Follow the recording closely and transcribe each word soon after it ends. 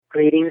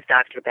Greetings,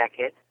 Dr.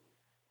 Beckett.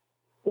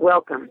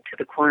 Welcome to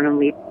the Quantum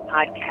Leap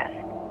podcast.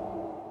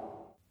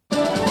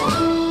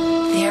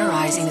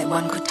 Theorizing that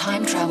one could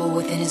time travel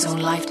within his own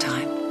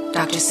lifetime,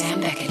 Dr.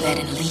 Sam Beckett led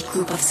an elite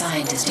group of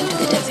scientists into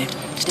the desert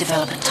to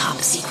develop a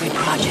top-secret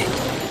project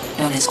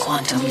known as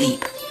Quantum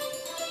Leap.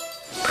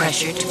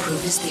 Pressured to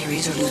prove his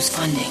theories or lose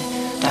funding,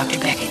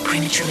 Dr. Beckett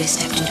prematurely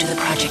stepped into the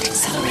project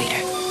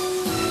accelerator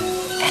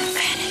and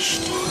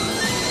vanished.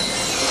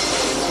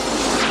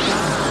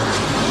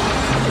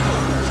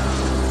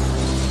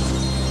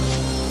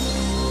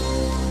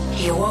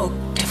 He awoke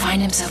to find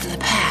himself in the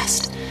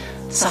past,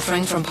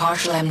 suffering from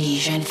partial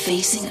amnesia and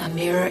facing a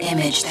mirror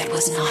image that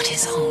was not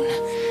his own.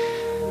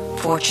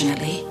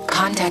 Fortunately,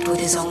 contact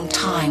with his own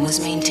time was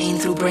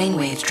maintained through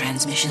brainwave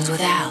transmissions with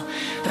Al,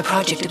 the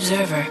project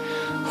observer,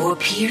 who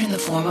appeared in the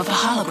form of a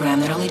hologram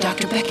that only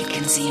Dr. Beckett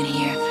can see and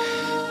hear.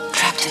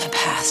 Trapped in the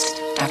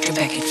past, Dr.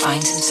 Beckett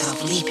finds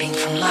himself leaping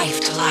from life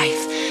to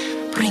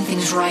life, putting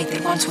things right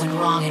that once went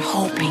wrong and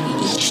hoping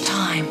each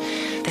time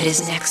that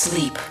his next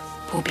leap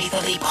will be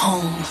the leap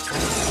home.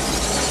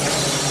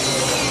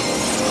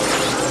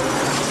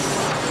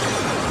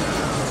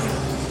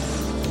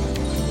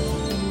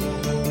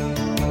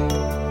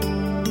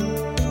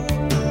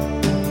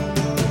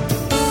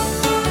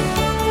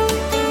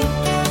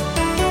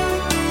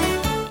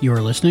 You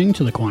are listening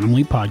to the Quantum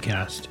Leap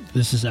Podcast.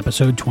 This is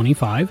episode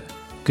 25.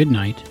 Good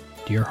night,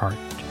 dear heart.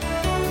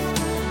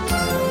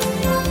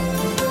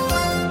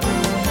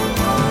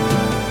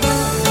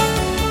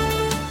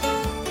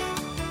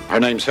 Her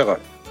name's Heather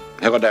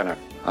Danner.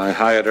 I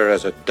hired her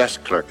as a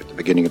desk clerk at the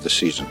beginning of the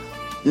season.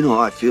 You know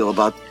how I feel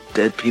about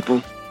dead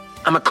people?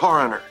 I'm a car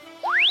owner.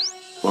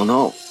 Well,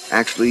 no.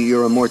 Actually,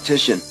 you're a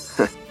mortician.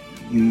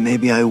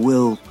 Maybe I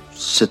will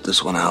sit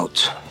this one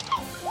out.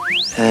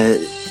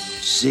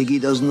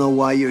 Ziggy doesn't know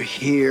why you're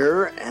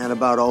here, and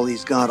about all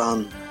he's got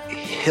on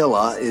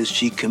Hilla is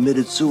she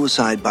committed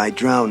suicide by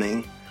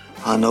drowning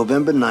on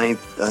November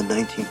 9th,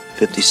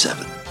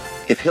 1957.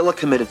 If Hilla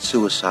committed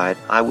suicide,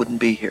 I wouldn't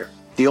be here.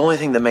 The only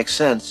thing that makes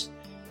sense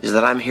is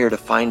that I'm here to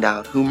find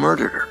out who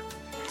murdered her.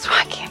 So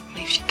I can't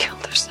believe she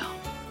killed herself.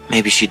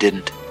 Maybe she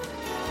didn't.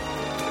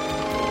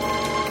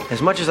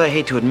 As much as I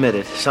hate to admit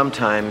it,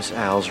 sometimes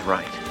Al's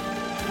right.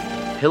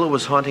 Hilla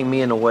was haunting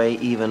me in a way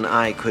even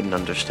I couldn't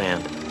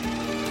understand.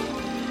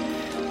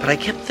 But I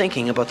kept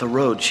thinking about the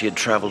road she had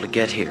traveled to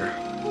get here,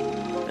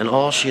 and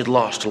all she had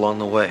lost along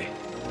the way.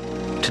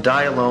 To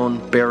die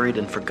alone, buried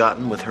and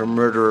forgotten with her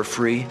murderer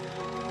free.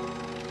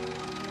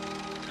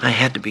 I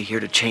had to be here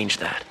to change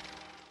that.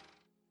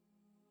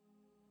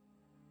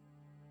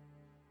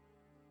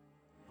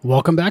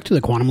 Welcome back to the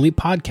Quantum Leap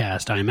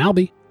Podcast. I'm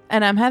Albie.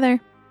 And I'm Heather.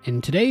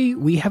 And today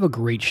we have a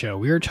great show.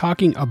 We are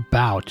talking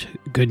about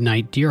Good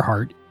Night, Dear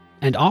Heart.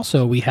 And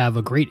also we have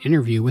a great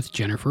interview with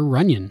Jennifer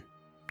Runyon.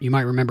 You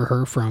might remember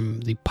her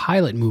from the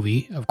pilot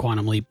movie of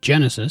Quantum Leap,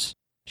 Genesis.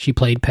 She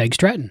played Peg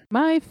Stratton.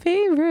 My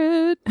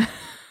favorite.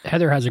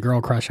 Heather has a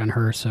girl crush on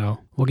her, so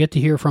we'll get to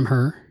hear from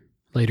her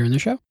later in the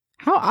show.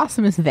 How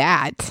awesome is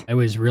that? It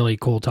was really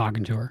cool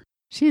talking to her.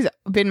 She's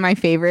been my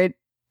favorite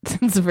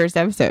since the first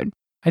episode.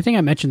 I think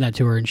I mentioned that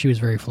to her, and she was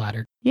very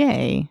flattered.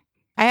 Yay.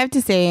 I have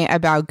to say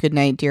about Good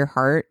Night, Dear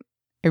Heart,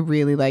 I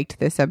really liked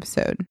this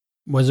episode.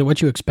 Was it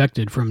what you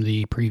expected from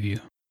the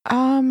preview?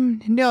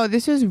 No,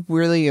 this was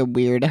really a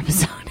weird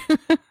episode.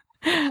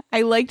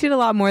 I liked it a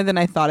lot more than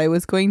I thought I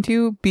was going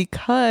to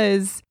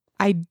because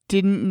I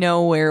didn't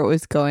know where it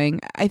was going.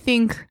 I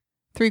think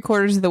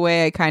 3/4 of the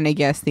way I kind of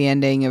guessed the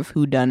ending of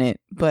who done it,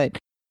 but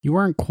you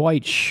weren't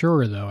quite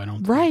sure though, I don't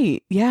think.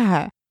 Right,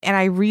 yeah. And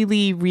I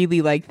really,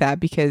 really like that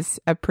because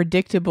a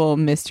predictable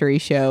mystery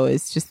show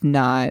is just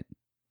not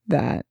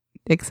that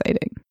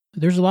exciting.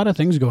 There's a lot of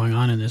things going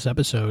on in this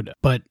episode,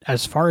 but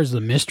as far as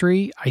the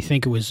mystery, I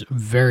think it was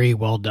very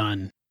well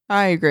done.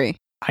 I agree.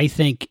 I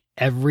think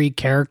every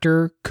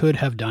character could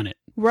have done it.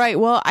 Right.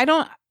 Well,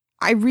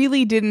 I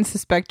really didn't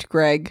suspect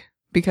Greg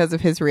because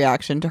of his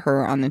reaction to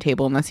her on the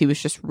table, unless he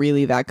was just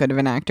really that good of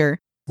an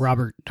actor.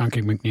 Robert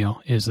Duncan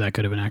McNeil is that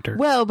good of an actor.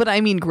 Well, but I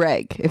mean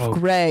Greg, if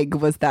Greg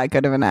was that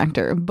good of an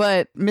actor.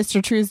 But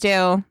Mr.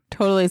 Truesdale,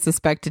 totally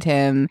suspected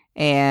him.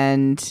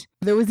 And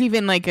there was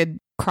even like a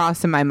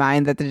cross in my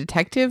mind that the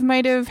detective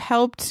might have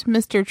helped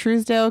Mr.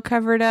 Truesdale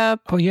cover it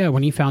up. Oh, yeah.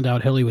 When he found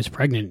out Hilly was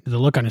pregnant, the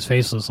look on his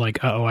face was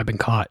like, uh-oh, I've been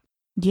caught.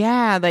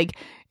 Yeah, like,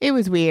 it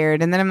was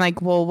weird. And then I'm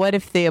like, well, what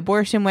if the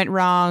abortion went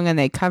wrong and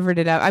they covered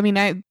it up? I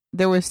mean,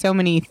 there were so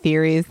many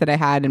theories that I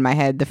had in my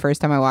head the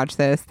first time I watched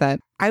this that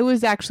I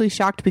was actually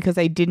shocked because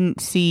I didn't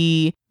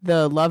see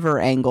the lover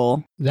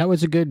angle. That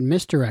was a good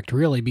misdirect,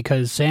 really,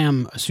 because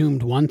Sam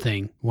assumed one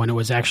thing when it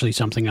was actually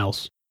something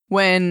else.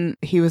 When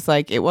he was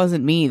like, it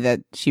wasn't me that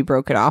she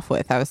broke it off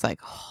with, I was like,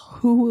 oh,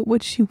 who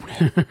would she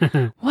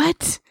with?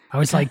 What? I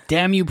was like,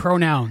 damn you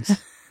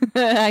pronouns.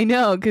 I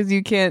know, because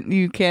you can't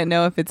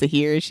know if it's a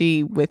he or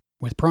she with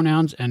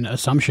pronouns and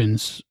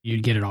assumptions.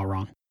 You'd get it all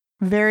wrong.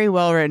 Very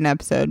well written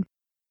episode.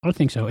 I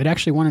think so. It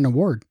actually won an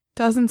award.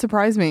 Doesn't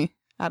surprise me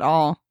at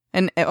all.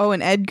 An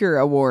Edgar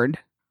Award.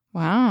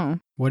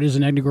 Wow. What is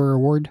an Edgar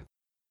Award?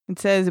 It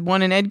says it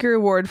won an Edgar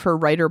Award for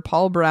writer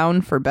Paul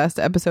Brown for best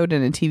episode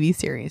in a TV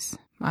series.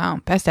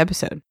 Wow, best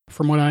episode.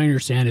 From what I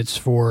understand, it's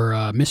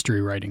for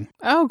mystery writing.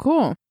 Oh,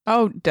 cool.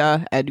 Oh,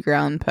 duh, Edgar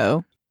Allan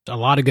Poe. A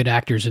lot of good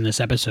actors in this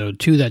episode.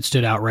 Two that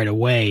stood out right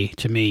away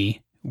to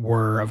me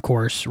were, of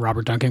course,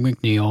 Robert Duncan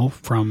McNeil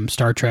from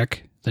Star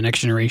Trek The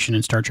Next Generation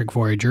and Star Trek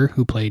Voyager,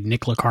 who played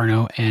Nick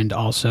Locarno, and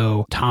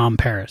also Tom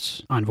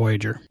Paris on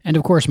Voyager. And,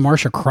 of course,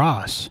 Marcia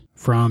Cross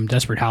from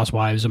Desperate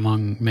Housewives,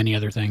 among many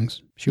other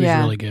things. She was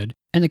really good.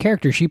 And the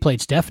character she played,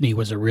 Stephanie,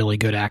 was a really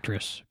good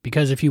actress.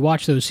 Because if you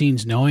watch those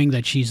scenes knowing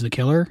that she's the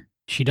killer,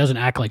 she doesn't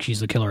act like she's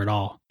the killer at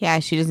all. Yeah,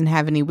 she doesn't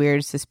have any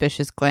weird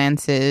suspicious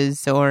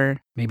glances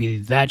or... Maybe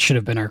that should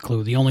have been our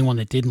clue. The only one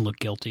that didn't look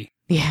guilty.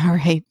 Yeah,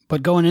 right.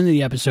 But going into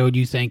the episode,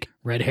 you think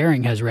Red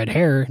Herring has red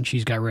hair, and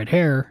she's got red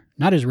hair.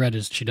 Not as red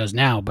as she does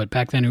now, but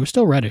back then it was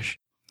still reddish.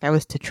 That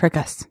was to trick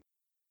us.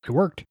 It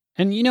worked.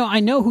 And,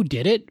 I know who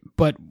did it,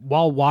 but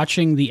while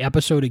watching the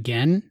episode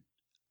again,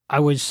 I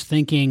was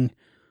thinking,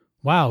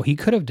 wow, he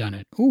could have done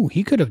it. Ooh,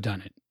 he could have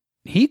done it.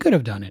 He could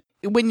have done it.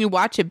 When you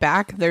watch it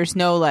back, there's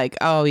no like,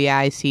 oh yeah,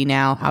 I see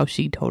now how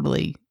she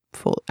totally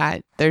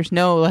there's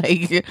no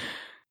like...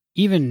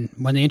 Even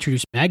when they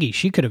introduced Maggie,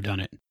 she could have done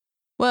it.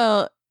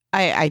 Well,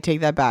 I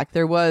take that back.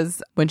 There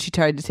was when she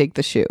tried to take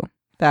the shoe.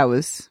 That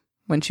was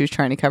when she was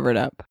trying to cover it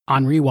up.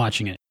 On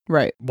rewatching it.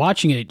 Right.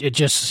 Watching it, it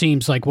just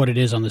seems like what it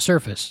is on the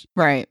surface.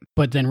 Right.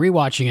 But then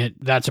rewatching it,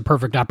 that's a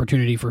perfect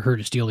opportunity for her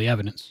to steal the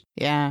evidence.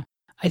 Yeah.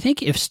 I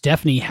think if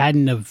Stephanie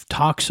hadn't have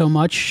talked so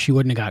much, she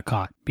wouldn't have got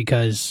caught.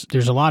 Because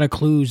there's a lot of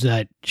clues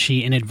that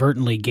she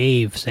inadvertently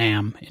gave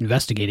Sam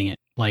investigating it.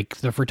 Like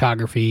the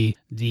photography,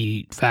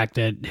 the fact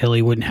that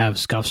Hilly wouldn't have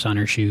scuffs on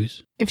her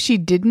shoes. If she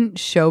didn't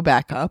show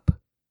back up,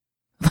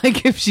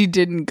 like if she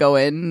didn't go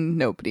in,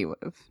 nobody would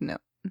have. No.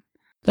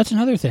 That's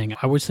another thing.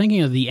 I was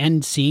thinking of the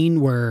end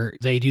scene where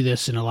they do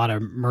this in a lot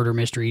of murder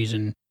mysteries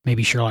and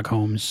maybe Sherlock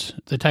Holmes.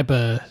 The type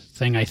of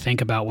thing I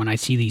think about when I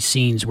see these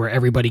scenes where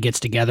everybody gets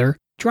together.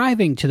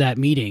 Driving to that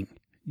meeting,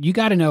 you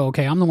got to know,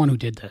 okay, I'm the one who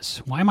did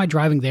this. Why am I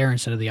driving there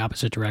instead of the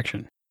opposite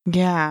direction?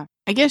 Yeah.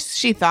 I guess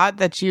she thought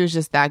that she was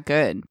just that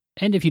good.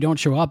 And if you don't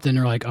show up, then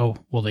they're like, oh,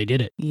 well, they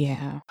did it.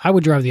 Yeah. I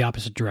would drive the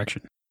opposite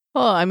direction.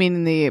 Well, I mean,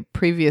 in the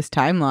previous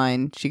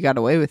timeline, she got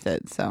away with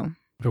it, so.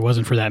 If it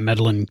wasn't for that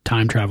meddling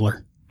time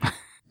traveler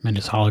and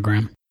his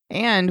hologram.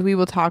 And we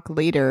will talk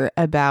later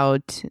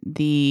about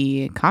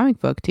the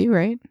comic book too,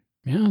 right?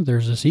 Yeah,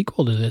 there's a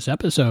sequel to this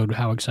episode.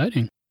 How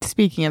exciting.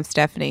 Speaking of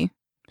Stephanie.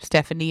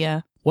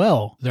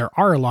 Well, there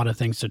are a lot of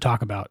things to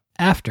talk about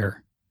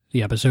after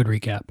the episode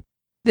recap.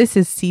 This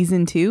is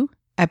Season 2,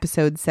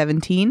 Episode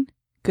 17,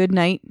 Good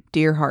Night,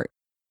 Dear Heart.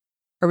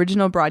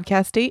 Original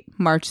broadcast date,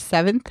 March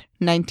 7th,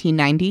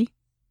 1990.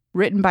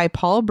 Written by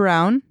Paul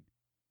Brown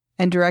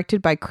and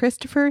directed by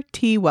Christopher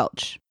T.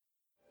 Welch.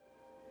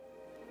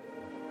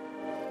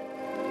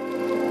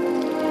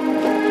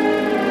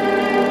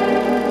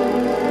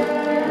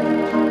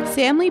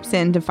 Sam leaps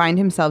in to find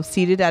himself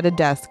seated at a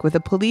desk with a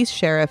police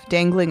sheriff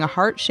dangling a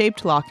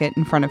heart-shaped locket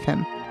in front of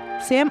him.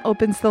 Sam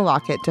opens the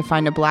locket to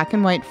find a black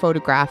and white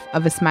photograph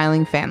of a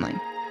smiling family.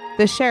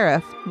 The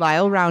sheriff,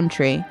 Lyle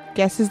Roundtree,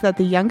 guesses that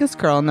the youngest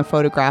girl in the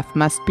photograph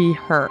must be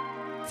her.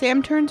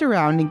 Sam turns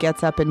around and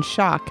gets up in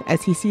shock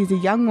as he sees a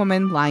young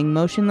woman lying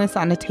motionless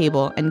on a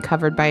table and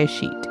covered by a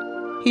sheet.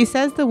 He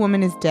says the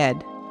woman is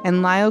dead,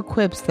 and Lyle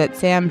quips that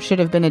Sam should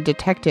have been a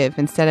detective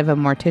instead of a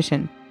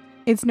mortician.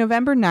 It's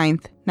November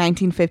 9th,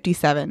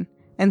 1957,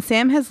 and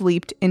Sam has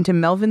leaped into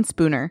Melvin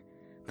Spooner,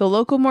 the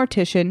local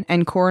mortician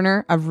and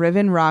coroner of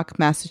Riven Rock,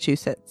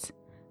 Massachusetts.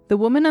 The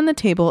woman on the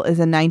table is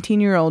a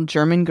 19-year-old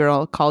German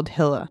girl called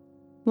Hilla.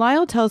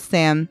 Lyle tells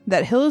Sam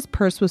that Hilla's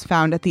purse was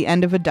found at the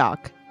end of a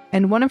dock,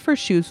 and one of her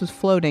shoes was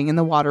floating in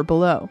the water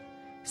below.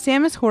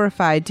 Sam is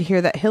horrified to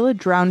hear that Hilla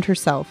drowned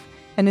herself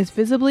and is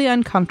visibly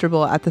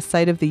uncomfortable at the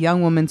sight of the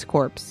young woman's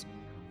corpse.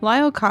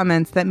 Lyle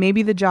comments that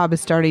maybe the job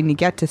is starting to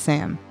get to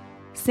Sam.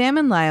 Sam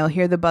and Lyle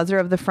hear the buzzer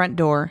of the front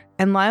door,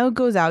 and Lyle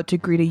goes out to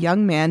greet a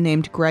young man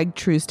named Greg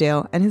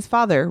Truesdale and his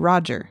father,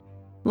 Roger.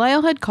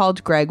 Lyle had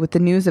called Greg with the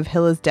news of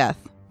Hilla's death,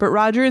 but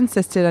Roger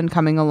insisted on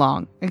coming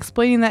along,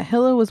 explaining that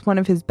Hilla was one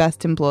of his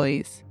best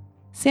employees.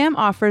 Sam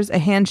offers a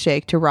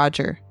handshake to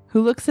Roger,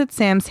 who looks at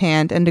Sam's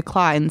hand and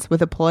declines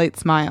with a polite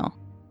smile.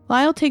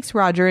 Lyle takes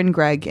Roger and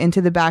Greg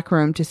into the back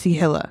room to see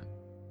Hilla.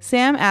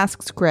 Sam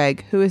asks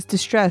Greg, who is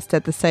distressed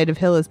at the sight of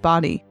Hilla's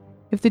body,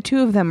 if the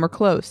two of them were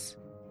close.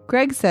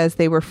 Greg says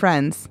they were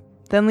friends,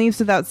 then leaves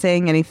without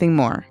saying anything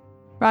more.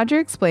 Roger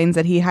explains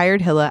that he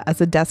hired Hilla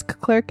as a desk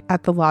clerk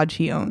at the lodge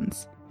he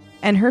owns,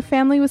 and her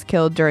family was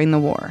killed during the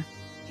war.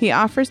 He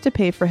offers to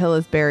pay for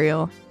Hilla's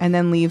burial, and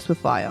then leaves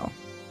with Lyle.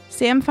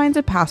 Sam finds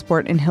a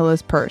passport in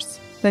Hilla's purse,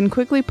 then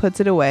quickly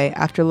puts it away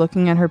after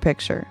looking at her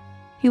picture.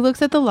 He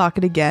looks at the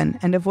locket again,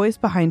 and a voice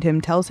behind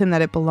him tells him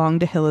that it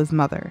belonged to Hilla's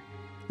mother.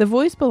 The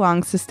voice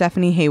belongs to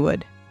Stephanie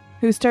Haywood,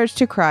 who starts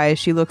to cry as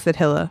she looks at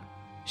Hilla.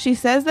 She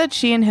says that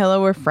she and Hilla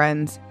were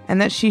friends,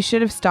 and that she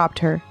should have stopped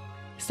her.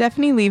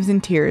 Stephanie leaves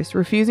in tears,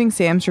 refusing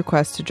Sam's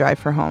request to drive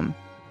her home.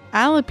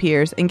 Al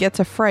appears and gets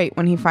a fright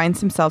when he finds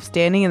himself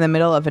standing in the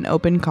middle of an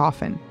open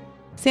coffin.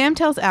 Sam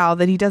tells Al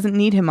that he doesn't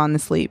need him on the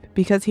sleep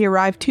because he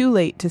arrived too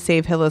late to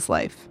save Hilla's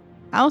life.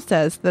 Al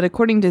says that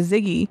according to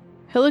Ziggy,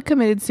 Hilla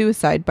committed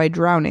suicide by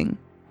drowning.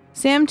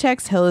 Sam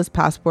checks Hilla's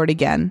passport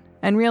again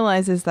and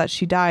realizes that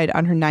she died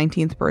on her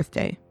 19th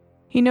birthday.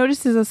 He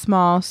notices a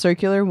small,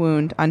 circular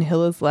wound on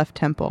Hilla's left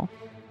temple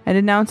and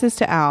announces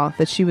to Al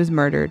that she was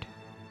murdered.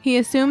 He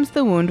assumes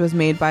the wound was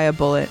made by a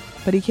bullet,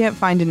 but he can't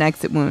find an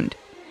exit wound.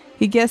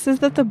 He guesses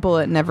that the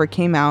bullet never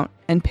came out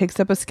and picks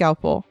up a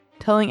scalpel,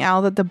 telling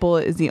Al that the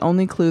bullet is the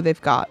only clue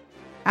they've got.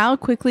 Al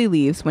quickly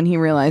leaves when he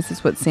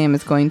realizes what Sam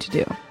is going to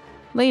do.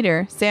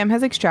 Later, Sam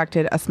has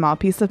extracted a small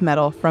piece of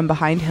metal from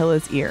behind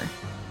Hilla's ear.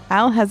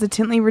 Al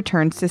hesitantly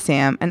returns to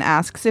Sam and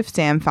asks if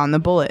Sam found the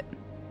bullet.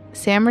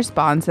 Sam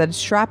responds that it's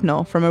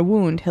shrapnel from a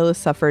wound Hilla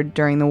suffered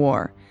during the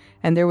war,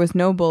 and there was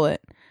no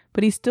bullet,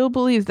 but he still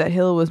believes that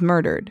Hilla was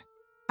murdered.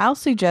 Al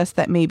suggests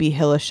that maybe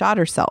Hilla shot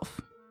herself,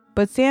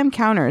 but Sam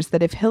counters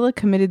that if Hilla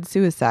committed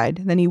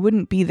suicide, then he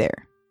wouldn't be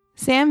there.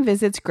 Sam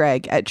visits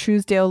Greg at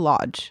Truesdale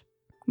Lodge.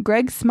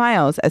 Greg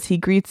smiles as he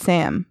greets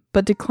Sam,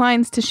 but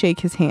declines to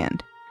shake his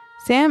hand.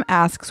 Sam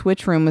asks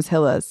which room was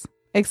Hilla's,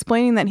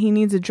 explaining that he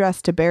needs a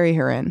dress to bury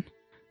her in.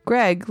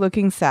 Greg,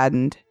 looking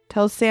saddened,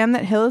 tells Sam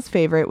that Hilla's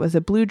favorite was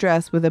a blue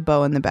dress with a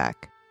bow in the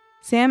back.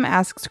 Sam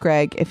asks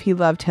Greg if he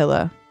loved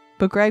Hilla,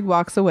 but Greg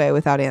walks away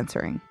without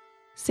answering.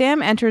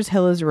 Sam enters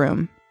Hilla's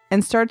room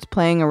and starts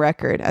playing a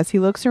record as he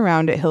looks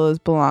around at Hilla's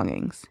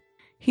belongings.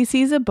 He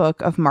sees a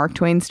book of Mark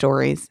Twain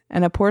stories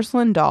and a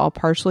porcelain doll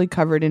partially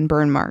covered in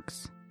burn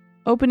marks.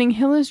 Opening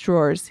Hilla's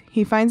drawers,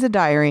 he finds a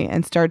diary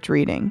and starts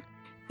reading.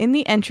 In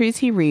the entries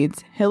he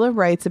reads, Hilla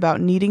writes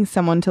about needing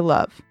someone to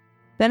love,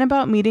 then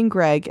about meeting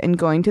Greg and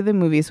going to the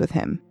movies with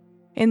him.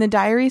 In the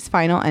diary's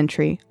final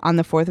entry, on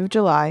the 4th of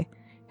July,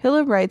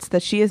 Hilla writes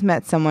that she has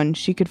met someone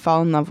she could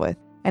fall in love with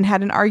and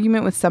had an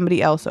argument with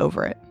somebody else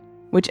over it,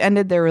 which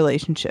ended their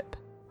relationship.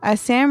 As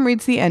Sam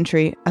reads the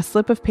entry, a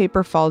slip of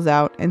paper falls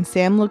out and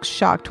Sam looks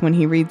shocked when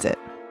he reads it.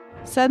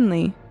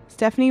 Suddenly,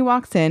 Stephanie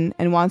walks in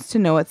and wants to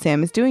know what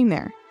Sam is doing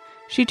there.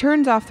 She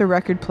turns off the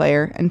record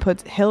player and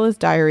puts Hilla's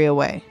diary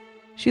away.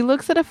 She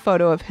looks at a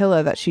photo of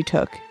Hilla that she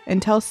took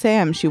and tells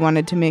Sam she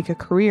wanted to make a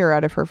career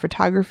out of her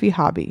photography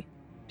hobby.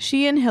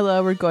 She and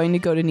Hilla were going to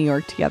go to New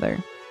York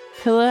together,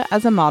 Hilla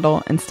as a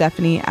model and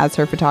Stephanie as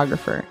her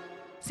photographer.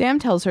 Sam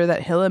tells her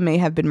that Hilla may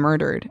have been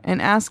murdered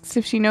and asks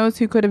if she knows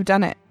who could have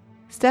done it.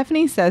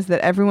 Stephanie says that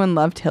everyone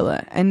loved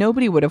Hilla and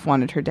nobody would have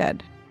wanted her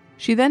dead.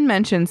 She then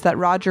mentions that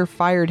Roger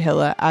fired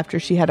Hilla after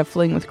she had a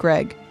fling with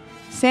Greg.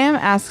 Sam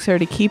asks her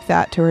to keep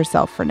that to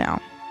herself for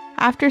now.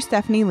 After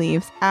Stephanie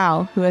leaves,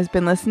 Al, who has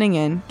been listening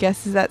in,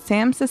 guesses that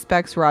Sam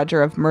suspects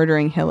Roger of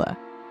murdering Hilla.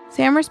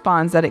 Sam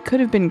responds that it could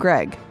have been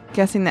Greg,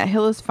 guessing that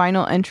Hilla's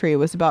final entry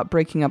was about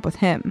breaking up with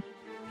him.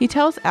 He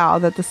tells Al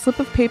that the slip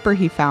of paper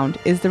he found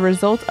is the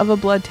result of a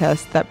blood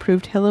test that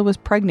proved Hilla was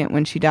pregnant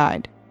when she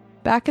died.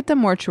 Back at the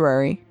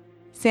mortuary,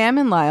 Sam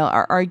and Lyle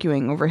are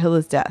arguing over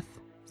Hilla's death.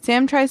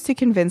 Sam tries to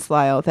convince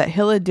Lyle that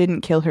Hilla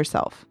didn't kill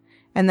herself,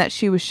 and that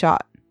she was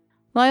shot.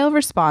 Lyle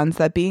responds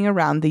that being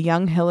around the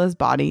young Hilla's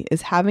body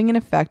is having an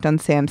effect on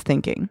Sam's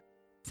thinking.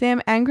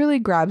 Sam angrily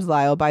grabs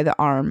Lyle by the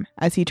arm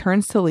as he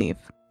turns to leave,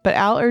 but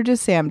Al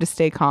urges Sam to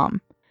stay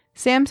calm.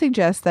 Sam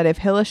suggests that if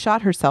Hilla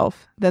shot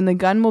herself, then the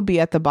gun will be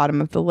at the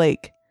bottom of the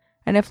lake,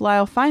 and if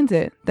Lyle finds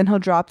it, then he'll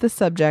drop the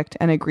subject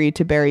and agree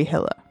to bury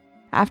Hilla.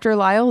 After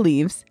Lyle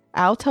leaves,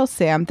 Al tells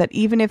Sam that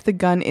even if the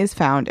gun is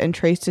found and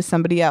traced to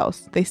somebody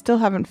else, they still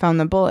haven't found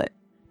the bullet.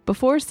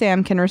 Before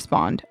Sam can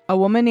respond, a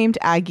woman named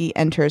Aggie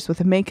enters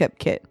with a makeup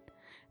kit.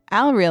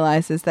 Al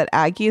realizes that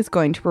Aggie is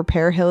going to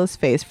prepare Hilla's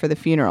face for the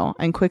funeral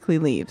and quickly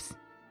leaves.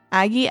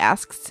 Aggie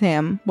asks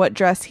Sam what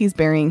dress he's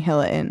burying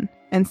Hilla in,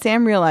 and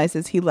Sam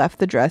realizes he left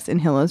the dress in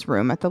Hilla's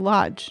room at the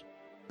lodge.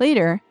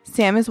 Later,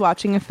 Sam is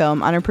watching a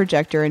film on a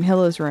projector in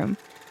Hilla's room,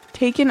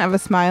 taken of a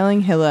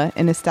smiling Hilla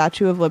in a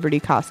Statue of Liberty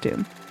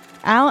costume.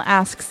 Al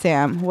asks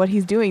Sam what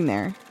he's doing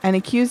there, and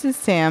accuses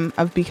Sam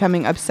of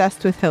becoming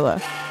obsessed with Hilla.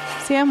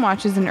 Sam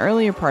watches an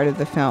earlier part of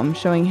the film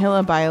showing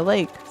Hilla by a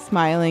lake,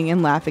 smiling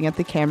and laughing at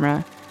the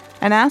camera,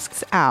 and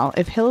asks Al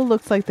if Hilla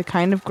looks like the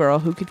kind of girl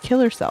who could kill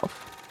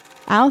herself.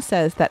 Al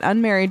says that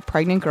unmarried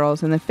pregnant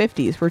girls in the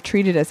 50s were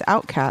treated as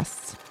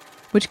outcasts,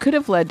 which could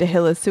have led to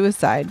Hilla's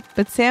suicide,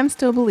 but Sam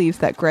still believes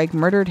that Greg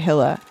murdered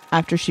Hilla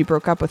after she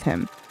broke up with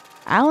him.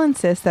 Al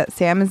insists that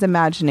Sam is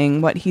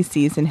imagining what he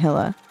sees in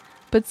Hilla,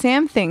 but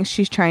Sam thinks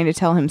she's trying to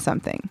tell him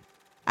something.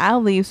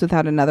 Al leaves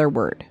without another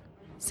word.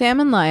 Sam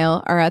and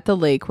Lyle are at the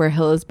lake where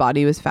Hilla's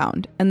body was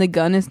found, and the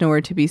gun is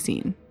nowhere to be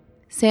seen.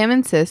 Sam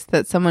insists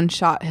that someone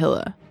shot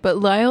Hilla, but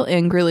Lyle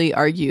angrily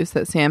argues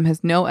that Sam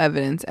has no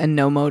evidence and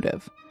no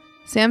motive.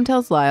 Sam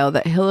tells Lyle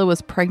that Hilla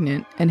was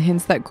pregnant and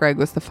hints that Greg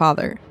was the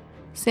father.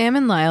 Sam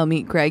and Lyle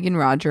meet Greg and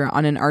Roger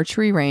on an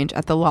archery range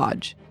at the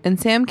lodge, and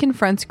Sam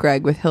confronts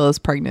Greg with Hilla's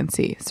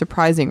pregnancy,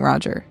 surprising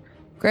Roger.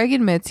 Greg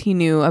admits he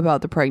knew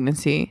about the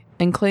pregnancy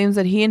and claims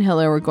that he and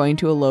Hilla were going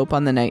to elope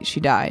on the night she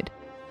died.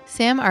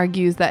 Sam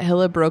argues that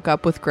Hilla broke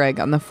up with Greg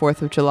on the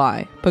 4th of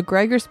July, but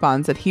Greg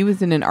responds that he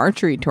was in an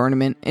archery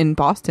tournament in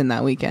Boston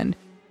that weekend,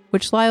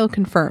 which Lyle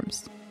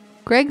confirms.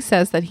 Greg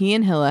says that he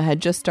and Hilla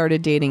had just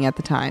started dating at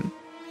the time.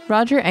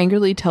 Roger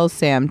angrily tells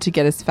Sam to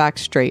get his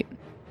facts straight.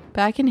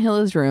 Back in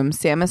Hilla's room,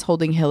 Sam is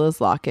holding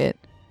Hilla's locket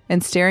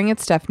and staring at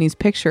Stephanie's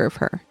picture of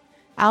her.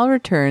 Al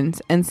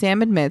returns, and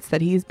Sam admits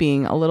that he's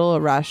being a little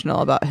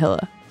irrational about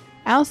Hilla.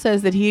 Al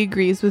says that he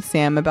agrees with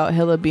Sam about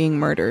Hilla being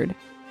murdered,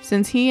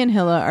 since he and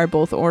Hilla are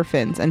both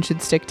orphans and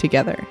should stick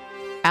together.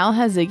 Al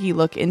has Ziggy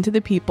look into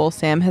the people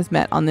Sam has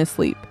met on this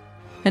leap,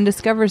 and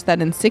discovers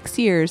that in 6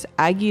 years,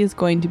 Aggie is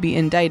going to be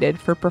indicted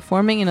for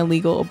performing an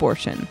illegal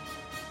abortion.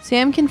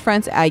 Sam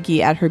confronts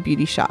Aggie at her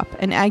beauty shop,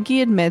 and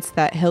Aggie admits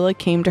that Hilla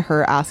came to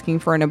her asking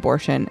for an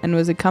abortion and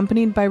was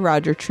accompanied by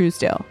Roger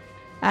Truesdale.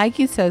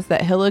 Aggie says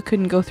that Hilla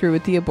couldn't go through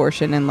with the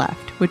abortion and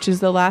left, which is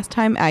the last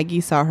time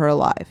Aggie saw her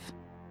alive.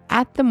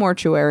 At the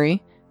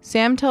mortuary,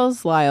 Sam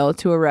tells Lyle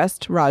to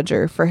arrest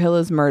Roger for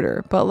Hilla's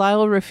murder, but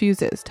Lyle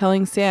refuses,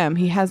 telling Sam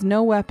he has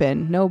no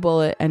weapon, no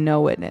bullet, and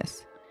no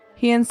witness.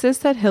 He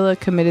insists that Hilla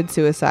committed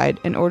suicide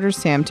and orders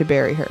Sam to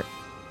bury her.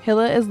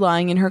 Hilla is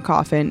lying in her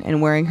coffin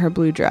and wearing her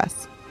blue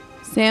dress.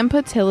 Sam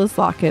puts Hilla's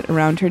locket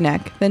around her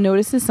neck, then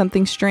notices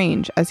something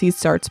strange as he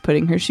starts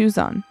putting her shoes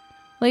on.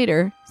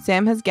 Later,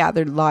 Sam has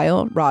gathered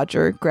Lyle,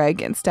 Roger,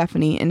 Greg, and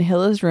Stephanie in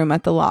Hilla's room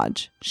at the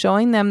lodge,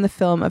 showing them the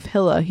film of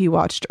Hilla he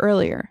watched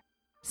earlier.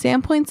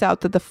 Sam points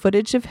out that the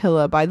footage of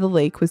Hilla by the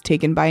lake was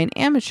taken by an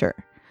amateur,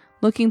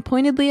 looking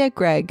pointedly at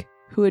Greg,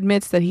 who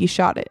admits that he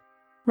shot it.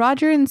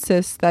 Roger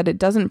insists that it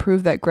doesn't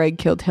prove that Greg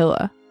killed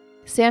Hilla.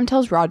 Sam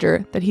tells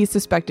Roger that he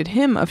suspected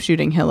him of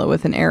shooting Hilla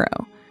with an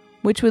arrow,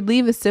 which would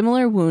leave a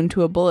similar wound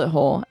to a bullet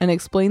hole and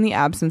explain the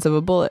absence of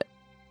a bullet,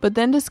 but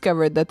then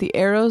discovered that the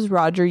arrows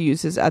Roger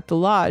uses at the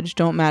lodge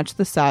don't match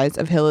the size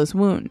of Hilla's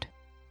wound.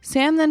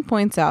 Sam then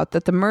points out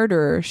that the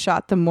murderer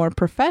shot the more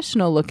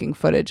professional-looking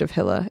footage of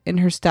Hilla in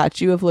her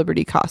Statue of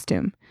Liberty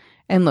costume,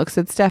 and looks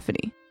at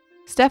Stephanie.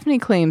 Stephanie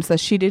claims that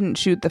she didn't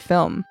shoot the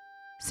film.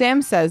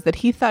 Sam says that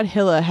he thought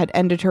Hilla had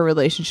ended her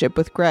relationship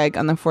with Greg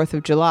on the 4th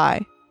of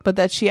July, but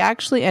that she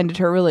actually ended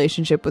her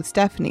relationship with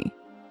Stephanie.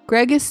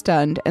 Greg is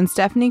stunned, and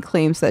Stephanie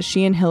claims that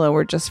she and Hilla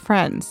were just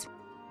friends.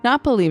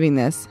 Not believing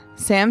this,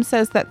 Sam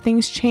says that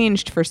things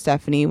changed for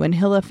Stephanie when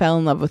Hilla fell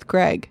in love with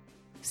Greg.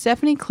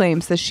 Stephanie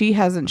claims that she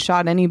hasn't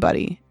shot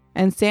anybody,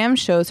 and Sam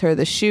shows her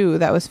the shoe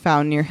that was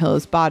found near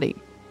Hilla's body.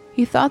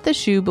 He thought the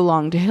shoe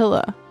belonged to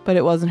Hilla, but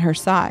it wasn't her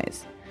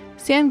size.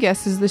 Sam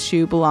guesses the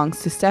shoe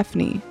belongs to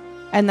Stephanie,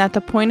 and that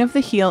the point of the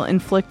heel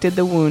inflicted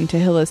the wound to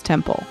Hilla's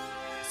temple.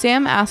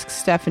 Sam asks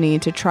Stephanie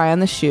to try on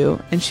the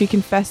shoe, and she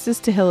confesses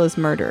to Hilla's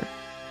murder,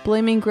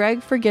 blaming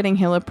Greg for getting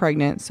Hilla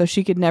pregnant so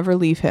she could never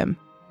leave him.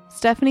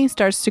 Stephanie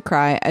starts to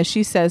cry as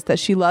she says that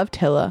she loved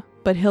Hilla,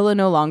 but Hilla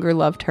no longer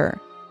loved her.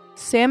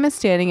 Sam is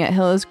standing at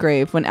Hilla's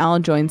grave when Al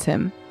joins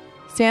him.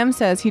 Sam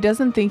says he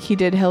doesn't think he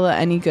did Hilla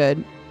any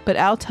good, but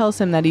Al tells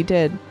him that he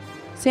did.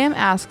 Sam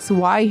asks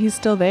why he's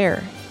still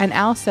there, and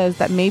Al says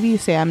that maybe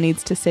Sam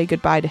needs to say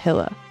goodbye to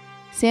Hilla.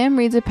 Sam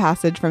reads a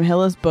passage from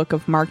Hilla's book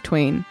of Mark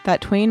Twain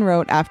that Twain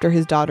wrote after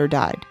his daughter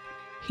died.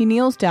 He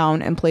kneels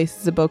down and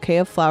places a bouquet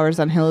of flowers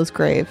on Hilla's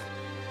grave,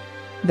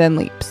 then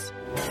leaps.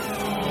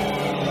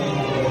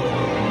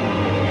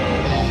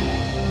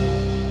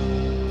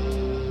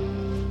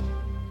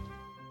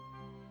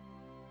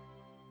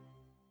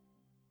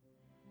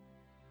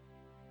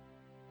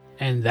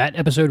 And that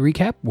episode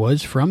recap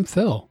was from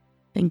Phil.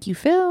 Thank you,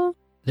 Phil.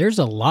 There's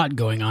a lot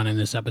going on in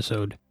this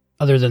episode,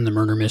 other than the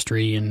murder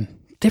mystery and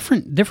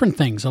different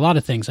things, a lot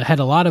of things. I had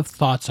a lot of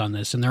thoughts on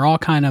this, and they're all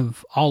kind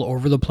of all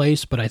over the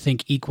place, but I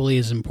think equally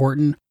as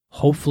important.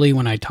 Hopefully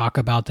when I talk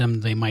about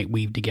them, they might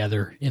weave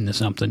together into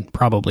something.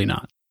 Probably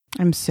not.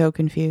 I'm so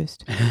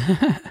confused.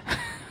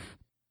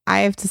 I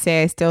have to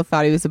say I still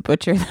thought he was a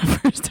butcher the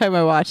first time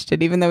I watched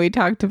it, even though we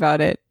talked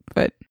about it.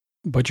 But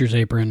Butcher's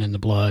apron and the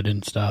blood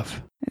and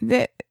stuff.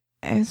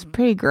 It's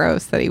pretty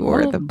gross that he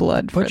wore the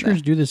blood for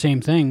butchers do the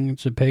same thing.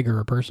 It's a pig or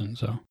a person,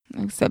 so.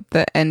 Except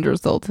the end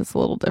result is a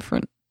little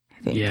different,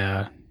 I think.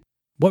 Yeah.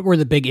 What were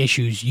the big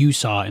issues you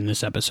saw in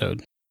this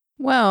episode?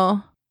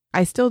 Well,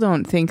 I still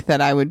don't think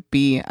that I would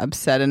be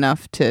upset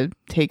enough to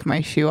take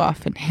my shoe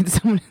off and hit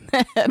someone in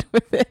the head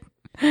with it.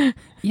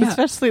 Yeah.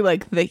 Especially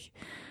like the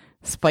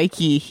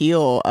spiky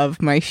heel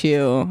of my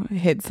shoe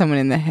hit someone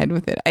in the head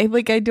with it. I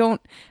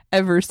don't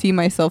ever see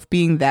myself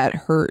being that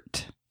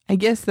hurt. I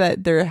guess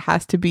that there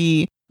has to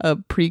be a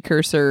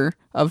precursor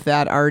of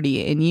that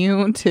already in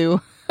you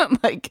to,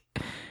 I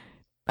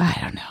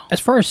don't know. As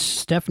far as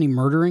Stephanie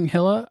murdering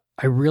Hilla,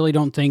 I really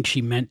don't think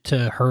she meant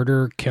to hurt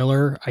her, kill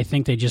her. I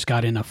think they just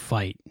got in a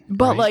fight.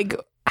 But right?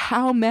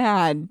 How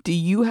mad do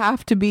you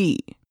have to be?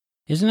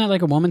 Isn't that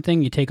like a woman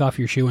thing? You take off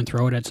your shoe and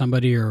throw it at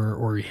somebody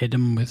or hit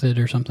them with it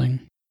or something?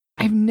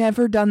 I've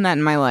never done that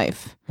in my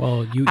life.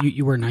 Well,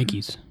 you wear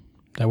Nikes.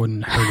 That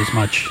wouldn't hurt as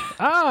much.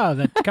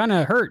 That kind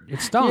of hurt. It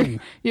stung.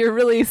 You're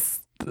really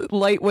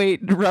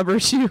lightweight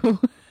rubber shoe.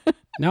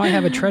 Now I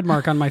have a tread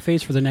mark on my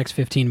face for the next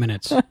 15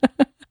 minutes.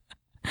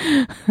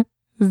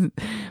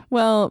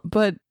 Well,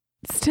 but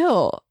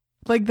still,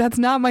 that's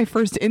not my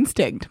first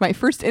instinct. My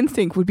first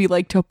instinct would be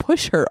to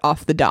push her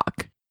off the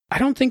dock. I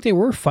don't think they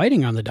were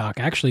fighting on the dock,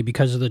 actually,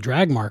 because of the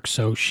drag marks.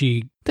 So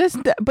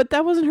but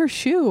that wasn't her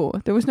shoe.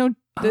 There was no,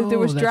 there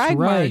was drag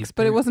marks,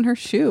 but it wasn't her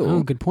shoe.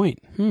 Oh, good point.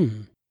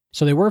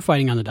 So they were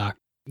fighting on the dock.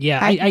 Yeah,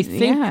 I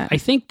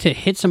think to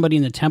hit somebody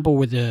in the temple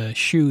with a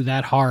shoe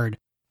that hard,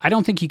 I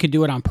don't think you could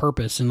do it on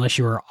purpose unless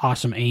you were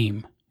awesome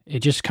aim. It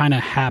just kind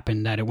of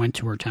happened that it went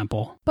to her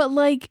temple. But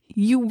like,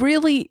 you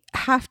really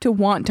have to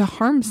want to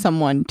harm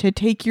someone to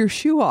take your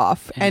shoe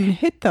off and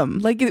hit them.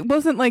 Like, it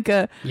wasn't like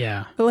a...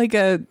 Yeah. Like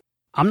a...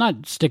 I'm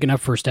not sticking up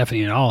for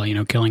Stephanie at all.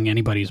 Killing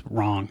anybody's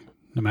wrong,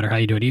 no matter how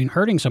you do it. Even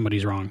hurting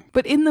somebody's wrong.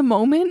 But in the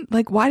moment,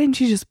 like, why didn't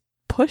you just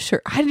push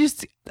her?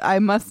 I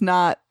must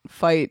not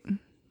fight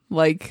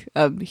like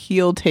a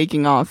heel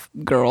taking off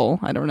girl.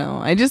 I don't know.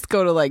 I just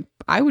go to like,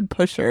 I would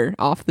push her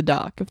off the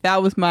dock. If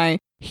that was my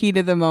heat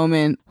of the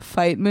moment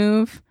fight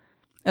move,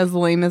 as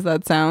lame as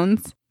that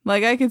sounds.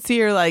 Like, I could see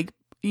her like,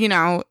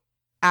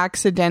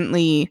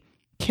 accidentally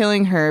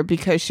killing her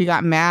because she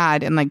got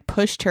mad and like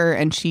pushed her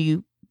and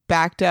she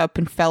backed up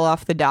and fell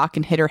off the dock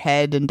and hit her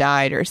head and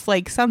died, or it's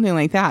like something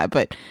like that.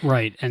 But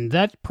right, and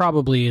that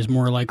probably is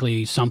more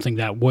likely something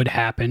that would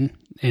happen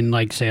in,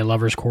 like, say, a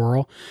lover's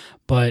quarrel,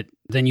 but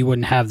then you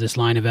wouldn't have this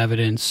line of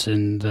evidence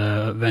and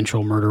the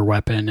eventual murder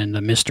weapon and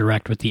the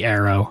misdirect with the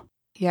arrow.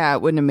 Yeah,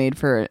 it wouldn't have made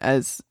for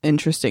as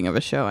interesting of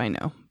a show, I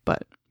know,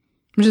 but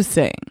I'm just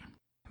saying,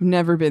 I've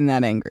never been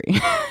that angry.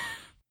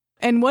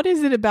 And what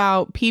is it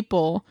about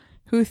people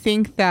who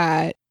think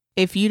that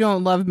if you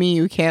don't love me,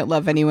 you can't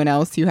love anyone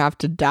else, you have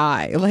to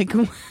die? Like,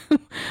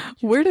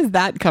 where does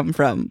that come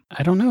from?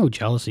 I don't know,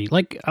 jealousy.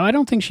 Like, I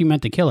don't think she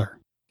meant to kill her.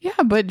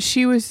 Yeah, but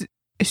she was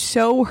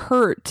so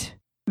hurt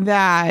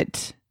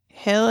that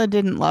Hilla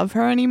didn't love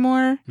her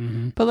anymore.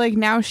 Mm-hmm. But like,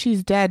 now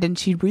she's dead and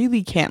she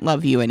really can't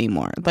love you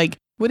anymore. Like,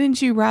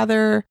 wouldn't you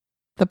rather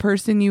the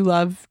person you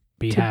love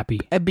be happy?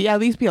 At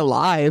least be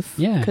alive.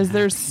 Yeah. Because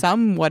there's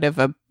somewhat of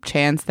a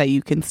chance that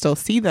you can still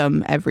see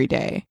them every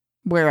day.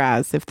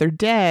 Whereas if they're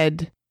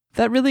dead,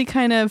 that really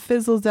kind of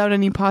fizzles out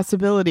any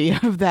possibility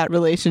of that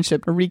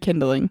relationship or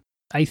rekindling.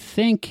 I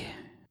think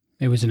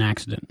it was an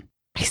accident.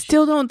 I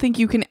still don't think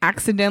you can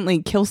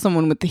accidentally kill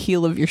someone with the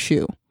heel of your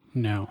shoe.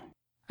 No.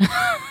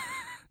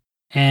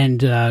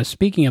 And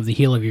speaking of the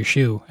heel of your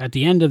shoe, at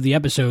the end of the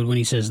episode when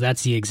he says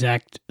that's the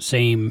exact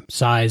same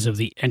size of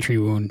the entry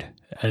wound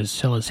as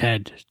Hilla's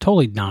head,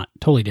 totally not,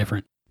 totally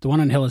different. The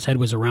one on Hilla's head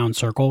was a round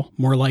circle,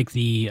 more like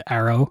the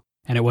arrow,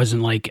 and it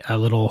wasn't like a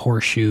little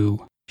horseshoe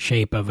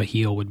shape of a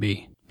heel would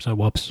be. So,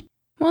 whoops.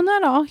 Well,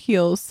 not all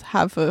heels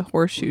have a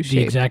horseshoe shape.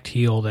 The exact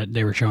heel that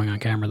they were showing on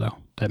camera, though,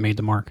 that made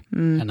the mark,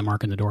 and the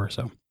mark in the door,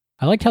 so.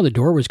 I liked how the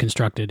door was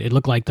constructed. It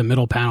looked like the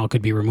middle panel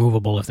could be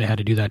removable if they had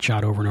to do that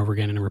shot over and over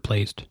again and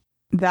replaced.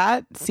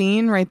 That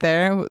scene right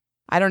there,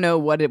 I don't know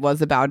what it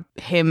was about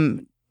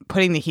him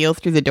putting the heel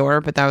through the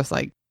door, but that was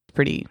like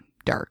pretty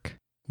dark.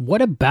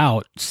 What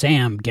about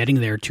Sam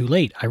getting there too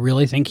late? I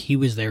really think he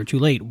was there too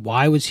late.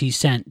 Why was he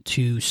sent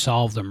to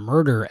solve the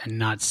murder and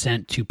not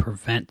sent to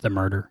prevent the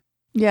murder?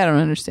 Yeah, I don't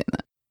understand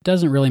that.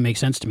 Doesn't really make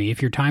sense to me.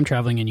 If you're time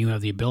traveling and you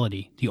have the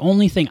ability, the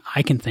only thing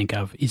I can think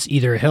of is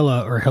either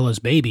Hilla or Hilla's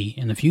baby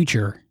in the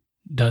future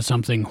does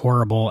something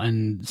horrible,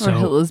 and so... Or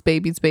Hilla's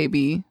baby's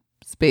baby.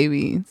 It's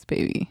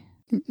baby.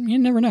 You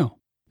never know.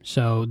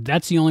 So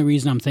that's the only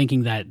reason I'm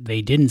thinking that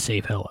they didn't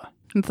save Hilla.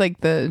 It's like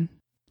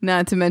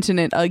not to mention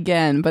it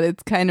again, but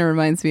it kind of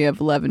reminds me of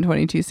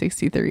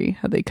 11/22/63,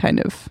 how they kind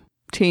of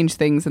changed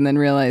things and then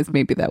realized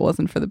maybe that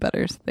wasn't for the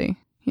better. So they,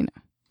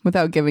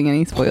 without giving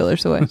any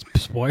spoilers away.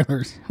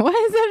 Spoilers? What,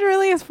 is that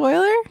really a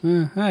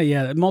spoiler?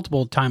 Yeah,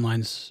 multiple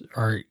timelines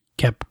are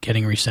kept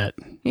getting reset.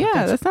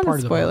 Yeah, that's not a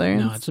spoiler.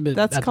 No, it's a bit.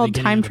 That's called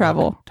time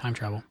travel. Time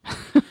travel.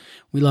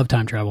 We love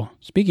time travel.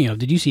 Speaking of,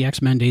 did you see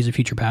X-Men Days of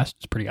Future Past?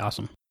 It's pretty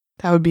awesome.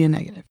 That would be a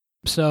negative.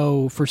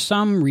 So, for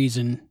some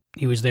reason,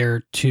 he was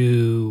there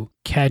to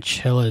catch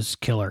Hilla's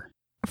killer.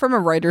 From a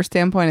writer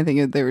standpoint, I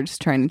think they were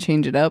just trying to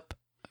change it up.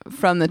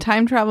 From the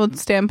time travel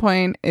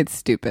standpoint, it's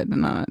stupid,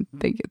 and I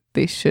think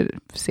they should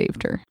have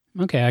saved her.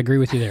 Okay, I agree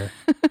with you there.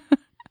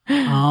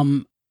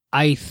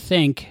 I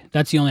think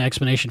that's the only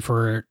explanation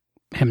for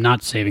him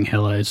not saving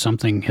Hilla is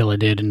something Hilla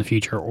did in the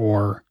future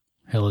or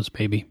Hilla's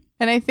baby.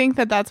 And I think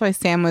that's why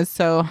Sam was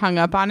so hung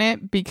up on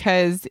it,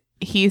 because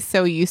he's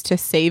so used to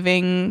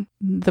saving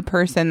the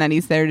person that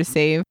he's there to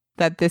save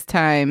that this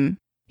time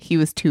he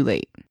was too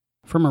late.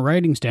 From a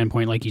writing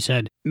standpoint, like you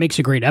said, it makes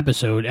a great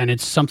episode, and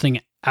it's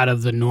something out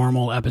of the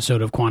normal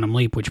episode of Quantum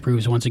Leap, which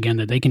proves once again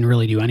that they can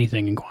really do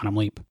anything in Quantum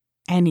Leap.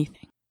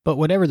 Anything. But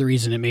whatever the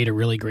reason, it made a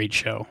really great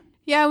show.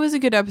 Yeah, it was a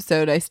good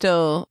episode. I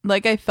still,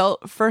 I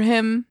felt for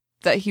him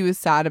that he was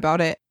sad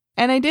about it.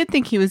 And I did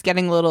think he was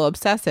getting a little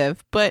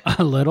obsessive, but...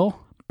 A little?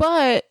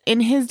 But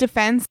in his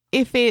defense,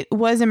 if it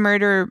was a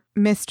murder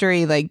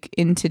mystery, like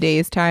in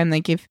today's time,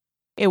 like if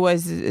it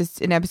was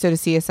an episode of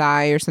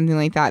CSI or something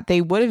like that,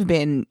 they would have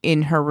been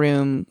in her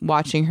room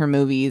watching her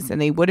movies, and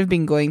they would have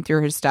been going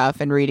through her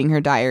stuff and reading her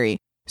diary.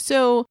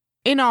 So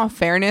in all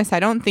fairness, I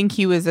don't think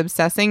he was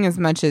obsessing as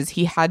much as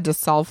he had to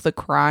solve the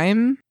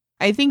crime.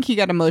 I think he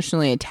got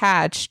emotionally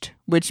attached,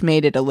 which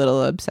made it a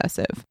little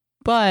obsessive.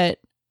 But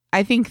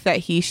I think that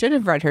he should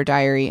have read her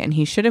diary and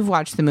he should have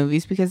watched the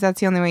movies because that's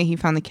the only way he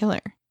found the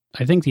killer.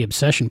 I think the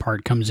obsession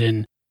part comes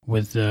in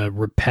with the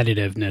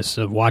repetitiveness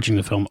of watching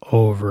the film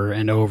over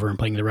and over and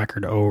playing the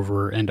record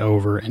over and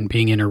over and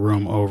being in her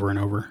room over and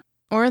over.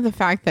 Or the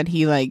fact that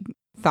he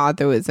thought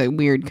there was a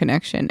weird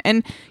connection.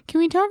 And can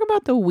we talk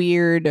about the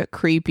weird,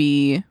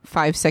 creepy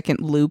 5-second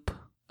loop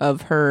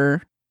of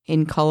her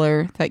in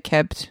color that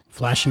kept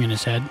flashing in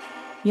his head?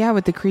 Yeah,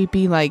 with the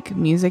creepy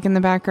music in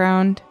the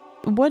background.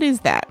 What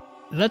is that?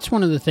 That's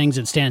one of the things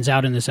that stands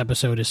out in this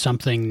episode is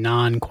something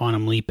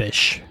non-Quantum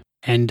Leap-ish.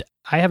 And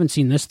I haven't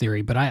seen this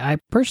theory, but I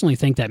personally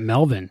think that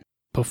Melvin,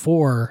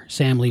 before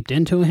Sam leaped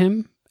into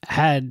him,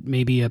 had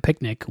maybe a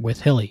picnic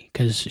with Hilly,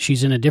 because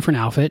she's in a different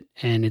outfit,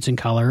 and it's in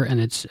color,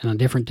 and it's on a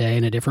different day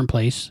in a different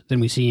place than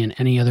we see in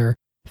any other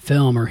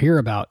film or hear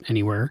about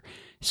anywhere.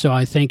 So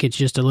I think it's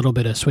just a little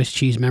bit of Swiss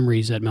cheese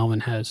memories that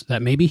Melvin has,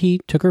 that maybe he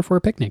took her for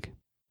a picnic.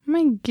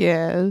 I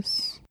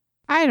guess.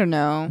 I don't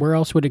know. Where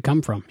else would it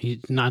come from?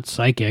 He's not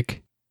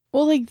psychic.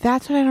 Well,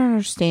 that's what I don't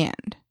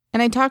understand.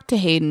 And I talked to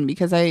Hayden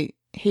because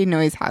Hayden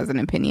always has an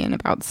opinion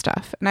about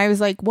stuff. And I was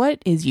like,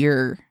 what is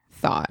your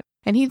thought?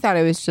 And he thought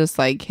it was just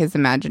his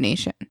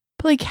imagination.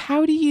 But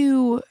how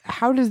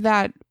does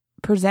that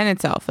present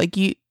itself?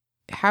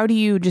 How do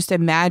you just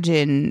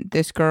imagine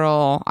this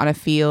girl on a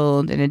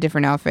field in a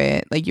different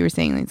outfit? Like you were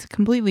saying, it's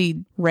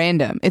completely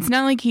random. It's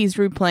not like he's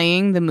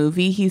replaying the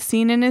movie he's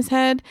seen in his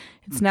head.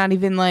 It's not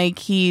even like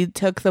he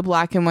took the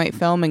black and white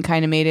film and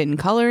kind of made it in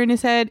color in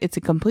his head. It's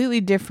a completely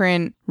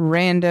different,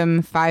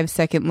 random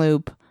 5-second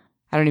loop.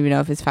 I don't even know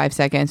if it's 5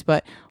 seconds,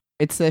 but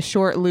it's a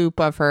short loop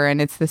of her and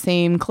it's the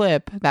same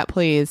clip that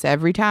plays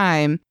every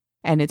time.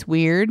 And it's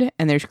weird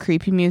and there's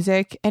creepy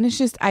music. And it's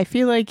just, I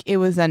feel like it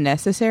was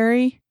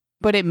unnecessary.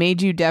 But it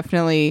made you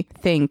definitely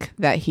think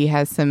that he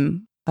has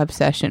some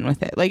obsession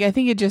with it. I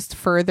think it just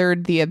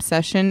furthered the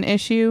obsession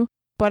issue.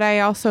 But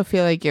I also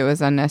feel like it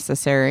was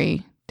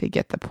unnecessary to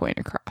get the point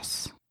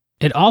across.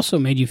 It also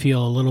made you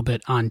feel a little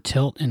bit on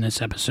tilt in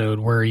this episode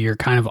where you're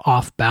kind of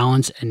off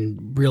balance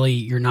and really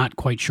you're not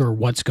quite sure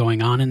what's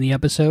going on in the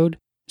episode.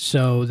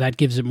 So that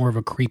gives it more of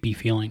a creepy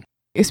feeling.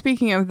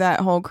 Speaking of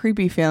that whole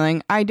creepy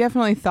feeling, I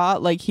definitely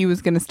thought he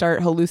was going to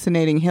start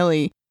hallucinating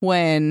Hilly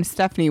when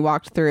Stephanie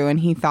walked through and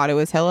he thought it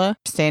was Hilla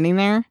standing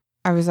there.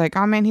 I was like,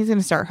 oh man, he's going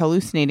to start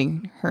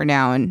hallucinating her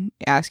now and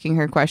asking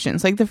her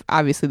questions.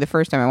 Obviously the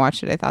first time I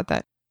watched it, I thought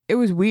that it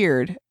was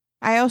weird.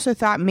 I also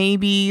thought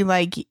maybe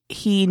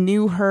he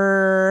knew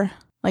her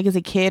as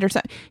a kid or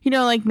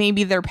something.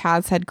 Maybe their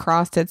paths had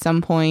crossed at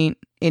some point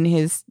in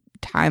his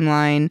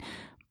timeline,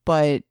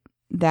 but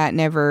that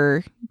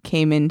never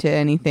came into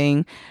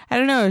anything. I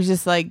don't know. It was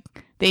just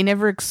they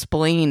never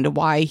explained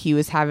why he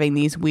was having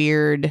these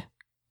weird,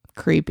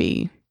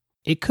 creepy.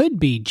 It could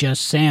be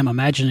just Sam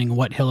imagining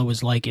what Hilla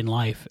was like in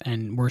life,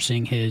 and we're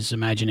seeing his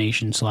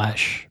imagination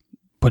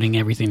 / putting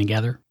everything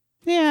together.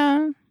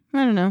 Yeah,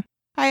 I don't know.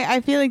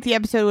 I feel like the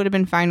episode would have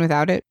been fine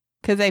without it,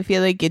 because I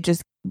feel like it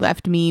just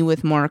left me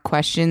with more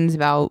questions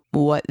about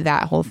what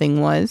that whole thing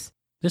was.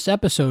 This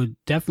episode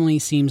definitely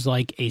seems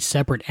like a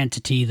separate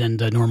entity than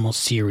the normal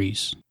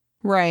series.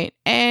 Right.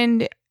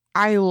 And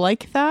I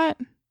like that.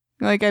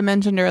 Like I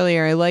mentioned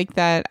earlier, I like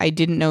that I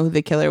didn't know who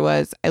the killer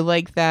was. I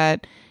like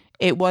that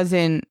it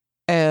wasn't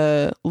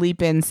a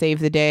leap in, save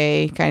the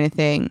day kind of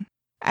thing.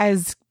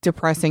 As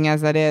depressing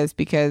as that is,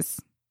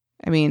 because,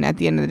 I mean, at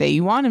the end of the day,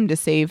 you want him to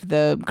save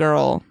the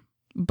girl,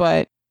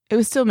 but it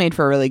was still made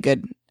for a really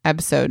good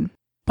episode.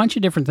 Bunch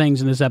of different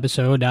things in this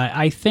episode.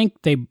 I think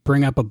they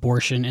bring up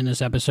abortion in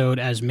this episode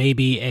as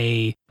maybe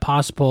a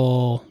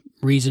possible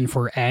reason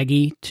for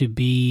Aggie to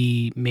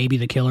be maybe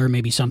the killer.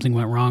 Maybe something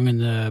went wrong in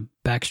the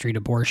backstreet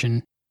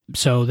abortion.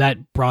 So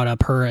that brought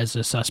up her as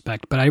a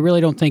suspect. But I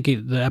really don't think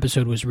the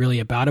episode was really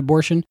about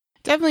abortion.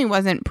 Definitely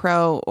wasn't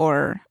pro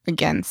or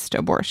against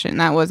abortion.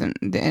 That wasn't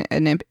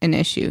an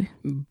issue.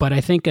 But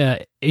I think an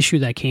issue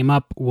that came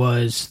up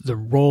was the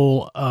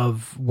role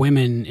of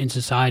women in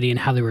society and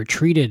how they were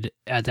treated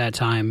at that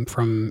time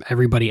from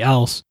everybody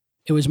else.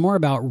 It was more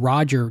about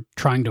Roger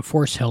trying to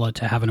force Hilla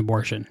to have an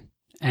abortion.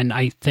 And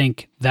I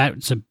think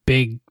that's a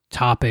big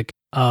topic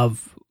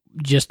of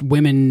just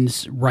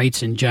women's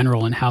rights in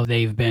general and how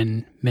they've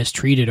been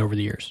mistreated over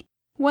the years.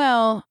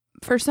 Well,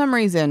 for some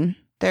reason,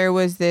 there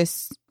was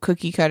this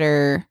cookie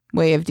cutter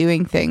way of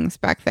doing things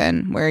back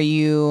then where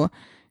you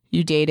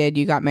dated,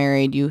 you got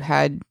married, you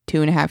had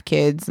 2.5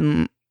 kids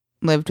and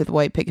lived with a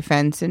white picket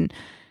fence. And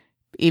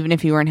even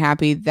if you weren't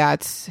happy,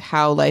 that's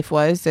how life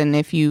was. And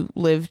if you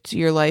lived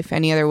your life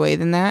any other way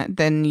than that,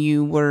 then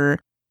you were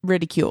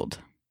ridiculed.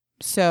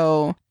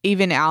 So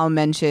even Al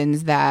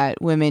mentions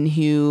that women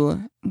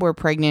who were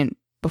pregnant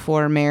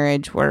before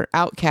marriage were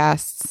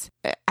outcasts.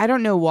 I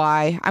don't know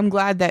why. I'm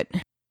glad that,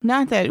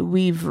 not that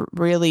we've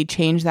really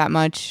changed that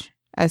much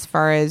as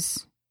far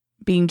as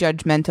being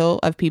judgmental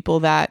of people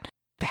that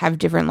have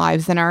different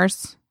lives than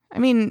ours. I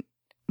mean,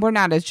 we're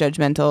not as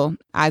judgmental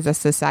as a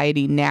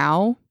society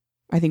now.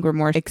 I think we're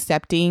more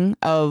accepting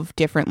of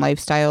different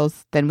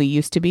lifestyles than we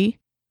used to be.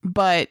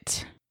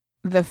 But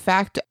the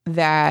fact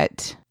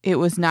that it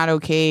was not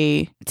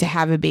okay to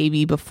have a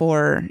baby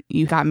before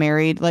you got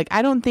married, like,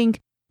 I don't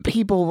think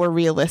people were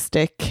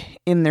realistic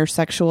in their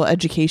sexual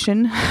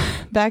education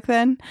back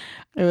then.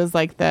 It was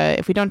like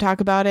if we don't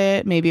talk about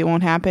it, maybe it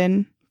won't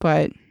happen.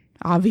 But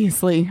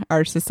obviously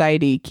our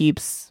society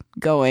keeps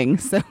going,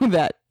 so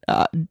that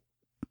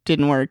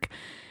didn't work.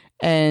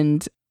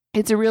 And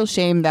it's a real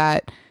shame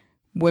that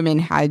women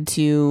had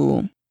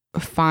to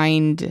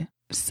find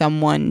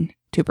someone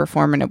to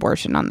perform an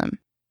abortion on them.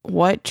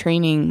 What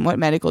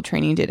medical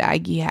training did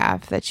Aggie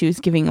have that she was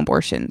giving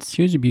abortions?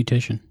 She was a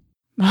beautician.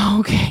 Oh,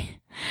 okay.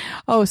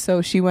 Oh,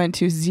 so she went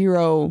to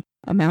zero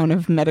amount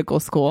of medical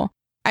school.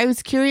 I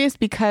was curious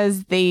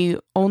because they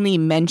only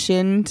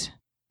mentioned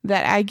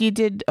that Aggie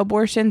did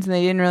abortions and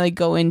they didn't really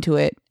go into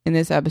it in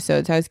this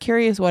episode. So I was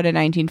curious what a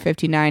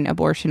 1959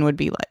 abortion would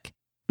be like.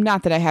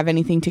 Not that I have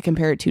anything to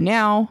compare it to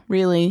now,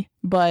 really,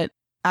 but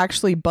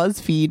actually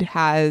BuzzFeed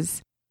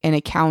has an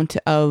account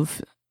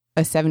of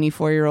a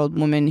 74-year-old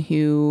woman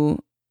who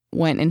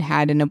went and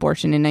had an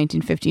abortion in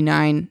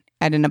 1959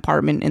 at an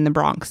apartment in the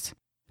Bronx.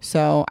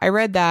 So I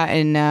read that,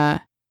 and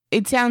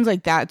it sounds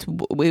like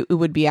it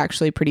would be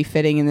actually pretty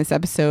fitting in this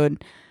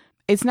episode.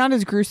 It's not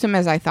as gruesome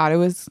as I thought it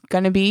was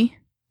going to be,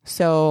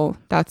 so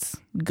that's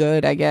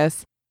good, I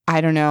guess. I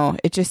don't know.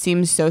 It just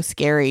seems so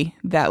scary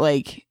that,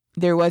 like,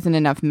 there wasn't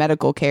enough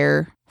medical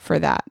care for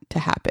that to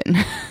happen.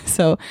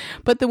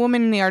 But the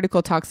woman in the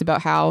article talks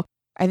about how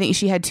I think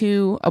she had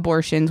 2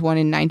 abortions, one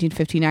in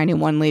 1959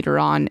 and one later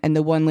on. And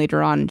the one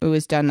later on, it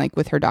was done like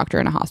with her doctor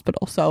in a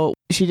hospital. So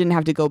she didn't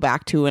have to go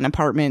back to an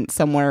apartment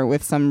somewhere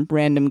with some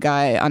random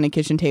guy on a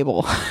kitchen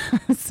table.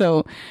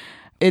 So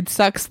it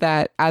sucks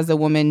that as a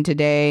woman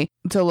today,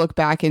 to look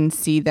back and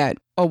see that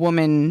a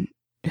woman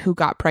who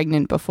got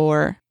pregnant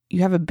before,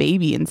 you have a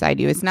baby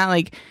inside you. It's not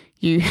like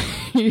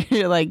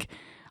you're like,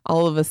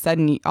 all of a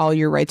sudden, all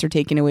your rights are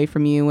taken away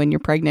from you when you're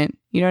pregnant.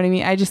 You know what I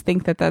mean? I just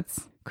think that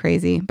that's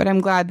crazy. But I'm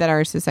glad that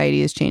our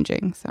society is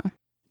changing. So,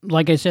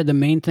 like I said, the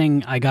main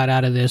thing I got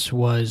out of this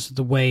was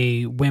the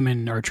way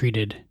women are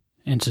treated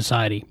in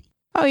society.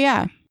 Oh,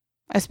 yeah.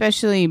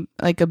 Especially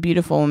like a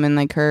beautiful woman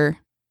like her,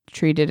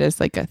 treated as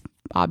like a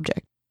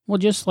object. Well,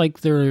 just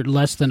like they're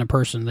less than a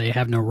person, they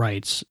have no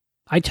rights.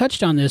 I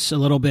touched on this a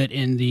little bit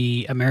in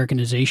the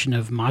Americanization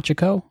of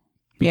Machiko.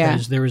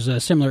 Because there was a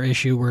similar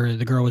issue where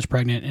the girl was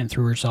pregnant and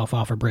threw herself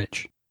off a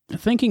bridge.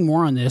 Thinking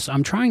more on this,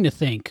 I'm trying to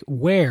think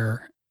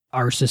where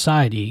our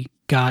society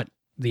got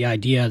the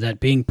idea that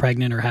being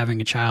pregnant or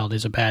having a child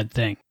is a bad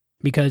thing.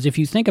 Because if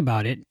you think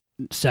about it,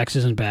 sex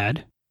isn't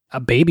bad, a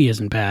baby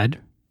isn't bad,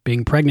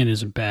 being pregnant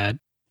isn't bad,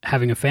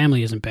 having a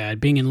family isn't bad,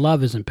 being in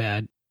love isn't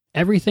bad.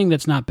 Everything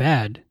that's not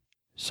bad,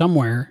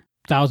 somewhere,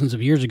 thousands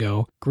of years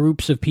ago,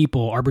 groups of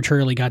people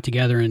arbitrarily got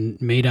together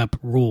and made up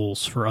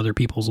rules for other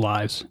people's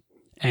lives.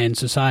 And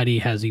society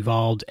has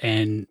evolved,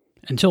 and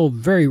until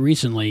very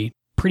recently,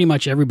 pretty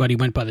much everybody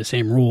went by the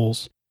same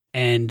rules.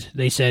 And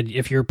they said,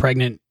 if you're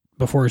pregnant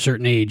before a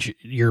certain age,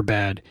 you're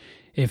bad.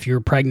 If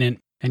you're pregnant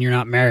and you're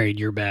not married,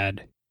 you're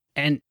bad.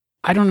 And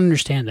I don't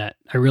understand that.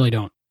 I really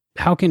don't.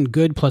 How can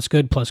good plus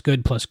good plus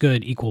good plus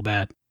good equal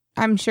bad?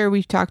 I'm sure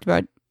we've talked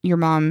about your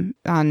mom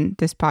on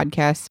this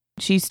podcast.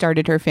 She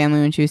started her family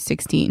when she was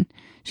 16.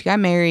 She got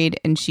married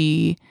and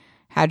she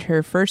had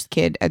her first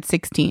kid at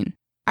 16.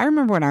 I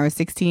remember when I was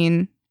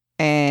 16,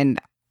 and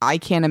I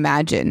can't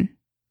imagine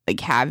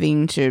like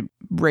having to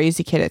raise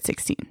a kid at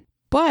 16.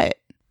 But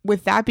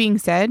with that being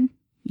said,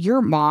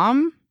 your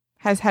mom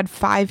has had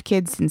 5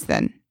 kids since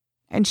then,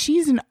 and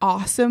she's an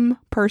awesome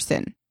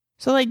person.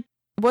 So like,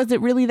 was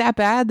it really that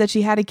bad that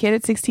she had a kid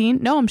at 16?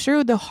 No, I'm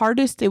sure the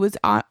hardest it was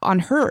on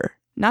her,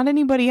 not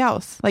anybody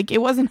else. Like,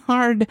 it wasn't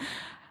hard.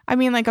 I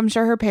mean, like, I'm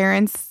sure her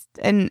parents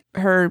and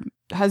her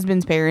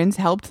husband's parents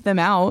helped them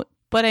out.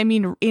 But I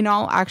mean, in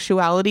all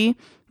actuality,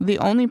 the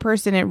only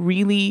person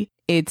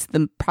it's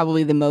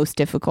probably the most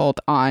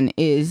difficult on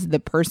is the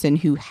person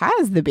who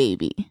has the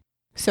baby.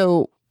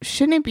 So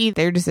shouldn't it be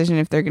their decision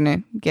if they're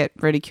going to get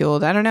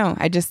ridiculed? I don't know.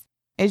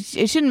 It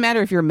shouldn't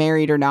matter if you're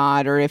married or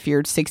not, or if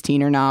you're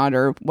 16 or not,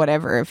 or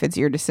whatever, if it's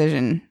your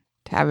decision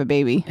to have a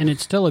baby. And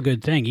it's still a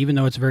good thing. Even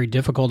though it's very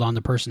difficult on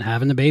the person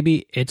having the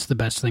baby, it's the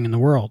best thing in the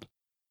world.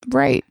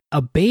 Right.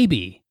 A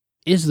baby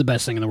is the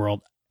best thing in the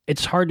world.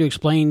 It's hard to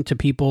explain to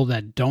people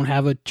that don't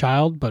have a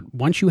child, but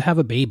once you have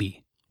a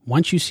baby,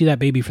 once you see that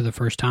baby for the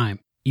first time,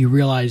 you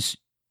realize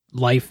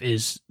life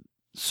is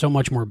so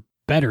much more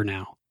better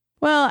now.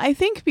 Well, I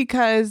think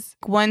because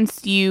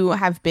once you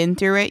have been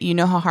through it, you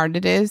know how hard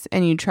it is,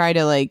 and you try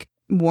to like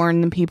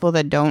warn the people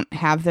that don't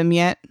have them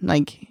yet,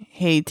 like,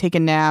 hey, take a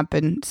nap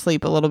and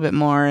sleep a little bit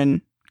more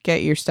and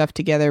get your stuff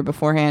together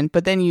beforehand.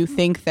 But then you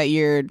think that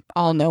you're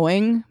all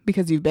knowing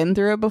because you've been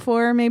through it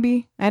before,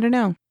 maybe. I don't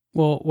know.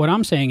 Well, what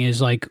I'm saying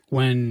is, like,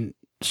 when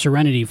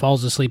Serenity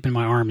falls asleep in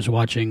my arms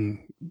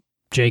watching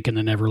Jake and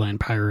the Neverland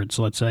Pirates,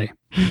 let's say,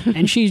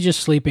 and she's just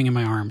sleeping in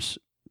my arms,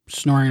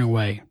 snoring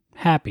away,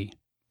 happy.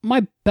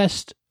 My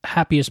best,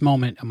 happiest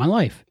moment of my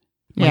life.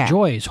 My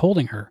joy is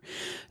holding her.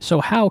 So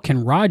how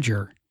can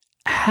Roger,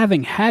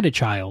 having had a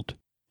child,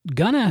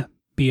 gonna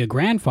be a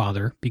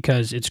grandfather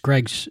because it's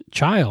Greg's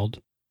child,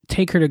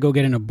 take her to go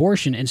get an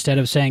abortion instead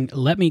of saying,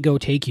 let me go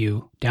take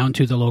you down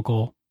to the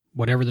local,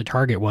 whatever the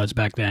Target was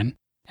back then,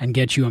 and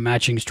get you a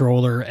matching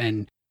stroller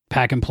and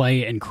pack and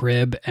play and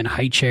crib and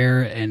high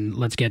chair and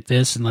let's get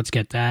this and let's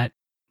get that.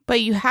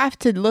 But you have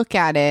to look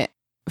at it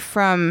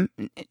from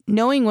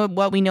knowing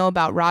what we know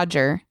about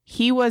Roger.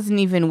 He wasn't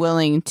even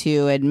willing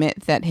to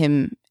admit that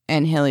him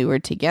and Hilly were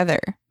together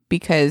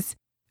because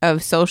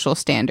of social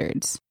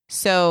standards.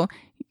 So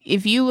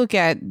if you look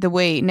at the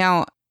way,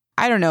 now,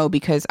 I don't know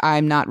because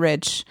I'm not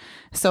rich,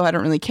 so I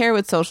don't really care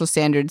what social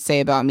standards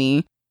say about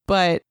me,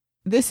 but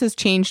this has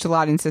changed a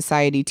lot in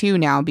society too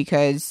now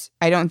because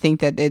I don't think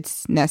that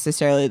it's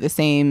necessarily the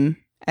same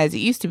as it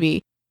used to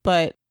be,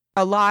 but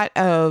a lot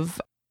of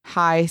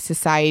high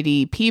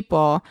society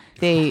people,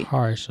 they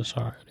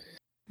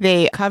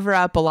cover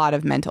up a lot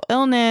of mental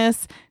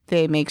illness.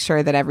 They make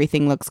sure that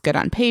everything looks good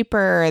on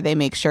paper. They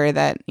make sure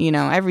that,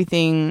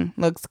 everything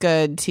looks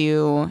good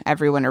to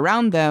everyone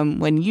around them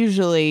when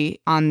usually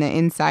on the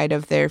inside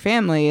of their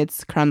family,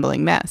 it's a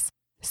crumbling mess.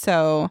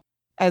 So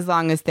as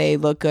long as they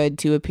look good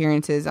to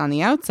appearances on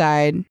the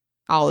outside,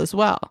 all is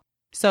well.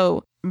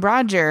 So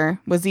Roger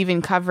was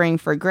even covering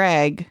for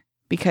Greg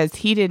because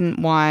he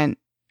didn't want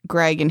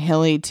Greg and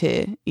Hilly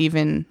to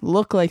even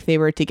look like they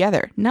were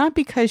together. Not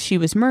because she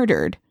was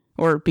murdered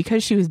or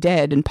because she was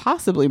dead and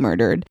possibly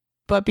murdered,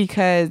 but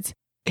because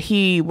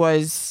he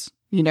was,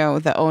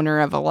 the owner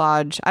of a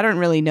lodge. I don't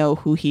really know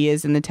who he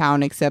is in the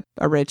town except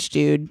a rich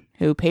dude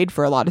who paid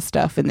for a lot of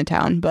stuff in the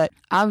town. But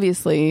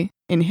obviously,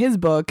 in his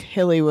book,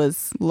 Hilly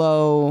was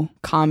low,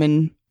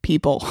 common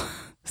people.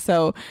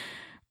 So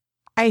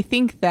I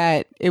think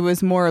that it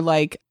was more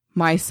like,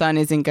 my son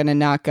isn't going to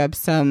knock up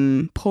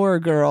some poor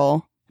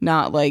girl,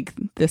 not like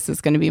this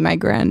is going to be my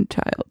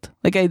grandchild.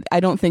 Like, I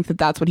don't think that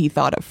that's what he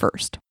thought at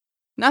first.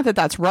 Not that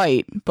that's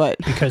right, but...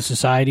 Because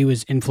society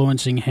was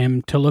influencing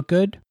him to look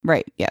good?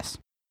 Right, yes.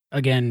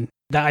 Again,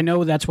 I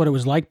know that's what it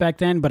was like back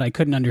then, but I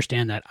couldn't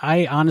understand that.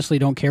 I honestly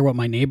don't care what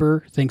my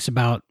neighbor thinks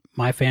about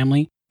my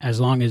family,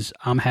 as long as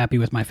I'm happy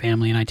with my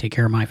family and I take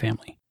care of my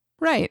family.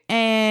 Right,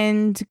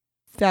 and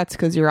that's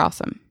because you're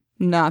awesome.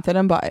 Not that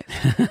I'm biased.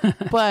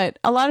 But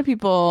a lot of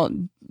people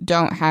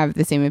don't have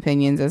the same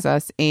opinions as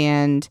us,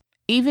 and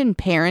even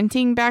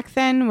parenting back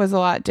then was a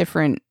lot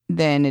different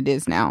than it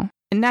is now.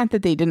 And not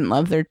that they didn't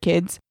love their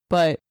kids,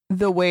 but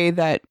the way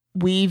that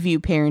we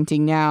view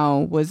parenting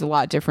now was a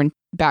lot different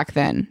back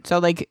then. So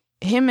like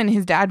him and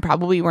his dad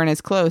probably weren't as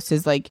close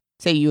as like,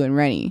 say, you and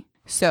Rennie.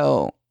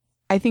 So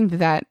I think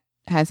that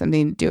has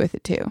something to do with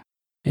it too.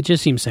 It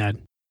just seems sad.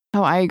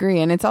 Oh, I agree.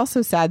 And it's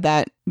also sad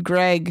that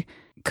Greg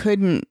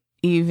couldn't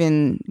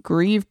even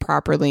grieve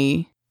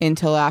properly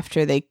until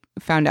after they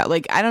found out.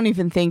 Like, I don't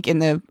even think in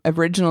the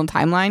original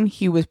timeline,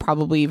 he was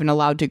probably even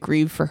allowed to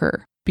grieve for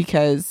her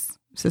because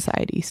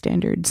society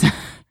standards.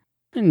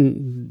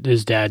 And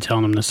his dad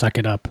telling him to suck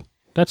it up.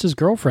 That's his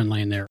girlfriend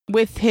laying there.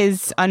 With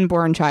his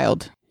unborn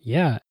child.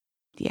 Yeah.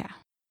 Yeah.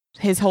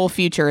 His whole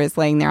future is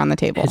laying there on the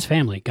table. His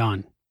family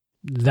gone.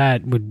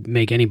 That would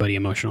make anybody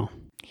emotional.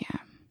 Yeah.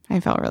 I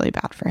felt really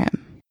bad for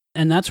him.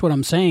 And that's what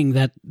I'm saying,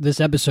 that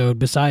this episode,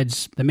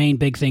 besides the main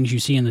big things you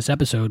see in this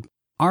episode,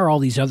 are all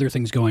these other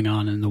things going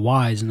on, and the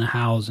whys and the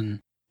hows, and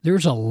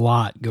there's a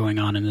lot going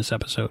on in this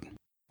episode.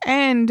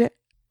 And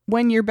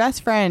when your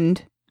best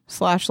friend /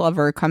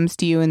 lover comes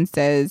to you and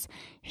says,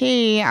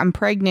 hey, I'm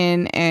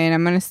pregnant and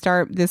I'm going to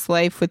start this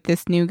life with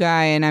this new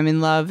guy and I'm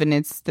in love and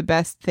it's the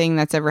best thing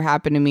that's ever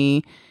happened to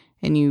me,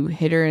 and you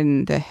hit her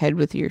in the head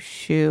with your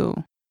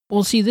shoe.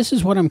 Well, see, this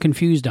is what I'm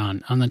confused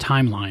on the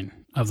timeline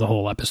of the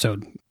whole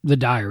episode. The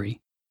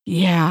diary.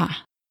 Yeah.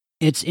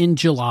 It's in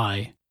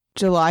July.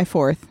 July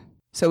 4th.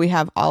 So we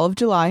have all of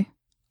July,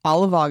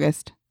 all of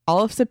August,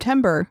 all of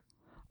September,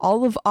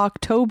 all of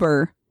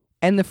October,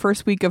 and the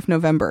first week of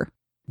November.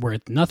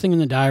 With nothing in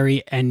the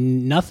diary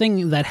and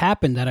nothing that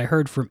happened that I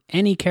heard from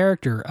any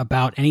character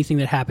about anything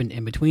that happened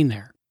in between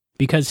there.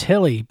 Because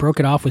Hilly broke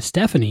it off with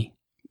Stephanie,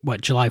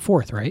 July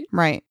 4th, right?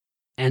 Right.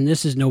 And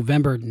this is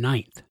November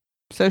 9th.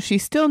 So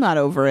she's still not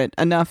over it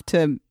enough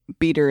to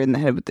beat her in the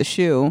head with the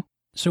shoe.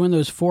 So in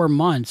those 4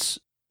 months,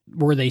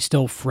 were they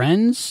still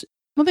friends?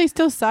 Well, they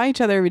still saw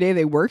each other every day.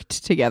 They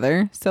worked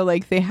together. So,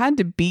 they had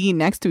to be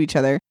next to each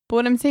other. But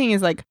what I'm saying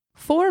is,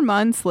 4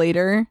 months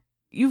later,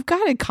 you've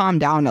got to calm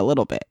down a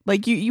little bit.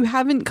 You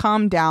haven't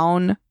calmed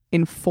down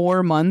in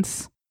 4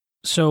 months.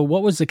 So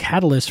what was the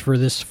catalyst for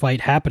this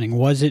fight happening?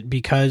 Was it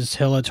because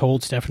Hilla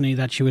told Stephanie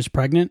that she was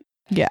pregnant?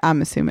 Yeah,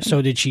 I'm assuming.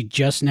 So did she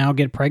just now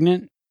get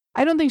pregnant?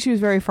 I don't think she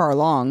was very far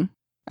along.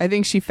 I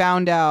think she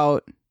found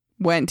out,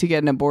 went to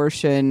get an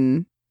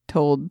abortion,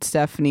 told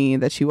Stephanie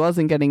that she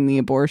wasn't getting the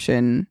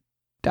abortion,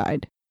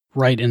 died.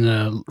 Right in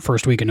the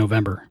first week of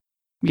November.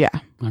 Yeah.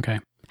 Okay.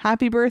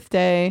 Happy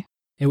birthday.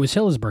 It was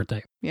Hilla's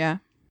birthday. Yeah.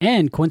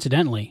 And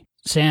coincidentally,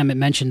 Sam had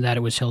mentioned that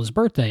it was Hilla's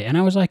birthday. And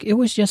I was like, it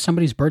was just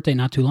somebody's birthday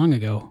not too long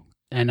ago.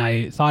 And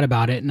I thought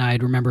about it, and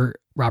I'd remember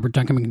Robert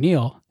Duncan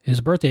McNeil,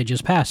 his birthday had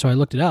just passed, so I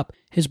looked it up.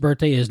 His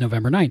birthday is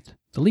November 9th,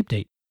 the leap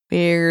date.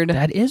 Weird.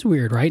 That is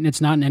weird, right? And it's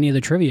not in any of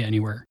the trivia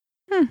anywhere.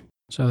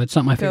 So it's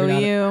something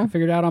I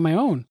figured out on my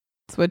own.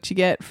 That's what you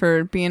get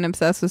for being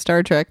obsessed with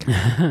Star Trek.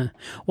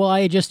 Well,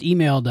 I had just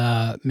emailed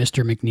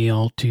Mr.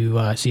 McNeil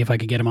to see if I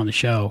could get him on the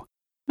show.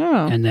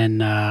 Oh. And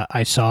then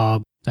I saw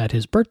that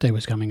his birthday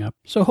was coming up.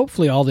 So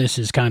hopefully all this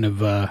is kind of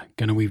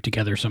going to weave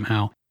together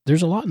somehow.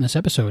 There's a lot in this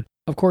episode.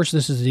 Of course,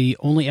 this is the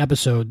only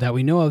episode that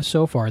we know of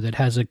so far that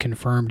has a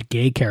confirmed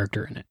gay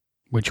character in it,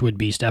 which would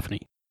be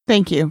Stephanie.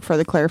 Thank you for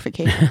the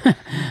clarification.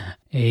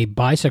 A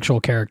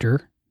bisexual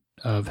character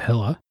of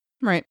Hilla.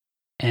 Right.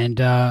 And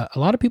a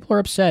lot of people are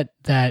upset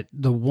that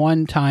the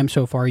one time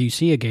so far you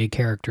see a gay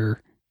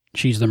character,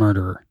 she's the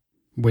murderer.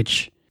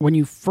 Which, when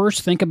you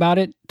first think about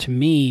it, to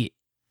me,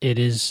 it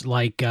is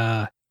like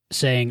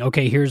saying,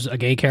 okay, here's a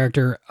gay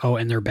character, oh,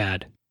 and they're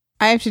bad.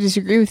 I have to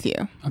disagree with you.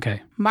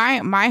 Okay.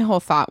 My whole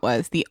thought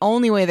was the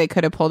only way they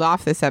could have pulled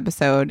off this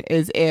episode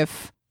is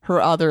if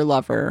her other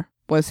lover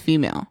was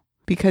female,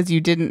 because you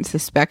didn't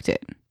suspect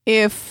it.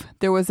 If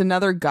there was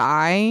another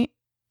guy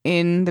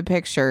in the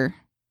picture,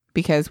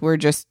 because we're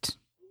just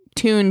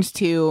tuned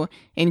to,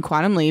 in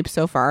Quantum Leap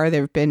so far,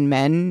 there have been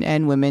men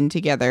and women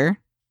together.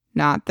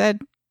 Not that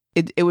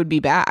it would be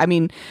bad. I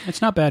mean...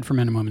 It's not bad for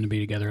men and women to be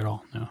together at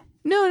all, no.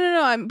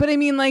 No. But I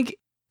mean, like...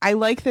 I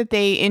like that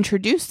they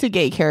introduced a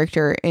gay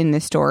character in the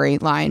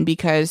storyline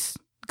because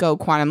go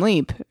Quantum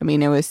Leap. I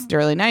mean, it was the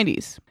early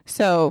 90s.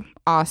 So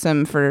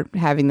awesome for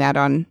having that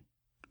on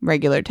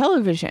regular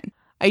television.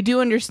 I do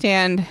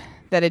understand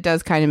that it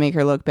does kind of make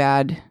her look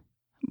bad,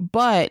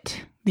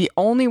 but the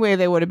only way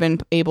they would have been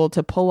able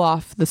to pull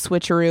off the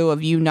switcheroo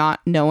of you not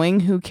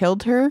knowing who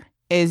killed her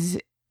is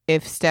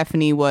if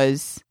Stephanie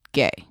was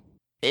gay.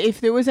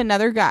 If there was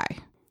another guy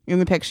in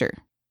the picture,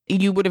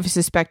 you would have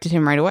suspected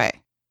him right away.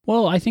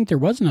 Well, I think there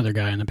was another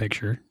guy in the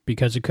picture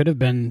because it could have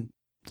been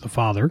the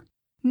father.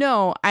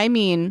 No, I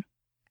mean,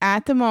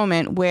 at the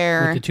moment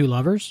where... With the two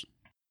lovers?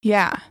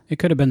 Yeah. It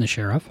could have been the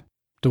sheriff,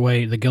 the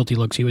way the guilty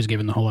looks he was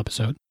given the whole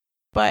episode.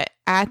 But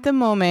at the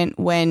moment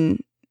when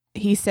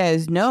he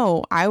says,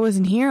 no, I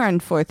wasn't here on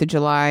 4th of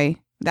July,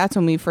 that's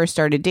when we first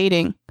started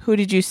dating, who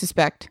did you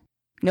suspect?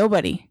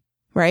 Nobody,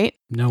 right?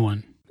 No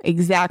one.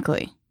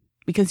 Exactly.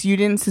 Because you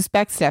didn't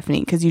suspect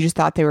Stephanie because you just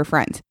thought they were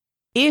friends.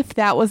 If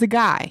that was a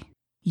guy...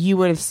 you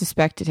would have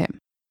suspected him.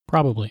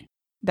 Probably.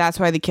 That's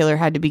why the killer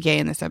had to be gay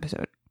in this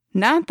episode.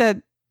 Not that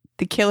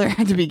the killer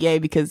had to be gay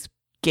because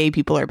gay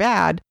people are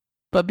bad,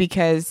 but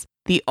because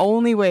the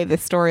only way the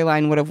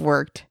storyline would have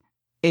worked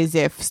is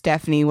if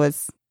Stephanie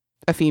was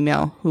a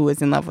female who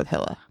was in love with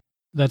Hilla.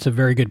 That's a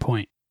very good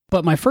point.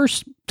 But my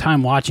first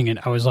time watching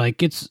it, I was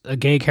like, it's a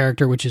gay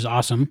character, which is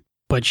awesome,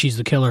 but she's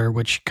the killer,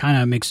 which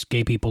kind of makes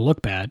gay people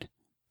look bad.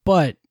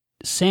 But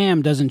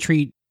Sam doesn't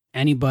treat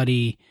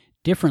anybody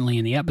differently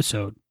in the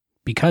episode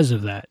because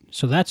of that.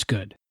 So that's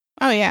good.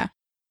 Oh, yeah.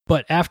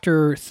 But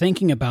after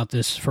thinking about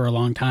this for a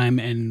long time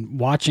and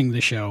watching the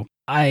show,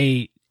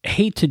 I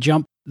hate to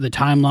jump the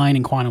timeline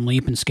in Quantum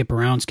Leap and skip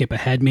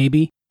ahead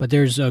maybe, but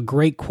there's a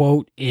great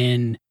quote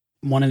in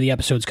one of the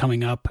episodes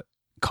coming up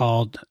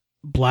called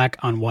Black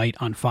on White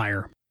on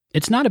Fire.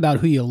 It's not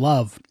about who you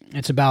love,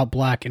 it's about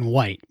black and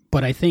white,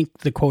 but I think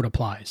the quote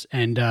applies.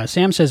 And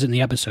Sam says it in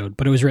the episode,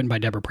 but it was written by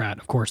Deborah Pratt,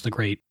 of course, the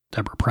great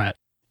Deborah Pratt.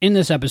 In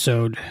this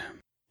episode...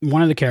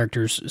 one of the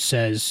characters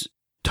says,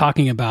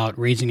 talking about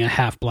raising a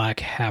half black,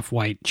 half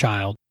white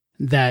child,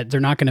 that they're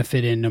not going to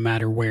fit in no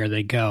matter where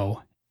they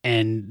go.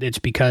 And it's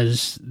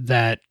because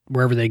that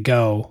wherever they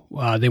go,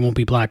 they won't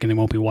be black and they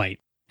won't be white.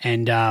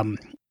 And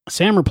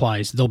Sam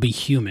replies, they'll be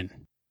human.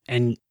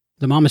 And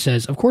the mama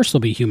says, of course they'll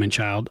be human,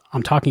 child.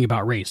 I'm talking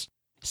about race.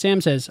 Sam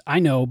says, I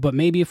know, but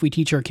maybe if we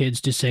teach our kids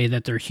to say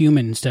that they're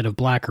human instead of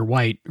black or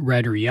white,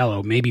 red or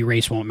yellow, maybe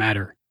race won't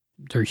matter.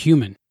 They're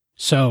human.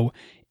 So...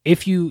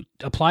 if you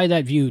apply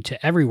that view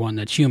to everyone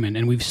that's human,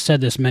 and we've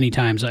said this many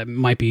times, it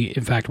might be,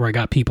 in fact, where I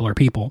got people are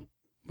people,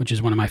 which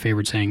is one of my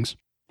favorite sayings.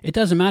 It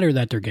doesn't matter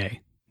that they're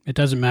gay. It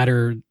doesn't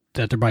matter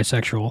that they're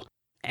bisexual.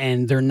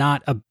 And they're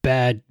not a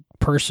bad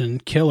person,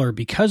 killer,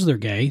 because they're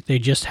gay. They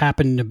just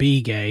happen to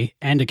be gay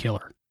and a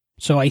killer.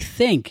 So I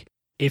think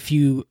if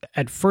you,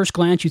 at first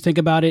glance, you think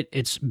about it,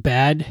 it's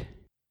bad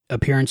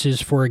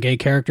appearances for a gay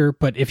character.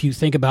 But if you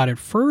think about it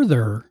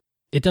further,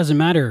 it doesn't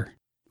matter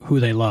who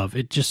they love.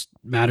 It just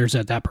matters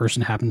that that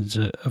person happens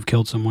to have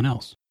killed someone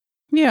else.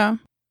 Yeah.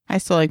 I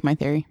still like my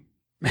theory.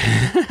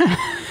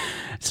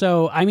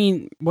 So, I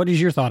mean, what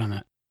is your thought on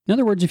that? In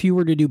other words, if you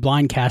were to do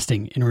blind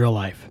casting in real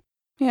life,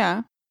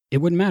 yeah, it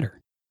wouldn't matter.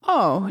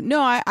 Oh,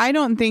 no, I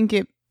don't think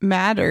it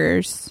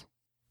matters,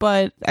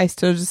 but I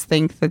still just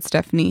think that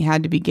Stephanie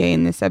had to be gay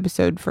in this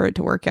episode for it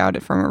to work out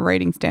from a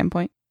writing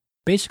standpoint.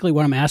 Basically,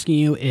 what I'm asking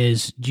you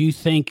is, do you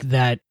think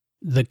that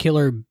the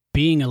killer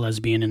being a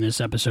lesbian in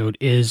this episode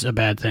is a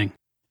bad thing?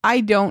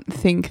 I don't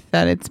think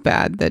that it's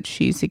bad that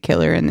she's a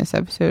killer in this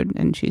episode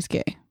and she's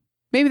gay.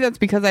 Maybe that's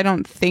because I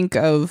don't think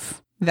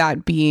of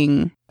that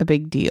being a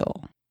big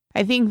deal.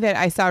 I think that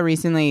I saw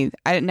recently,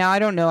 I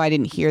don't know, I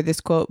didn't hear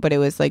this quote, but it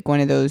was like one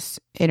of those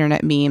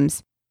internet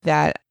memes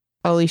that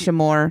Alicia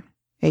Moore,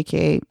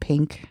 aka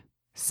Pink,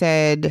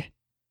 said,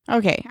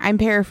 okay, I'm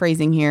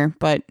paraphrasing here,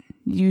 but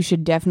you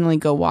should definitely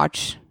go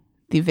watch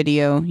the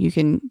video. You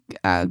can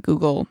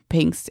Google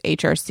Pink's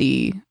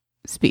HRC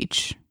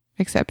speech,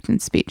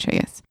 acceptance speech, I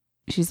guess.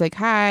 She's like,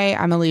 "Hi,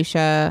 I'm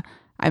Alicia.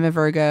 I'm a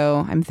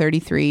Virgo. I'm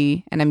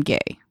 33 and I'm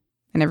gay."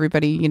 And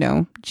everybody,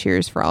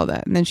 cheers for all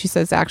that. And then she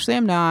says, "Actually,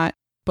 I'm not,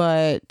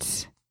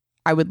 but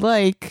I would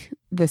like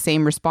the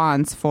same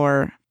response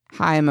for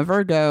hi, I'm a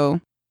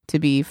Virgo to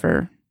be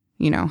for,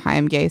 hi,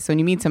 I'm gay." So when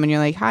you meet someone, you're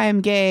like, "Hi,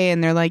 I'm gay."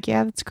 And they're like,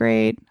 "Yeah, that's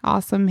great.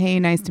 Awesome. Hey,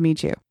 nice to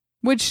meet you."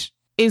 Which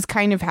is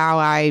kind of how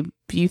I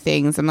view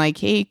things. I'm like,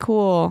 "Hey,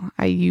 cool.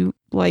 You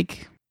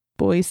like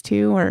boys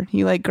too? Or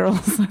you like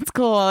girls?" That's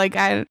cool. Like,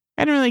 I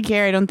don't really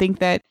care. I don't think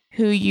that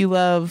who you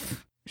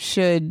love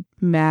should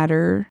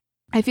matter.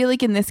 I feel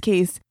like in this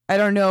case, I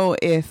don't know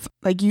if,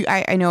 like,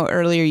 I know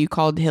earlier you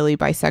called Hilly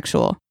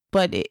bisexual,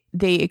 but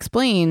they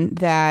explain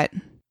that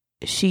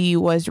she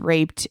was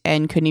raped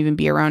and couldn't even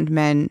be around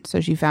men, so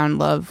she found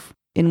love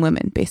in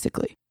women,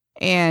 basically.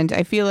 And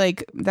I feel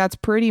like that's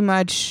pretty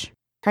much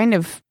kind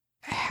of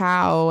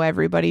how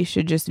everybody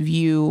should just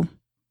view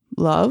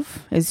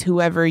love, is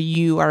whoever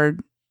you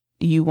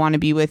want to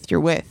be with, you're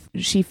with.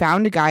 She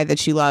found a guy that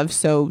she loves,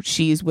 so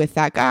she's with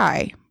that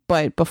guy.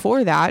 But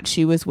before that,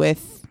 she was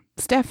with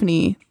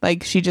Stephanie.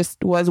 Like, she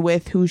just was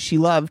with who she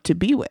loved to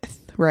be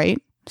with,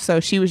 right? So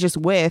she was just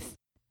with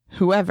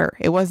whoever.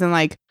 It wasn't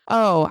like,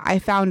 "Oh, I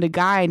found a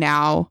guy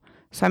now,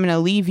 so I'm going to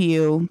leave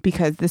you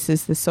because this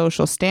is the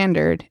social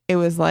standard." It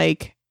was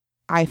like,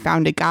 I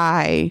found a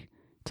guy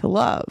to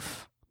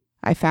love.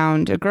 I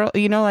found a girl,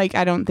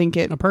 I don't think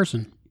it... A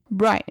person.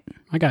 Right.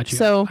 I got you.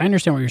 So I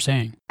understand what you're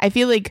saying. I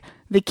feel like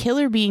the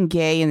killer being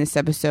gay in this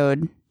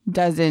episode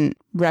doesn't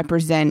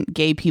represent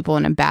gay people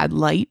in a bad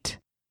light,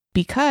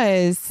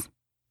 because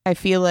I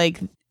feel like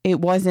it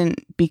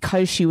wasn't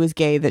because she was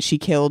gay that she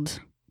killed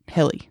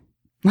Hilly.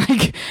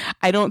 Like,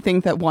 I don't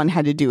think that one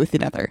had to do with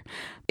another.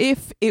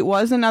 If it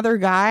was another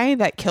guy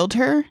that killed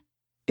her,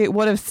 it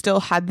would have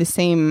still had the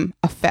same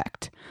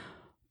effect.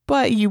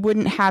 But you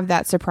wouldn't have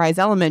that surprise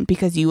element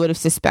because you would have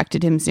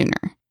suspected him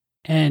sooner.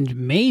 And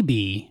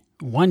maybe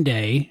one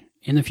day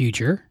in the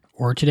future,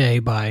 or today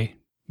by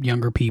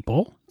younger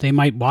people, they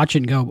might watch it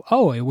and go,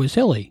 "Oh, it was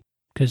Hilly,"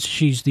 because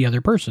she's the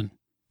other person.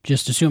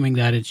 Just assuming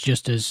that it's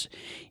just as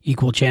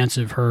equal chance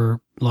of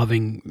her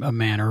loving a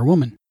man or a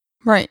woman.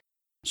 Right.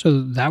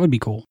 So that would be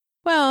cool.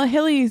 Well,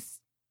 Hilly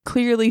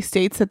clearly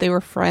states that they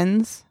were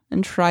friends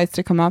and tries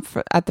to come up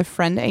at the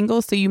friend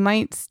angle, so you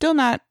might still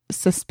not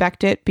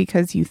suspect it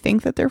because you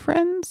think that they're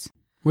friends.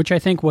 Which I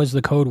think was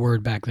the code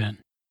word back then.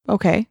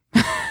 Okay.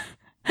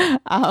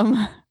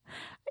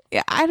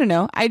 Yeah, I don't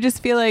know. I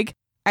just feel like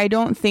I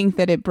don't think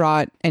that it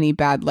brought any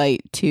bad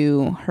light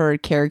to her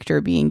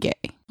character being gay.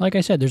 Like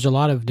I said, there's a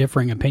lot of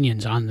differing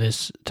opinions on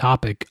this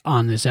topic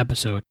on this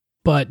episode.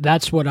 But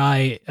that's what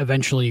I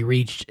eventually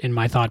reached in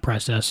my thought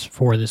process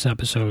for this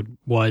episode,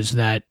 was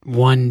that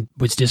one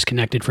was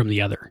disconnected from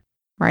the other.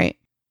 Right.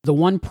 The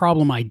one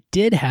problem I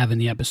did have in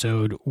the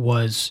episode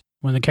was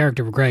when the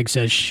character of Greg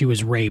says she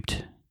was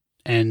raped,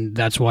 and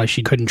that's why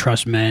she couldn't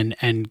trust men,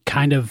 and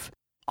kind of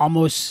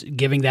almost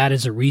giving that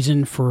as a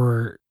reason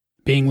for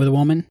being with a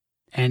woman.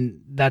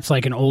 And that's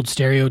like an old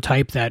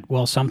stereotype that,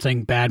 well,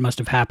 something bad must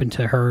have happened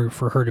to her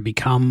for her to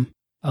become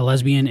a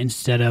lesbian,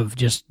 instead of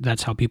just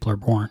that's how people are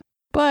born.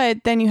 But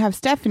then you have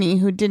Stephanie,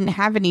 who didn't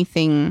have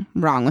anything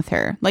wrong with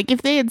her. Like,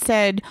 if they had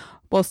said,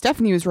 well,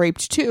 Stephanie was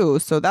raped too,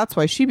 so that's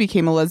why she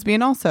became a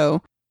lesbian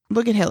also.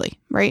 Look at Hilly,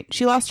 right?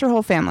 She lost her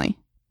whole family.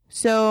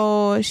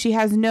 So she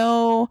has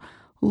no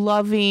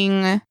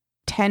loving,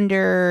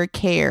 tender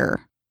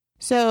care.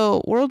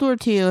 So World War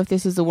II, if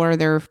this is the war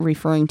they're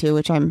referring to,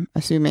 which I'm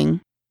assuming,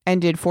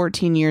 ended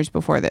 14 years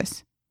before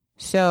this.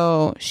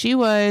 So she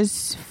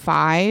was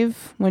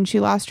 5 when she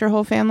lost her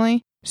whole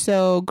family.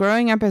 So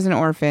growing up as an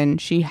orphan,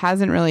 she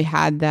hasn't really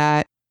had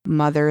that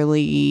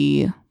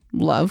motherly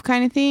love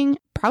kind of thing.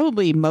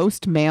 Probably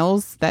most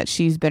males that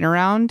she's been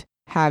around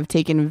have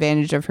taken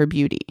advantage of her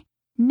beauty.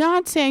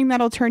 Not saying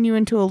that'll turn you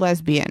into a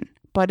lesbian,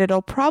 but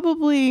it'll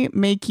probably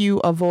make you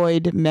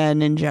avoid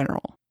men in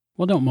general.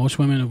 Well, don't most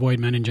women avoid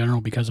men in general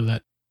because of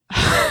that?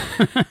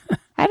 I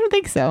don't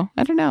think so.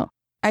 I don't know.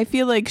 I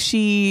feel like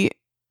she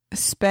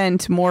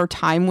spent more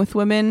time with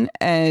women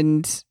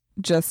and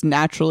just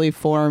naturally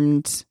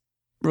formed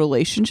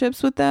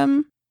relationships with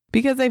them,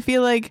 because I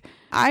feel like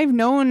I've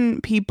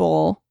known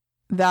people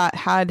that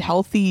had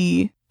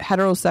healthy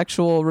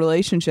heterosexual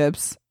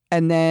relationships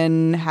and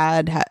then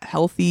had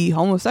healthy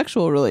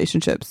homosexual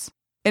relationships,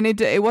 and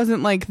it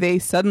wasn't like they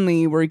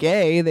suddenly were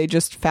gay. They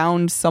just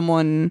found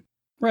someone.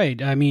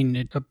 Right. I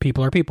mean,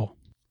 people are people.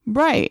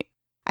 Right.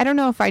 I don't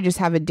know if I just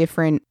have a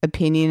different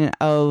opinion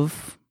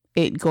of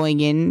it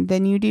going in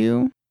than you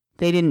do.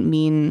 They didn't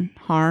mean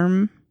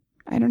harm.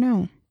 I don't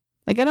know.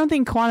 Like, I don't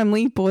think Quantum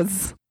Leap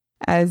was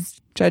as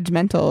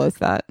judgmental as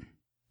that.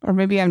 Or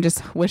maybe I'm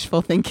just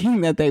wishful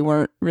thinking that they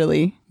weren't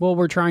really. Well,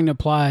 we're trying to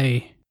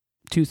apply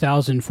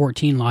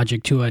 2014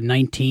 logic to a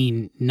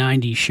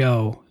 1990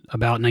 show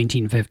about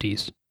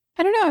 1950s.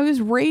 I don't know. I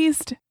was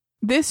raised.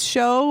 This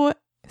show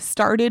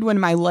started when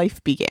my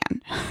life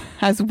began.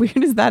 As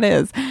weird as that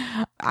is.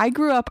 I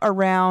grew up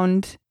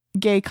around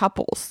gay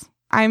couples.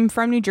 I'm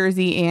from New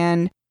Jersey,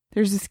 and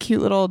there's this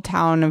cute little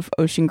town of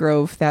Ocean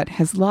Grove that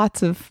has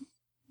lots of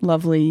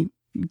lovely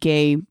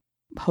gay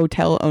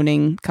hotel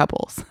owning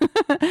couples.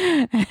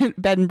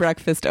 Bed and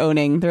breakfast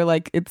owning. They're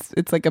like,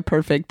 it's like a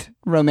perfect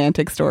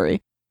romantic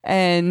story.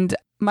 And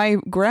my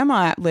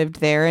grandma lived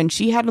there, and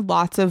she had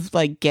lots of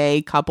like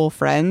gay couple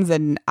friends,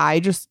 and I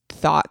just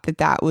thought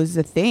that was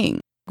a thing.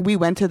 We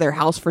went to their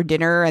house for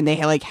dinner, and they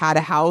had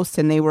a house,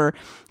 and they were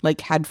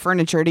like had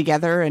furniture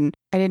together, and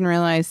I didn't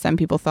realize some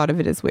people thought of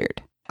it as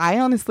weird. I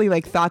honestly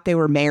thought they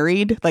were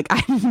married.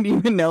 I didn't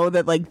even know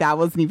that that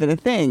wasn't even a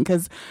thing,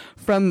 because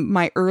from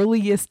my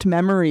earliest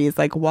memories,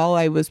 while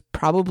I was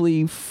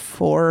probably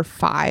 4 or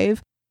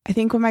 5, I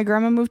think when my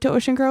grandma moved to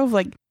Ocean Grove,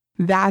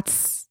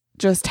 that's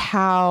just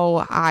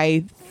how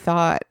I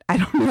thought. I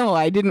don't know.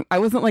 I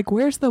wasn't like,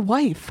 where's the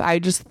wife? I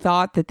just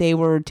thought that they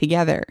were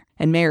together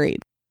and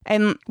married.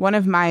 And one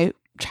of my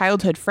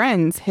childhood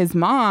friends, his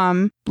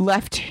mom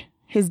left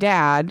his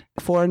dad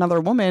for another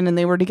woman, and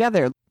they were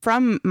together.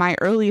 From my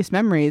earliest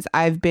memories,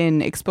 I've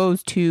been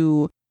exposed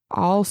to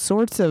all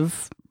sorts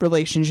of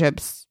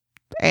relationships,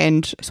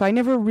 and so I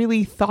never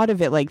really thought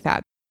of it like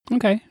that.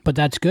 Okay, but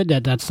that's good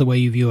that that's the way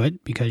you view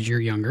it because you're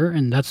younger,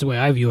 and that's the way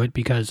I view it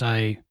because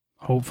I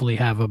hopefully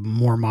have a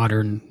more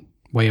modern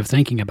way of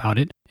thinking about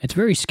it. It's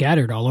very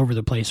scattered all over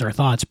the place, our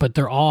thoughts, but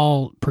they're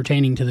all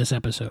pertaining to this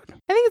episode.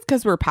 I think it's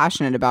because we're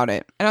passionate about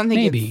it. I don't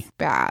think it's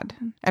bad.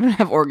 I don't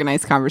have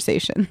organized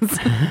conversations.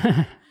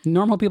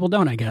 Normal people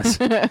don't, I guess.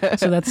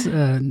 So that's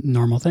a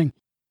normal thing.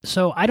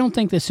 So I don't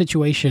think this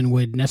situation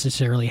would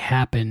necessarily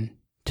happen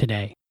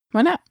today.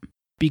 Why not?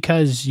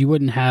 Because you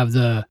wouldn't have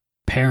the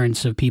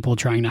parents of people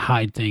trying to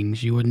hide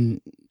things. You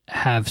wouldn't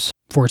have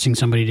forcing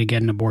somebody to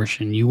get an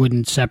abortion. You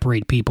wouldn't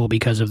separate people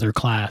because of their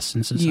class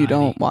in society. You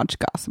don't watch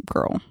Gossip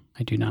Girl.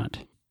 I do not.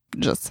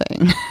 Just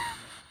saying.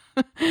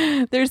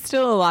 There's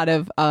still a lot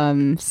of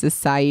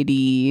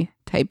society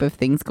type of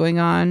things going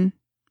on,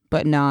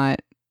 but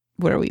not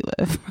where we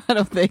live. I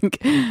don't think.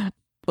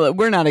 Well,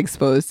 we're not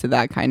exposed to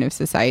that kind of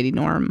society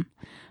norm.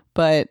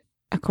 But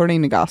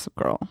according to Gossip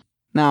Girl,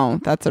 now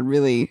that's a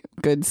really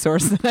good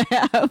source that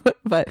I have.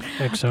 But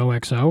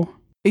XOXO?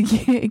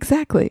 Yeah,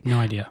 exactly. No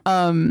idea.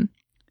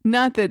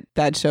 Not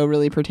that show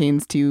really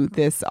pertains to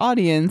this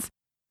audience,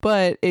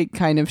 but it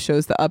kind of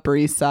shows the Upper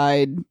East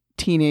Side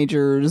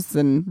teenagers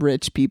and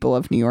rich people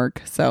of New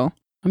York. So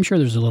I'm sure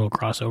there's a little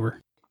crossover.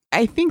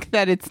 I think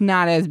that it's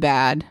not as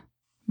bad,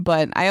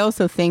 but I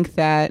also think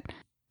that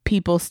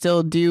people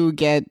still do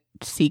get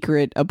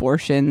secret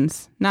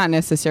abortions, not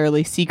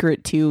necessarily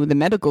secret to the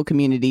medical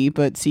community,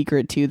 but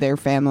secret to their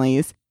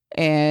families.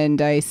 And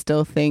I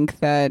still think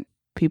that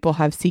people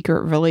have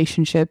secret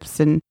relationships,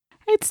 and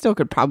it still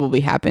could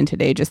probably happen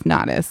today, just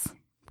not as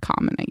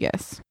common, I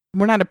guess.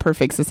 We're not a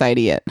perfect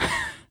society yet.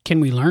 Can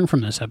we learn from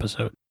this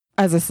episode?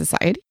 As a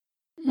society?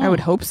 Well, I would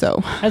hope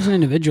so. As an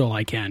individual,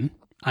 I can.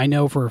 I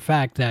know for a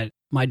fact that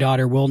my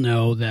daughter will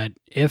know that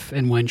if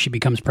and when she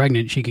becomes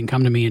pregnant, she can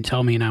come to me and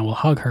tell me, and I will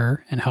hug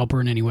her and help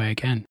her in any way I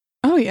can.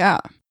 Oh, yeah.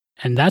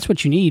 And that's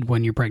what you need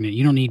when you're pregnant.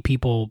 You don't need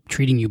people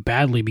treating you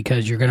badly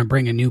because you're going to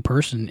bring a new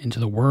person into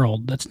the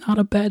world. That's not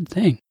a bad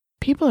thing.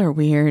 People are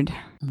weird.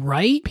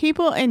 Right?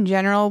 People in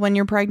general, when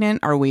you're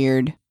pregnant, are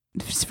weird.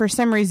 For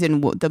some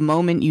reason, the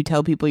moment you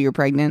tell people you're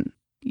pregnant,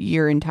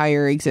 your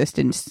entire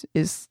existence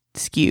is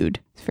skewed.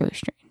 It's very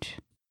strange.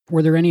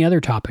 Were there any other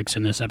topics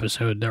in this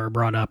episode that were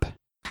brought up?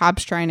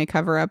 Cops trying to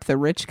cover up the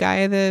rich guy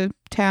of the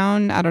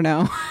town? I don't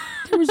know.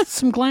 There was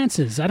some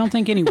glances. I don't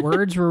think any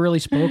words were really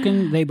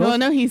spoken. They both... Well,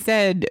 no, he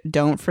said,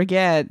 don't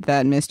forget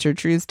that Mr.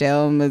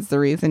 Truesdale was the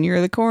reason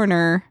you're the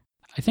coroner.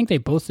 I think they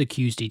both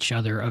accused each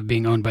other of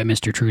being owned by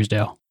Mr.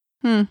 Truesdale.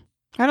 I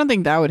don't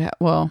think that would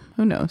well,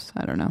 who knows?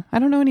 I don't know. I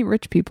don't know any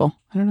rich people.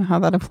 I don't know how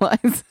that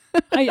applies.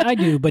 I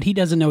do, but he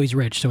doesn't know he's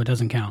rich, so it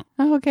doesn't count.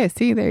 Oh, okay.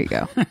 See, there you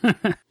go.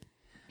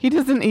 He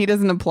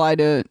doesn't apply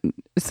to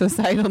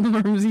societal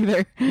norms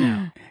either.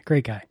 No.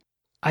 Great guy.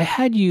 I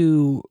had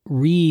you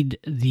read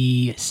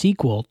the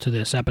sequel to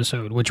this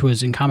episode, which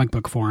was in comic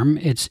book form.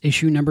 It's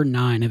issue number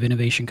 9 of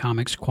Innovation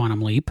Comics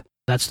Quantum Leap.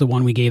 That's the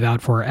one we gave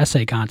out for our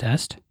essay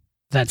contest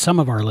that some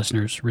of our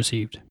listeners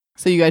received.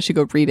 So you guys should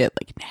go read it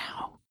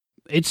now.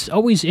 It's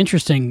always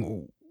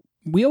interesting.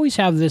 We always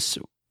have this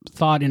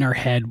thought in our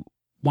head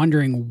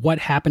wondering what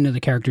happened to the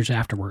characters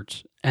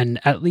afterwards.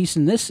 And at least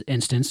in this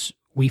instance,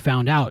 we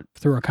found out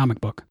through a comic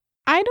book.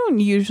 I don't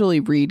usually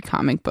read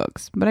comic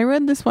books, but I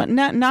read this one.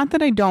 Not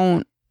that I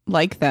don't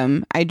like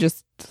them. I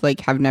just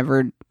have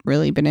never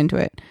really been into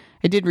it.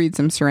 I did read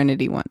some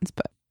Serenity ones,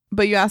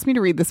 but you asked me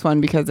to read this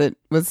one because it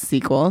was a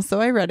sequel, so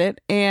I read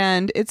it,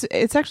 and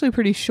it's actually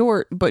pretty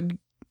short but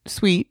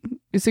sweet.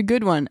 It's a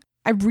good one.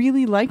 I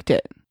really liked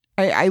it.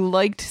 I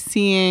liked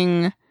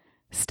seeing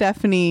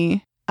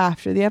Stephanie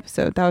after the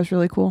episode. That was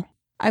really cool.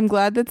 I'm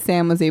glad that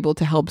Sam was able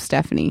to help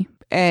Stephanie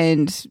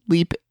and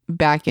leap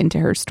back into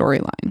her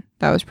storyline.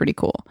 That was pretty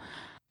cool.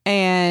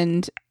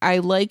 And I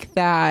like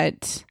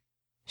that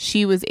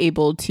she was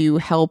able to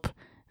help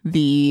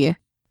the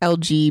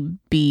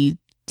LGBTQ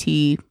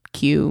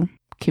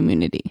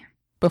community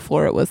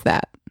before it was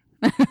that.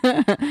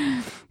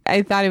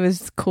 I thought it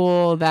was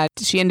cool that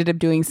she ended up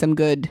doing some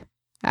good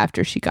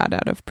after she got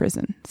out of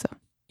prison. So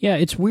Yeah,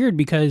 it's weird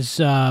because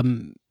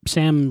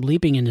Sam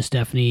leaping into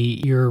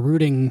Stephanie, you're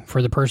rooting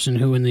for the person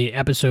who in the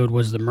episode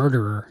was the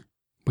murderer,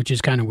 which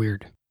is kind of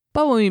weird.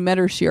 But when we met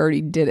her, she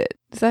already did it.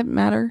 Does that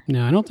matter?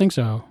 No, I don't think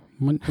so.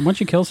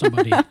 Once you kill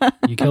somebody,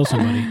 you kill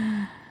somebody.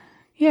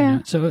 Yeah. You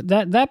know? So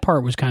that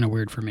part was kind of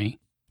weird for me.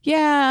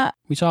 Yeah.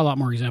 We saw a lot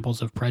more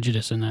examples of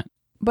prejudice in that.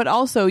 But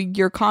also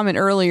your comment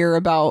earlier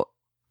about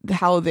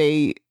how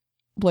they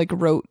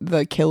wrote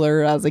the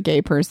killer as a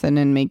gay person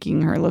and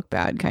making her look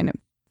bad, kind of.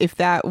 If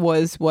that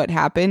was what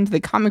happened, the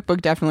comic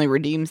book definitely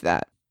redeems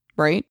that,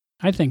 right?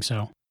 I think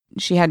so.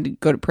 She had to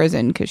go to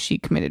prison because she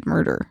committed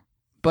murder.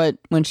 But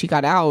when she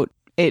got out,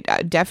 it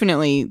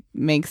definitely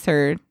makes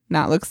her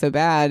not look so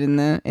bad in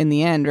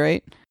the end,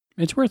 right?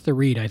 It's worth the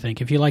read, I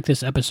think. If you like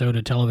this episode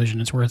of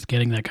television, it's worth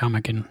getting that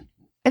comic and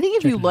I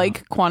think if you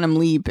like Quantum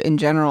Leap in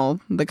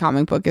general, the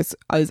comic book is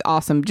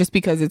awesome just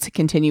because it's a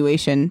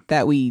continuation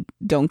that we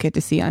don't get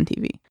to see on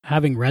TV.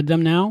 Having read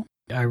them now,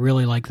 I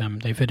really like them.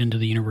 They fit into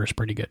the universe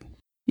pretty good.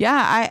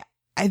 Yeah,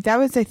 I that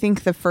was, I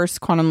think, the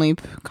first Quantum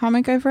Leap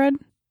comic I've read,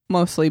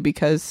 mostly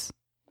because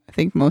I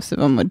think most of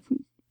them would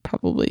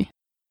probably...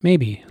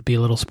 Maybe. Be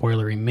a little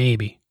spoilery.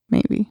 Maybe.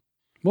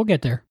 We'll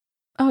get there.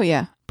 Oh,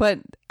 yeah. But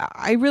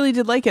I really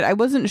did like it. I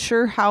wasn't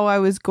sure how I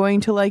was going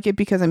to like it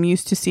because I'm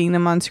used to seeing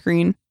them on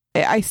screen.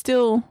 I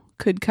still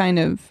could kind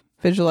of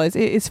visualize.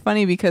 It's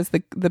funny because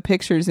the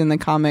pictures in the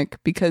comic,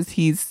 because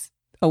he's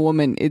a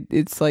woman,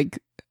 it's like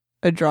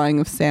a drawing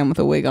of Sam with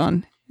a wig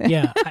on.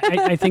 Yeah,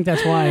 I think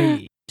that's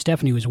why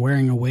Stephanie was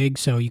wearing a wig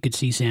so you could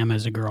see Sam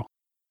as a girl.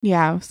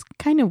 Yeah, it was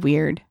kind of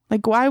weird.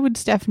 Like, why would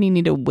Stephanie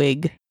need a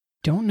wig?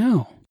 Don't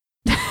know.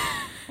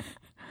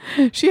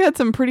 She had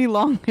some pretty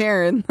long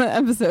hair in the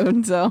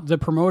episode, so. The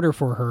promoter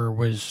for her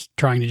was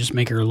trying to just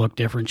make her look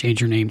different, change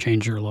her name,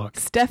 change her look.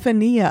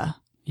 Stephania.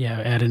 Yeah,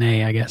 add an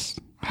A, I guess.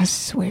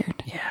 That's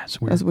weird. Yeah,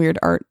 it's weird. That's weird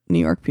art, New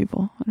York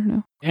people. I don't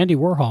know. Andy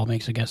Warhol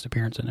makes a guest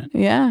appearance in it.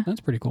 Yeah.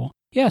 That's pretty cool.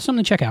 Yeah,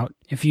 something to check out.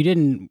 If you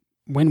didn't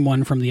win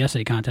one from the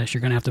essay contest,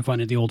 you're going to have to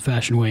find it the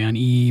old-fashioned way on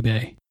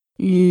eBay.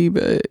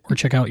 Or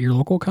check out your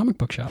local comic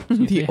book shop.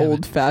 The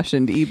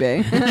old-fashioned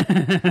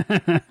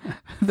eBay.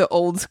 The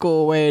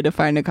old-school way to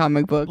find a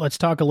comic book. Let's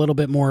talk a little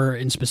bit more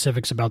in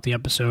specifics about the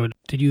episode.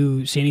 Did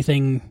you see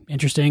anything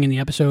interesting in the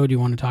episode you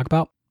want to talk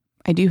about?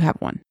 I do have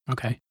one.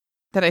 Okay.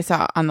 That I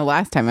saw on the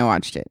last time I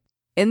watched it.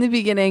 In the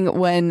beginning,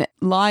 when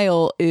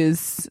Lyle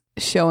is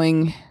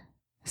showing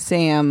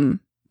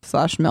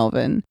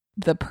Sam/Melvin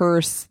the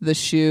purse, the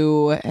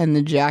shoe, and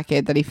the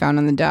jacket that he found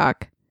on the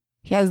dock,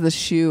 he has the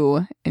shoe,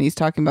 and he's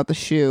talking about the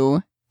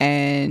shoe,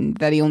 and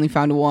that he only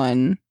found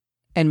one,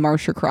 and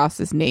Marsha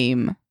Cross's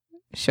name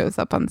shows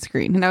up on the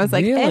screen. And I was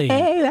like, really?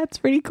 Hey, that's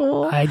pretty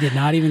cool. I did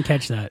not even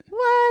catch that.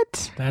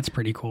 What? That's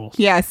pretty cool.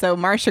 Yeah, so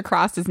Marsha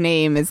Cross's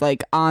name is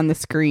like on the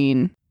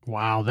screen.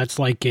 Wow, that's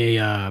like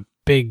a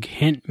big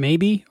hint,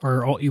 maybe?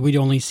 Or we'd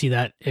only see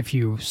that if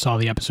you saw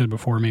the episode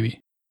before, maybe?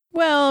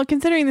 Well,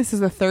 considering this is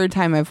the third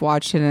time I've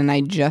watched it and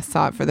I just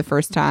saw it for the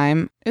first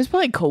time, it was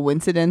probably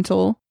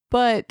coincidental,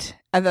 but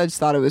I just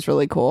thought it was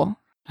really cool.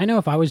 I know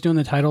if I was doing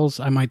the titles,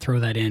 I might throw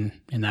that in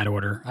that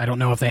order. I don't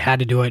know if they had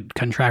to do it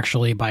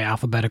contractually by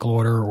alphabetical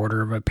order or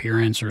order of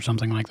appearance or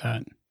something like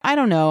that. I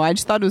don't know. I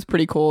just thought it was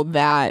pretty cool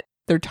that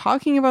they're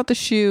talking about the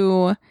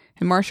shoe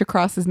and Marsha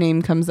Cross's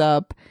name comes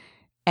up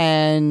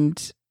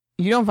and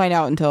you don't find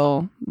out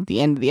until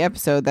the end of the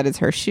episode that it's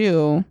her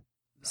shoe.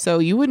 So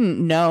you wouldn't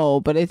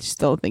know, but I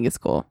still think it's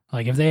cool.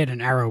 Like if they had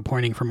an arrow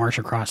pointing from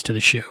Marsha Cross to the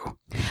shoe.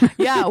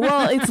 Yeah,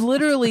 well, it's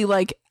literally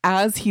like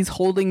as he's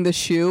holding the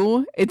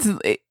shoe,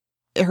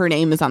 her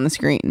name is on the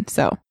screen.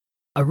 So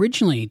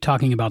originally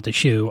talking about the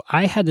shoe,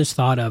 I had this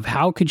thought of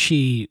how could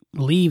she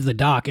leave the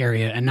dock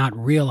area and not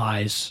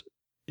realize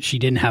she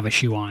didn't have a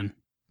shoe on?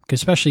 Because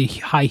especially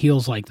high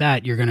heels like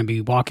that, you're going to be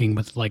walking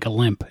with like a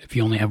limp if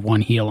you only have one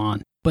heel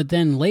on. But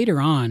then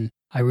later on,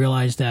 I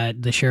realized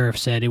that the sheriff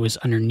said it was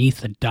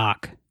underneath the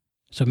dock.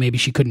 So maybe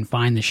she couldn't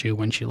find the shoe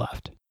when she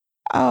left.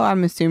 Oh,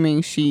 I'm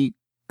assuming she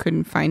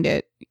couldn't find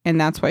it. And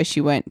that's why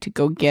she went to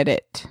go get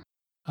it.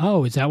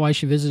 Oh, is that why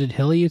she visited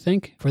Hilly, you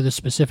think? For the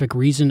specific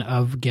reason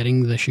of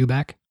getting the shoe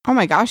back? Oh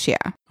my gosh,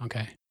 yeah.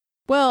 Okay.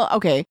 Well,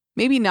 okay.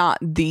 Maybe not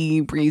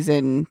the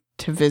reason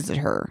to visit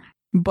her.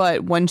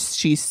 But once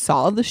she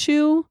saw the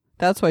shoe,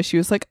 that's why she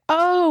was like,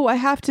 oh, I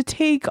have to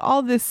take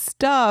all this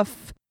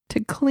stuff to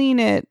clean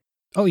it.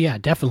 Oh, yeah,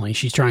 definitely.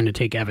 She's trying to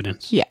take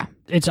evidence. Yeah.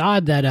 It's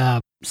odd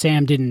that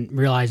Sam didn't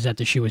realize that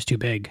the shoe was too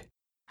big.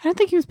 I don't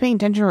think he was paying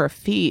attention to her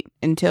feet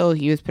until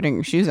he was putting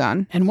her shoes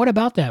on. And what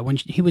about that? When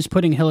he was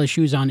putting Hilla's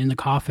shoes on in the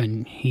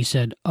coffin, he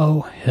said,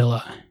 oh,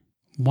 Hilla.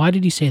 Why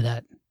did he say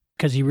that?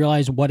 Because he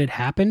realized what had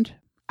happened?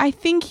 I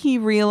think he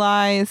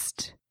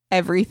realized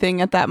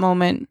everything at that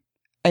moment.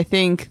 I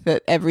think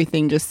that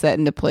everything just set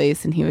into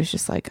place and he was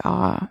just like,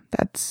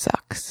 that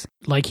sucks.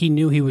 Like he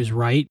knew he was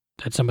right,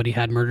 that somebody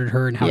had murdered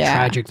her and how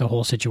tragic the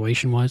whole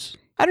situation was?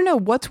 I don't know.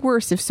 What's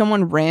worse, if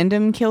someone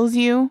random kills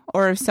you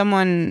or if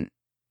someone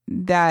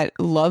that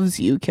loves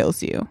you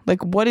kills you?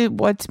 Like,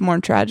 what's more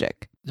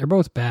tragic? They're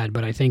both bad,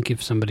 but I think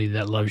if somebody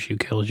that loves you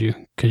kills you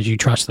because you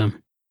trust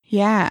them.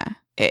 Yeah.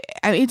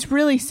 It's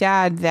really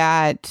sad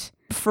that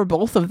for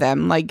both of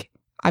them, like,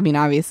 I mean,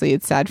 obviously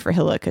it's sad for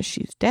Hilla because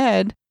she's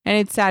dead. And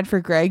it's sad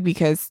for Greg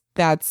because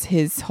that's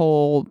his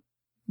whole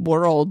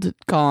world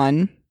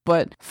gone.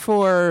 But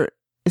for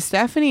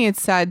Stephanie,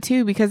 it's sad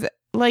too because,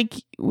 like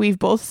we've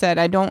both said,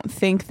 I don't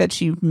think that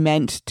she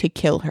meant to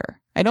kill her.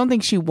 I don't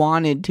think she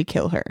wanted to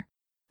kill her.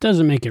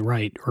 Doesn't make it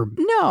right, or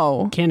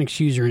no, can't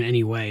excuse her in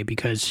any way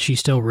because she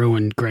still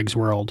ruined Greg's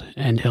world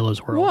and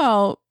Hilla's world.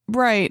 Well,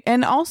 right.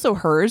 And also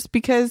hers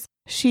because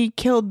she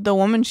killed the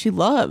woman she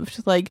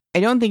loved. Like, I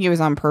don't think it was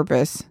on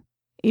purpose,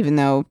 even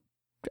though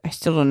I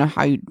still don't know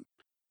how you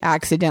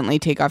accidentally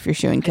take off your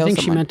shoe and kill someone. I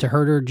think she meant to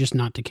hurt her, just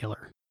not to kill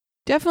her.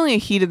 Definitely a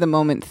heat of the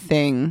moment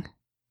thing.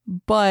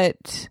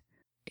 But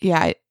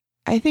yeah,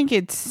 I think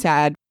it's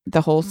sad.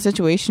 The whole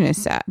situation is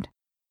sad.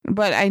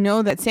 But I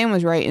know that Sam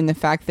was right in the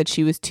fact that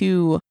she was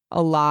too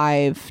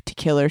alive to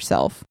kill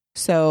herself.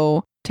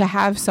 So to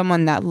have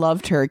someone that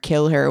loved her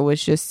kill her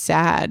was just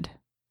sad.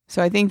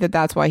 So I think that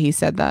that's why he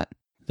said that.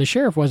 The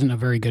sheriff wasn't a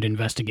very good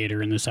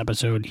investigator in this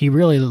episode. He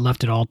really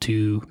left it all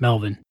to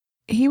Melvin.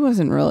 He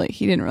didn't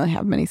really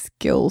have many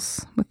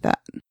skills with that.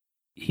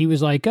 He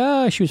was like,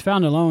 she was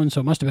found alone, so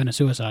it must have been a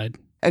suicide.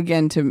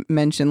 Again, to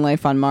mention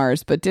Life on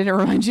Mars, but did it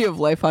remind you of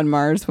Life on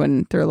Mars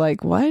when they're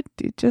like, what?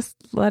 Just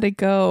let it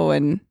go.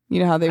 And you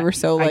know how they were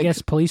so like... I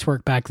guess police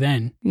work back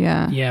then.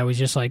 Yeah. Yeah, it was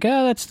just like,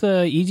 that's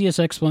the easiest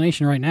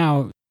explanation right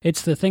now.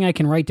 It's the thing I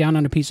can write down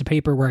on a piece of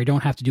paper where I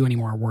don't have to do any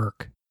more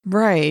work.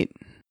 Right.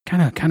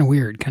 Kind of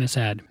weird, kind of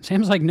sad.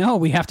 Sam's like, no,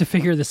 we have to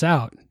figure this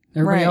out.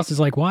 Everybody else is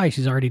like, why?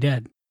 She's already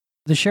dead.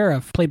 The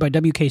sheriff, played by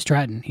W.K.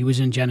 Stratton, he was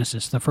in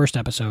Genesis, the first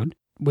episode,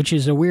 which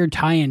is a weird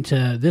tie-in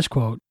to this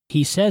quote.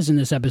 He says in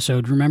this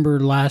episode, remember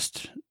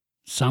last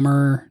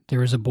summer there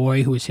was a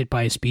boy who was hit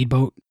by a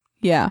speedboat?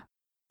 Yeah.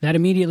 That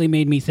immediately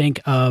made me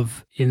think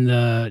of in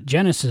the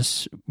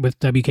Genesis with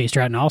W.K.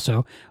 Stratton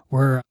also,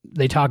 where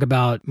they talk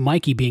about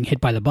Mikey being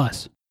hit by the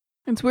bus.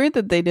 It's weird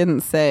that they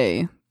didn't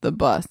say the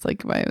bus,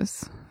 like why it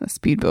was a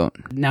speedboat.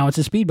 Now it's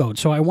a speedboat.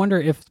 So I wonder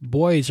if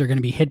boys are going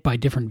to be hit by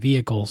different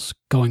vehicles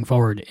going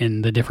forward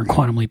in the different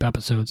Quantum Leap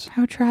episodes.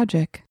 How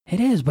tragic. It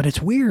is, but it's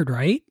weird,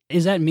 right?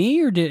 Is that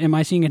me or am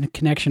I seeing a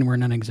connection where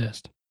none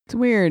exists? It's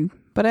weird.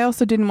 But I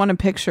also didn't want to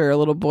picture a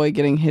little boy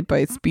getting hit by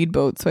a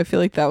speedboat, so I feel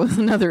like that was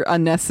another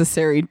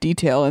unnecessary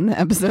detail in the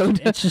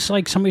episode. It's just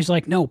like somebody's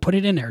like, no, put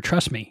it in there.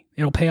 Trust me.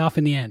 It'll pay off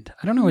in the end.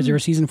 I don't know. Is there a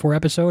season 4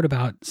 episode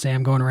about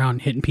Sam going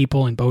around hitting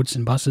people in boats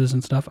and buses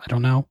and stuff? I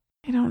don't know.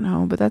 I don't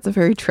know, but that's a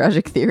very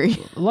tragic theory.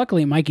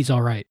 Luckily, Mikey's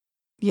all right.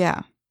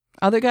 Yeah.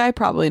 Other guy,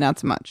 probably not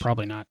so much.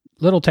 Probably not.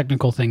 Little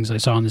technical things I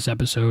saw in this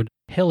episode.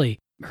 Hilly,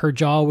 her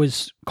jaw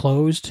was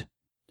closed,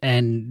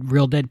 and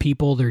real dead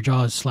people, their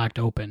jaw is slacked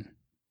open.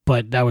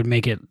 But that would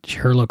make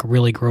her look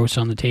really gross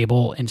on the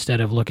table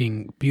instead of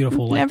looking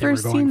beautiful like they were going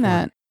for. Never seen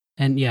that.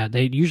 And yeah,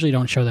 they usually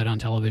don't show that on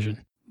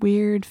television.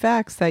 Weird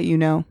facts that you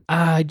know.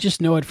 I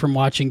just know it from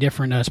watching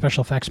different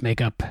special effects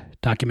makeup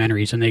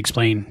documentaries, and they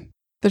explain.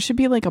 There should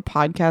be like a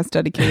podcast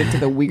dedicated to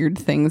the weird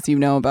things you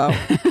know about.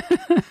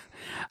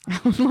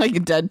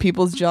 Like dead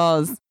people's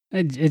jaws.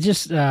 It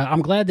just,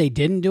 I'm glad they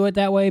didn't do it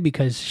that way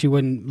because she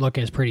wouldn't look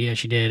as pretty as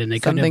she did. And they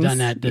couldn't have done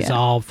that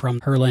dissolve from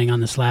her laying on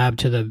the slab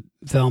to the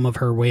film of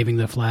her waving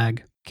the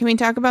flag. Can we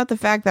talk about the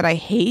fact that I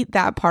hate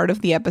that part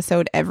of the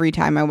episode every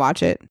time I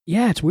watch it?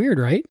 Yeah, it's weird,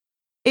 right?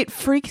 It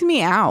freaks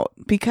me out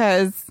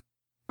because,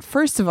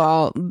 first of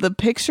all, the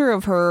picture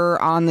of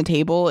her on the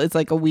table is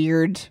like a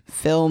weird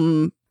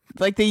film.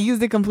 Like they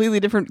used a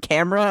completely different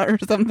camera or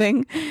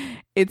something.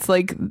 It's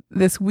like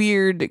this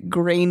weird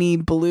grainy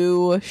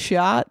blue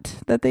shot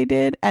that they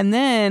did. And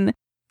then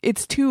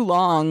it's too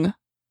long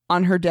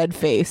on her dead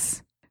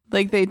face.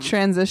 Like they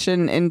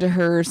transition into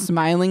her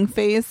smiling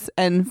face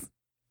and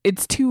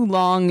it's too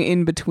long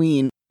in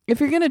between. If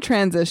you're going to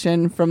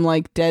transition from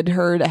like dead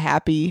her to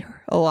happy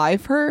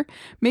alive her,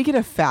 make it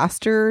a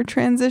faster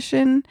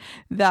transition.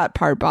 That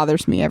part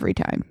bothers me every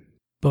time.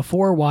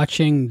 Before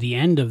watching the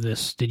end of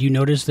this, did you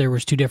notice there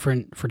was 2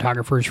 different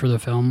photographers for the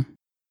film?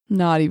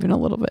 Not even a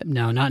little bit.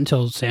 No, not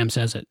until Sam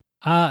says it.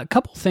 A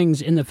couple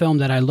things in the film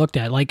that I looked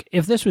at, like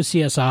if this was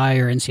CSI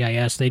or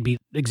NCIS, they'd be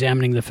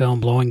examining the film,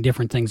 blowing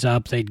different things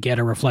up. They'd get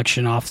a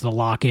reflection off the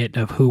locket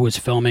of who was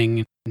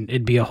filming.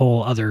 It'd be a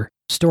whole other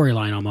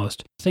storyline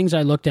almost. Things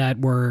I looked at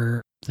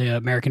were the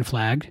American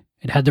flag.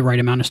 It had the right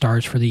amount of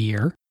stars for the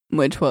year.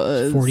 Which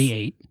was?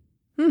 48.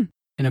 In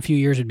a few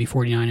years, it'd be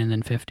 49 and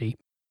then 50.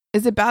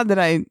 Is it bad that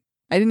I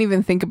didn't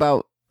even think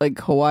about like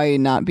Hawaii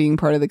not being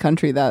part of the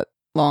country that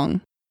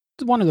long?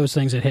 It's one of those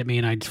things that hit me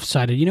and I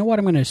decided, you know what,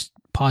 I'm going to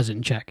pause it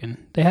and check.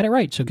 And they had it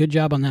right, so good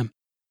job on them.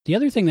 The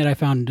other thing that I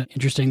found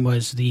interesting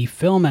was the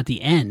film at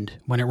the end.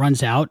 When it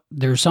runs out,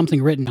 there's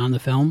something written on the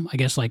film. I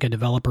guess like a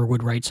developer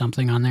would write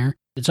something on there.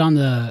 It's on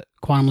the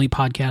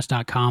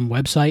quantumleappodcast.com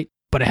website,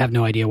 but I have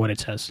no idea what it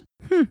says.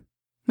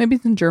 Maybe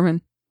it's in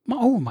German.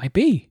 Oh, it might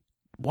be.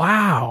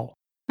 Wow.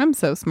 I'm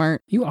so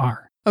smart. You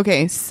are.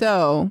 Okay,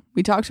 so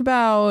we talked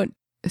about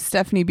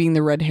Stephanie being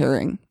the red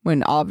herring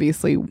when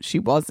obviously she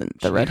wasn't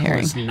the red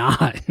herring. She was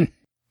not.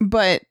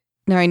 But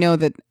now I know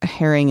that a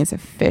herring is a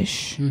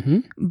fish. Mm-hmm.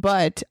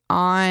 But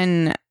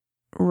on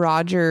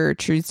Roger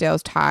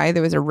Truesdale's tie,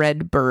 there was a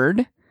red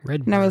bird.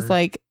 And I was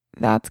like,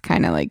 that's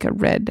kind of like a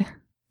red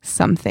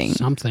something.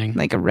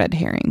 Like a red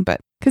herring. But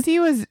because he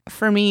was,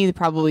 for me,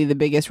 probably the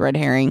biggest red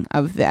herring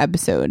of the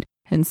episode.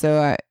 And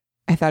so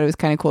I thought it was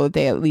kind of cool that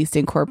they at least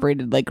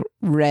incorporated like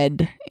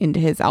red into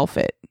his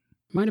outfit.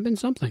 Might have been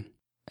something.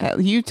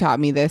 You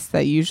taught me this,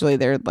 that usually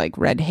they're like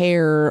red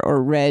hair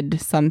or red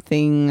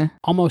something.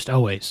 Almost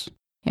always.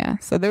 Yeah.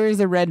 So there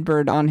is a red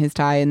bird on his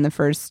tie in the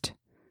first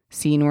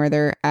scene where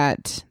they're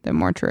at the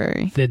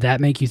mortuary. Did that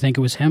make you think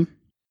it was him?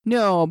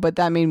 No, but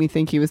that made me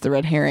think he was the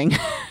red herring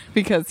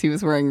because he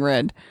was wearing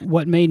red.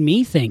 What made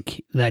me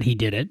think that he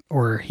did it,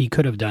 or he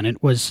could have done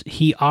it, was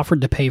he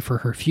offered to pay for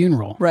her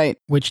funeral. Right.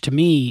 Which to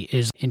me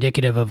is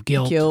indicative of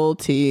guilt.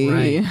 Guilty.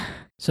 Right.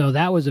 So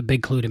that was a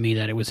big clue to me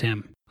that it was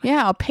him.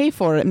 Yeah, I'll pay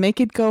for it.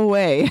 Make it go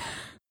away.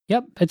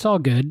 Yep, it's all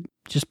good.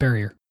 Just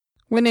bury her.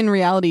 When in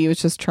reality, he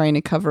was just trying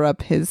to cover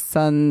up his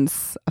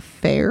son's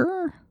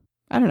affair.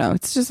 I don't know.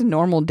 It's just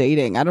normal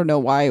dating. I don't know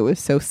why it was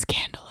so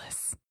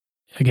scandalous.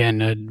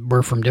 Again,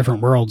 we're from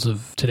different worlds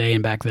of today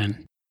and back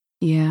then.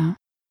 Yeah.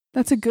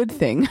 That's a good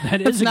thing.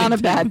 That is not a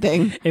bad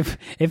thing. If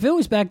it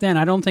was back then,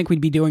 I don't think we'd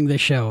be doing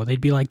this show.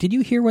 They'd be like, did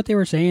you hear what they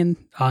were saying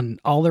on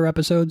all their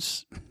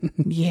episodes?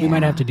 Yeah. We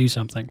might have to do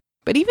something.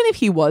 But even if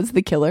he was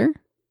the killer,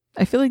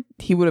 I feel like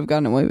he would have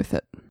gotten away with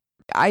it.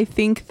 I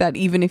think that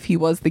even if he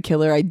was the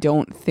killer, I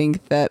don't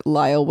think that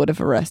Lyle would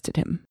have arrested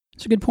him.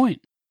 That's a good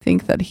point. I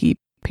think that he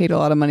paid a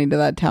lot of money to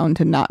that town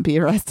to not be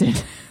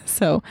arrested.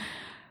 So,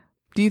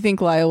 do you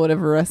think Lyle would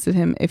have arrested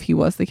him if he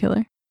was the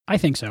killer? I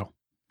think so.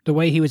 The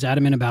way he was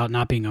adamant about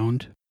not being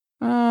owned.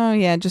 Oh,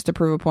 yeah, just to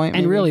prove a point.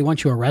 And maybe. really,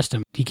 once you arrest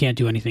him, he can't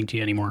do anything to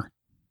you anymore.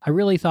 I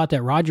really thought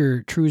that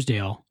Roger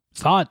Truesdale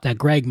thought that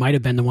Greg might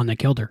have been the one that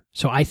killed her.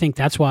 So I think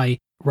that's why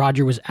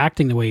Roger was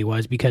acting the way he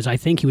was, because I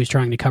think he was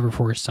trying to cover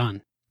for his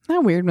son. Isn't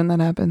that weird when that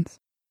happens?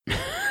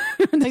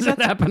 Does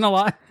that happen a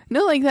lot?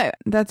 No, like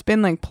that's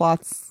been like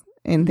plots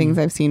and things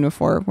I've seen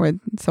before where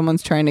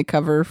someone's trying to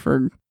cover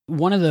for...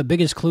 One of the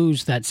biggest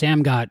clues that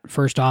Sam got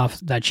first off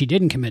that she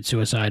didn't commit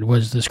suicide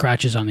was the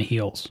scratches on the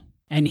heels.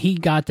 And he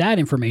got that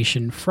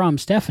information from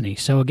Stephanie.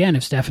 So again,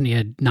 if Stephanie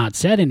had not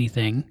said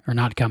anything or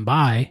not come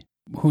by,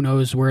 who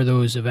knows where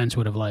those events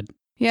would have led.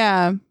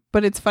 Yeah,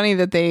 but it's funny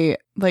that they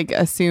like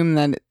assume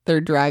that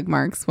they're drag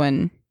marks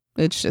when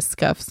it's just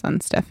scuffs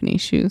on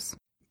Stephanie's shoes.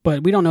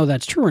 But we don't know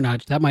that's true or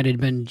not. That might have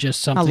been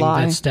just something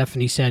lie. that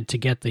Stephanie said to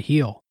get the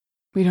heel.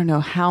 We don't know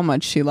how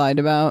much she lied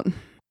about.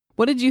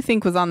 What did you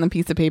think was on the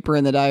piece of paper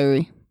in the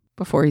diary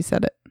before he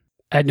said it?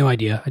 I had no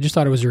idea. I just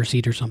thought it was a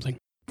receipt or something.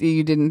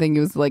 You didn't think it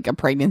was like a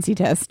pregnancy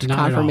test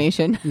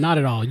confirmation? Not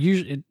at all.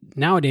 Usually,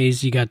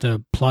 nowadays, you got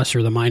the plus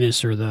or the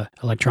minus or the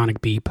electronic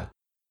beep.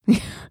 Is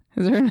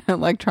there an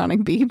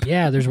electronic beep?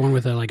 Yeah, there's one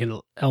with like an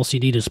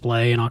LCD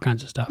display and all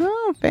kinds of stuff.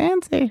 Oh,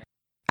 fancy.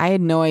 I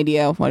had no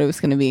idea what it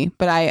was going to be,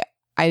 but I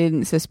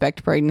didn't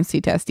suspect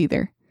pregnancy test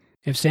either.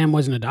 If Sam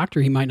wasn't a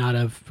doctor, he might not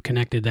have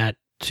connected that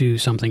to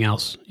something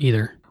else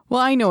either. Well,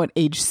 I know what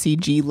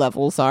HCG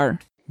levels are.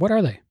 What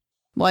are they?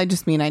 Well, I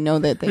just mean I know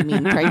that they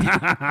mean pregnant.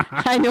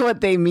 I know what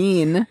they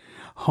mean.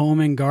 Home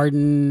and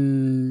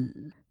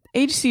garden.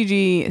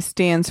 HCG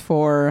stands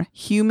for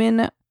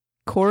human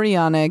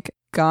chorionic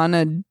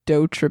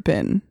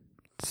gonadotropin.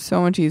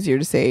 So much easier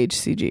to say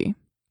HCG.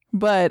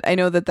 But I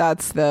know that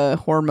that's the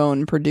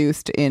hormone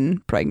produced in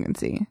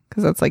pregnancy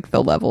because that's like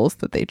the levels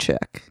that they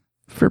check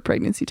for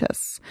pregnancy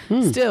tests.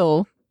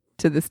 Still,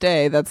 to this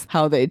day, that's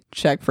how they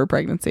check for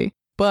pregnancy.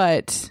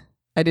 But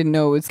I didn't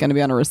know it was going to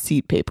be on a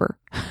receipt paper.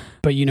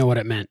 But you know what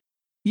it meant.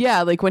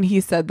 Yeah, like when he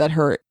said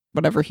that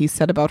whatever he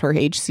said about her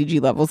HCG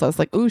levels, I was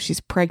like, ooh,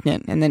 she's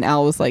pregnant. And then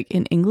Al was like,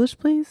 in English,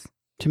 please?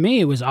 To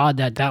me, it was odd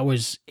that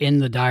was in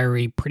the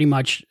diary pretty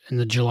much in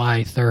the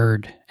July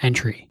 3rd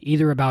entry,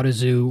 either about a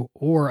zoo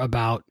or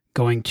about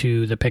going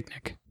to the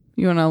picnic.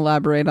 You want to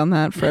elaborate on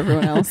that for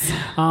everyone else?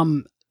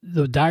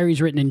 The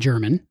diary's written in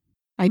German.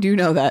 I do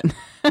know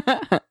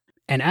that.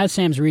 And as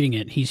Sam's reading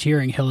it, he's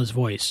hearing Hilla's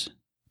voice,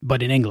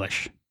 but in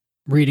English,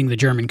 reading the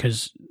German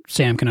because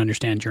Sam can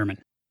understand German.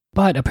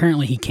 But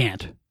apparently he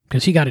can't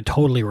because he got it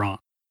totally wrong.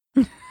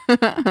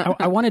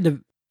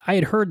 I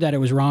had heard that it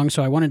was wrong,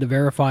 so I wanted to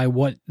verify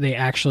what they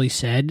actually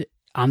said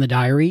on the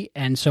diary.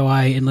 And so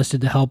I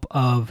enlisted the help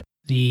of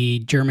the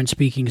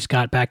German-speaking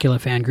Scott Bakula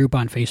fan group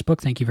on Facebook.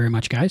 Thank you very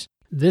much, guys.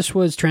 This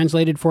was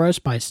translated for us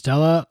by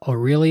Stella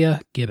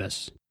Aurelia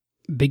Gibbous.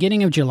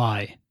 Beginning of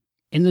July.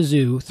 In the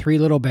zoo, 3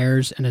 little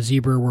bears and a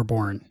zebra were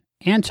born.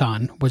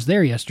 Anton was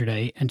there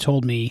yesterday and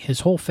told me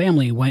his whole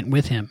family went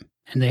with him,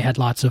 and they had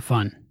lots of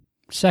fun.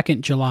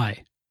 2nd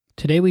July.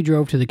 Today we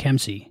drove to the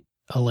Kempsey,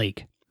 a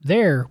lake.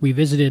 There, we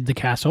visited the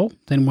castle,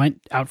 then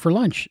went out for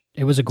lunch.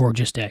 It was a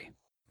gorgeous day.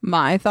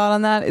 My thought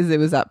on that is it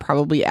was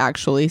probably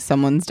actually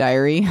someone's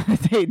diary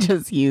that they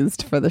just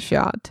used for the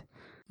shot.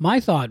 My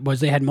thought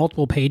was they had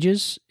multiple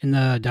pages in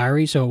the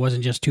diary, so it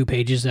wasn't just 2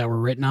 pages that were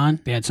written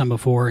on. They had some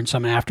before and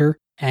some after.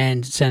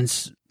 And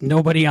since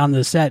nobody on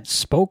the set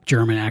spoke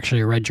German, actually,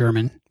 or read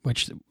German,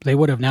 which they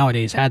would have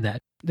nowadays had that,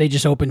 they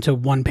just opened to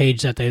 1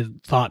 page that they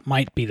thought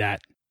might be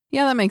that.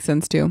 Yeah, that makes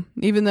sense too.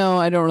 Even though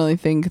I don't really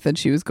think that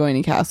she was going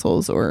to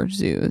castles or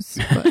zoos.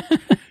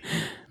 But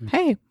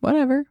hey,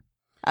 whatever.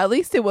 At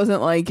least it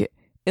wasn't like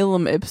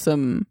Illum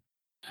Ipsum.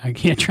 I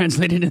can't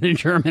translate it into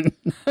German.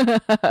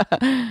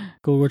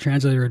 Google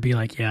Translator would be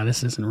like, yeah,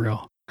 this isn't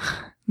real.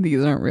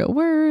 These aren't real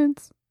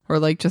words. Or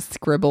like just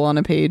scribble on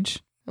a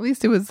page. At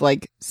least it was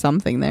like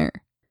something there.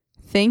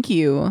 Thank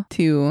you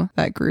to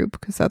that group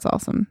because that's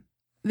awesome.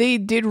 They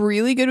did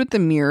really good with the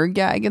mirror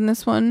gag in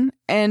this one.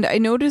 And I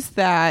noticed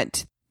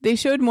that they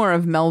showed more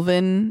of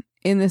Melvin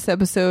in this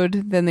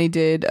episode than they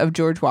did of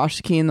George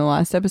Washiki in the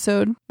last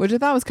episode, which I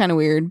thought was kind of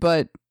weird,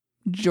 but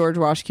George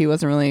Washiki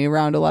wasn't really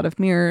around a lot of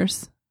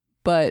mirrors.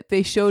 But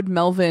they showed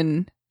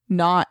Melvin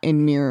not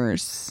in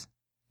mirrors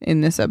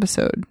in this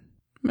episode.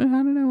 I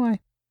don't know why.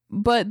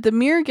 But the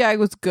mirror gag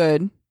was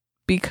good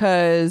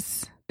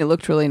because it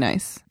looked really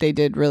nice. They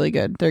did really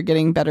good. They're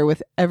getting better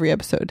with every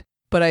episode.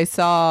 But I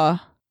saw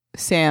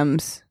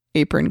Sam's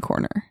apron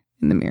corner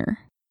in the mirror.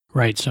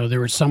 Right, so there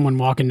was someone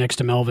walking next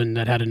to Melvin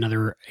that had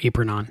another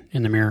apron on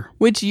in the mirror.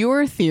 Which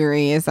your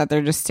theory is that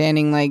they're just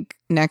standing like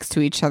next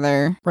to each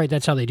other. Right,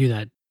 that's how they do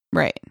that.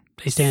 Right.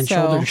 They stand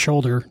shoulder to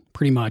shoulder,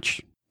 pretty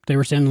much. They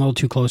were standing a little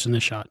too close in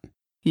this shot.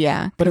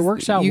 Yeah. But it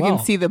works out well. You can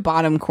see the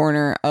bottom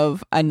corner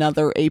of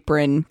another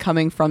apron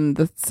coming from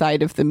the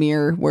side of the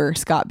mirror where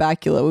Scott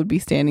Bakula would be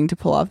standing to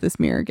pull off this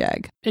mirror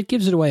gag. It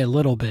gives it away a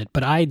little bit,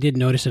 but I didn't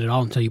notice it at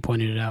all until you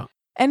pointed it out.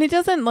 And it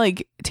doesn't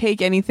like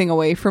take anything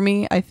away from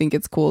me. I think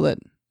it's cool that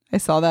I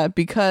saw that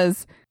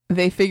because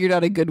they figured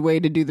out a good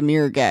way to do the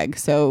mirror gag.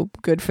 So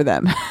good for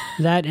them.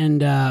 That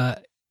and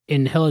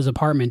in Hilla's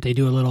apartment, they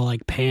do a little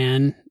like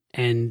pan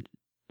and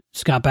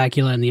Scott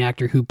Bakula and the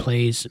actor who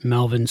plays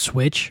Melvin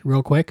switch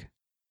real quick.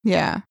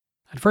 Yeah.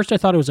 At first I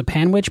thought it was a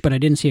panwich, but I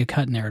didn't see a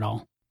cut in there at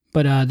all.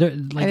 But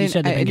like you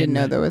said, I didn't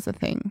know there was a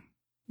thing.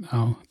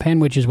 Oh,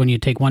 panwich is when you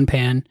take one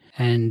pan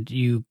and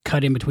you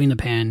cut in between the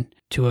pan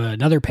to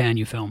another pan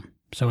you film.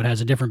 So it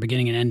has a different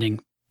beginning and ending.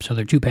 So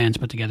they're 2 pans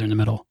put together in the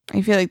middle.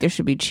 I feel like there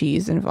should be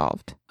cheese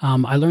involved.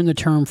 I learned the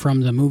term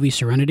from the movie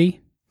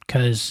Serenity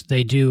because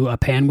they do a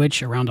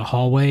panwich around a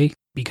hallway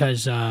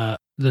because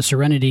the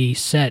Serenity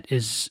set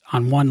is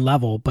on 1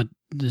 level, but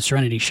the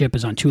Serenity ship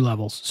is on 2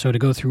 levels. So to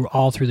go through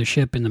the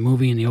ship in the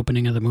movie, in the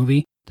opening of the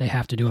movie, they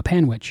have to do a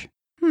panwich.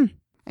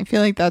 I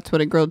feel like that's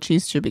what a grilled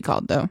cheese should be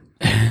called, though.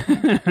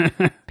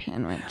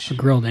 Panwich. A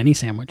grilled any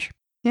sandwich.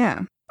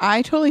 Yeah.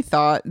 I totally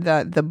thought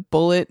that the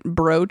bullet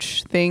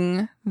brooch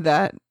thing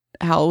that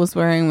Hal was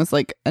wearing was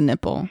like a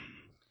nipple.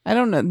 I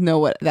don't know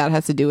what that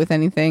has to do with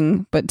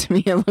anything, but to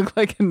me it looked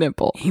like a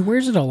nipple. He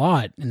wears it a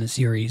lot in the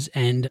series,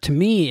 and to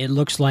me it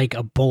looks like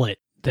a bullet.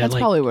 That's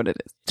probably what it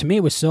is. To me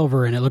it was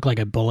silver, and it looked like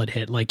a bullet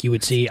hit, like you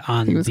would see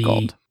on the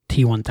gold.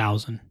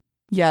 T-1000.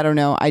 Yeah, I don't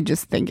know. I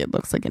just think it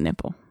looks like a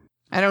nipple.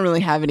 I don't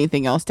really have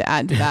anything else to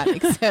add to that,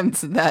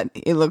 except that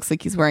it looks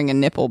like he's wearing a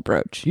nipple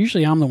brooch.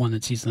 Usually I'm the one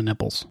that sees the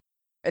nipples.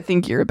 I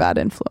think you're a bad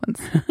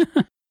influence.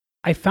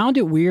 I found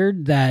it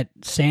weird that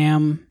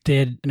Sam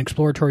did an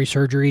exploratory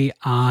surgery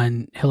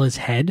on Hilla's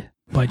head,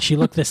 but she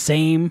looked the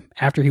same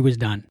after he was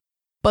done.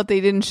 But they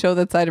didn't show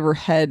that side of her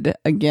head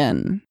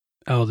again.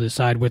 Oh, the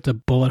side with the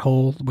bullet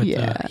hole, with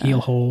the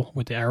heel hole,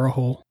 with the arrow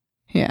hole?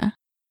 Yeah.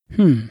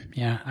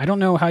 Yeah. I don't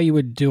know how you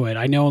would do it.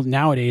 I know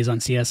nowadays on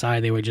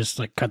CSI, they would just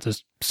like cut the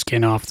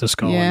skin off the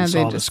skull and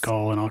saw the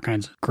skull and all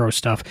kinds of gross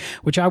stuff,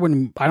 which I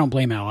don't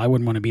blame Al. I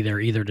wouldn't want to be there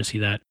either to see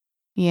that.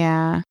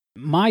 Yeah.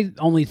 My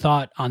only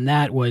thought on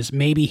that was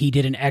maybe he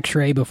did an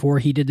x-ray before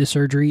he did the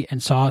surgery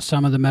and saw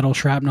some of the metal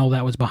shrapnel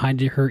that was behind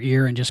her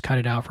ear and just cut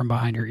it out from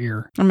behind her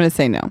ear. I'm going to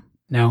say no.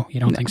 No, you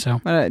don't think so?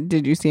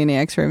 Did you see any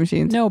x-ray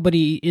machines? No, but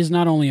he is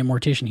not only a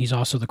mortician, he's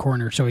also the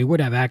coroner, so he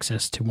would have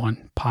access to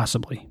one,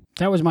 possibly.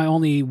 That was my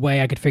only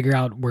way I could figure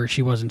out where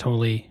she wasn't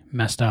totally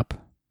messed up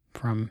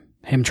from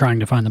him trying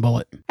to find the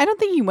bullet. I don't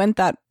think he went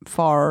that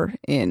far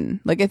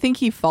in. Like, I think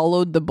he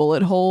followed the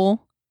bullet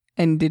hole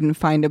and didn't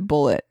find a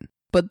bullet.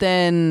 But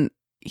then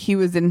he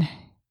was in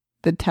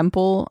the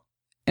temple,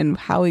 and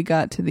how he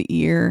got to the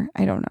ear,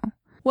 I don't know.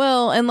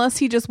 Well, unless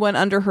he just went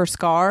under her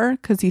scar,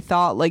 because he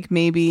thought, like,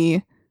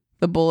 maybe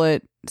the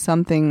bullet,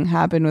 something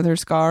happened with her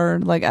scar.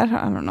 Like, I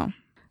don't know.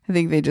 I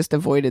think they just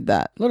avoided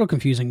that. A little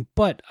confusing,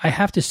 but I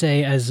have to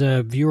say, as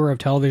a viewer of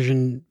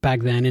television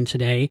back then and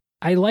today,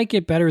 I like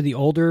it better the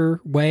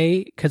older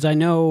way, because I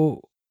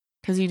know...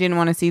 Because you didn't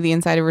want to see the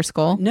inside of her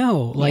skull?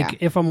 No,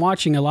 if I'm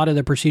watching a lot of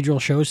the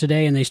procedural shows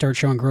today and they start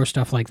showing gross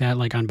stuff like that,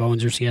 like on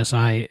Bones or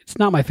CSI, it's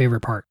not my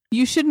favorite part.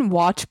 You shouldn't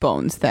watch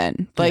Bones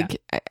then,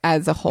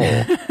 as a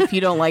whole. if you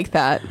don't like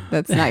that.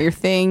 That's not your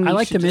thing. I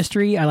like the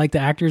mystery. I like the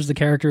actors, the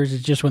characters.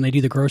 It's just when they do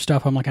the gross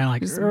stuff, I'm like kind of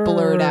like just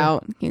blur it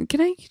out. Can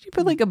you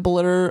put like a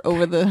blur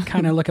over the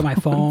kind of look at my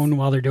phone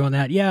while they're doing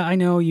that? Yeah, I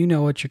know. You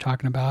know what you're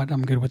talking about.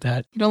 I'm good with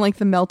that. You don't like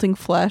the melting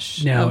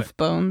flesh of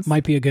bones?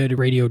 Might be a good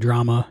radio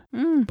drama.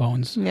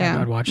 Bones.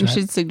 Yeah, I'd watch that. You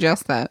should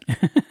suggest that.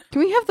 Can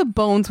we have the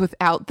bones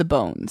without the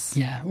bones?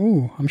 Yeah.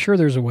 Ooh, I'm sure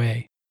there's a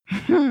way.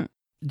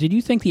 Did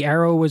you think the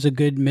arrow was a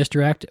good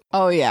misdirect?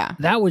 Oh, yeah.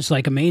 That was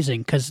like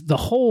amazing because the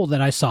hole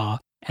that I saw,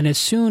 and as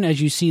soon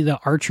as you see the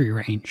archery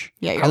range,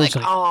 yeah, you're like,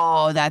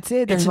 oh, that's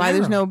it. That's why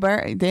there's no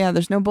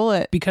there's no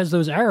bullet. Because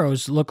those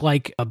arrows look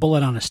like a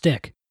bullet on a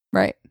stick.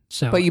 Right.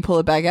 So, but you pull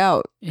it back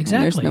out.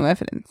 Exactly. There's no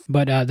evidence.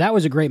 But that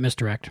was a great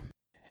misdirect.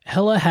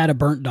 Hilla had a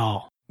burnt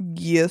doll.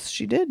 Yes,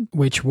 she did.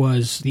 Which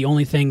was the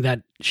only thing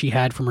that she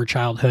had from her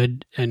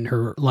childhood and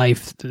her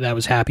life that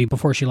was happy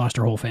before she lost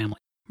her whole family.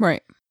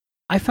 Right.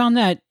 I found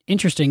that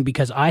interesting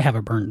because I have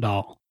a burnt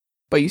doll.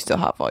 But you still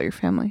have all your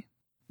family.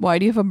 Why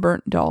do you have a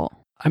burnt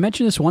doll? I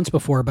mentioned this once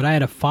before, but I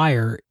had a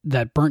fire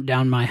that burnt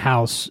down my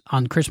house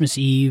on Christmas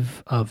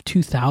Eve of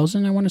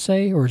 2000, I want to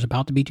say, or is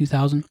about to be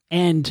 2000.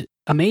 And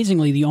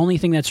amazingly, the only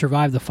thing that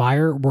survived the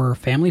fire were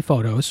family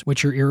photos,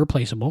 which are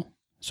irreplaceable.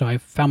 So I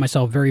found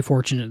myself very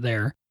fortunate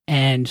there.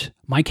 And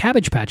my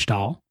Cabbage Patch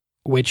doll,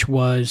 which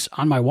was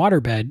on my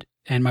waterbed,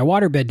 and my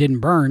waterbed didn't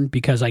burn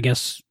because I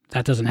guess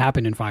that doesn't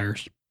happen in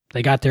fires.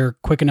 They got there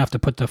quick enough to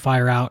put the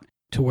fire out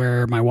to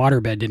where my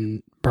waterbed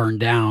didn't burn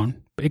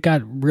down. It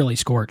got really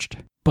scorched.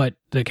 But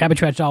the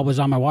Cabbage Patch doll was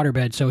on my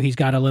waterbed, so he's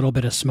got a little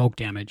bit of smoke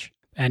damage.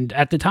 And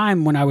at the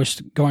time when I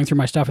was going through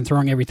my stuff and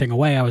throwing everything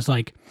away, I was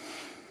like,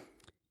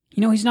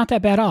 he's not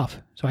that bad off.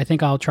 So I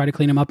think I'll try to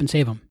clean him up and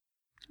save him.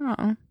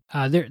 Oh.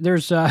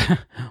 There's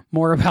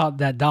more about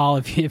that doll.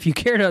 If you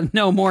care to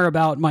know more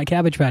about my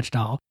Cabbage Patch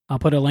doll, I'll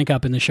put a link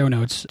up in the show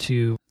notes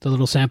to the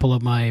little sample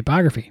of my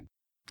biography.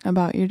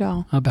 About your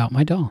doll. About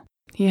my doll.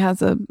 He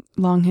has a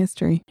long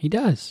history. He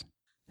does.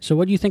 So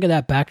what do you think of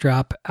that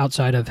backdrop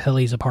outside of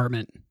Hilly's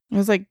apartment? It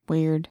was like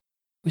weird.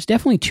 It was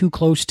definitely too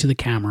close to the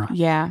camera.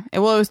 Yeah.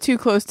 Well, it was too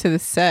close to the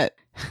set.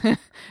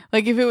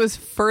 Like if it was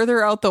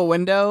further out the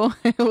window,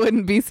 it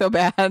wouldn't be so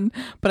bad.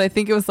 But I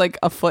think it was like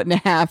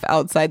 1.5 feet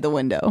outside the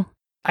window.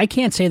 I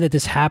can't say that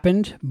this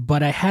happened,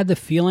 but I had the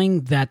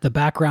feeling that the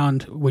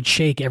background would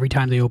shake every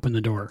time they opened the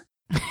door.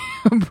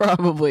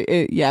 Probably.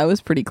 It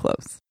was pretty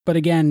close. But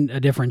again, a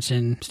difference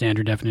in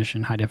standard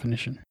definition, high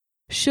definition.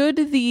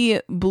 Should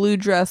the blue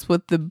dress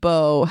with the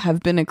bow have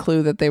been a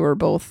clue that they were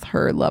both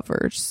her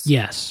lovers?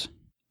 Yes.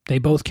 They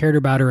both cared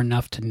about her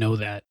enough to know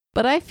that.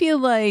 But I feel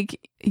like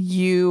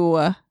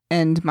you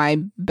and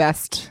my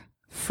best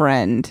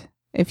friend,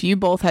 if you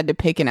both had to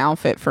pick an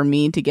outfit for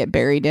me to get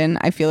buried in,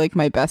 I feel like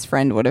my best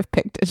friend would have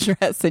picked a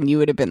dress and you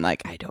would have been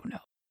like, I don't know.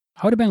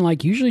 I would have been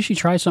like, usually she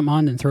tries something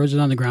on and throws it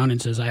on the ground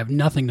and says, I have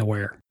nothing to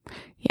wear.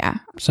 Yeah.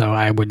 So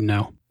I wouldn't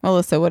know.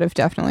 Melissa would have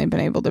definitely been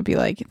able to be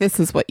like, this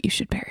is what you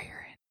should bury her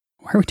in.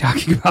 Why are we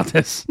talking about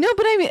this? No,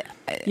 but I mean,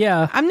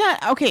 yeah. I'm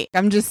not, okay.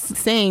 I'm just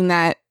saying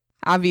that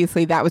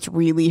obviously that was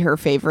really her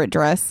favorite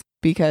dress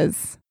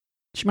because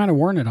she might have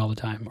worn it all the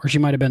time. Or she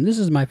might have been, this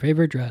is my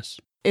favorite dress.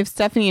 If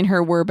Stephanie and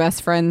her were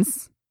best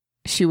friends,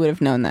 she would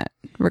have known that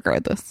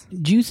regardless.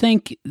 Do you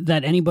think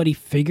that anybody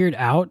figured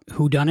out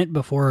who done it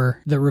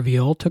before the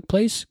reveal took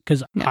place?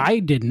 Because no. I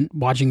didn't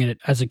watching it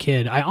as a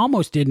kid. I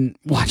almost didn't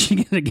watching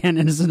it again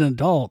as an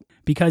adult.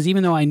 Because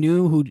even though I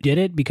knew who did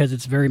it, because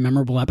it's a very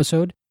memorable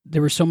episode,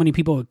 there were so many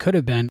people it could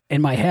have been.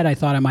 In my head, I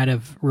thought I might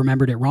have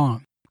remembered it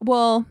wrong.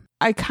 Well,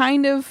 I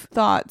kind of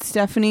thought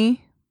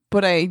Stephanie,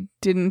 but I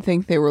didn't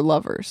think they were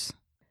lovers.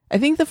 I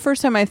think the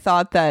first time I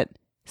thought that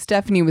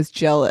Stephanie was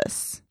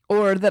jealous,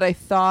 or that I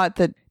thought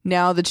that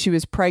now that she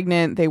was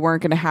pregnant, they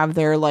weren't going to have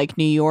their like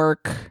New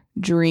York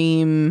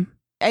dream.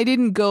 I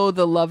didn't go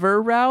the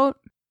lover route.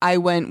 I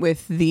went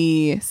with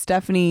the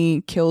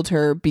Stephanie killed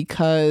her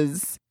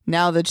because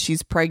now that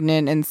she's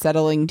pregnant and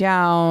settling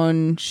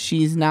down,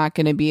 she's not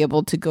going to be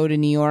able to go to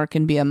New York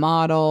and be a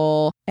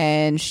model,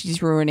 and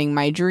she's ruining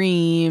my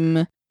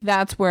dream.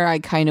 That's where I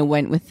kind of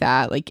went with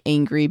that like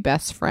angry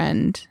best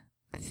friend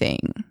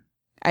thing.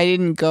 I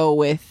didn't go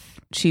with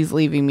she's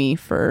leaving me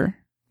for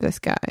this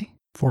guy.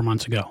 4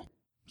 months ago.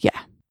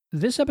 Yeah.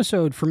 This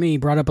episode for me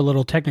brought up a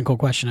little technical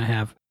question I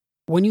have.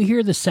 When you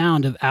hear the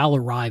sound of Al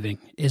arriving,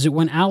 is it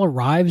when Al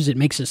arrives it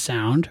makes a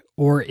sound?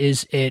 Or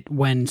is it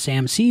when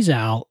Sam sees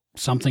Al,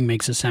 something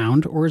makes a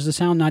sound? Or is the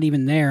sound not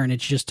even there and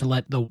it's just to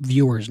let the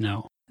viewers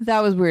know?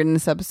 That was weird in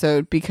this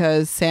episode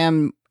because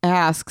Sam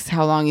asks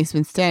how long he's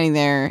been standing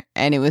there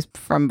and it was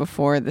from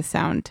before the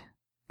sound.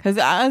 Because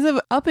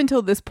up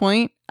until this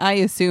point, I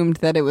assumed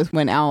that it was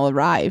when Al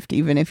arrived,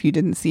 even if you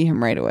didn't see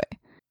him right away.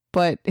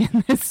 But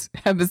in this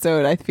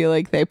episode, I feel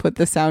like they put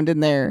the sound in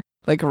there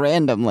like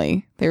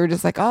randomly. They were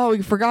just like, oh,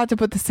 we forgot to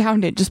put the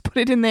sound in. Just put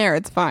it in there.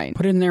 It's fine.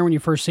 Put it in there when you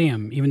first see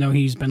him, even though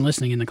he's been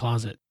listening in the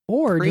closet.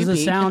 Or Creepy. Does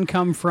the sound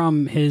come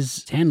from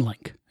his hand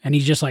link? And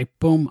he's just like,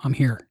 boom, I'm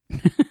here.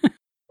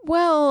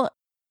 Well,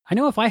 I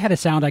know if I had a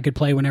sound I could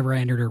play whenever I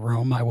entered a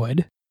room, I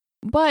would.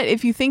 But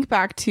if you think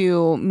back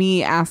to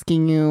me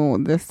asking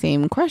you the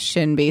same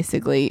question,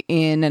 basically,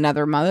 in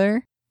Another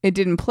Mother, it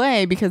didn't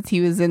play because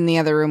he was in the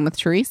other room with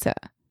Teresa,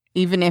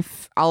 even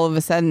if all of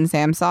a sudden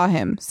Sam saw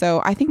him.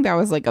 So I think that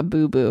was like a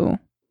boo-boo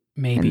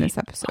Maybe. in this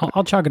episode.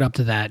 I'll chalk it up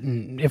to that.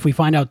 And if we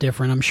find out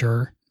different, I'm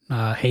sure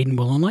Hayden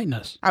will enlighten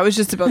us. I was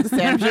just about to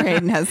say, I'm sure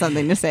Hayden has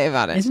something to say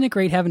about it. Isn't it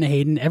great having a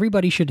Hayden?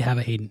 Everybody should have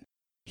a Hayden.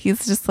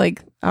 He's just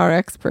like our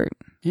expert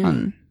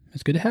on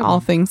It's good to have all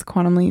him. things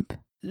Quantum Leap.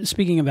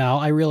 Speaking of Al,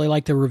 I really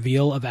like the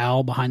reveal of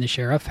Al behind the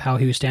sheriff, how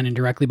he was standing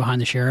directly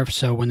behind the sheriff.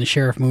 So when the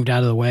sheriff moved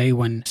out of the way,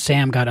 when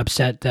Sam got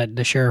upset that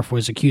the sheriff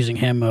was accusing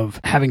him of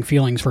having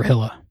feelings for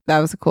Hilla. That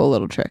was a cool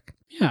little trick.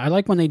 Yeah, I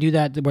like when they do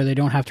that where they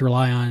don't have to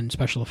rely on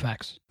special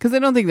effects. Because I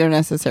don't think they're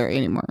necessary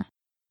anymore.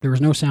 There was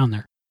no sound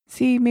there.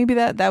 See, maybe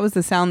that was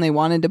the sound they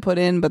wanted to put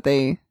in, but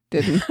they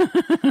didn't.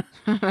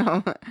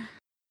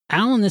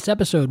 Al in this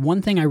episode,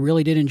 one thing I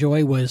really did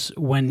enjoy was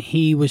when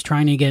he was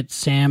trying to get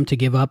Sam to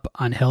give up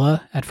on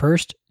Hilla at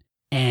first,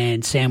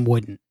 and Sam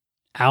wouldn't.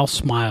 Al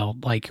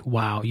smiled like,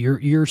 wow,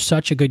 you're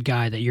such a good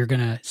guy that you're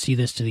going to see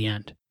this to the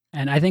end.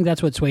 And I think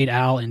that's what swayed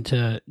Al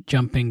into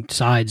jumping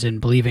sides and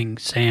believing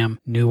Sam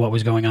knew what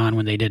was going on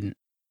when they didn't.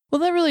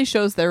 Well, that really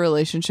shows their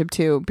relationship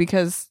too,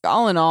 because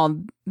all in all,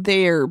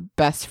 they're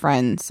best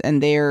friends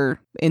and they're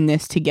in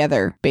this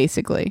together,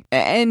 basically.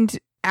 And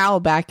Al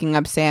backing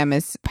up Sam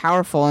is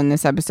powerful in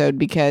this episode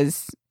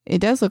because it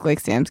does look like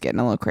Sam's getting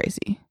a little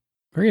crazy.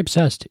 Very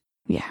obsessed.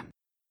 Yeah.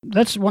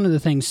 That's one of the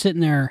things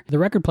sitting there. The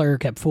record player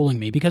kept fooling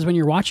me because when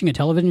you're watching a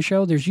television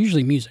show, there's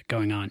usually music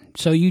going on.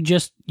 So you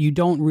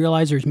don't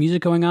realize there's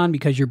music going on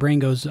because your brain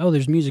goes, oh,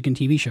 there's music in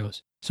TV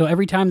shows. So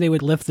every time they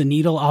would lift the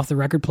needle off the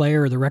record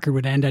player or the record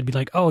would end, I'd be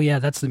like, oh yeah,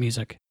 that's the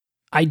music.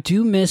 I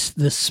do miss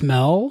the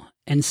smell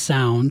and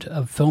sound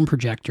of film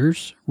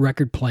projectors,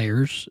 record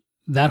players,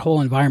 that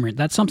whole environment.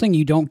 That's something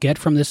you don't get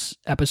from this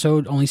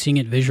episode, only seeing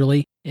it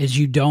visually, is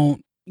you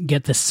don't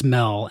get the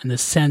smell and the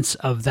sense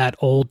of that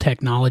old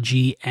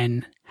technology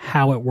and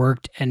how it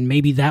worked. And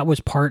maybe that was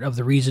part of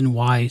the reason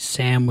why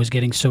Sam was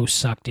getting so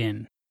sucked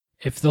in.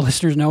 If the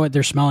listeners know it,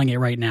 they're smelling it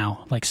right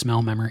now, like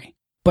smell memory.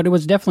 But it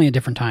was definitely a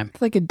different time.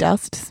 It's like a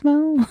dust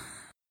smell.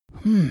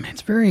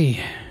 It's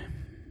very...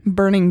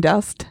 burning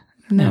dust.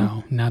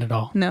 No, not at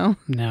all. No.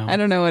 I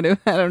don't know what it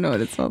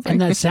smells like. And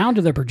that sound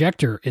of the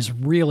projector is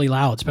really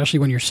loud, especially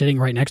when you're sitting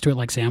right next to it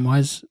like Sam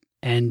was.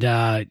 And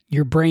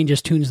your brain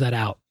just tunes that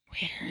out.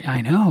 Weird.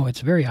 I know,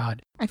 it's very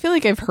odd. I feel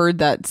like I've heard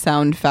that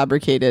sound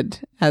fabricated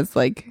as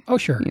like... Oh,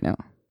 sure. You know.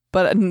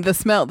 But the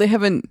smell, they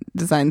haven't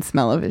designed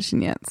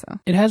smell-o-vision yet, so...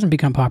 It hasn't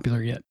become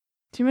popular yet.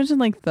 Do you imagine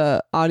like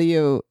the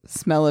audio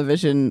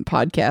smell-o-vision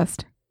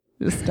podcast?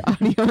 Just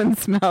audio and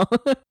smell.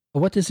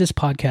 What does this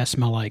podcast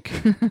smell like?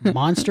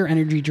 Monster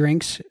energy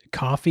drinks,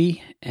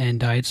 coffee,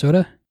 and diet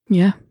soda?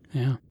 Yeah.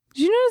 Yeah.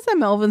 Did you notice that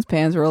Melvin's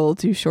pants were a little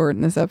too short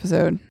in this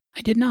episode?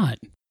 I did not.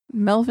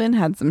 Melvin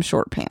had some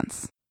short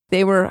pants.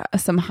 They were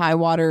some high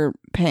water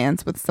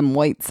pants with some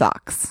white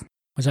socks.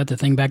 Was that the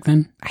thing back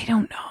then? I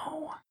don't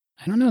know.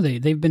 I don't know.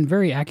 They've been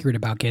very accurate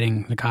about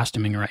getting the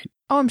costuming right.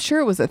 Oh, I'm sure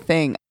it was a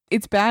thing.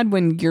 It's bad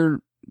when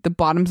the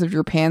bottoms of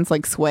your pants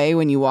like sway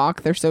when you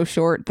walk. They're so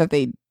short that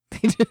they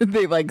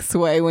like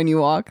sway when you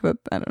walk. That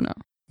I don't know.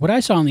 What I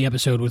saw in the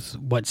episode with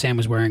what Sam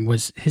was wearing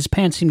was his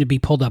pants seemed to be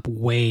pulled up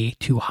way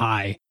too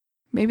high.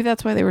 Maybe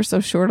that's why they were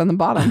so short on the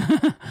bottom.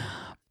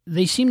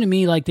 They seemed to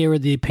me like they were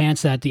the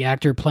pants that the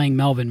actor playing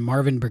Melvin,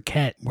 Marvin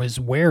Burkett, was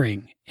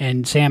wearing.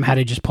 And Sam had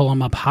to just pull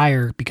them up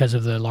higher because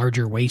of the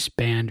larger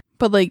waistband.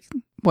 But like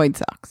white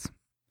socks.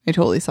 I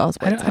totally saw his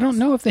white socks. I don't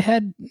know if they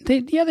had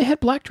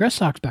black dress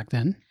socks back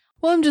then.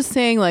 Well, I'm just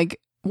saying like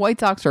white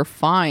socks are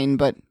fine,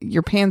 but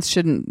your pants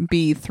shouldn't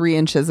be 3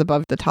 inches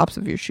above the tops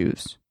of your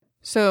shoes.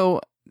 So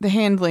the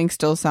handling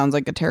still sounds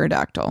like a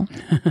pterodactyl.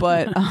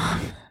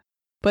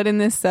 But in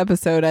this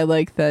episode, I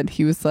like that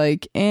he was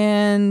like,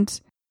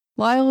 and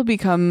Lyle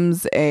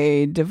becomes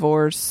a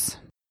divorce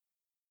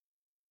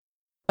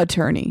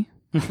attorney.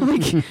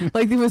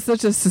 like there was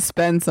such a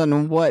suspense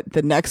on what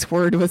the next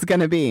word was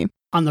going to be.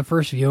 On the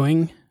first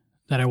viewing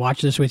that I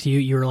watched this with you,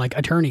 you were like,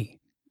 attorney.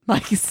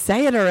 Like,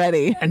 say it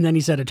already. And then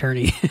he said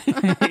attorney.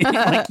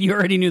 Like, you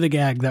already knew the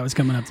gag that was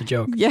coming up the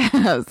joke. Yeah,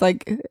 I was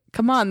like,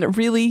 come on,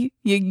 really?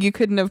 You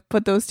couldn't have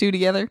put those two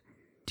together?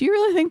 Do you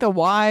really think the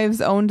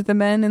wives owned the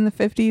men in the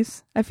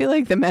 50s? I feel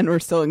like the men were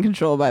still in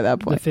control by that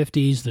point. The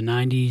 50s, the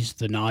 90s,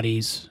 the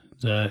noughties,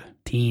 the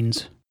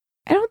teens.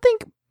 I don't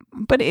think,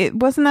 but it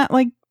wasn't that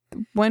like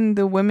when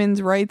the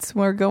women's rights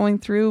were going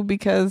through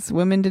because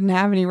women didn't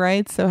have any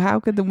rights. So how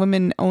could the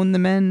women own the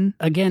men?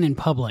 Again, in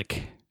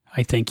public,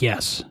 I think,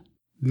 yes.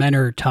 Men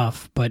are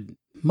tough, but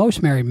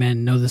most married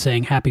men know the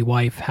saying, happy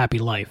wife, happy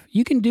life.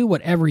 You can do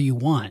whatever you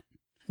want.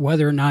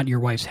 Whether or not your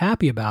wife's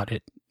happy about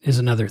it is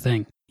another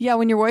thing. Yeah,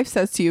 when your wife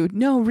says to you,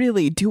 no,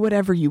 really, do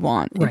whatever you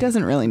want. Right. It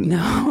doesn't really mean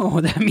no,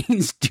 that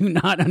means do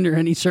not under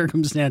any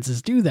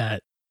circumstances do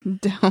that.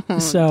 Don't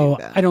so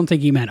do that. I don't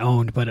think he meant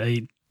owned, but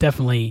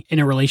definitely in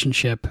a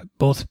relationship,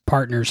 both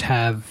partners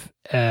have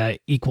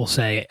equal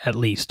say at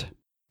least.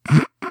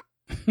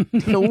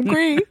 Don't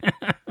agree.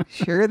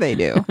 Sure they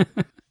do.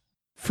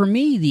 For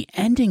me, the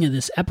ending of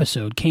this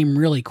episode came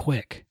really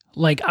quick.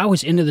 Like, I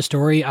was into the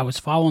story, I was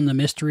following the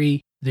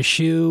mystery, the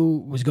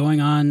shoe was going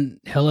on,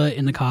 Hilla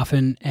in the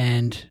coffin,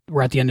 and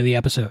we're at the end of the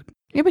episode.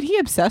 Yeah, but he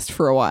obsessed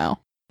for a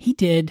while. He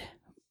did,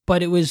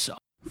 but it was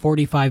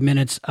 45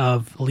 minutes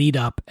of lead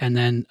up and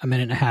then a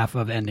minute and a half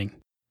of ending.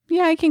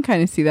 Yeah, I can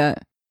kind of see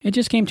that. It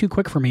just came too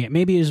quick for me.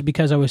 Maybe it was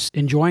because I was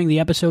enjoying the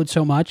episode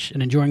so much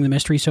and enjoying the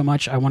mystery so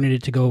much, I wanted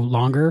it to go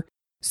longer.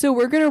 So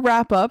we're going to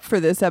wrap up for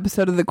this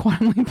episode of the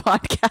Quantum Leap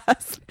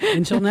Podcast.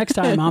 Until next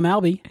time, I'm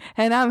Albie.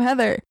 And I'm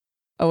Heather.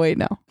 Oh, wait,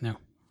 no. No.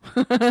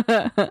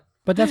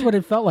 But that's what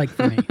it felt like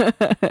for me.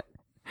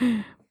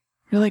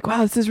 You're like,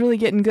 wow, this is really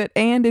getting good.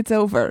 And it's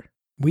over.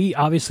 We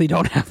obviously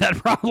don't have that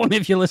problem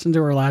if you listen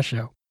to our last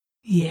show.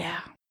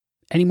 Yeah.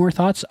 Any more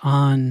thoughts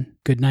on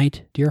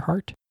Goodnight, Dear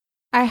Heart?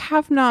 I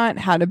have not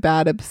had a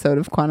bad episode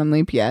of Quantum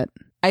Leap yet.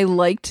 I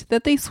liked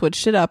that they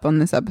switched it up on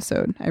this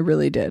episode. I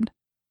really did.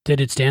 Did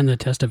it stand the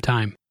test of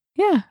time?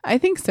 Yeah, I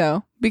think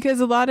so. Because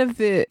a lot of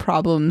the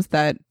problems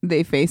that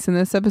they face in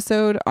this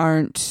episode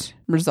aren't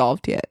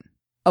resolved yet.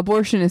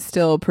 Abortion is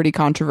still pretty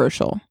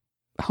controversial.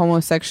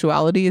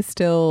 Homosexuality is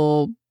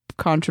still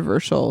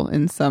controversial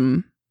in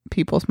some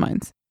people's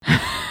minds.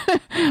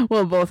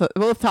 Well,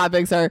 both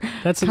topics are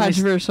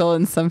controversial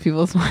in some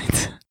people's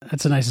minds.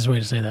 That's the nicest way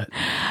to say that.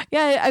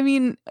 Yeah, I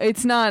mean,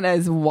 it's not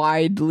as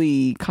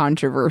widely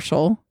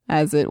controversial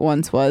as it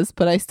once was,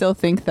 but I still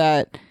think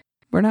that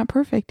we're not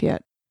perfect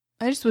yet.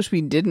 I just wish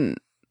we didn't.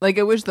 Like,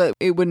 I wish that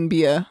it wouldn't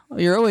be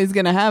you're always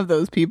going to have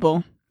those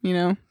people, you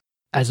know?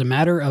 As a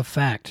matter of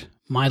fact,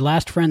 my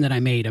last friend that I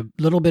made a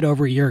little bit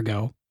over a year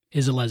ago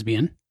is a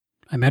lesbian.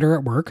 I met her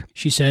at work.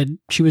 She said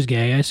she was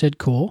gay. I said,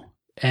 cool.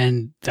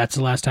 And that's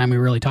the last time we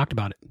really talked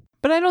about it.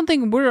 But I don't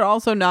think we're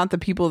also not the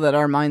people that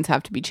our minds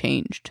have to be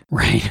changed.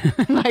 Right.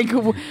 Like,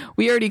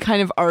 we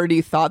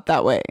already thought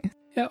that way.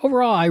 Yeah,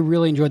 overall, I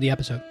really enjoyed the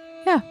episode.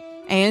 Yeah.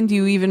 And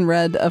you even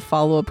read a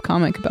follow-up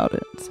comic about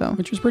it, so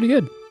which was pretty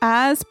good.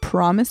 As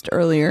promised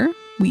earlier,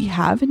 we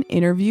have an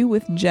interview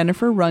with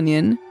Jennifer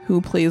Runyon,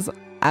 who plays,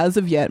 as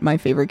of yet, my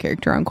favorite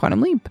character on Quantum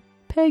Leap,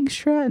 Peg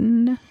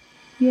Stratton.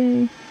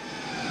 Yay.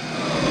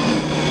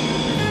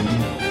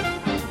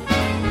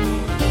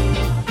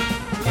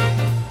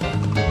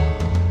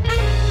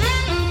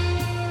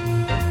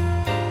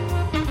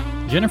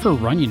 Jennifer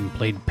Runyon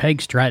played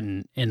Peg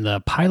Stratton in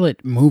the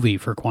pilot movie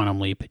for Quantum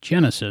Leap,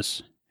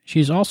 Genesis.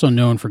 She's also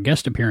known for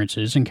guest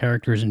appearances and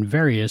characters in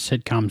various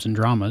sitcoms and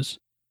dramas,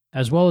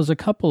 as well as a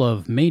couple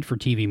of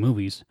made-for-TV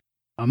movies.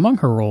 Among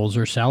her roles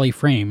are Sally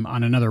Frame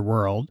on Another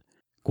World,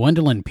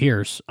 Gwendolyn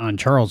Pierce on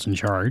Charles in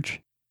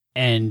Charge,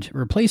 and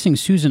replacing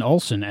Susan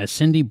Olsen as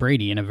Cindy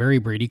Brady in A Very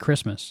Brady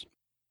Christmas.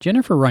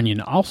 Jennifer Runyon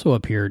also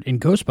appeared in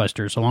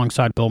Ghostbusters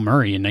alongside Bill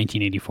Murray in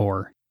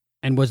 1984,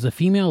 and was the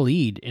female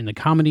lead in the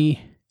comedy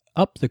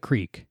Up the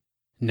Creek.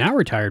 Now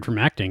retired from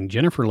acting,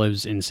 Jennifer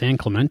lives in San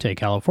Clemente,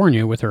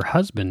 California with her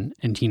husband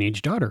and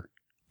teenage daughter,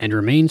 and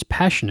remains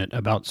passionate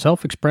about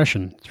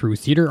self-expression through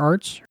theater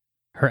arts.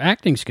 Her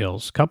acting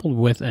skills, coupled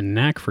with a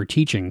knack for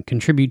teaching,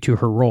 contribute to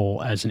her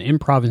role as an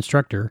improv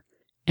instructor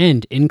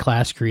and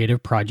in-class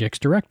creative projects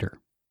director.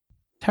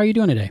 How are you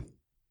doing today?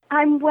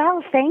 I'm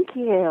well, thank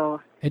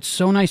you. It's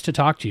so nice to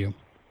talk to you.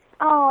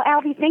 Oh,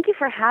 Albie, thank you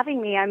for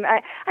having me.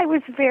 I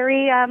was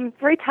very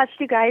touched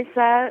you guys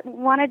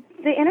wanted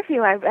the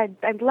interview. I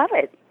love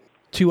it.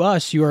 To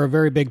us, you are a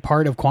very big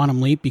part of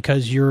Quantum Leap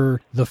because you're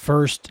the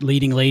first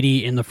leading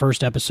lady in the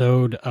first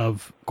episode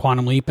of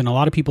Quantum Leap, and a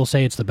lot of people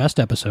say it's the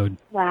best episode.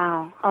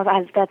 Wow. Oh,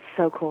 that's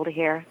so cool to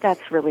hear.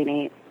 That's really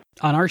neat.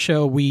 On our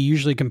show, we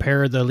usually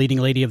compare the leading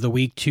lady of the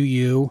week to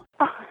you.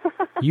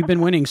 You've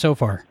been winning so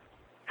far.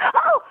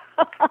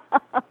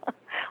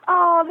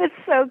 Oh, that's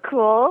so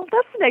cool.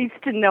 That's nice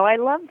to know. I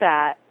love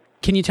that.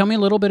 Can you tell me a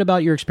little bit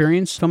about your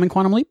experience filming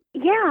Quantum Leap?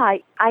 Yeah,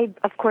 I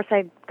of course,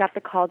 I got the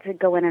call to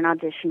go in and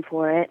audition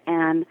for it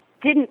and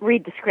didn't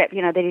read the script.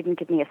 You know, they didn't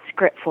give me a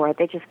script for it.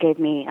 They just gave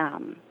me,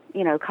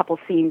 a couple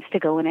scenes to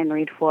go in and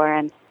read for.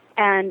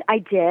 And I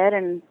did,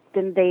 and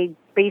then they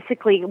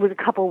basically, it was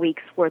a couple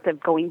weeks worth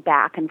of going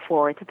back and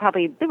forth.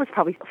 There was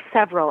probably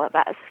several of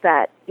us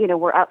that,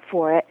 were up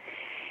for it.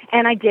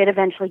 And I did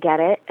eventually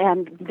get it,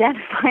 and then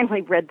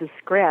finally read the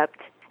script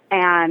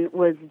and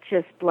was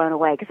just blown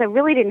away because I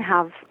really didn't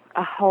have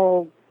a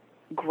whole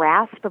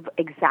grasp of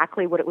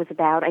exactly what it was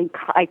about.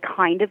 I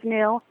kind of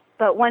knew,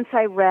 but once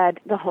I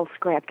read the whole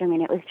script,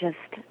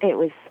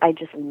 I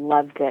just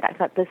loved it. I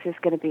thought this is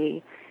going to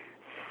be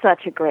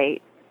such a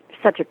great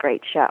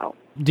show.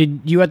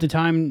 Did you at the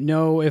time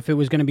know if it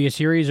was going to be a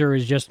series or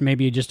is just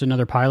maybe just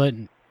another pilot?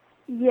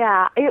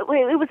 Yeah, it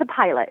was a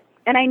pilot.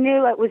 And I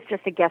knew it was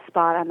just a guest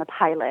spot on the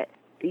pilot.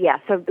 Yeah,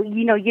 so,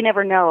 you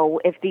never know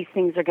if these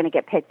things are going to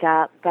get picked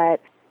up, but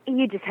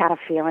you just had a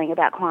feeling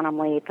about Quantum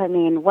Leap. I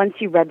mean, once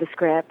you read the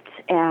script,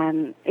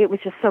 and it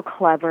was just so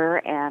clever,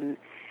 and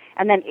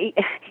then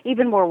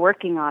even more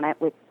working on it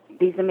with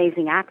these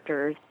amazing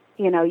actors,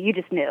 you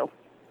just knew.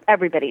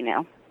 Everybody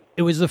knew.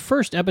 It was the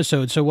first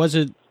episode, so was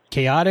it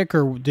chaotic,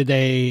 or did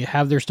they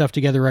have their stuff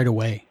together right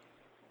away?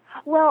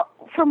 Well,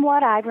 from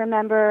what I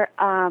remember,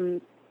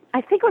 I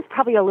think it was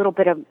probably a little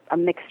bit of a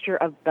mixture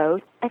of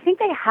both. I think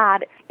they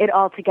had it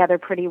all together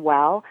pretty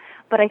well,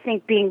 but I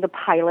think being the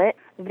pilot,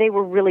 they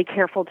were really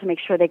careful to make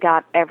sure they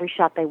got every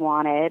shot they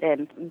wanted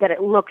and that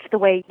it looked the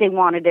way they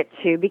wanted it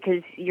to,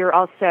 because you're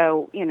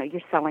also,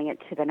 you're selling it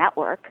to the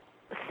network.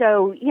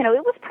 So, it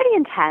was pretty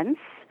intense.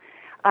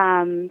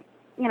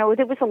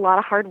 There was a lot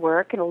of hard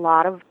work and a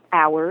lot of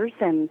hours,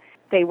 and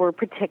they were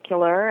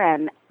particular,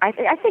 and I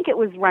think it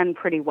was run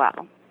pretty well.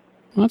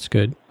 Well, that's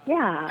good.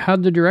 Yeah.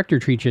 How'd the director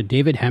treat you?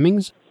 David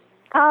Hemmings?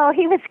 Oh,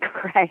 he was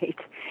great.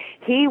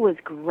 He was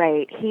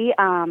great.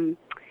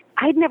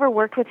 I'd never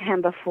worked with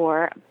him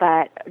before,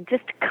 but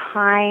just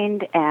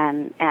kind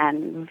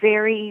and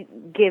very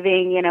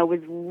giving, was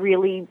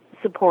really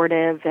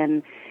supportive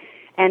and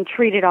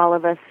treated all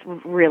of us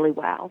really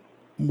well.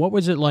 What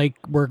was it like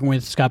working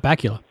with Scott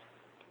Bakula?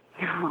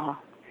 Oh,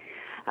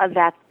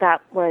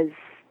 that was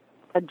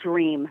a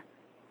dream.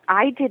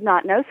 I did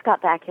not know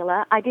Scott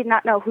Bakula. I did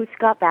not know who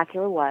Scott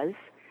Bakula was.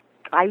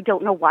 I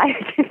don't know why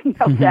I didn't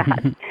know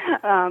that.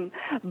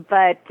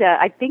 But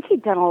I think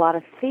he'd done a lot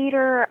of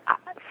theater,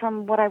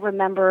 from what I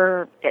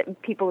remember,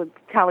 people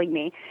telling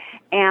me.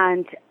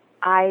 And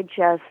I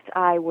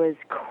was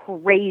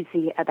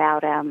crazy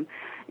about him.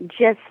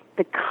 Just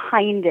the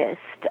kindest,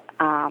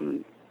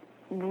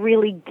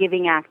 really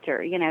giving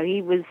actor.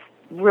 He was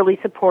really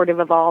supportive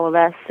of all of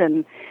us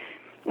and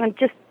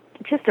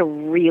just a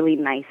really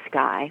nice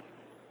guy.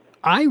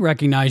 I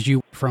recognized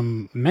you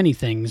from many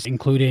things,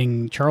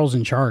 including Charles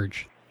in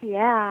Charge.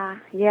 Yeah.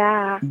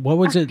 What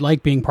was it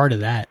like being part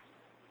of that?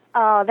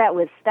 Oh, that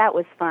was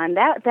fun.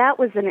 That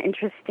was an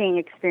interesting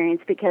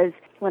experience, because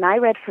when I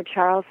read for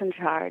Charles in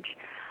Charge,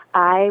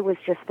 I was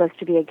just supposed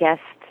to be a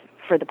guest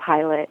for the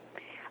pilot.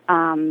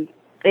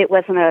 It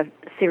wasn't a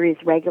series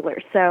regular,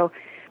 so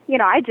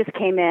I just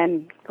came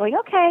in going,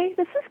 okay,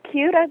 this is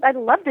cute. I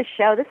love this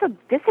show. This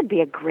would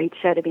be a great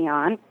show to be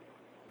on,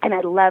 and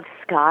I loved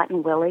Scott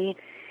and Willie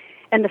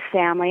and the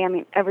family. I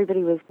mean,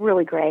 everybody was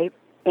really great.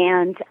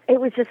 And it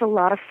was just a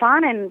lot of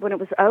fun. And when it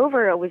was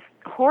over, it was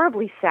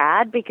horribly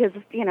sad because,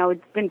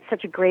 it's been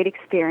such a great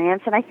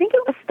experience. And I think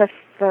it was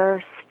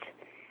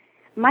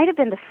might have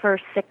been the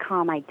first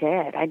sitcom I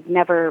did. I'd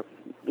never,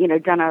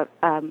 done a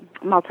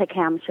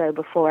multicam show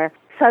before.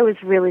 So I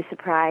was really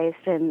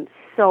surprised and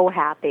so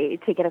happy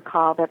to get a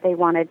call that they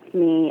wanted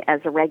me as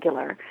a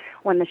regular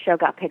when the show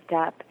got picked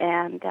up.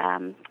 And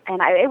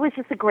it was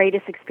just the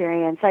greatest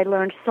experience. I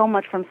learned so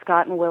much from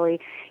Scott and Willie.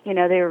 They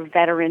were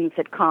veterans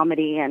at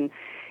comedy, and,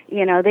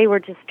 they were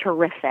just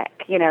terrific.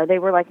 They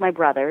were like my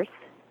brothers.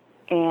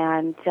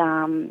 And,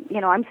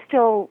 I'm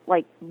still,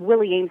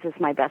 Willie Ames is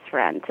my best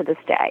friend to this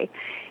day.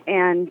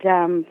 And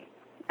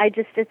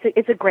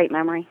it's a great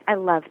memory. I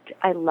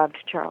loved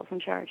Charles in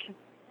Charge.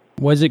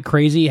 Was it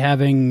crazy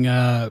having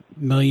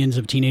millions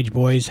of teenage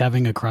boys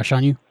having a crush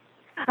on you?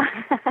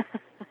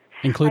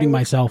 Including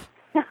myself.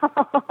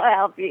 Oh,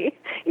 Albie,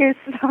 you're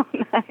so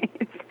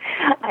nice.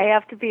 I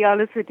have to be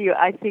honest with you.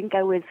 I think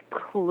I was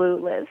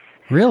clueless.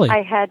 Really?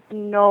 I had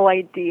no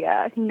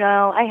idea.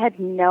 No, I had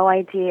no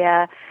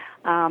idea.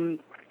 I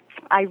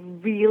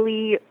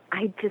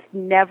just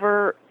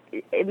never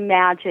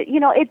imagined.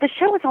 The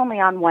show was only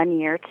on 1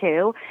 year,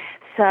 too.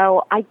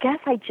 So I guess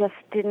I just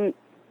didn't.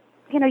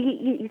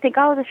 You think,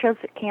 oh, the show's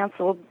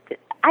canceled.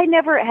 I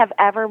never have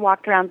ever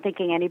walked around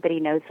thinking anybody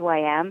knows who I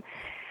am.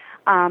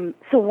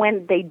 So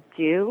when they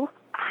do,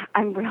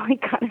 I'm really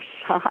kind of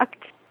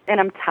shocked and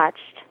I'm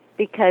touched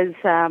because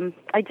I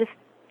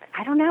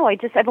don't know.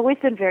 I've always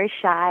been very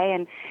shy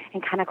and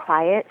kind of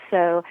quiet.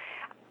 So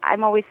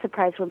I'm always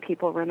surprised when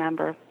people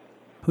remember.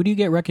 Who do you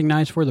get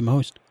recognized for the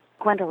most?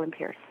 Gwendolyn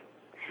Pierce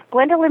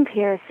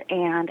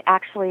and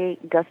actually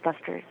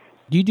Ghostbusters.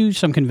 You do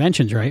some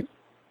conventions, right?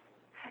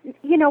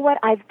 You know what?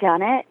 I've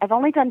done it. I've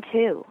only done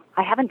 2.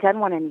 I haven't done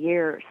one in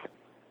years.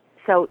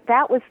 So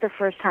that was the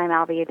first time,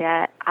 Albie,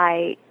 that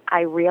I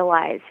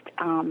realized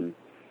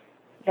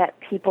that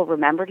people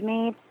remembered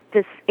me.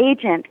 This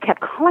agent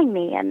kept calling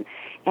me and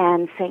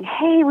saying,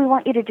 hey, we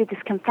want you to do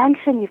this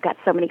convention. You've got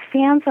so many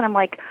fans. And I'm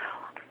like,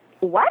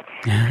 what?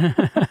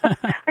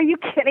 Are you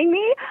kidding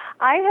me?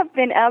 I have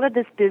been out of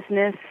this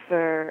business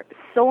for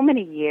so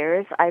many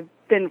years. I've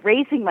been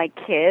raising my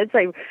kids.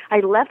 I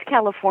left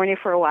California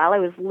for a while. I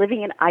was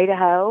living in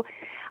Idaho.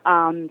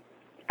 I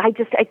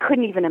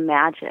couldn't even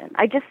imagine.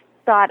 I just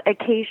thought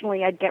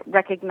occasionally I'd get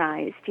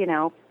recognized, and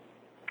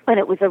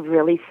it was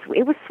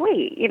it was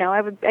sweet,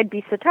 I'd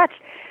be so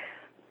touched.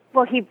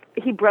 Well,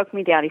 he broke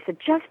me down. He said,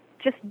 just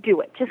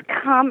do it. Just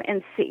come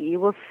and see. You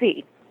will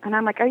see. And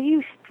I'm like, are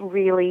you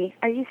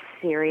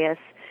serious?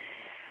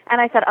 And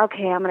I said,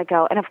 okay, I'm going to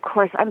go. And of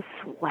course, I'm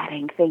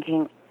sweating,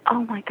 thinking,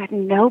 oh my God,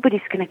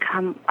 nobody's going to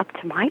come up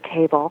to my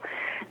table.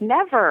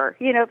 Never.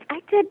 I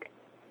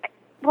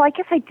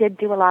guess I did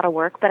do a lot of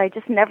work, but I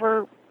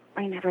never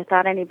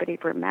thought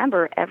anybody'd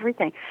remember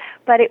everything.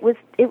 But it was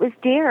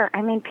dear.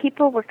 I mean,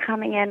 people were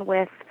coming in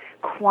with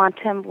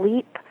Quantum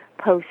Leap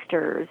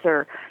posters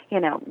or,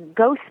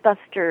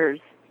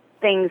 Ghostbusters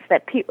things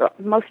that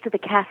most of the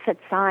cast had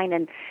signed,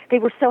 and they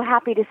were so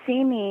happy to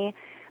see me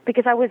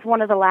because I was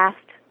one of the last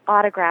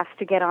autographs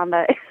to get on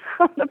the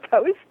on the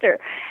poster,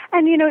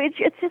 and it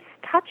just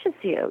touches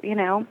you.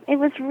 It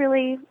was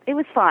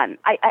fun.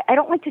 I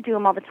don't like to do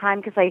them all the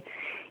time because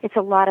it's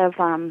a lot of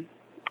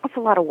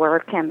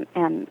work,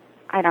 and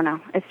I don't know.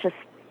 It's just,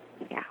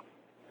 yeah.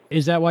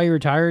 Is that why you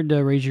retired,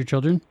 to raise your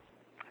children?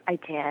 I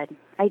did.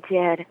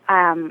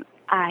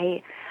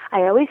 I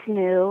always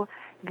knew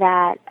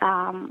that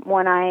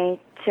when I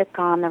took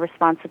on the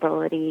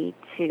responsibility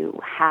to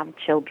have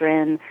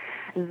children,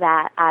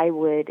 that I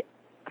would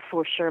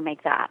for sure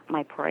make that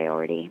my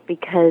priority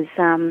because,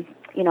 I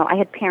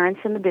had parents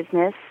in the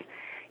business.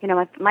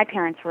 My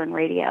parents were in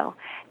radio,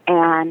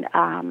 and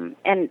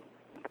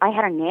I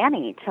had a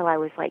nanny till I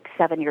was like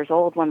 7 years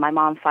old when my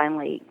mom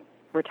finally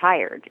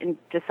retired and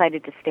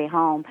decided to stay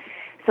home.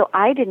 So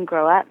I didn't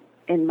grow up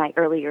in my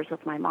early years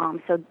with my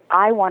mom. So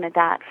I wanted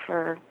that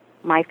for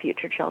my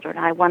future children.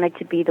 I wanted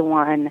to be the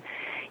one,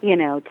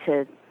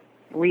 to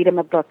read them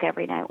a book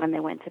every night when they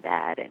went to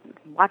bed and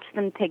watch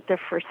them take their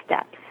first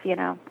steps.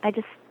 I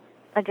just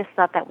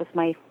thought that was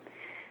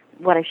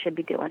what I should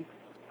be doing.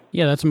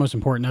 Yeah, that's the most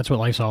important. That's what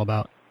life's all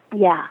about.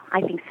 Yeah,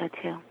 I think so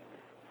too.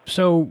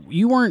 So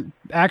you weren't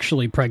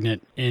actually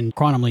pregnant in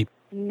Quantum Leap?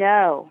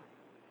 No.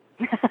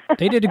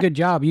 They did a good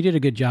job. You did a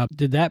good job.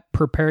 Did that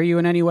prepare you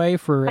in any way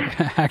for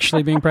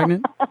actually being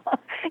pregnant?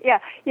 Yeah.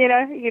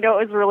 What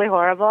was really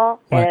horrible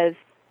is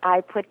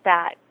I put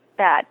that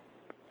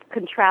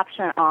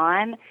contraption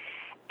on,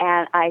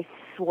 and I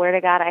swear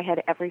to God, I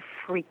had every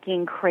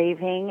freaking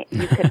craving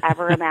you could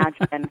ever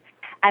imagine. And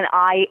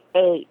I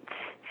ate.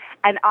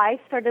 And I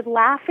started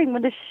laughing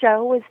when the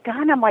show was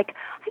done. I'm like,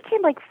 I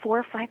gained like 4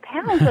 or 5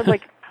 pounds. I'm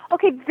like,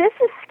 okay, this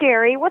is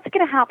scary. What's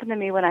going to happen to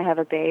me when I have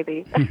a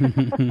baby?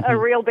 A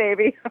real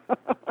baby.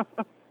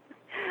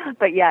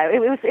 But yeah, it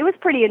was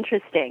pretty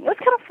interesting. It was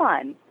kind of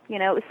fun. It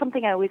was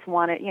something I always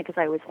wanted, because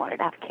I always wanted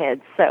to have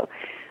kids. So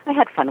I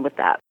had fun with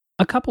that.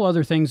 A couple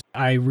other things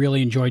I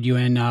really enjoyed you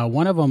in.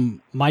 One of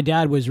them, my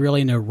dad was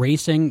really into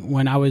racing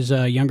when I was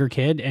a younger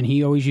kid, and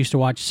he always used to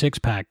watch Six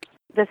Pack.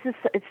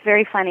 It's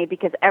very funny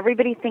because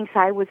everybody thinks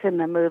I was in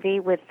the movie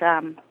with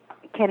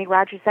Kenny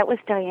Rogers. That was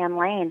Diane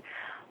Lane.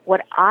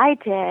 What I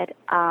did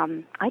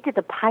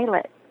the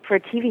pilot for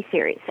a TV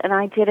series, and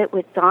I did it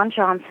with Don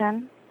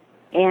Johnson,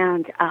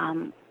 and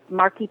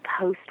Marky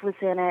Post was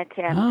in it,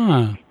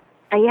 and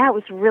yeah, it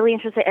was really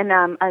interesting. And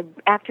an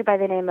actor by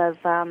the name of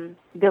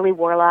Billy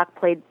Warlock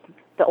played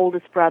the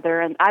oldest brother,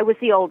 and I was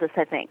the oldest,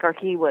 I think, or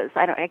he was.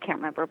 I can't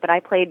remember, but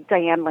I played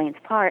Diane Lane's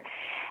part.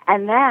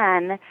 And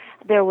then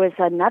there was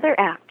another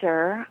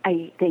actor,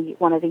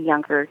 one of the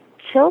younger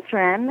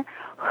children,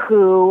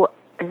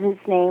 his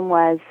name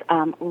was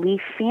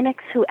Lee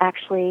Phoenix, who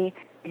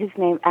his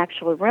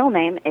real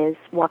name is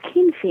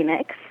Joaquin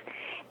Phoenix.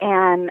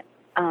 And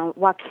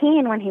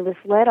Joaquin, when he was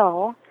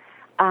little,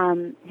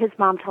 his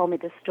mom told me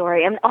this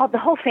story. And the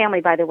whole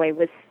family, by the way,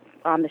 was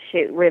on the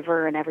shoot,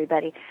 River and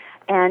everybody.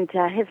 And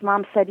his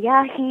mom said,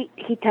 yeah, he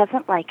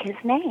doesn't like his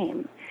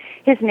name.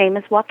 His name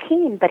is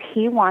Joaquin, but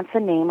he wants a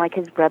name like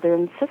his brother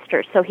and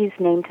sister, so he's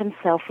named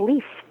himself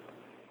Leaf.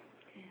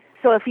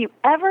 So if you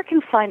ever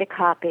can find a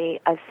copy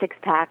of Six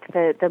Pack,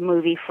 the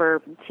movie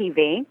for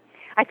TV,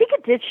 I think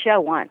it did show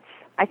once.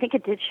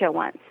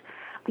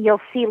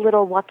 You'll see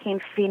little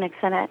Joaquin Phoenix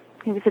in it.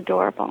 He was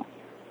adorable.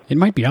 It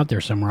might be out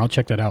there somewhere. I'll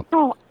check that out.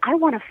 Oh, I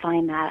want to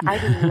find that. I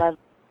would love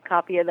a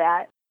copy of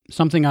that.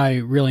 Something I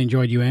really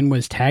enjoyed you in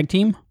was Tag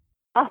Team.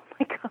 Oh,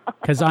 my God.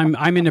 Because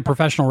I'm into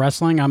professional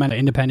wrestling. I'm an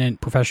independent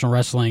professional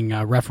wrestling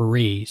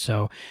referee.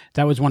 So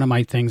that was one of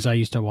my things I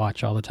used to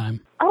watch all the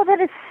time. Oh,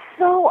 that is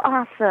so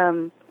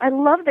awesome. I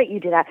love that you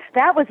did that.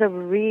 That was a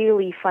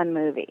really fun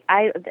movie.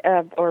 I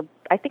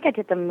think I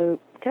did the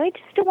movie. Did I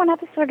just do one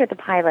episode of the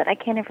pilot? I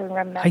can't even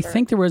remember. I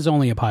think there was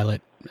only a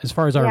pilot, as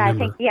far as I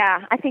remember.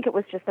 I think it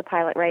was just the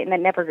pilot, right? And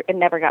it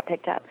never got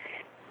picked up.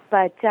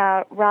 But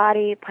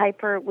Roddy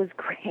Piper was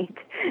great.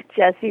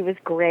 Jesse was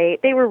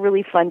great. They were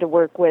really fun to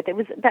work with.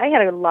 I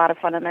had a lot of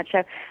fun on that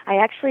show. I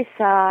actually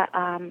saw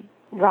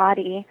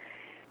Roddy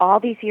all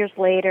these years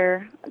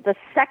later, the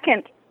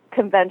second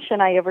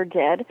convention I ever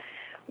did,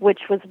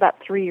 which was about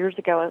 3 years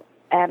ago,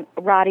 and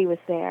Roddy was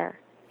there.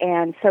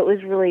 And so it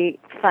was really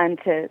fun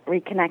to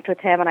reconnect with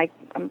him. And I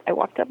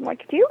walked up and I'm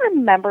like, do you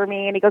remember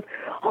me? And he goes,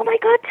 oh, my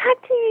God,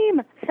 Tag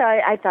Team. So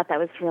I thought that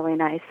was really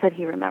nice that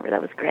he remembered.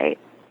 That was great.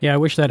 Yeah, I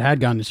wish that had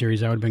gone to series.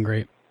 That would have been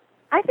great.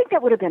 I think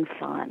that would have been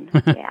fun.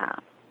 Yeah,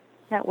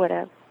 that would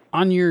have.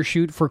 On your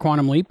shoot for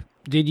Quantum Leap,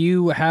 did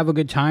you have a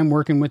good time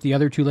working with the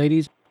other two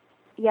ladies?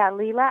 Yeah,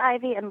 Leela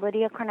Ivy and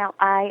Lydia Cornell.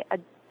 I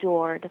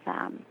adored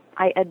them.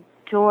 I'm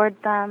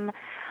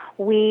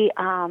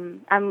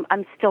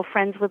still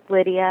friends with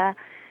Lydia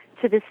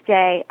to this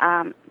day.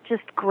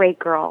 Just great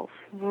girls,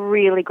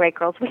 really great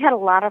girls. We had a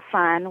lot of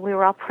fun. We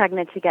were all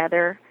pregnant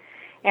together,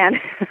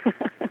 and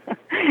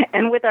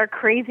and with our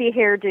crazy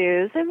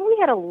hairdos, and we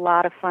had a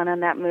lot of fun on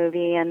that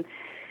movie. And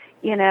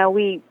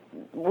we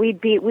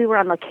were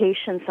on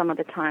location some of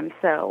the time,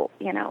 so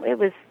it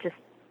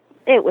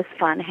was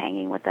fun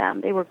hanging with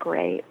them. They were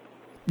great.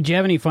 Do you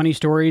have any funny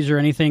stories or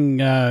anything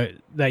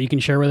that you can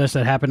share with us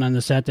that happened on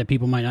the set that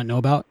people might not know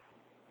about?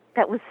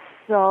 That was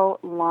so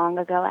long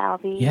ago,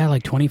 Albie. Yeah,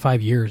 like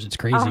 25 years. It's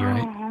crazy,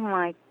 right? Oh,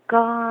 my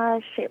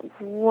gosh, it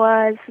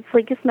was. It's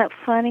like, isn't that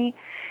funny?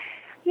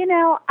 You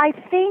know, I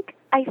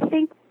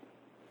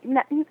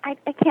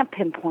can't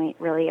pinpoint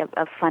really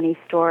a funny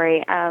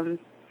story.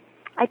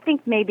 I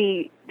think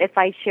maybe if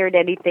I shared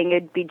anything,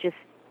 it'd be just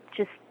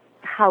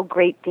how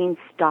great Dean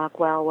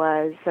Stockwell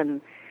was.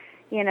 And,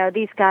 you know,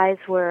 these guys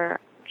were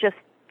just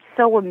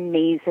so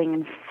amazing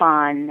and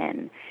fun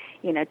and,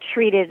 you know,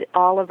 treated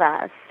all of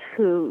us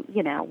who,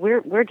 you know,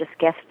 we're just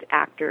guest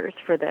actors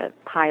for the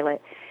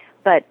pilot,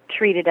 but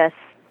treated us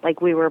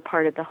like we were a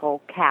part of the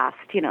whole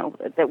cast, you know,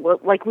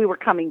 like we were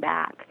coming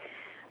back.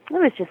 It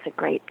was just a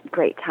great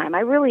time. I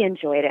really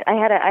enjoyed it. I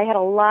had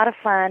a lot of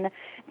fun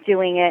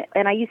doing it,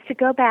 and I used to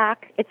go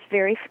back. This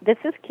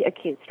is a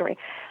cute story.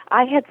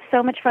 I had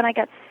so much fun. I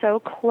got so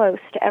close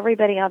to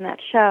everybody on that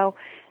show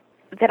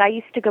that I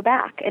used to go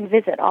back and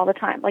visit all the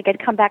time. Like,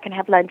 I'd come back and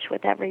have lunch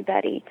with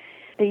everybody.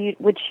 They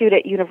would shoot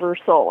at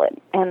Universal,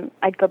 and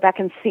I'd go back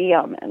and see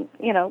them, and,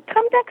 you know,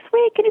 come next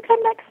week. Can you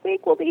come next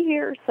week? We'll be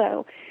here.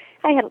 So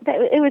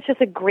it was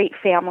just a great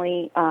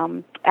family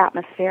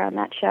atmosphere on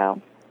that show.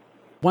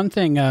 One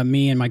thing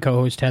me and my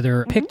co-host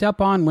Heather picked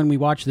up on when we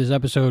watched this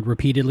episode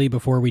repeatedly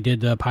before we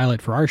did the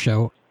pilot for our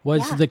show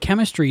was the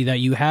chemistry that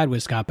you had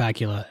with Scott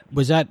Bakula.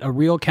 Was that a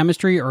real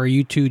chemistry, or are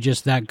you two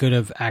just that good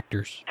of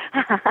actors?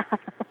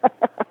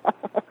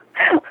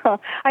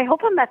 I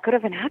hope I'm that good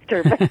of an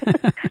actor.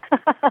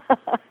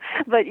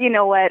 But you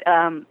know what?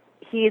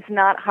 He's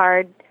not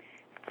hard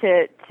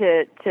to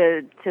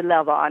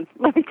love on.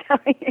 Let me tell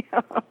you,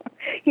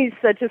 he's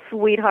such a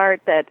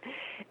sweetheart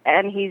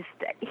and he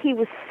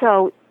was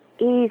so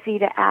easy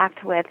to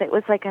act with. It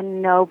was like a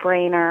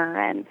no-brainer,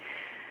 and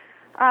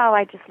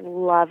I just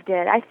loved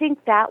it. I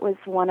think that was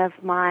one of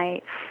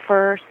my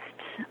first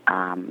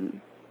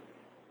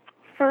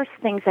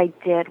things I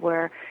did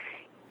where,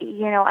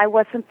 you know, I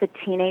wasn't the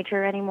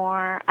teenager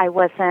anymore. I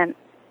wasn't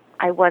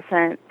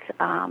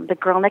the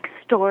girl next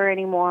door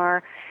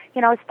anymore.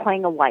 You know, I was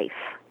playing a wife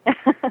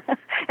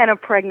and a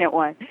pregnant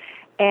one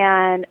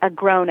and a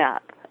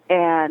grown-up.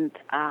 And,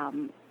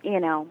 you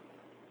know,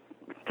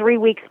 3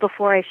 weeks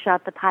before I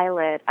shot the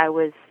pilot, I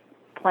was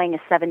playing a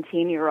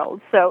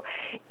 17-year-old. So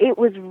it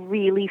was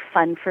really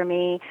fun for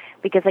me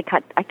because I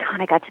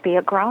kind of got to be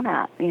a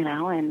grown-up, you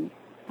know, and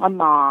a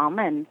mom,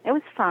 and it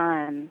was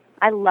fun.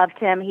 I loved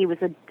him. He was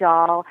a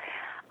doll.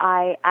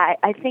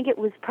 I think it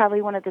was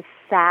probably one of the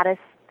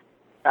saddest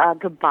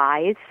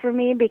goodbyes for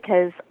me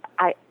because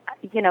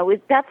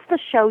that's the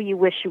show you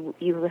wish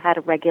you had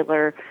a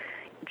regular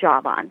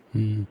job on.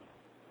 Mm.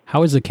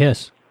 How was the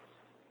kiss?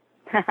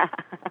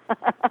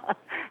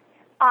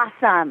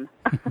 Awesome.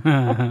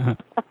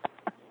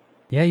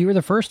 Yeah, you were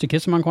the first to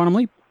kiss him on Quantum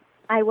Leap.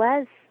 I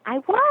was.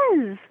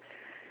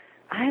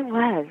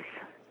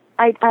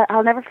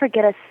 I'll never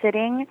forget us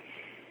sitting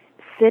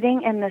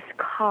in this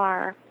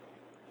car,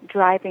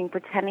 driving,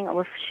 pretending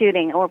we're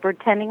shooting, or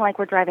pretending like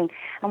we're driving,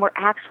 and we're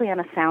actually on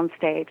a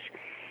soundstage,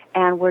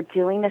 and we're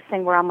doing this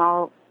thing where I'm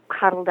all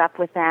cuddled up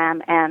with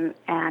them, and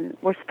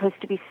we're supposed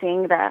to be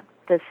seeing the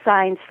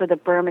signs for the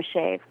Burma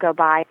shave go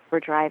by. We're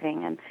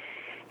driving, and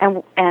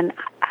I'm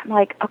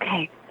like,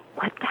 okay,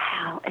 what the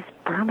hell is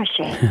Burma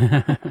shave?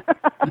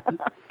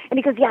 And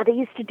he goes, yeah, they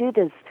used to do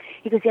this.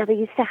 He goes, yeah, they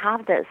used to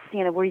have this,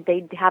 you know, where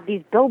they'd have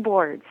these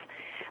billboards.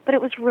 But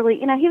it was really,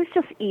 you know, he was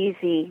just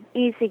easy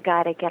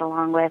guy to get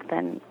along with,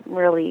 and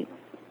really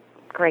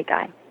great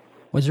guy.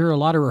 Was there a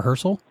lot of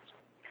rehearsal?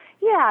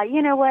 Yeah,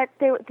 you know what?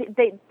 They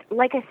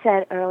like I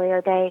said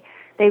earlier, they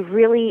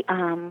really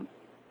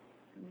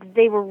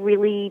they were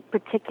really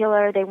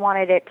particular. They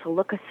wanted it to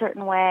look a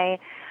certain way.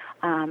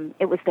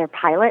 It was their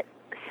pilot,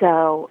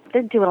 so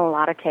they're doing a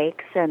lot of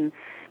takes and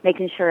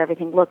making sure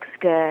everything looks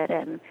good.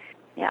 And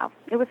yeah,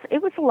 it was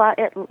a lot.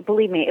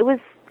 Believe me, it was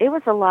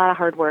a lot of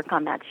hard work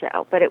on that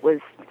show, but it was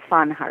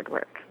fun hard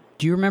work.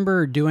 Do you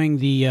remember doing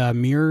the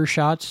mirror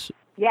shots?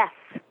 Yes.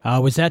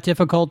 Was that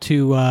difficult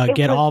to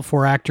get all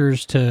four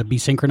actors to be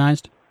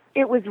synchronized?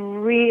 It was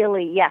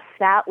really, yes,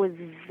 that was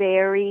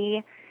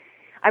very,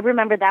 I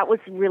remember that was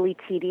really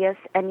tedious.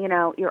 And, you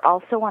know, you're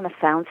also on a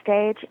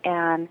soundstage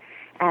and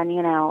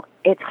you know,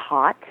 it's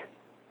hot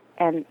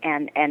and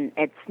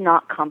it's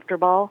not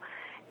comfortable.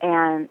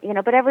 And, you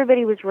know, but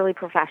everybody was really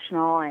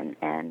professional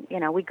and you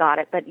know, we got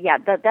it. But yeah,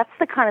 that's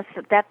the kind of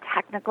stuff, that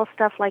technical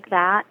stuff like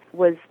that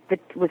was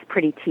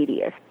pretty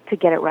tedious to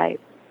get it right.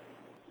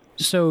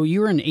 So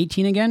you were in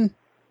 18 again?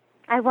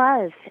 I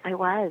was.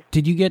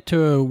 Did you get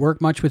to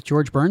work much with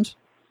George Burns?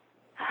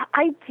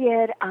 I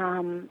did.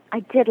 I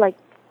did, like,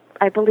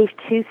 I believe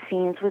 2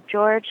 scenes with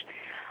George.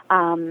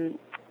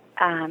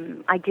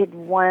 I did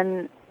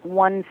one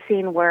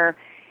scene where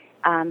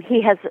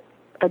he has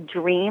a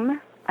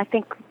dream. I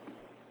think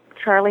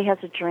Charlie has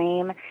a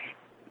dream,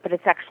 but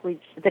it's actually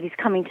that he's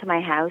coming to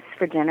my house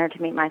for dinner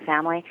to meet my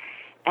family,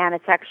 and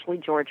it's actually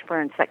George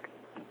Burns, like,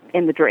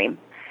 in the dream.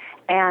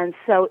 And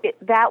so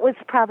that was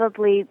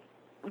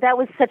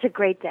such a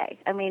great day.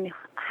 I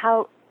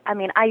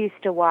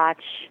used to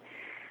watch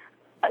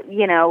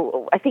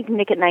I think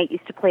Nick at Night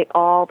used to play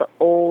all the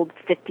old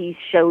 50s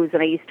shows,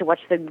 and I used to watch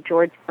the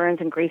George Burns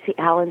and Gracie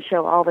Allen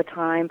show all the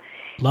time.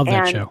 Love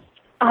that show.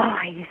 Oh,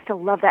 I used to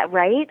love that,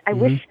 right? I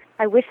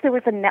wish there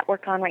was a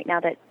network on right now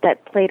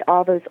that played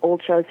all those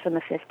old shows from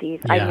the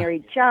 50s. Yeah. I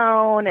Married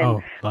Joan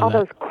and all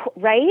those,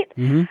 right?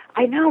 Mm-hmm.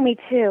 I know, me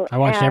too. I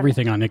watched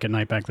everything on Nick at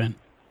Night back then.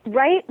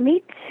 Right,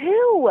 me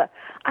too.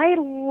 I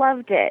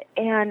loved it,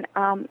 and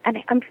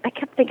I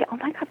kept thinking, oh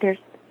my God,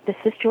 this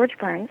is George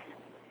Burns,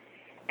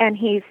 and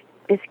he's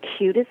as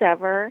cute as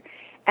ever,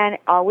 and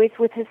always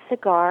with his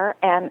cigar,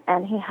 and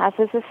he has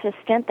his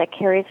assistant that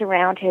carries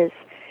around his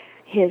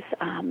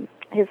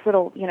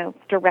little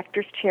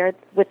director's chair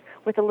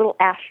with a little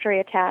ashtray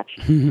attached,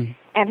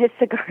 and his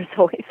cigar is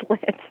always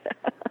lit.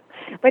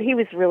 But he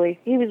was really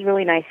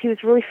nice. He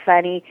was really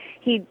funny.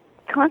 He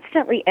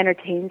constantly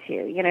entertains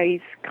you.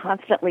 He's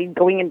constantly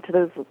going into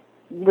those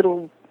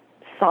little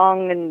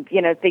song and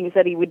things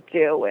that he would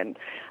do, and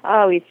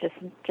he's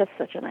just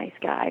such a nice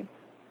guy.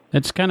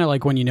 It's kind of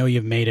like when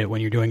you've made it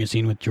when you're doing a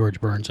scene with George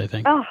Burns, I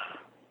think. Oh.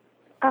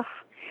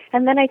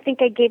 And then I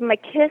think I gave him a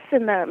kiss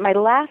in my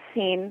last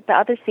scene, the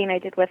other scene I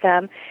did with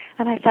him,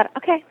 and I thought,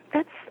 okay,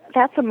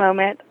 that's a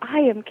moment. I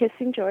am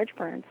kissing George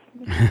Burns.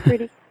 It's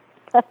pretty.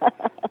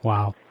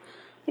 Wow.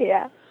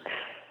 Yeah.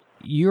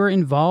 You're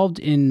involved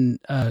in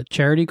a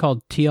charity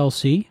called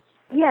TLC?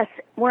 Yes,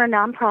 we're a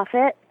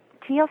nonprofit.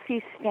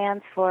 TLC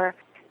stands for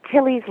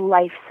Tilly's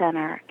Life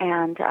Center,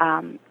 and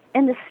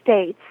in the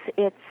States,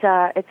 it's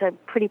a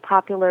pretty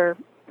popular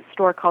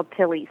store called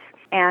Tilly's,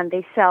 and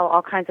they sell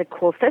all kinds of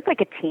cool stuff. It's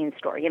like a teen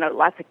store,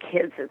 lots of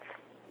kids.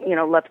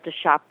 Loves to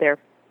shop there.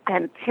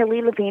 And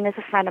Tilly Levine is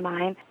a friend of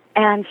mine,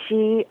 and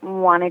she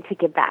wanted to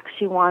give back.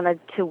 She wanted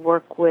to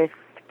work with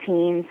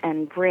teens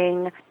and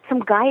bring some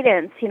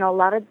guidance. A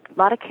lot of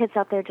kids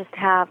out there just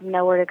have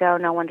nowhere to go,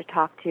 no one to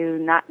talk to,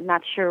 not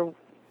sure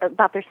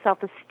about their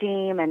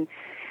self-esteem, and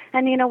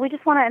we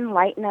just want to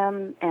enlighten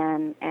them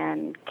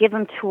and give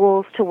them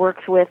tools to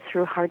work with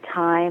through hard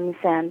times,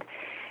 and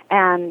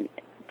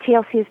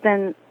TLC has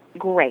been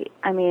great.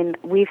 I mean,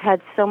 we've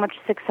had so much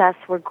success.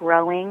 We're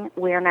growing.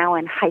 We are now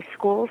in high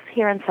schools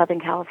here in Southern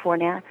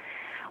California,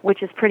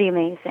 which is pretty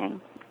amazing.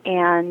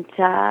 And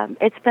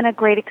it's been a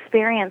great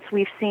experience.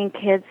 We've seen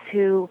kids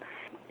who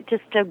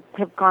just have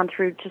gone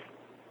through just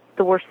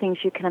the worst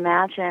things you can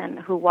imagine,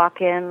 who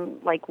walk in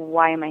like,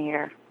 why am I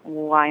here?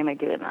 Why am I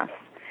doing this?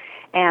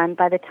 And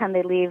by the time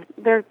they leave,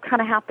 they're kind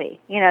of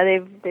happy.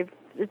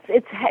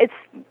 It's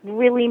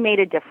really made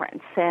a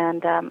difference,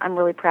 and I'm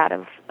really proud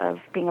of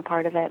being a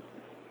part of it.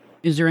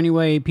 Is there any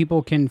way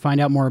people can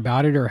find out more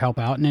about it or help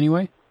out in any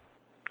way?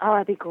 Oh,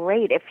 that'd be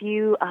great. If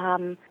you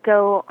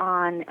go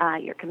on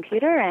your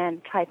computer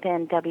and type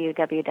in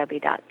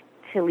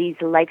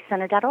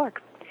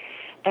www.tillyslifecenter.org,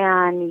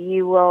 and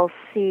you will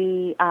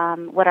see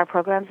what our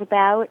program's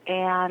about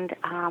and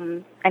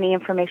any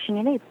information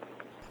you need.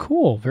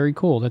 Cool. Very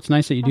cool. That's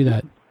nice that you do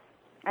that.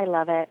 I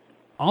love it.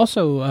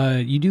 Also,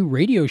 you do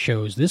radio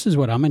shows. This is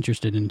what I'm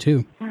interested in,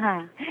 too.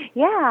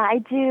 Yeah, I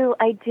do.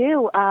 I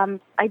do a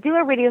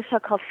radio show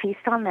called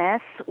Feast on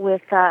This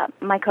with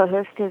my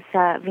co-host is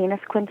Venus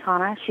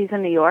Quintana. She's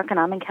in New York, and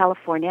I'm in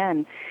California,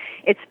 and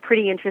it's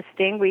pretty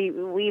interesting.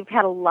 We've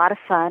had a lot of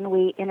fun.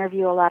 We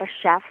interview a lot of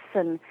chefs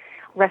and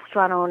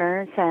restaurant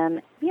owners,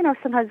 and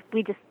sometimes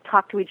we just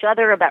talk to each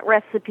other about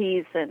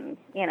recipes, and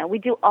we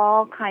do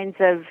all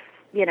kinds of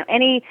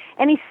any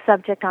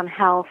subject on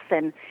health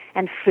and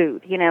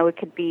food. It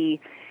could be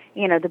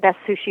the best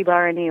sushi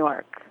bar in New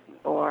York,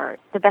 or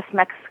the best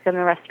Mexican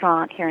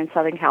restaurant here in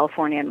Southern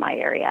California in my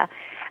area.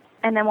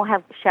 And then we'll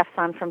have chefs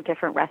on from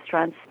different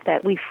restaurants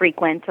that we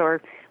frequent,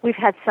 or we've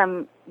had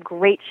some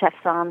great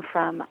chefs on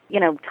from,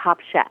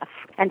 Top Chef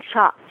and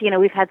Chops.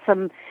 We've had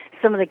some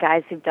of the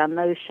guys who've done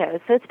those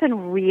shows. So it's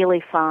been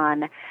really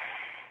fun.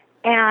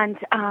 And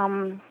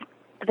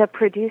the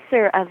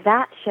producer of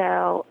that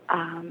show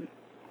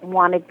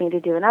wanted me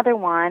to do another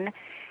one,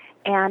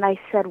 and I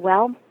said,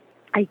 well,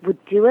 I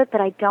would do it, but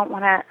I don't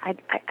want to.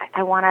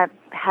 I want to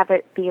have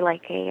it be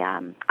like a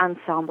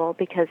ensemble,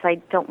 because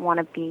I don't want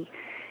to be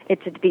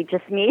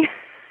just me.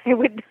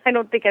 I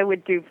don't think I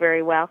would do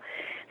very well.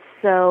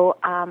 So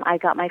I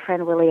got my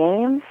friend Willie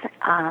Ames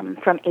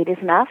from Eight Is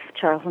Enough,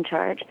 Charles in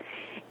Charge,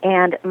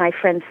 and my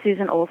friend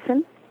Susan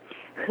Olson,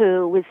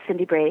 who was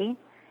Cindy Brady.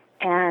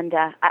 And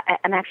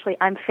actually,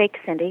 I'm fake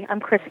Cindy. I'm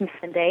Christmas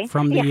Cindy.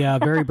 From the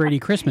Very Brady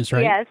Christmas,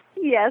 right?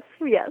 Yes.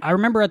 I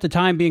remember at the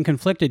time being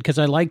conflicted because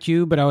I liked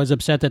you, but I was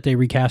upset that they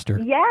recast her.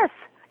 Yes.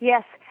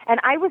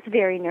 And I was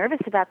very nervous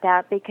about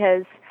that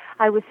because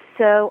I was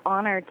so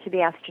honored to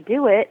be asked to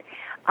do it.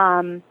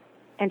 And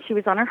she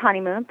was on her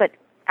honeymoon, but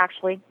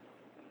actually,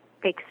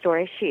 fake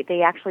story,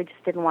 they actually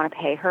just didn't want to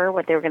pay her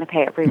what they were going to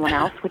pay everyone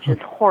else, which is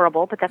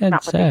horrible, but that's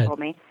not what they told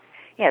me.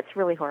 Yeah, it's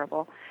really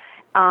horrible.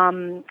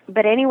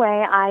 But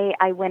anyway,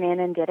 I went in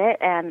and did it,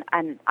 and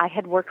I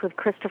had worked with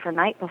Christopher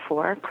Knight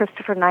before.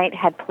 Christopher Knight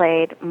had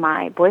played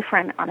my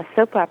boyfriend on a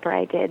soap opera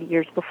I did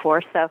years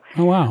before, so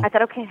oh, wow. I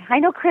thought, okay, I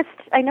know Chris,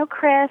 and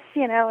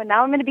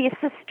now I'm going to be a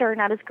sister,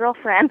 not his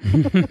girlfriend.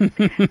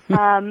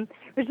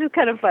 which is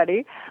kind of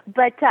funny.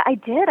 But I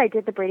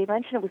did the Brady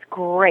Bunch, and it was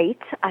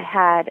great. I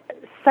had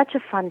such a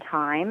fun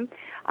time.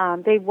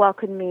 They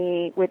welcomed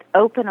me with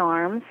open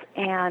arms,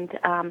 and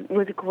it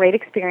was a great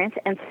experience.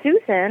 And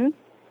Susan,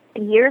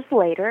 years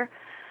later,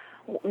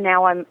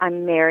 now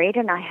I'm married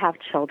and I have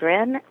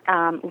children,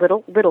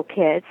 little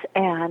kids,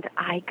 and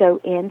I go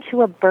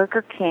into a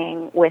Burger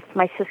King with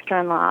my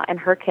sister-in-law and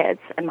her kids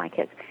and my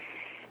kids,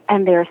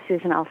 and there's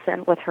Susan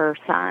Elson with her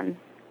son.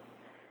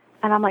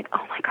 And I'm like,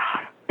 oh my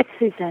God, it's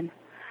Susan.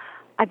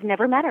 I've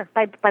never met her.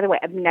 By the way,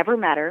 I've never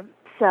met her.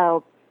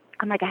 So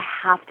I'm like, I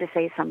have to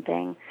say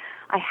something.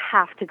 I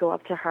have to go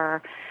up to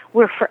her.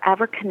 We're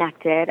forever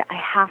connected. I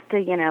have to,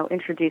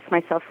 introduce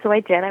myself. So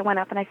I did. I went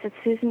up and I said,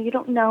 Susan, you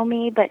don't know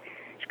me, but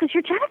she goes,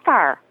 you're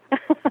Jennifer.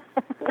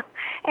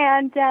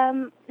 And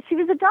she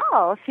was a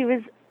doll. She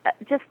was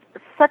just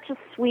such a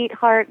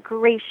sweetheart,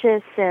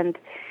 gracious, and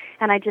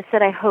I just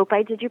said, I hope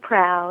I did you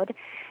proud.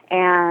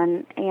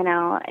 And,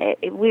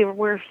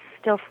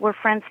 we're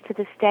friends to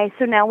this day.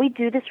 So now we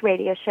do this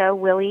radio show,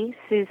 Willie,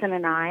 Susan,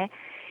 and I,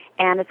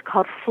 and it's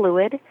called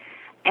Fluid.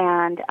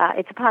 And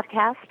it's a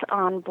podcast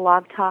on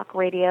Blog Talk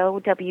Radio,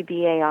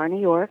 WBAR,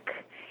 New York.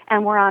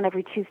 And we're on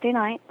every Tuesday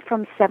night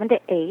from 7 to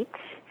 8.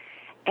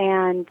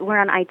 And we're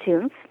on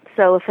iTunes,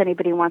 so if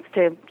anybody wants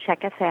to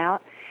check us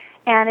out.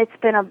 And it's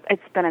been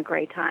a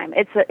great time.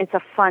 It's a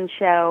fun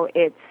show.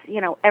 It's,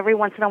 every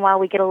once in a while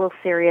we get a little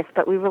serious,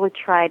 but we really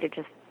try to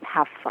just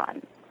have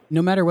fun.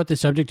 No matter what the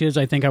subject is,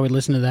 I think I would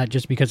listen to that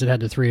just because it had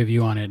the three of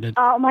you on it.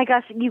 Oh my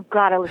gosh, you've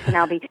got to listen,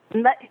 Albie.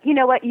 You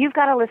know what? You've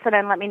got to listen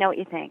and let me know what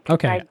you think.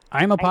 Okay.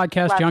 I'm a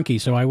podcast junkie,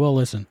 so I will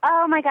listen.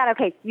 Oh my God,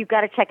 okay. You've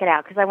got to check it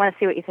out because I want to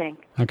see what you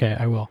think. Okay,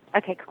 I will.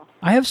 Okay, cool.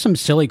 I have some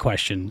silly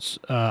questions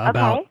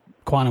about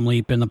Quantum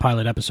Leap in the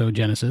pilot episode,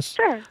 Genesis.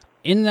 Sure.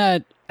 In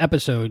that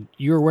episode,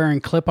 you were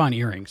wearing clip-on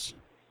earrings.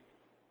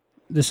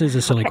 This is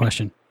a silly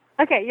question.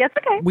 Okay, yes,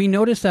 okay. We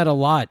noticed that a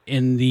lot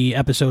in the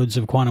episodes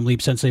of Quantum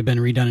Leap since they've been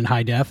redone in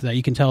high def, that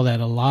you can tell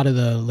that a lot of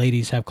the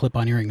ladies have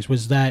clip-on earrings.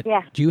 Was that,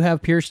 do you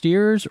have pierced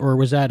ears, or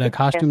was that a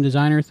costume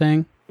designer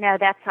thing? No,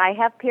 I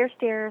have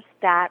pierced ears.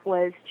 That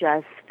was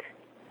just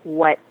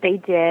what they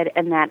did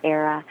in that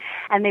era.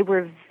 And they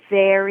were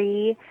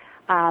very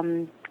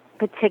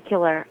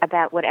particular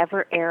about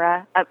whatever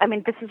era. I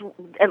mean, this is,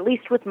 at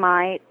least with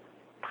my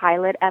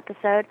pilot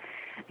episode,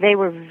 they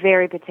were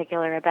very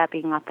particular about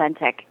being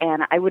authentic,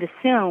 and I would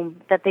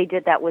assume that they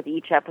did that with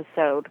each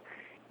episode,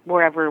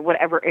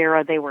 whatever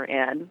era they were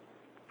in.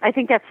 I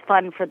think that's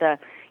fun for the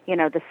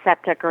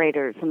set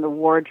decorators and the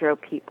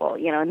wardrobe people,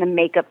 and the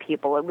makeup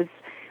people. It was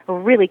a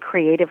really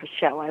creative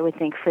show, I would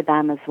think, for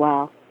them as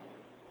well.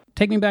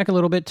 Take me back a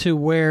little bit to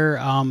where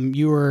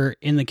you were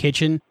in the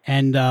kitchen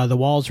and the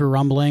walls were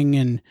rumbling,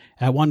 and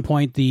at one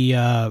point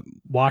the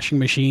washing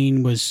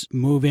machine was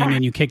moving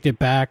and you kicked it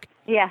back.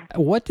 Yeah.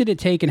 What did it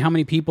take, and how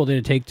many people did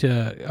it take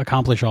to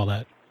accomplish all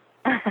that?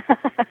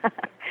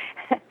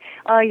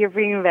 Oh, you're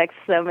bringing back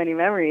so many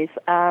memories.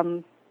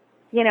 It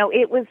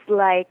was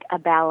like a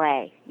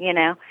ballet,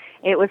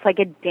 It was like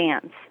a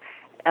dance,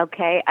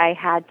 okay? I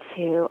had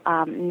to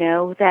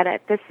know that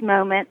at this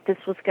moment this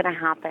was going to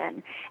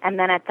happen, and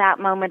then at that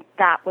moment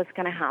that was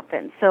going to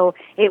happen. So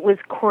it was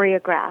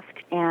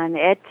choreographed, and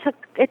it took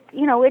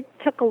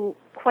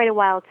quite a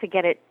while to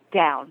get it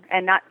down,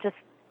 and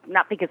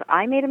not because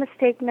I made a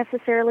mistake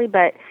necessarily,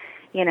 but,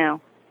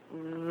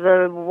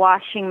 the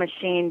washing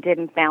machine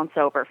didn't bounce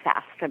over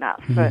fast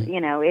enough.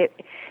 Mm-hmm.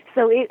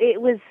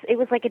 It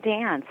was like a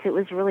dance. It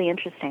was really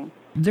interesting.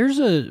 There's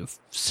a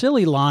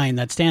silly line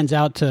that stands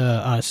out to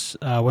us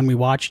when we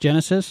watch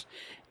Genesis,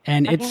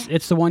 and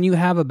it's the one you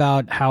have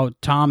about how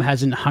Tom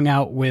hasn't hung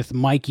out with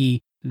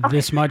Mikey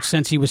this much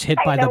since he was hit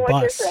by the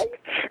bus.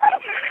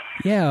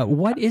 Yeah,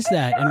 what is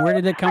that, and where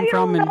did it come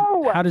from, and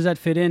how does that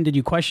fit in? Did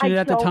you question it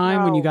at the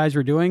time when you guys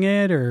were doing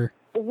it, or?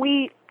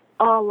 We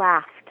all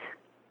laughed.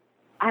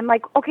 I'm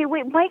like, okay,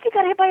 wait, Mikey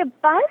got hit by a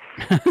bus?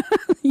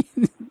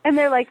 And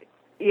they're like,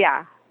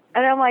 yeah.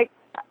 And I'm like,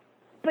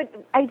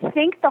 but I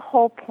think the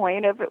whole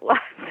point of it was,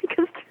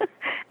 because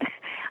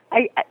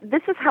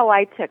this is how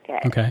I took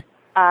it. Okay.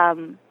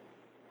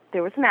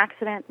 There was an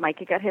accident,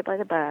 Mikey got hit by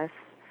the bus,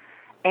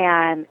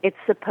 and it's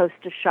supposed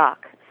to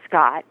shock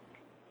Scott.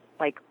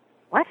 Like,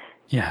 what?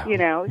 Yeah.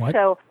 What?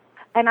 So,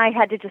 and I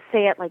had to just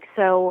say it like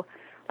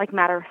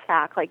matter of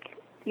fact,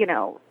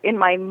 in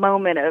my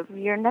moment of,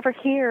 you're never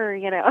here,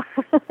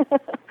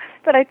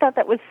 But I thought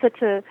that was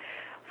such a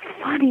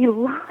funny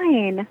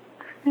line.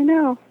 I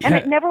know. And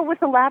it never was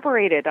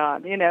elaborated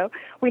on,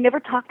 We never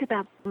talked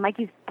about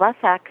Mikey's bus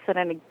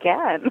accident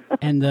again.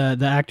 And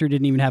the actor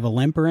didn't even have a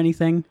limp or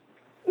anything?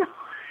 No.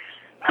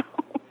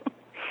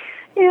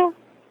 Yeah.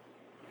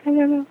 I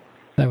don't know.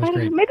 That was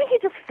great. Maybe he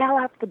just fell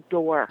out the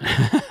door.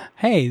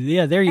 Hey,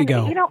 yeah, there you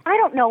go. I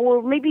don't know.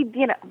 Well, maybe,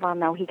 well,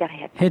 no, he got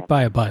hit. Hit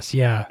by a bus,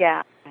 yeah.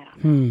 Yeah.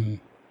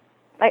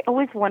 I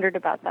always wondered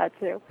about that,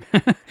 too.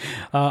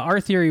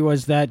 Our theory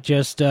was that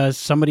just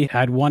somebody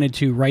had wanted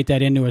to write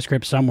that into a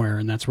script somewhere,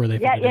 and that's where they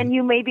put it in.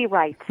 You may be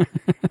right.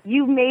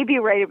 You may be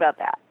right about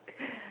that.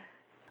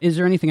 Is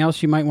there anything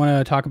else you might want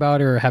to talk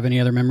about or have any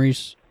other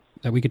memories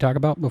that we could talk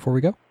about before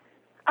we go?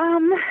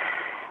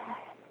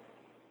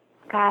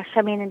 Gosh,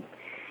 I mean,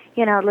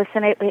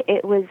 listen,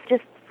 it was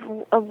just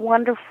a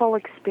wonderful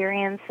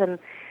experience, and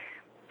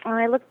when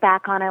I look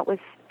back on it, was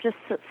just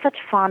such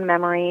fond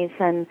memories.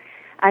 And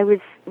I was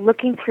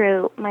looking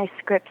through my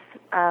scripts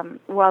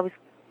while I was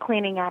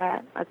cleaning out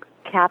a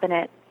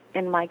cabinet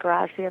in my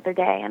garage the other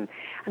day, and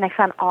I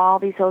found all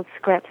these old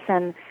scripts,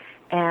 and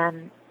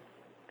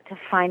to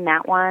find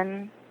that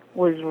one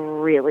was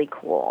really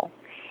cool,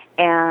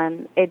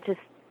 and it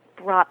just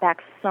brought back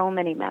so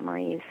many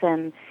memories.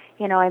 And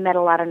I met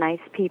a lot of nice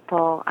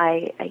people.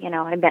 I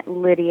met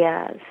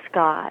Lydia,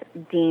 Scott,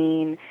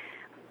 Dean,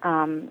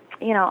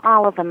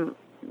 all of them,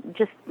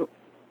 just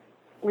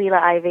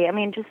Leela Ivy. I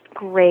mean, just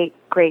great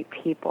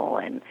people.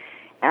 And,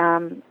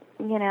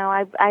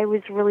 I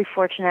was really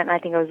fortunate, and I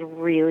think I was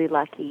really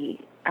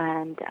lucky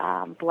and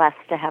blessed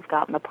to have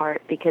gotten the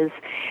part, because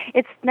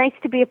it's nice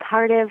to be a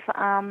part of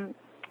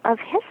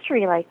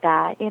history like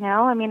that,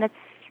 I mean,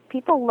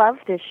 people love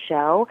this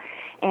show,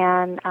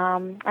 and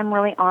I'm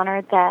really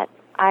honored that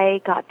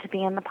I got to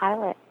be in the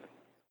pilot.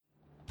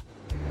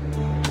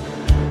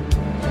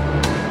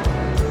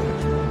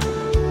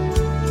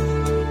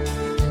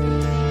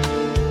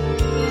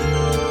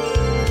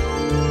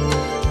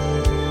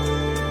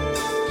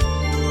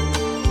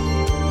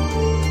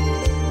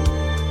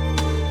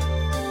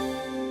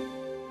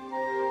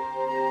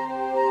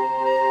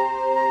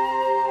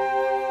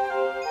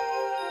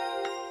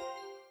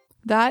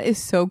 That is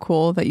so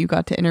cool that you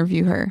got to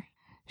interview her.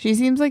 She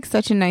seems like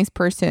such a nice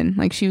person.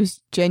 Like, she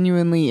was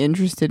genuinely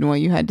interested in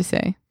what you had to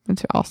say.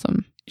 That's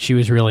awesome. She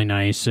was really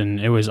nice, and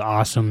it was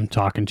awesome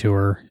talking to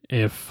her.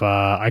 If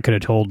I could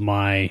have told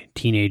my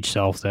teenage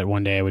self that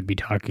one day I would be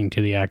talking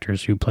to the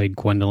actress who played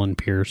Gwendolyn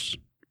Pierce,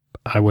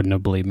 I wouldn't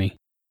have believed me.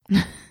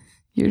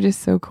 You're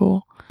just so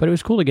cool. But it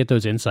was cool to get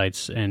those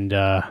insights, and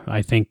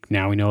I think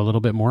now we know a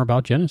little bit more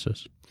about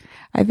Genesis.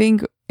 I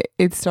think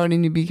it's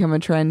starting to become a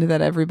trend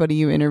that everybody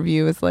you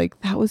interview is like,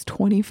 that was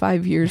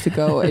 25 years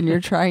ago, and you're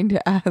trying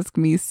to ask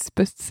me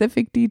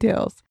specific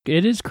details.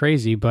 It is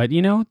crazy, but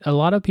a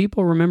lot of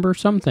people remember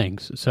some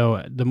things.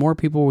 So the more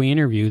people we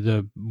interview,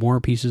 the more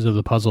pieces of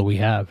the puzzle we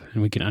have,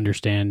 and we can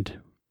understand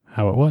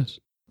how it was.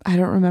 I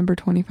don't remember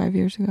 25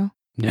 years ago.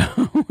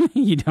 No,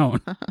 you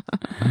don't.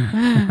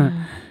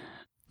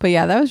 But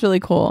yeah, that was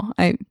really cool.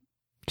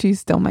 She's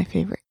still my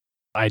favorite.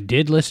 I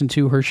did listen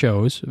to her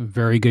shows,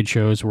 very good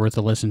shows, worth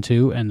a listen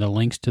to, and the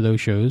links to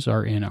those shows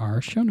are in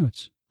our show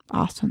notes.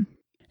 Awesome.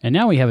 And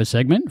now we have a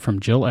segment from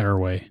Jill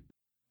Arroway.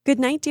 Good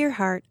Night, Dear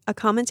Heart, a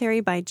commentary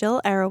by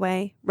Jill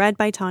Arroway, read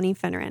by Tawny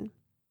Finneran.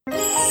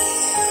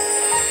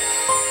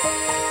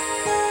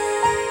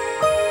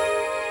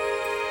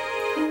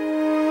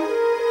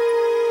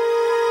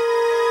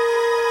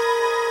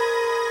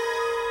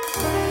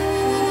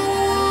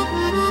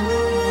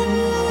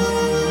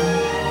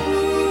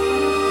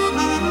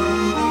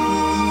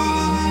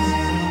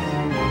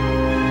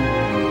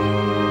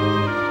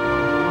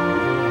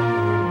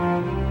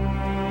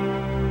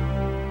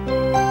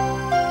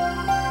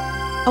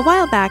 A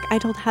while back, I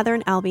told Heather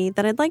and Albie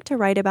that I'd like to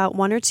write about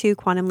 1 or 2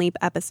 Quantum Leap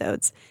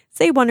episodes,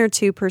 say 1 or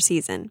 2 per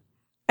season.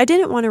 I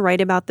didn't want to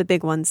write about the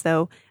big ones,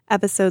 though,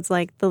 episodes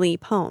like The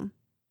Leap Home.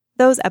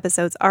 Those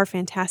episodes are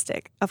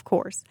fantastic, of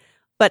course,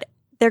 but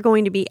they're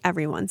going to be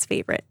everyone's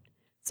favorite.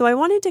 So I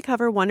wanted to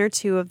cover 1 or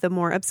 2 of the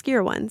more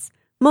obscure ones.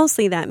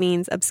 Mostly that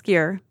means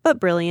obscure, but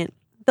brilliant,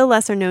 the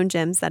lesser-known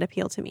gems that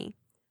appeal to me.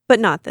 But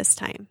not this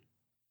time.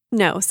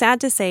 No, sad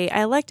to say,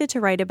 I elected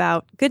to write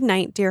about Good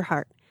Night, Dear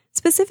Heart,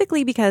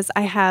 specifically because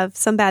I have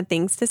some bad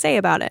things to say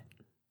about it.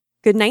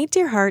 Good Night,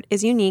 Dear Heart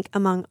is unique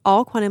among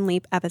all Quantum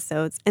Leap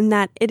episodes in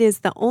that it is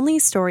the only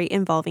story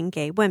involving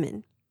gay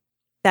women.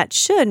 That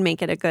should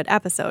make it a good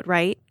episode,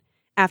 right?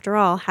 After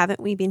all, haven't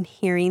we been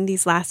hearing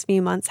these last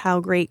few months how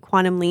great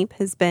Quantum Leap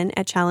has been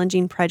at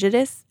challenging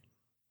prejudice?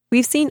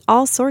 We've seen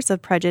all sorts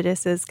of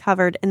prejudices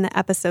covered in the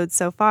episodes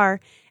so far,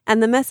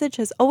 and the message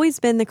has always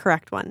been the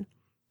correct one.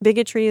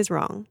 Bigotry is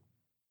wrong.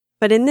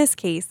 But in this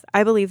case,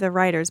 I believe the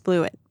writers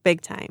blew it big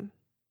time.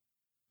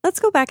 Let's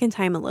go back in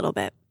time a little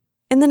bit.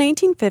 In the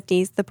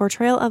 1950s, the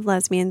portrayal of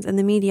lesbians in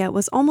the media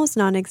was almost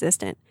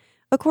non-existent.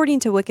 According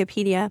to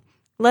Wikipedia,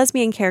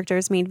 lesbian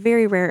characters made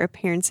very rare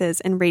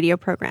appearances in radio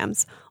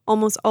programs,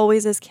 almost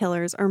always as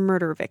killers or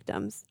murder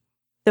victims.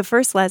 The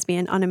first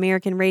lesbian on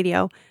American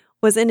radio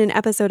was in an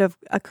episode of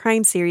a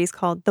crime series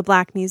called The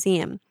Black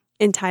Museum,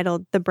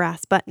 entitled The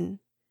Brass Button.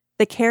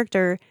 The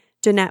character,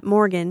 Jeanette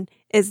Morgan,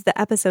 is the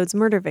episode's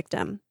murder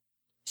victim.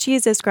 She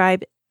is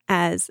described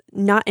as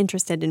not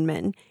interested in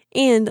men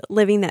and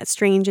living that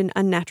strange and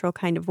unnatural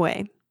kind of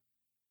way.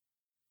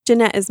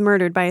 Jeanette is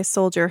murdered by a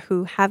soldier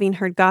who, having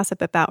heard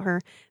gossip about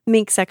her,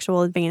 makes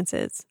sexual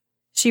advances.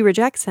 She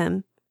rejects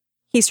him.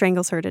 He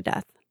strangles her to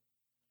death.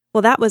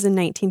 Well, that was in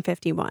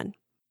 1951.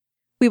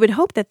 We would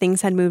hope that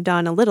things had moved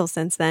on a little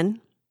since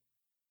then.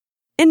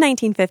 In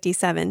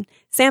 1957,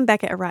 Sam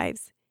Beckett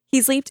arrives.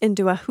 He's leaped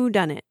into a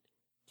whodunit.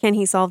 Can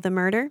he solve the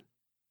murder?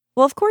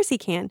 Well, of course he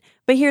can,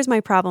 but here's my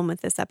problem with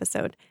this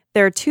episode.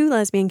 There are 2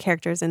 lesbian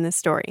characters in this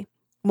story.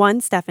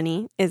 One,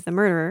 Stephanie, is the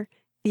murderer.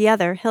 The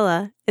other,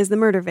 Hilla, is the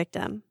murder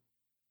victim.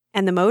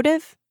 And the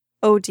motive?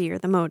 Oh dear,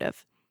 the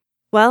motive.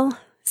 Well,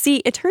 see,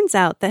 it turns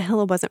out that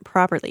Hilla wasn't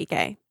properly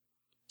gay.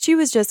 She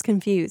was just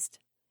confused.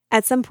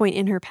 At some point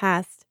in her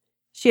past,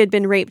 she had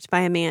been raped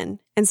by a man,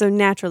 and so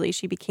naturally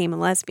she became a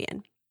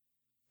lesbian.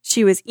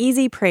 She was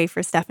easy prey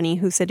for Stephanie,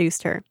 who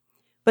seduced her.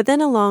 But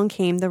then along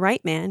came the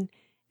right man,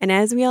 and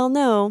as we all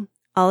know,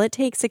 all it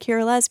takes to cure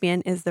a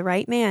lesbian is the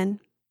right man.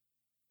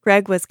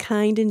 Greg was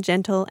kind and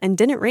gentle and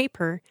didn't rape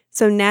her,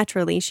 so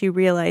naturally she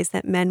realized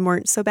that men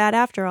weren't so bad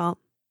after all.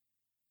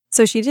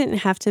 So she didn't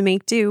have to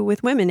make do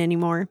with women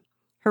anymore.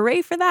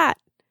 Hooray for that!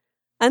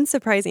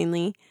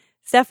 Unsurprisingly,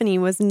 Stephanie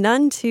was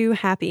none too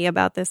happy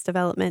about this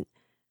development,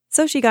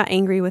 so she got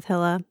angry with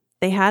Hilla.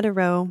 They had a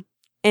row,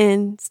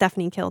 and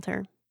Stephanie killed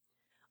her.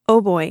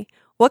 Oh boy,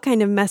 what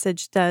kind of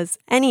message does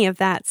any of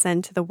that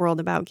send to the world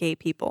about gay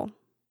people?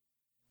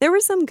 There were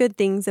some good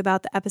things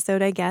about the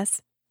episode, I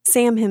guess.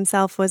 Sam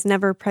himself was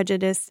never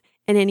prejudiced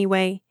in any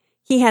way.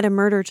 He had a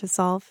murder to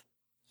solve.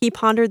 He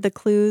pondered the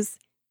clues.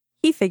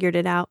 He figured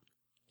it out.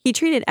 He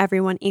treated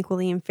everyone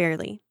equally and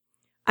fairly.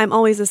 I'm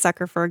always a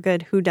sucker for a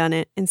good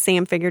whodunit, and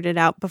Sam figured it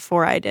out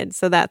before I did,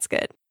 so that's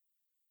good.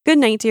 Good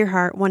Night, Dear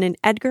Heart won an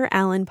Edgar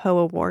Allan Poe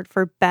Award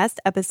for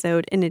Best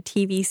Episode in a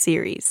TV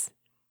Series.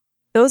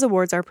 Those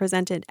awards are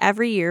presented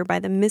every year by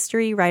the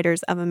Mystery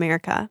Writers of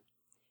America.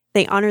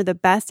 They honor the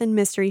best in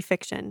mystery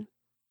fiction.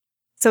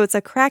 So it's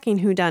a cracking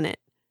whodunit,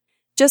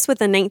 just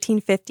with a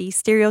 1950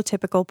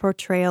 stereotypical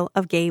portrayal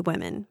of gay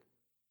women.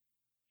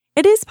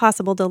 It is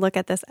possible to look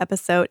at this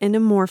episode in a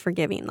more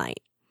forgiving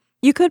light.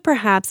 You could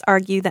perhaps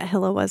argue that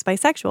Hilla was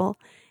bisexual,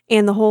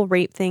 and the whole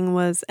rape thing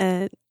was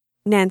a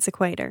non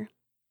sequitur.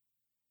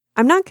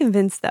 I'm not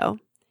convinced, though.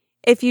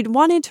 If you'd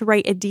wanted to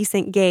write a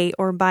decent gay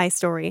or bi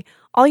story,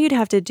 all you'd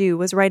have to do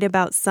was write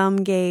about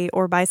some gay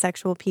or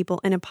bisexual people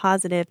in a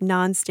positive,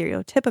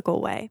 non-stereotypical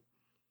way.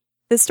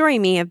 The story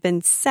may have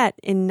been set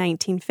in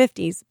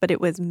 1950s, but it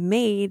was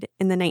made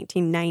in the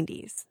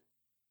 1990s.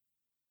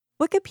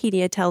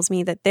 Wikipedia tells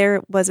me that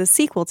there was a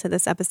sequel to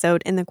this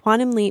episode in the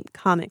Quantum Leap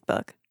comic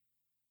book.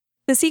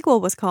 The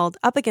sequel was called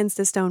Up Against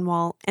a Stone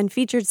Wall and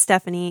featured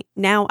Stephanie,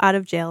 now out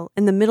of jail,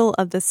 in the middle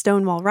of the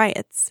Stonewall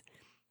riots.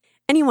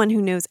 Anyone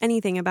who knows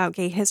anything about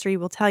gay history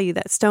will tell you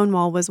that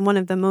Stonewall was one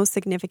of the most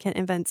significant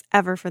events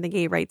ever for the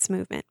gay rights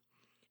movement.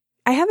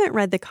 I haven't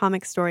read the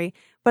comic story,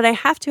 but I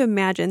have to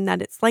imagine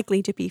that it's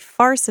likely to be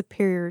far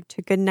superior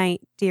to Good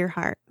Night, Dear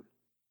Heart.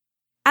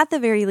 At the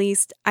very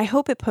least, I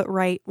hope it put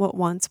right what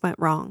once went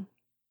wrong.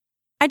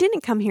 I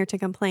didn't come here to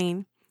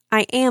complain.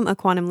 I am a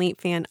Quantum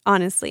Leap fan,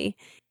 honestly,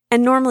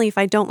 and normally if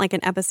I don't like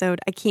an episode,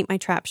 I keep my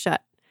trap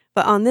shut.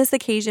 But on this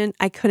occasion,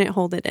 I couldn't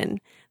hold it in.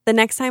 The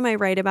next time I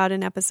write about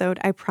an episode,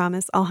 I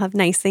promise I'll have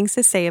nice things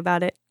to say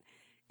about it.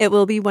 It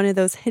will be one of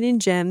those hidden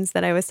gems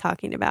that I was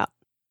talking about.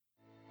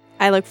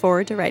 I look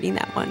forward to writing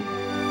that one.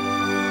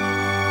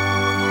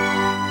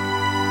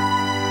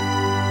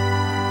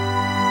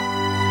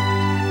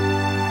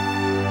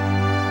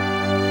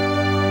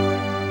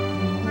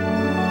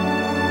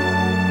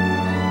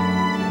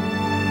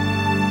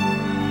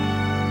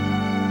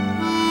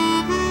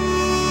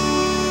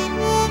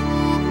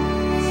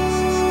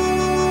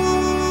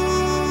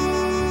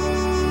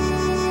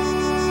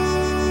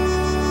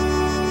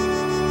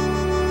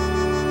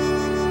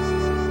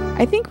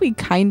 I think we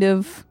kind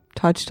of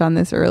touched on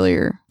this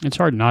earlier. It's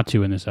hard not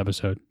to in this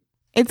episode.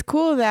 It's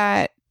cool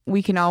that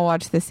we can all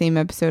watch the same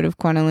episode of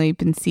Quantum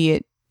Leap and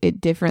see it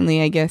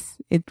differently. I guess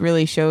it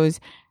really shows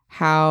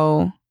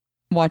how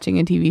watching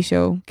a TV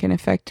show can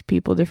affect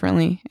people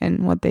differently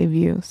and what they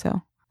view.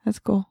 So that's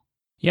cool.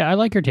 Yeah, I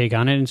like your take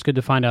on it. It's good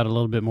to find out a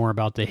little bit more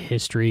about the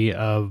history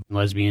of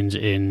lesbians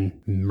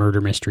in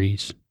murder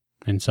mysteries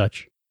and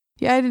such.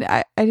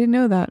 Yeah, I didn't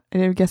know that.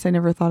 I guess I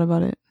never thought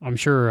about it. I'm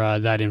sure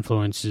that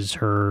influences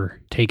her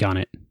take on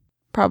it.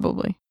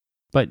 Probably.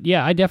 But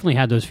yeah, I definitely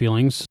had those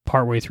feelings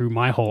partway through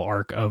my whole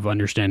arc of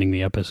understanding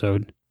the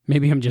episode.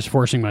 Maybe I'm just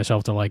forcing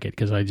myself to like it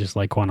because I just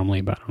like Quantum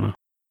Leap. I don't know.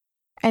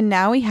 And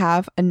now we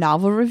have a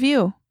novel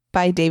review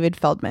by David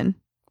Feldman,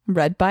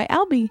 read by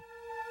Albie.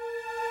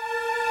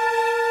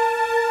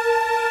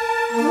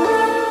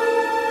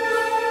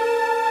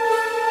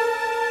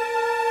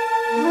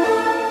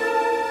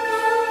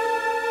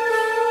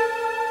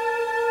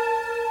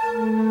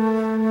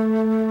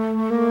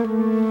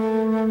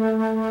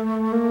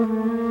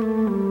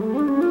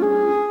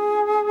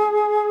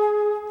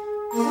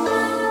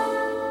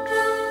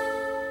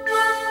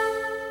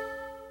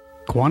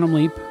 Quantum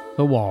Leap,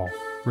 The Wall,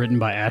 written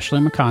by Ashley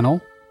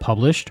McConnell,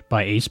 published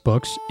by Ace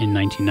Books in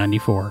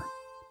 1994.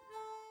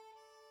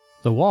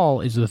 The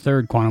Wall is the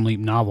third Quantum Leap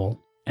novel,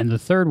 and the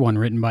third one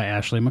written by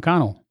Ashley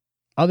McConnell.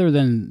 Other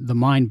than the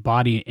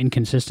mind-body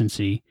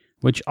inconsistency,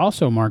 which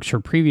also marks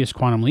her previous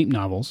Quantum Leap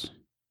novels,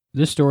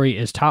 this story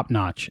is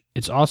top-notch.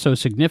 It's also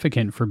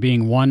significant for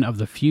being one of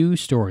the few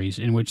stories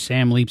in which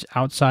Sam leaps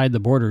outside the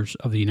borders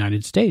of the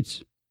United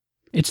States.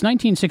 It's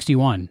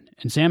 1961,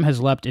 and Sam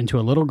has leapt into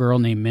a little girl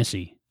named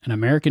Missy, an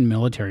American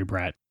military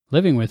brat,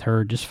 living with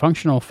her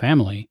dysfunctional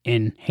family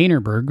in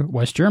Heinerberg,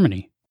 West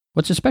Germany.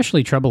 What's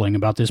especially troubling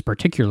about this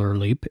particular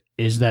leap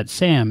is that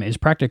Sam is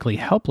practically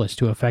helpless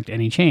to effect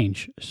any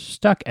change,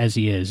 stuck as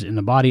he is in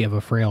the body of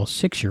a frail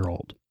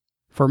 6-year-old.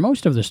 For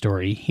most of the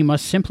story, he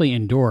must simply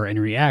endure and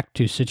react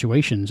to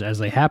situations as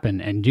they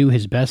happen and do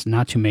his best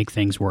not to make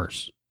things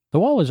worse. The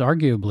Wall is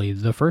arguably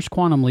the first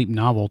Quantum Leap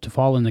novel to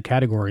fall in the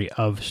category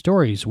of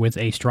stories with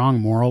a strong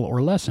moral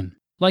or lesson,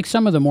 like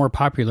some of the more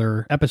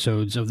popular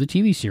episodes of the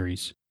TV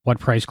series, What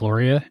Price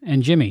Gloria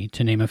and Jimmy,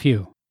 to name a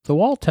few. The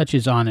Wall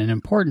touches on an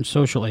important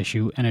social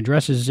issue and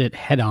addresses it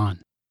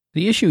head-on.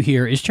 The issue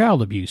here is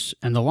child abuse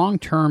and the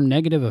long-term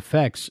negative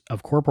effects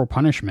of corporal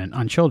punishment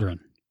on children.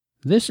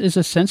 This is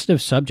a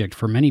sensitive subject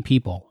for many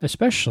people,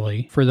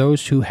 especially for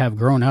those who have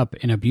grown up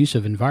in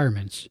abusive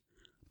environments.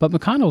 But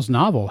McConnell's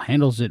novel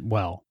handles it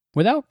well.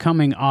 Without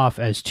coming off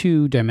as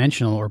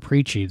two-dimensional or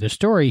preachy, the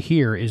story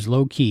here is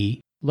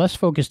low-key, less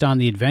focused on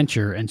the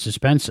adventure and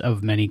suspense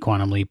of many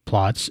Quantum Leap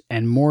plots,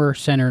 and more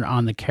centered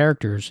on the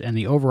characters and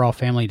the overall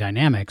family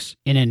dynamics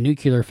in a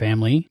nuclear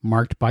family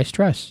marked by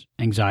stress,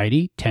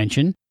 anxiety,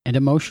 tension, and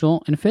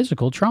emotional and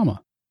physical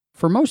trauma.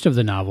 For most of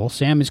the novel,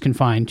 Sam is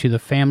confined to the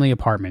family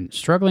apartment,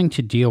 struggling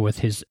to deal with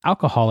his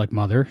alcoholic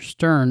mother,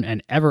 stern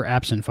and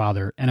ever-absent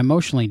father, and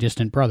emotionally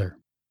distant brother.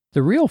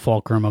 The real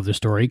fulcrum of the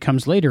story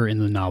comes later in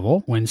the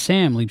novel, when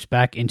Sam leaps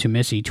back into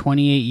Missy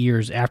 28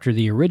 years after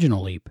the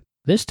original leap.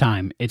 This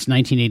time, it's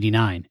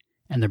 1989,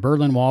 and the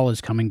Berlin Wall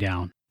is coming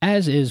down,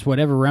 as is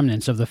whatever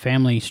remnants of the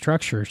family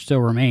structure still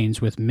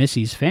remains with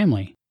Missy's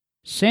family.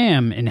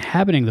 Sam,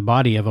 inhabiting the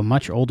body of a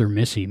much older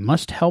Missy,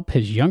 must help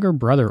his younger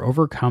brother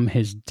overcome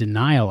his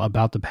denial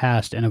about the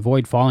past and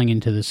avoid falling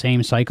into the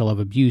same cycle of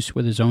abuse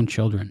with his own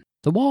children.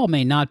 The Wall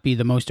may not be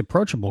the most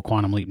approachable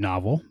Quantum Leap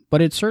novel,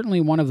 but it's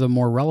certainly one of the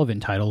more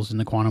relevant titles in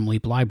the Quantum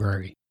Leap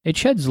library. It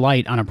sheds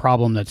light on a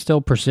problem that still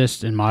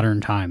persists in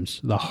modern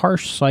times, the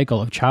harsh cycle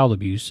of child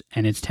abuse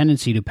and its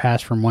tendency to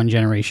pass from one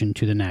generation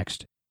to the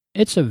next.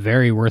 It's a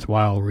very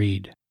worthwhile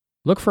read.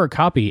 Look for a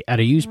copy at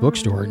a used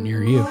bookstore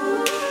near you.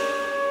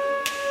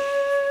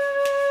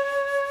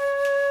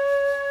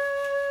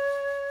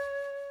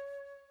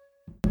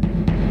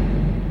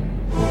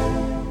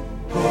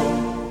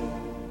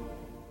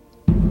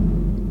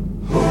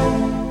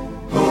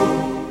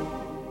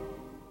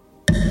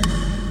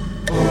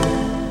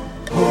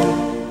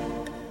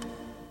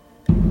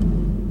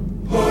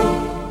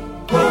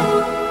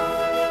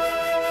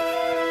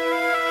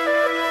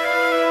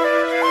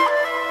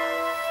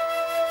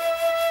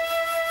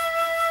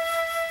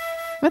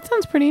 That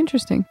sounds pretty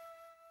interesting.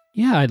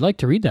 Yeah, I'd like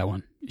to read that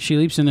one. She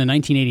leaps into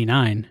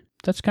 1989.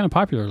 That's kind of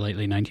popular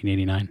lately,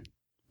 1989.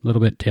 A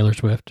little bit Taylor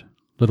Swift, a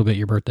little bit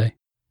your birthday.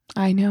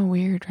 I know,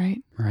 weird,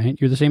 right? Right?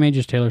 You're the same age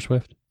as Taylor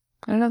Swift.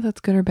 I don't know if that's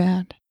good or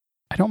bad.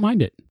 I don't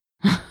mind it.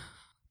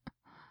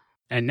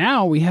 And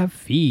now we have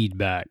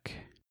feedback.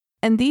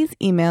 And these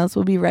emails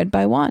will be read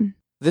by Juan.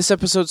 This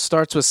episode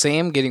starts with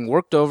Sam getting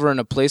worked over in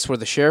a place where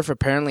the sheriff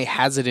apparently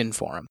has it in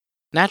for him.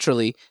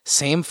 Naturally,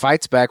 Sam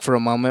fights back for a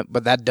moment,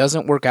 but that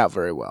doesn't work out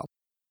very well.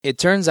 It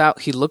turns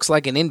out he looks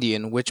like an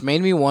Indian, which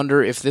made me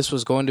wonder if this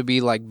was going to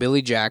be like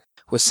Billy Jack,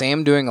 with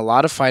Sam doing a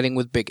lot of fighting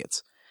with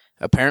bigots.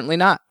 Apparently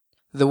not.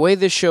 The way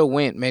this show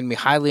went made me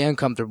highly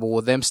uncomfortable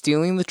with them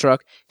stealing the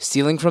truck,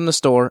 stealing from the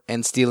store,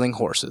 and stealing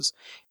horses.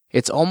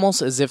 It's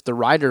almost as if the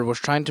writer was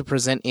trying to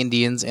present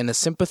Indians in a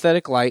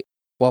sympathetic light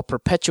while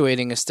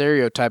perpetuating a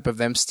stereotype of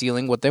them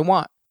stealing what they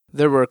want.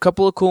 There were a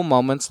couple of cool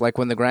moments, like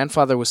when the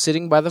grandfather was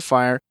sitting by the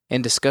fire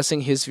and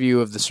discussing his view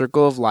of the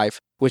circle of life,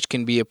 which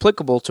can be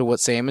applicable to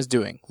what Sam is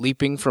doing,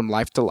 leaping from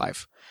life to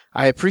life.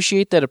 I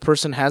appreciate that a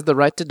person has the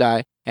right to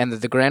die, and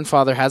that the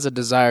grandfather has a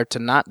desire to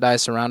not die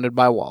surrounded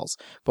by walls.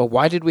 But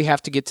why did we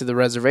have to get to the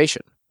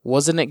reservation?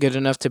 Wasn't it good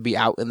enough to be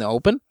out in the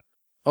open?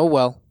 Oh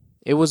well,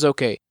 it was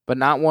okay, but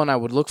not one I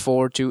would look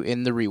forward to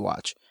in the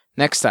rewatch.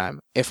 Next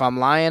time, if I'm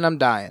lying, I'm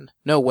dying.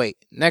 No, wait,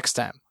 next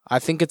time, I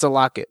think it's a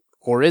locket.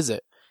 Or is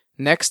it?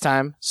 Next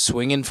time,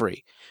 swinging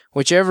free.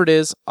 Whichever it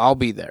is, I'll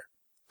be there.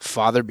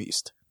 Father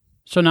Beast.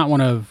 So not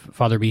one of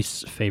Father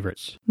Beast's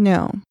favorites.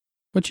 No.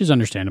 Which is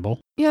understandable.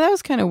 Yeah, that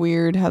was kind of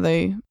weird how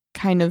they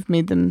kind of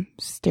made them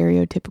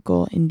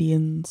stereotypical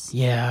Indians.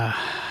 Yeah,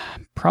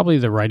 probably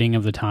the writing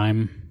of the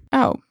time.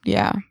 Oh,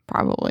 yeah,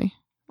 probably.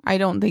 I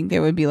don't think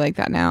they would be like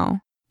that now.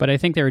 But I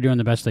think they were doing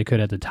the best they could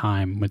at the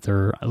time with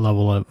their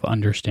level of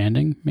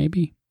understanding,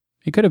 maybe.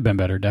 It could have been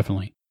better,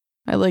 definitely.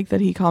 I like that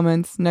he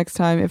comments, next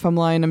time, if I'm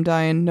lying, I'm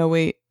dying. No,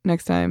 wait,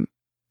 next time,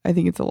 I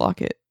think it's a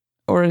locket.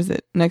 Or is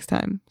it next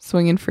time,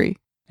 swinging free?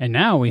 And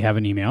now we have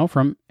an email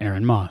from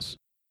Aaron Moss.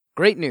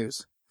 Great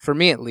news, for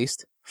me at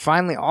least.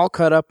 Finally all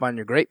caught up on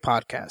your great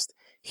podcast.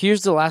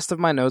 Here's the last of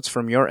my notes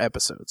from your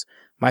episodes.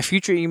 My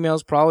future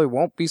emails probably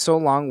won't be so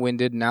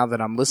long-winded now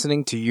that I'm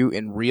listening to you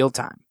in real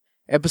time.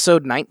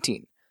 Episode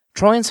 19.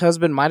 Troyan's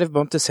husband might have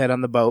bumped his head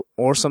on the boat,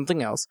 or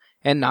something else,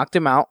 and knocked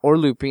him out or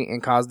loopy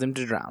and caused him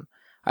to drown.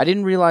 I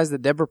didn't realize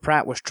that Deborah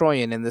Pratt was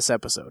Troyan in this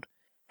episode.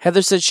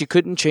 Heather said she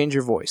couldn't change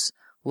her voice.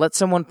 Let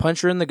someone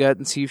punch her in the gut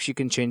and see if she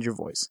can change her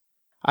voice.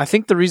 I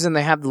think the reason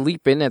they have the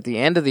leap in at the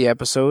end of the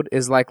episode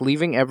is like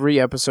leaving every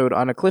episode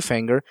on a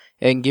cliffhanger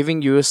and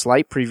giving you a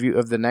slight preview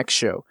of the next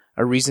show,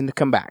 a reason to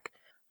come back.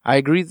 I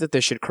agree that they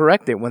should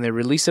correct it when they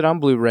release it on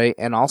Blu-ray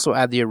and also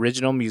add the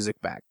original music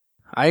back.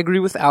 I agree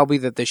with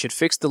Albie that they should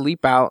fix the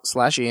leap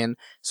out/in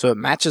so it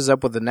matches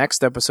up with the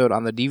next episode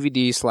on the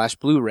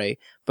DVD/Blu-ray,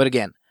 but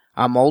again,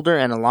 I'm older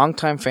and a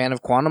longtime fan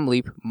of Quantum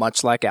Leap,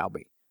 much like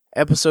Albie.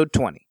 Episode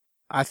 20.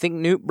 I think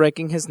Newt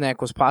breaking his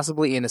neck was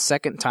possibly in a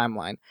second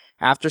timeline,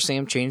 after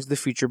Sam changed the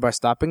future by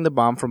stopping the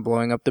bomb from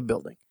blowing up the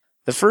building.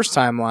 The first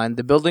timeline,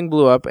 the building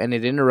blew up and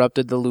it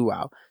interrupted the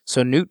luau,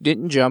 so Newt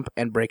didn't jump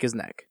and break his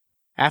neck.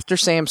 After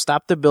Sam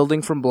stopped the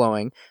building from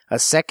blowing, a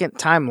second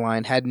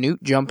timeline had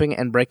Newt jumping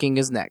and breaking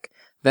his neck.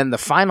 Then the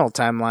final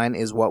timeline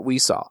is what we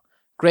saw.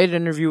 Great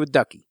interview with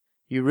Ducky.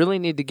 You really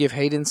need to give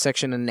Hayden's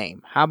section a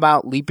name. How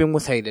about Leaping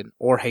with Hayden,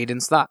 or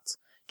Hayden's Thoughts?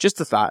 Just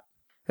a thought.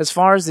 As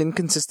far as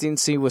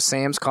inconsistency with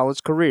Sam's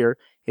college career,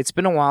 it's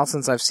been a while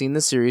since I've seen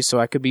the series, so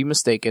I could be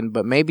mistaken,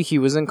 but maybe he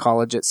was in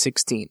college at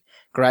 16,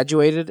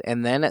 graduated,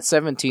 and then at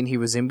 17 he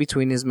was in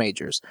between his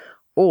majors.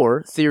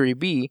 Or, theory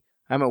B,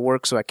 I'm at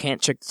work so I can't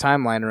check the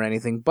timeline or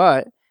anything,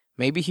 but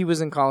maybe he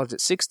was in college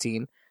at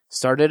 16,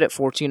 started at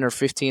 14 or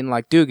 15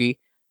 like Doogie,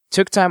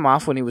 took time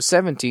off when he was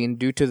 17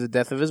 due to the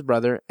death of his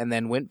brother, and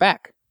then went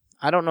back.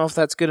 I don't know if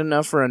that's good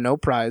enough for a no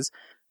prize,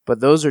 but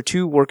those are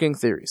two working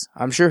theories.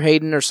 I'm sure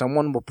Hayden or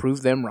someone will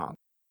prove them wrong.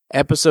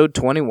 Episode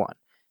 21.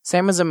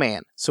 Sam is a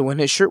man, so when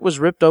his shirt was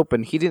ripped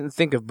open, he didn't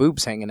think of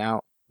boobs hanging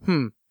out.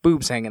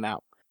 Boobs hanging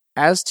out.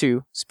 As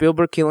to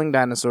Spielberg killing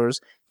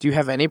dinosaurs, do you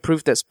have any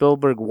proof that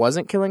Spielberg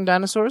wasn't killing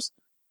dinosaurs?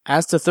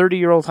 As to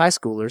 30-year-old high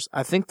schoolers,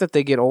 I think that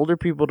they get older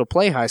people to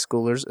play high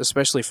schoolers,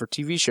 especially for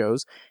TV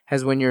shows,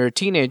 as when you're a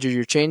teenager,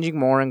 you're changing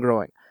more and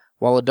growing,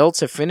 while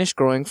adults have finished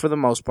growing for the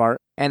most part,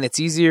 and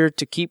it's easier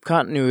to keep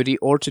continuity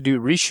or to do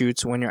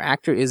reshoots when your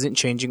actor isn't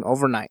changing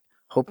overnight.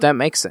 Hope that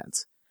makes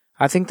sense.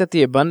 I think that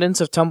the abundance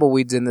of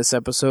tumbleweeds in this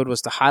episode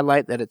was to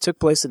highlight that it took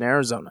place in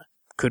Arizona.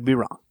 Could be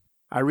wrong.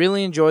 I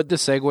really enjoyed the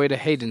segue to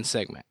Hayden's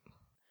segment.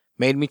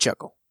 Made me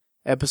chuckle.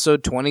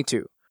 Episode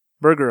 22.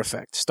 Burger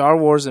Effect. Star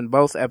Wars in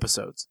both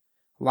episodes.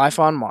 Life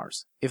on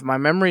Mars. If my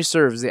memory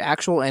serves, the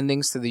actual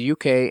endings to the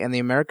UK and the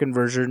American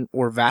version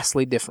were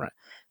vastly different.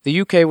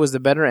 The UK was the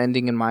better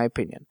ending in my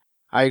opinion.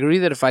 I agree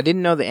that if I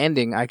didn't know the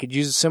ending, I could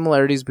use the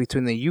similarities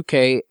between the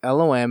UK,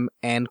 LOM,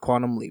 and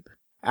Quantum Leap.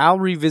 Al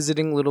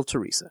revisiting Little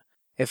Teresa.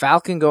 If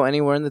Al can go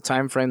anywhere in the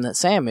time frame that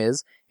Sam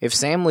is, if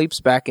Sam leaps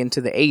back into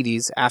the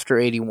 80s after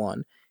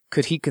 81,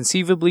 could he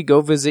conceivably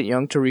go visit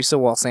young Teresa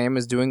while Sam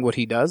is doing what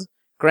he does?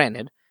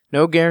 Granted,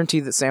 no guarantee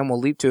that Sam will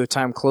leap to a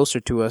time closer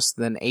to us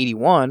than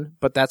 81,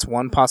 but that's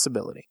one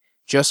possibility.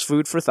 Just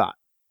food for thought.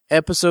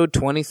 Episode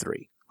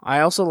 23. I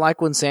also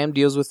like when Sam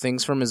deals with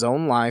things from his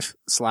own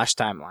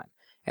life/timeline,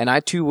 and I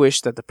too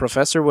wish that the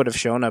professor would have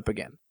shown up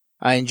again.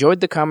 I enjoyed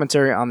the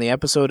commentary on the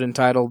episode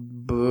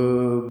entitled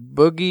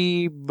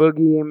Boogie.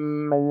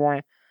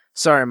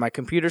 Sorry, my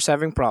computer's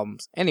having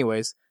problems.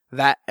 Anyways,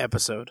 that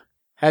episode.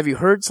 Have you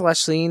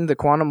heard/seen the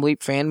Quantum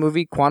Leap fan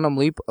movie, Quantum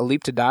Leap, A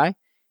Leap to Die?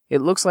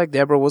 It looks like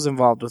Deborah was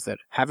involved with it.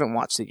 Haven't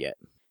watched it yet.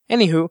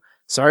 Anywho,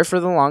 sorry for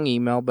the long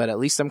email, but at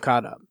least I'm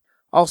caught up.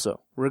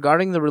 Also,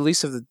 regarding the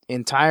release of the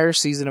entire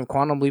season of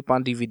Quantum Leap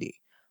on DVD,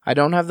 I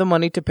don't have the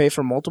money to pay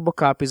for multiple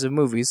copies of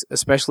movies,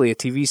 especially a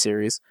TV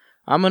series.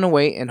 I'm gonna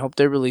wait and hope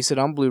they release it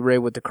on Blu-ray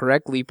with the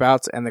correct leap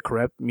outs and the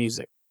correct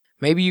music.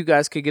 Maybe you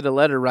guys could get a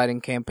letter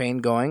writing campaign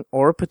going,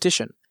 or a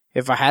petition.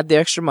 If I had the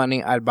extra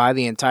money, I'd buy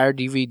the entire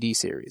DVD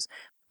series.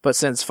 But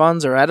since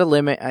funds are at a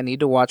limit, I need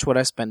to watch what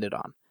I spend it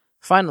on.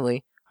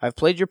 Finally, I've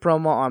played your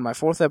promo on my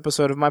 4th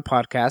episode of my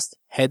podcast,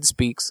 Head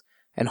Speaks,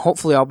 and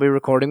hopefully I'll be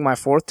recording my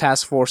 4th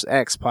Task Force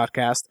X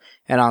podcast,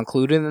 and I'll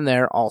include it in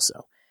there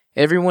also.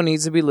 Everyone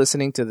needs to be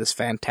listening to this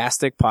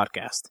fantastic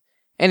podcast.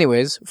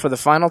 Anyways, for the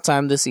final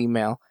time this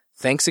email,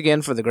 thanks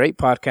again for the great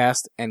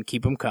podcast, and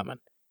keep them coming.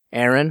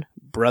 Aaron,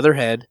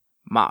 Brotherhead,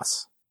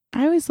 Moss.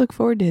 I always look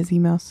forward to his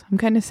emails. I'm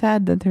kind of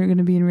sad that they're going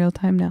to be in real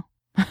time now.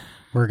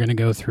 We're going to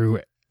go through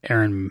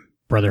Aaron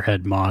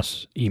Brotherhead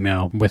Moss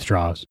email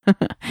withdraws.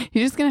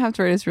 You're just going to have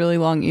to write us really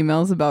long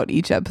emails about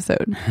each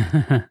episode.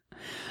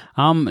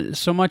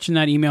 So much in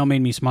that email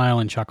made me smile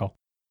and chuckle.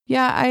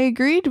 Yeah, I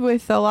agreed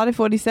with a lot of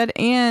what he said,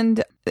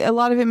 and a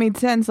lot of it made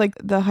sense, like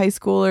the high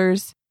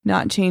schoolers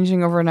not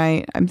changing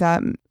overnight.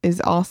 That is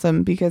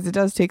awesome because it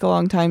does take a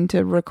long time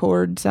to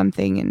record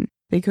something, and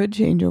they could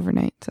change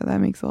overnight, so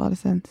that makes a lot of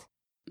sense.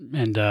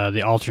 And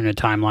the alternate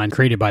timeline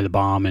created by the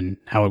bomb and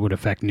how it would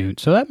affect Newt,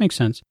 so that makes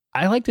sense.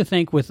 I like to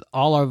think with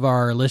all of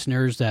our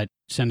listeners that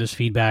send us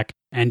feedback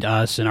and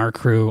us and our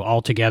crew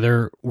all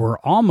together, we're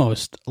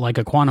almost like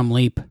a Quantum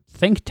Leap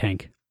think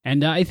tank.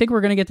 And I think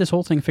we're going to get this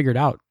whole thing figured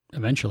out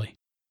eventually.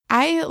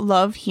 I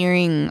love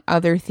hearing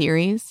other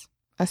theories,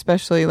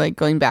 especially like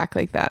going back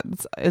like that.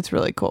 It's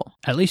really cool.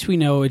 At least we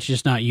know it's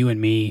just not you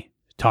and me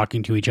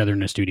talking to each other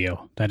in a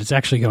studio, that it's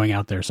actually going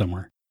out there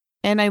somewhere.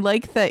 And I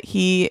like that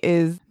he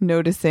is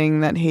noticing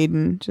that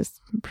Hayden just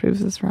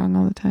proves us wrong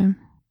all the time.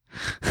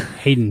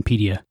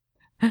 Haydenpedia.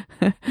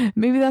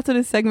 Maybe that's what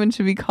his segment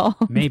should be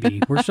called.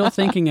 Maybe. We're still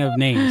thinking of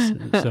names,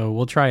 so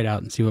we'll try it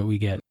out and see what we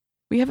get.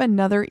 We have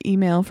another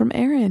email from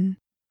Aaron.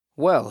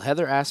 Well,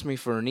 Heather asked me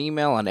for an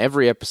email on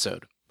every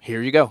episode.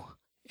 Here you go.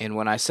 And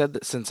when I said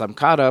that since I'm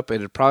caught up,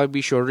 it'd probably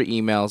be shorter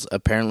emails,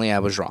 apparently I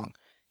was wrong.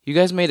 You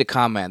guys made a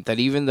comment that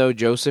even though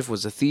Joseph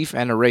was a thief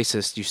and a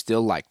racist, you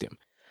still liked him.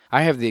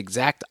 I have the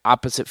exact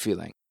opposite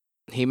feeling.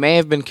 He may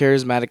have been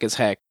charismatic as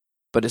heck,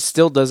 but it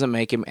still doesn't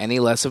make him any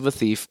less of a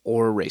thief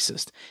or a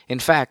racist. In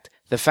fact,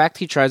 the fact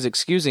he tries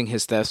excusing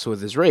his thefts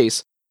with his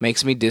race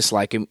makes me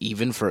dislike him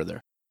even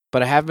further.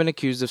 But I have been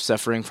accused of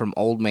suffering from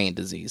old man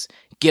disease.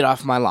 Get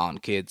off my lawn,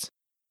 kids.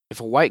 If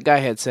a white guy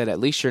had said, at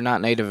least you're not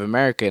Native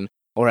American,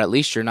 or at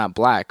least you're not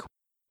black,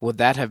 would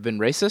that have been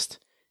racist?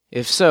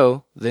 If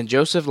so, then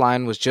Joseph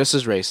Lyon was just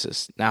as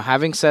racist. Now,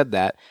 having said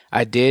that,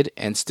 I did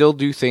and still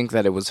do think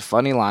that it was a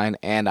funny line,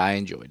 and I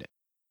enjoyed it.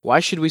 Why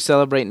should we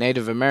celebrate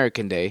Native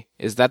American Day?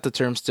 Is that the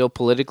term still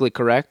politically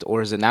correct,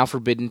 or is it now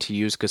forbidden to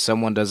use because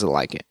someone doesn't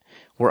like it?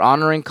 We're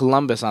honoring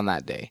Columbus on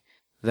that day,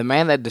 the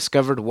man that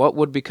discovered what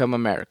would become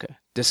America.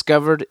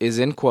 Discovered is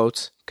in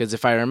quotes, because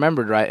if I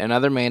remembered right,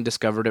 another man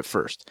discovered it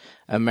first.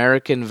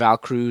 American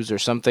Valcruz or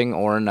something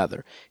or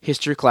another.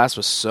 History class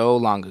was so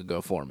long ago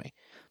for me.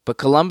 But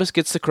Columbus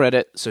gets the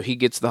credit, so he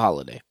gets the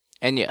holiday.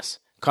 And yes,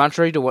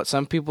 contrary to what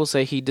some people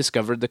say, he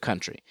discovered the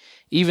country.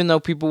 Even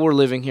though people were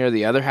living here,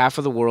 the other half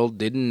of the world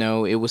didn't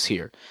know it was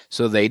here,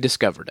 so they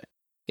discovered it.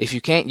 If you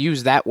can't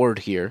use that word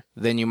here,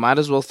 then you might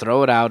as well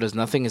throw it out, as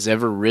nothing is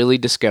ever really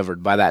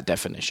discovered by that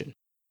definition.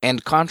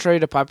 And contrary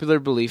to popular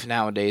belief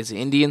nowadays,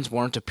 Indians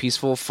weren't a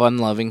peaceful,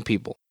 fun-loving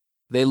people.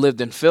 They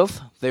lived in filth,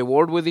 they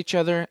warred with each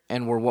other,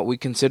 and were what we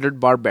considered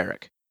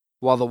barbaric.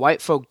 While the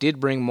white folk did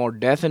bring more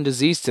death and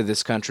disease to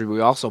this country, we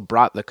also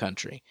brought the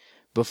country.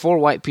 Before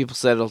white people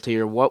settled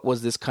here, what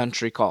was this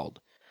country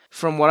called?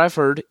 From what I've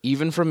heard,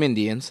 even from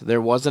Indians,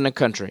 there wasn't a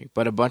country,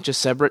 but a bunch of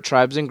separate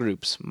tribes and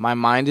groups. My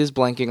mind is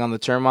blanking on the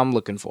term I'm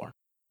looking for.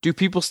 Do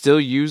people still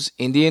use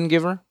Indian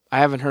giver? I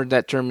haven't heard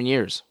that term in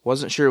years.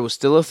 Wasn't sure it was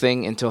still a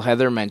thing until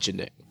Heather mentioned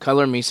it.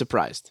 Color me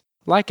surprised.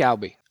 Like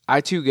Albie,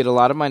 I too get a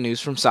lot of my news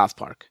from South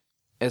Park.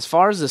 As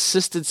far as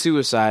assisted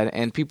suicide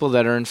and people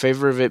that are in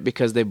favor of it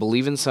because they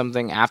believe in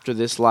something after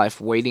this life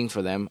waiting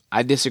for them,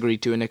 I disagree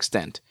to an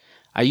extent.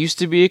 I used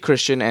to be a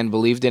Christian and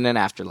believed in an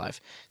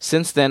afterlife.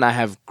 Since then, I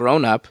have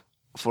grown up,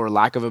 for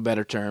lack of a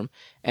better term,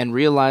 and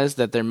realized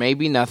that there may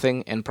be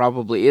nothing, and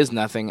probably is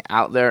nothing,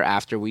 out there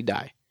after we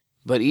die.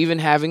 But even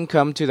having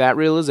come to that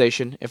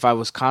realization, if I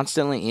was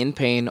constantly in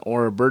pain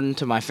or a burden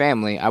to my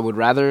family, I would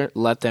rather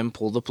let them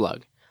pull the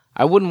plug.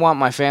 I wouldn't want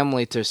my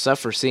family to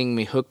suffer seeing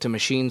me hooked to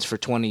machines for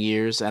 20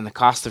 years and the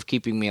cost of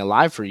keeping me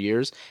alive for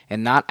years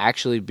and not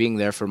actually being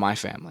there for my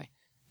family.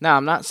 Now,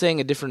 I'm not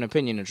saying a different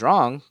opinion is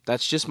wrong.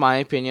 That's just my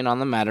opinion on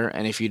the matter,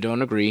 and if you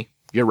don't agree,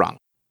 you're wrong.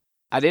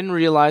 I didn't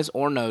realize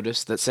or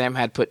notice that Sam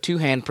had put 2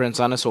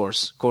 handprints on his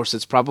horse. Of course,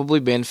 it's probably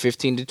been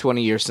 15 to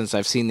 20 years since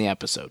I've seen the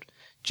episode.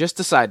 Just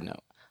a side note.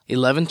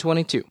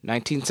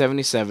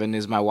 11/22/1977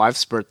 is my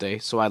wife's birthday,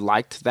 so I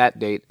liked that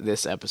date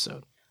this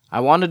episode. I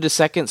wanted to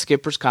second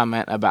Skipper's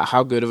comment about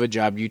how good of a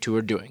job you two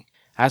are doing.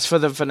 As for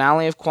the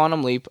finale of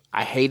Quantum Leap,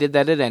 I hated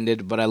that it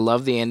ended, but I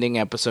love the ending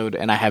episode,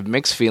 and I have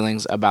mixed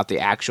feelings about the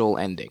actual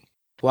ending.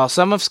 While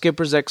some of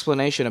Skipper's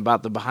explanation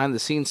about the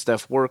behind-the-scenes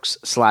stuff worked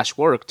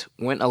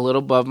went a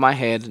little above my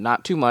head,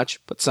 not too much,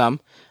 but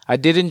some, I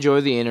did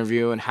enjoy the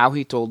interview and how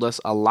he told us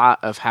a lot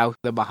of how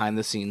the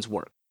behind-the-scenes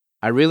work.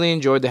 I really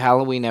enjoyed the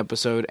Halloween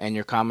episode and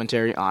your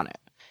commentary on it.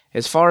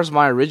 As far as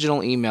my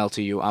original email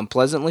to you, I'm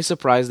pleasantly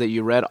surprised that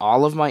you read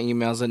all of my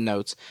emails and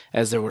notes,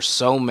 as there were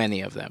so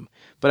many of them.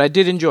 But I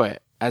did enjoy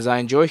it, as I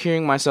enjoy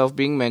hearing myself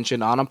being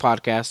mentioned on a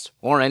podcast,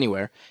 or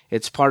anywhere.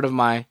 It's part of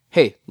my,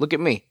 hey, look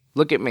at me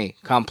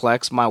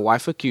complex my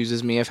wife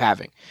accuses me of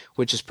having,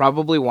 which is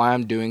probably why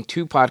I'm doing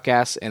 2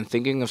 podcasts and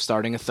thinking of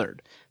starting a 3rd.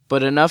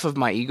 But enough of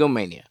my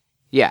egomania.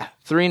 Yeah,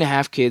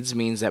 3.5 kids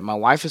means that my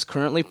wife is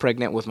currently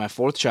pregnant with my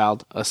 4th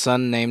child, a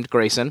son named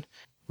Grayson.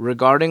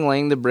 Regarding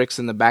laying the bricks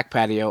in the back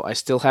patio, I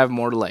still have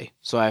more to lay,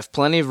 so I have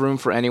plenty of room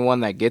for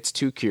anyone that gets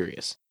too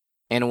curious.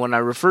 And when I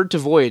referred to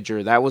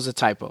Voyager, that was a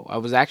typo. I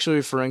was actually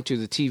referring to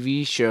the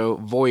TV show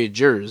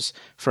Voyagers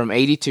from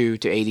 82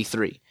 to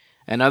 83,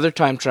 another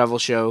time travel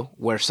show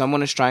where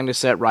someone is trying to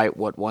set right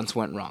what once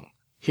went wrong.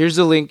 Here's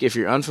the link if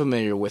you're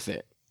unfamiliar with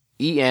it.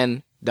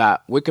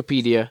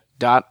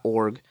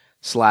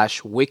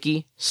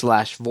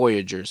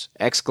 en.wikipedia.org/wiki/Voyagers!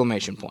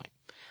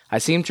 I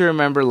seem to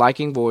remember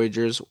liking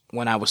Voyagers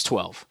when I was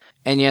 12.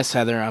 And yes,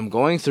 Heather, I'm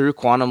going through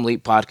Quantum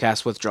Leap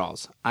podcast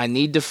withdrawals. I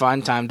need to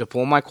find time to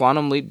pull my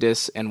Quantum Leap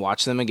discs and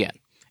watch them again.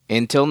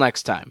 Until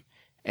next time,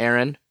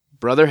 Aaron,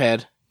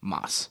 Brotherhead,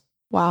 Moss.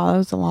 Wow, that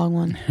was a long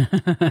one.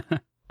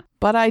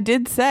 But I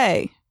did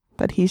say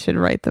that he should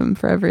write them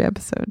for every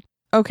episode.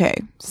 Okay,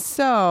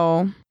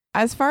 so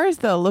as far as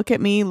the look at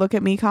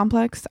me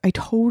complex, I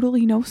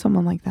totally know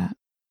someone like that.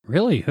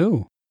 Really?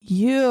 Who?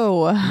 You.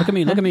 Look at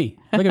me. Look at me.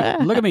 Look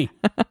at me.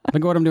 Look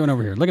at what I'm doing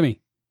over here. Look at me.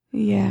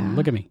 Yeah.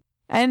 Look at me.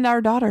 And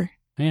our daughter.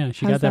 Yeah,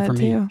 she got that from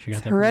me.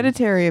 It's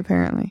hereditary,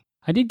 apparently.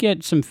 I did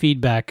get some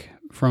feedback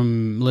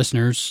from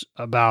listeners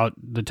about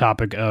the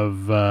topic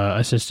of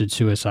assisted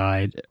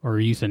suicide or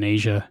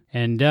euthanasia.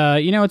 And,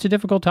 it's a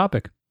difficult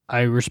topic.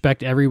 I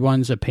respect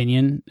everyone's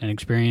opinion and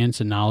experience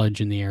and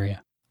knowledge in the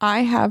area.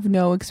 I have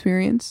no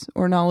experience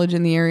or knowledge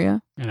in the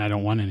area. And I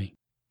don't want any.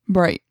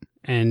 Right.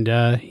 And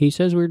he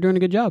says we're doing a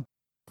good job.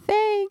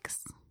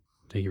 Thanks.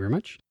 Thank you very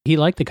much. He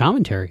liked the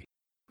commentary.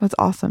 That's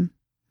awesome.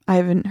 I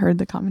haven't heard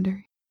the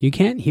commentary. You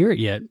can't hear it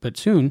yet, but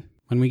soon,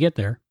 when we get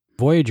there.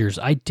 Voyagers.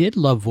 I did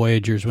love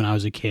Voyagers when I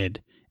was a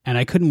kid, and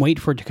I couldn't wait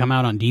for it to come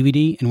out on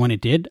DVD, and when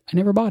it did, I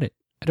never bought it.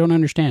 I don't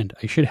understand.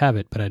 I should have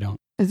it, but I don't.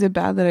 Is it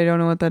bad that I don't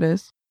know what that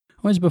is?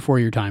 It was before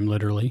your time,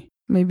 literally.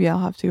 Maybe I'll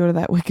have to go to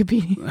that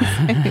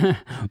Wikipedia.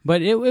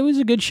 But it was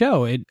a good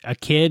show. A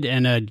kid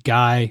and a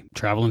guy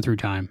traveling through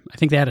time. I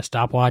think they had a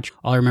stopwatch.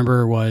 All I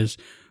remember was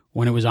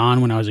when it was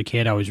on when I was a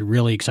kid, I was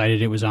really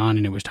excited it was on,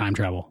 and it was time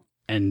travel.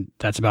 And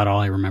that's about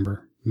all I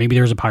remember. Maybe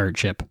there was a pirate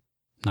ship.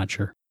 Not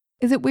sure.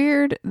 Is it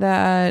weird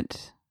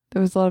that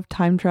there was a lot of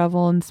time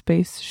travel and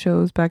space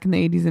shows back in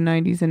the 80s and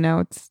 90s, and now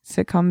it's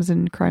sitcoms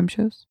and crime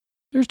shows?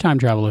 There's time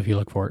travel if you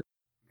look for it.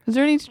 Is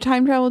there any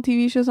time travel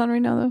TV shows on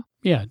right now, though?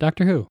 Yeah,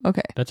 Doctor Who.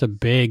 Okay. That's a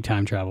big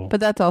time travel. But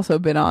that's also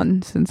been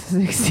on since the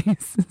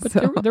 60s. But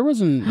so. there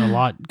wasn't a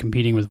lot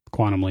competing with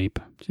Quantum Leap.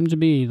 Seems to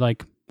be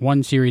like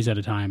one series at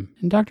a time.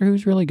 And Doctor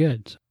Who's really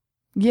good.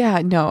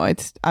 Yeah, no,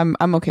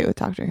 I'm okay with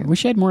Doctor Who. I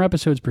wish I had more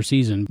episodes per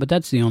season, but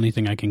that's the only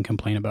thing I can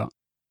complain about.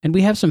 And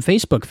we have some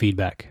Facebook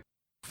feedback.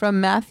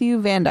 From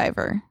Matthew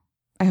Vandiver.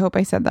 I hope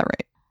I said that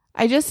right.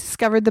 I just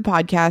discovered the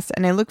podcast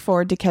and I look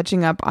forward to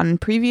catching up on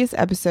previous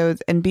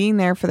episodes and being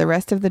there for the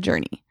rest of the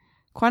journey.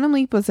 Quantum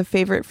Leap was a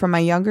favorite from my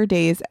younger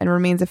days and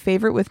remains a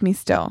favorite with me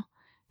still.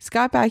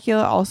 Scott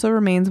Bakula also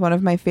remains one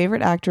of my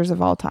favorite actors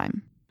of all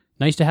time.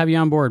 Nice to have you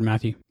on board,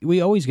 Matthew.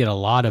 We always get a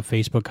lot of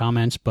Facebook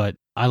comments, but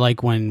I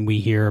like when we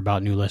hear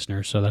about new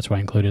listeners, so that's why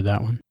I included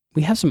that one.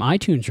 We have some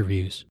iTunes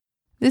reviews.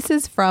 This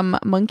is from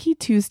Monkey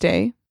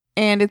Tuesday,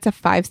 and it's a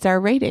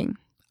 5-star rating.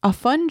 A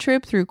fun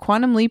trip through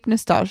Quantum Leap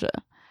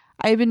nostalgia.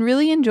 I have been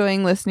really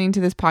enjoying listening to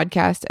this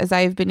podcast as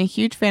I have been a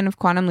huge fan of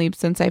Quantum Leap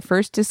since I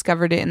first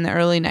discovered it in the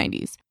early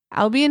 90s.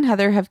 Albie and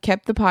Heather have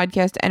kept the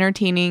podcast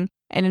entertaining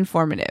and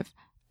informative.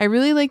 I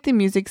really like the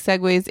music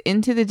segues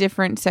into the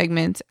different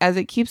segments as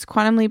it keeps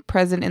Quantum Leap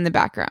present in the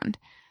background.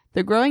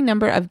 The growing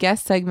number of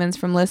guest segments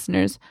from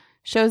listeners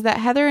shows that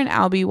Heather and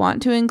Albie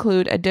want to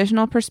include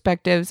additional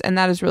perspectives, and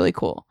that is really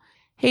cool.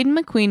 Hayden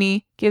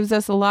McQueenie gives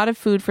us a lot of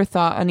food for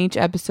thought on each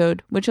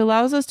episode, which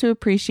allows us to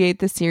appreciate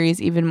the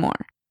series even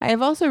more. I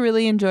have also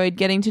really enjoyed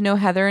getting to know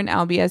Heather and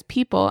Albie as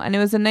people, and it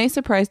was a nice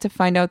surprise to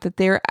find out that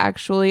they are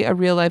actually a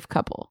real-life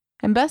couple.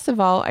 And best of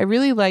all, I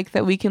really like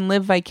that we can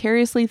live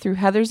vicariously through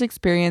Heather's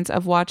experience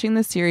of watching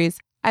the series,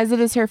 as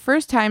it is her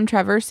first time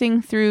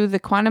traversing through the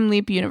Quantum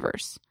Leap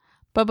universe.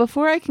 But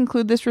before I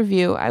conclude this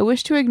review, I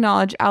wish to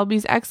acknowledge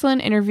Albie's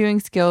excellent interviewing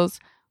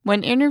skills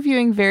when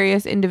interviewing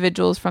various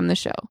individuals from the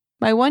show.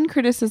 My one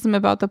criticism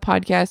about the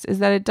podcast is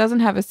that it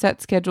doesn't have a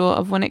set schedule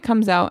of when it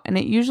comes out, and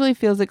it usually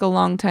feels like a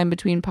long time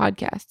between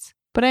podcasts.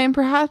 But I am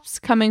perhaps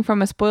coming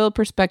from a spoiled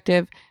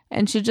perspective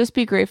and should just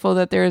be grateful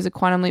that there is a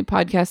Quantum Leap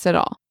podcast at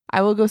all.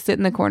 I will go sit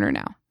in the corner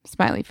now.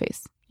 Smiley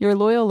face. Your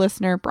loyal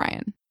listener,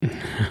 Brian.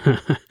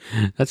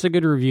 That's a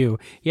good review.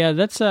 Yeah,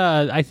 that's.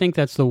 I think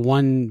that's the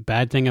one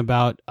bad thing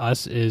about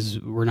us is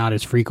we're not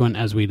as frequent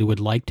as we would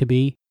like to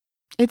be.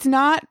 It's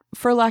not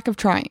for lack of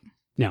trying.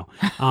 No.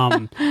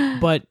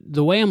 But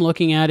the way I'm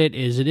looking at it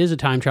is a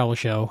time travel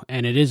show,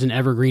 and it is an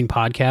evergreen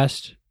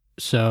podcast.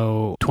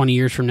 So 20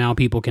 years from now,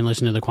 people can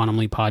listen to the Quantum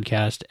Leap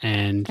podcast,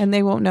 and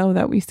they won't know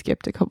that we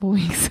skipped a couple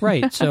weeks.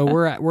 Right. So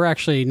we're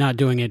actually not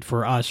doing it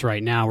for us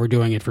right now. We're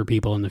doing it for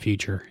people in the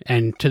future.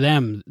 And to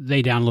them,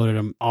 they downloaded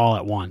them all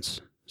at once.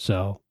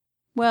 So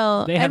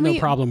they have no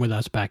problem with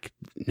us back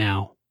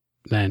now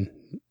then.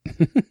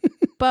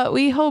 But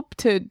we hope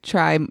to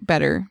try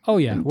better. Oh,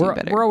 yeah.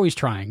 We're always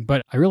trying.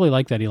 But I really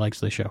like that he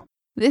likes the show.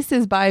 This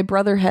is by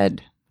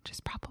Brotherhead, which is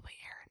probably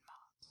Aaron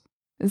Moss.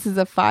 This is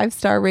a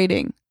 5-star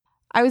rating.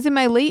 I was in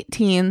my late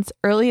teens,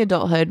 early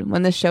adulthood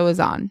when this show was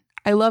on.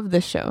 I loved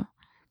this show.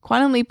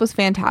 Quantum Leap was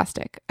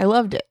fantastic. I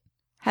loved it.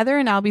 Heather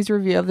and Albie's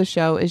review of the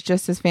show is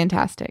just as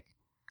fantastic.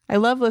 I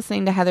love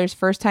listening to Heather's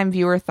first-time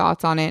viewer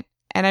thoughts on it,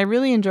 and I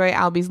really enjoy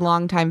Albie's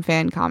longtime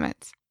fan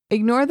comments.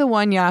 Ignore the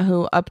one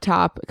Yahoo up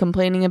top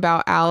complaining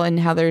about Al and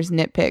Heather's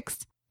nitpicks.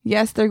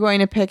 Yes, they're going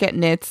to pick at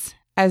nits,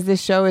 as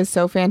this show is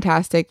so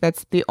fantastic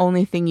that's the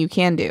only thing you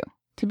can do.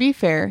 To be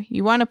fair,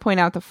 you want to point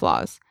out the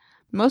flaws.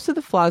 Most of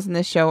the flaws in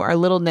this show are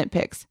little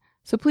nitpicks,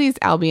 so please,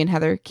 Albie and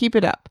Heather, keep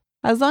it up.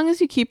 As long as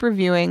you keep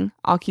reviewing,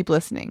 I'll keep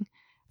listening.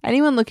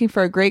 Anyone looking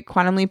for a great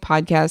Quantum Leap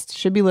podcast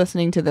should be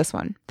listening to this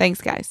one. Thanks,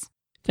 guys.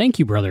 Thank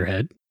you,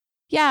 Brotherhead.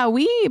 Yeah,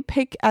 we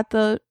pick at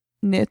the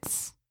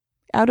nits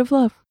out of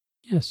love.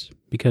 Yes,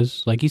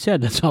 because like you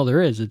said, that's all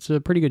there is. It's a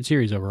pretty good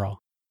series overall.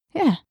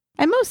 Yeah,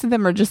 and most of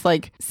them are just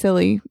like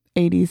silly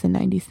 80s and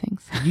 90s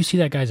things. Did you see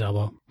that guy's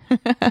elbow?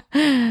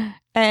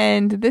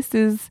 And this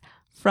is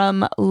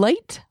from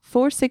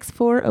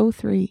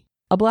Light46403,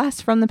 A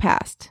Blast from the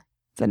Past.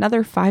 It's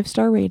another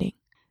 5-star rating.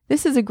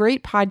 This is a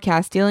great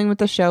podcast dealing with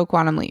the show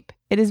Quantum Leap.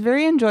 It is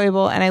very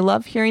enjoyable, and I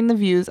love hearing the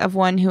views of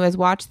one who has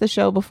watched the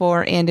show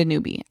before and a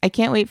newbie. I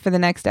can't wait for the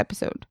next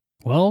episode.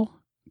 Well,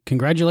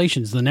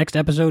 congratulations. The next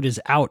episode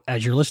is out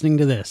as you're listening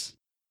to this.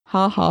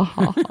 Ha ha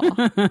ha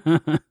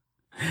ha.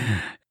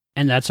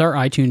 And that's our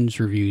iTunes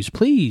reviews.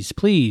 Please,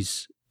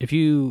 if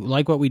you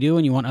like what we do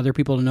and you want other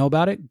people to know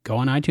about it, go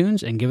on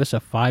iTunes and give us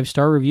a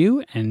 5-star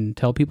review and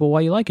tell people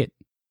why you like it.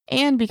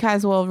 And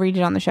because we'll read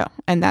it on the show,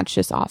 and that's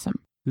just awesome.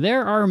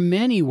 There are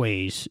many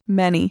ways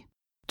to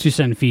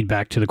send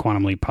feedback to the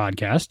Quantum Leap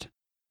podcast.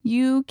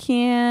 You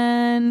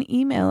can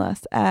email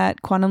us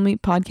at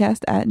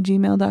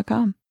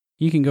quantumleappodcast@gmail.com.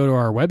 You can go to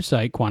our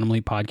website,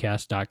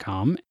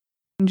 quantumleappodcast.com.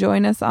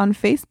 Join us on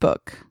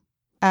Facebook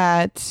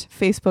at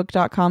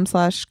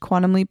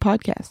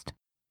facebook.com/quantumleappodcast.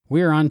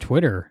 We are on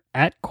Twitter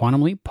at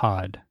Quantum Leap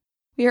Pod.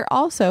 We are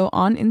also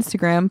on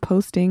Instagram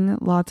posting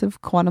lots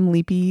of Quantum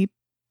Leapy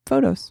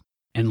photos.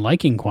 And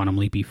liking Quantum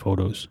Leapy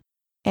photos.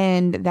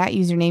 And that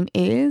username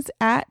is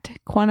at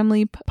Quantum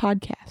Leap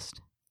Podcast.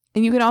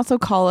 And you can also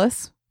call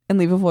us and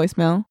leave a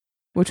voicemail,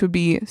 which would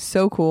be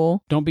so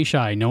cool. Don't be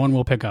shy. No one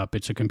will pick up.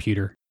 It's a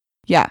computer.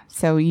 Yeah,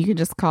 so you can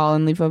just call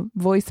and leave a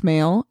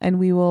voicemail, and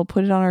we will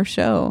put it on our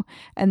show.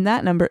 And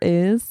that number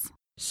is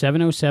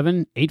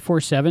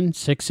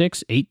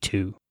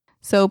 707-847-6682.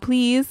 So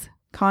please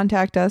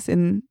contact us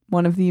in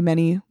one of the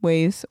many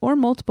ways or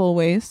multiple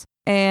ways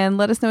and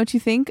let us know what you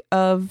think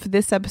of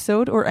this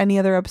episode or any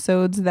other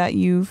episodes that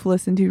you've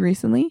listened to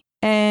recently.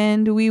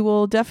 And we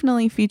will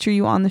definitely feature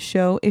you on the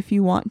show if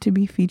you want to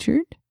be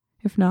featured.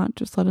 If not,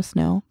 just let us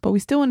know. But we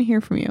still want to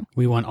hear from you.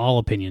 We want all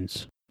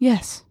opinions.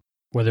 Yes.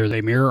 Whether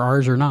they mirror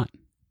ours or not.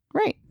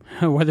 Right.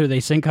 Whether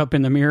they sync up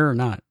in the mirror or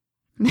not.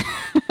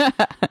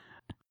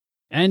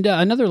 And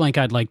another link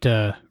I'd like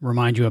to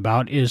remind you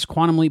about is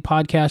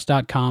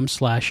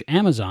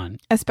quantumleappodcast.com/Amazon.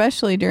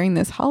 Especially during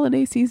this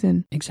holiday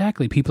season.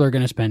 Exactly. People are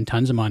going to spend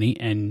tons of money.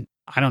 And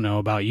I don't know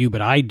about you,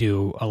 but I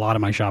do a lot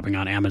of my shopping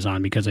on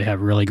Amazon because they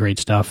have really great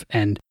stuff.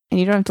 And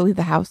you don't have to leave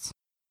the house.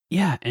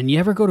 Yeah. And you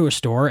ever go to a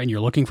store and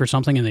you're looking for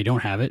something and they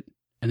don't have it?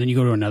 And then you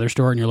go to another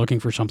store and you're looking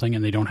for something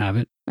and they don't have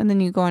it? And then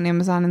you go on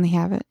Amazon and they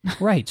have it.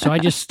 Right. So I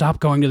just stopped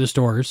going to the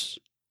stores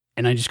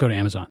and I just go to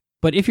Amazon.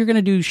 But if you're going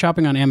to do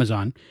shopping on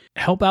Amazon,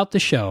 help out the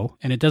show,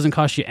 and it doesn't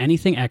cost you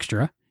anything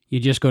extra. You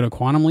just go to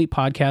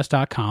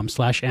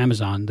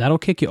quantumleappodcast.com/Amazon. That'll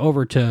kick you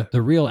over to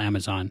the real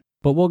Amazon,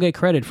 but we'll get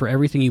credit for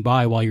everything you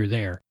buy while you're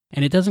there.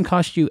 And it doesn't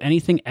cost you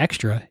anything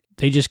extra.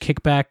 They just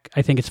kick back,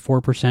 I think it's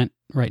 4%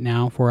 right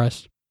now for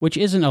us, which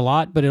isn't a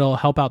lot, but it'll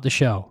help out the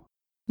show.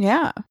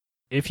 Yeah.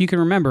 If you can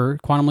remember,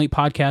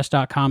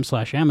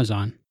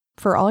 quantumleappodcast.com/Amazon.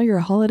 For all your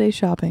holiday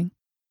shopping.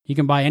 You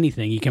can buy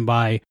anything. You can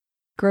buy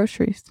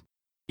groceries.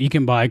 You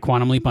can buy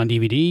Quantum Leap on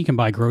DVD. You can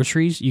buy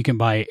groceries. You can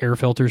buy air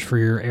filters for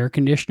your air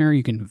conditioner.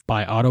 You can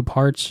buy auto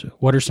parts.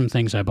 What are some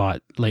things I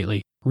bought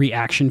lately?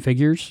 Reaction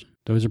figures.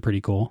 Those are pretty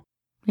cool.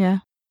 Yeah.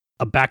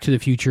 A Back to the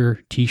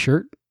Future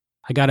t-shirt.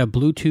 I got a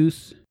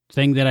Bluetooth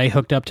thing that I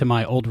hooked up to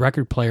my old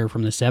record player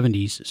from the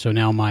 70s. So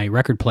now my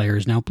record player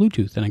is now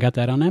Bluetooth, and I got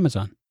that on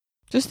Amazon.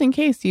 Just in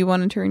case you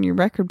want to turn your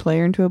record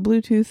player into a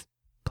Bluetooth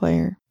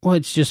player. Well,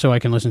 it's just so I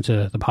can listen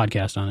to the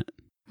podcast on it.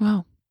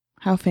 Wow.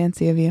 How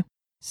fancy of you.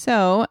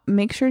 So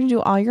make sure to do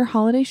all your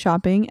holiday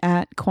shopping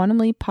at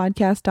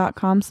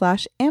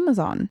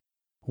quantumleappodcast.com/Amazon.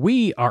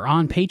 We are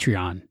on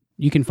Patreon.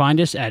 You can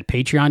find us at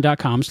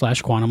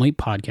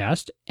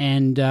patreon.com/quantumleappodcast.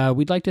 And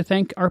we'd like to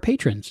thank our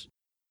patrons.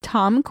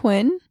 Tom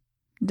Quinn,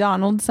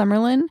 Donald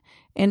Summerlin,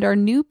 and our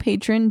new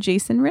patron,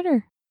 Jason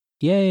Ritter.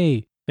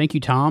 Yay. Thank you,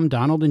 Tom,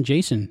 Donald, and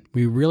Jason.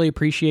 We really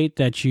appreciate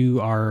that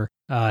you are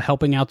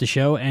helping out the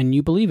show and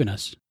you believe in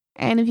us.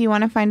 And if you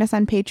want to find us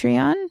on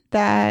Patreon,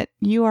 that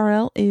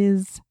URL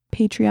is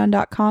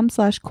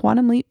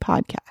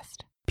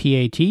patreon.com/quantumleappodcast.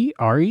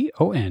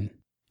 Patreon.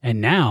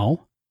 And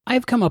now,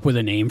 I've come up with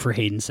a name for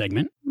Hayden's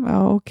segment.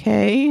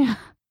 Okay.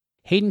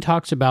 Hayden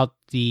talks about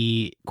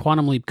the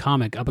Quantum Leap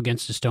comic Up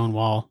Against a Stone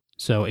Wall.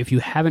 So if you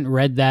haven't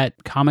read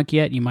that comic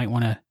yet, you might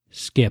want to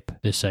skip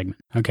this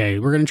segment. Okay,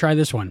 we're going to try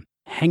this one.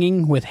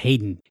 Hanging with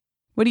Hayden.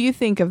 What do you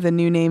think of the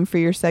new name for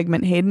your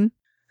segment, Hayden?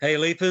 Hey,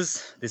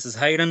 Leapers. This is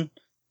Hayden,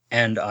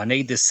 and I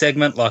need this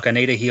segment like I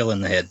need a heel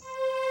in the head.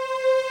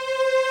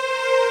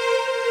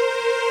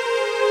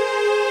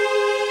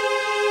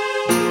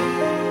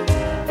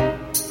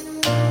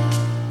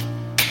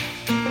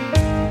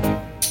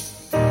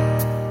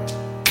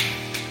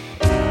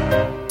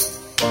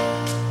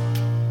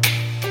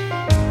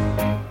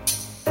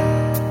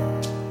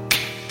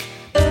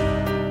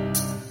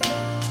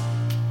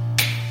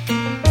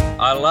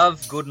 I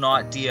love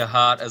Goodnight Dear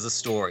Heart as a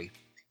story.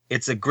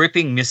 It's a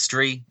gripping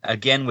mystery,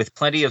 again with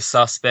plenty of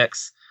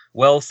suspects,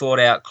 well thought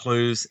out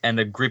clues, and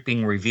a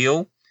gripping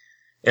reveal.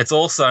 It's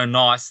also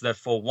nice that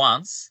for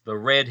once, the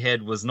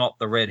redhead was not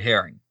the red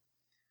herring.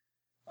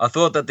 I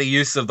thought that the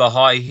use of the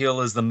high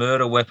heel as the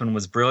murder weapon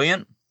was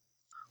brilliant.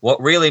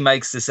 What really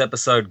makes this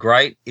episode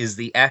great is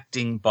the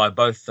acting by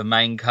both the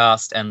main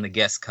cast and the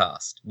guest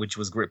cast, which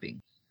was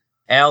gripping.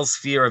 Al's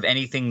fear of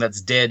anything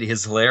that's dead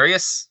is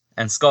hilarious,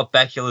 and Scott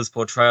Bakula's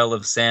portrayal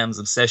of Sam's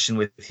obsession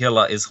with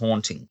Hiller is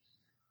haunting.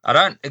 I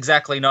don't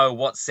exactly know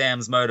what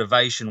Sam's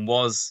motivation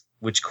was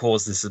which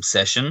caused this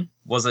obsession.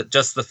 Was it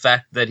just the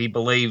fact that he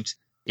believed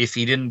if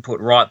he didn't put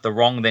right the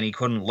wrong, then he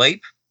couldn't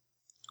leap?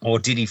 Or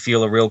did he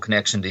feel a real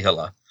connection to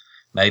Hiller?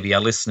 Maybe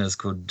our listeners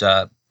could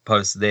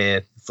post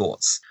their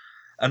thoughts.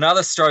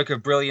 Another stroke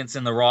of brilliance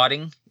in the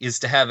writing is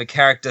to have a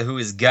character who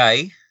is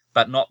gay,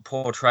 but not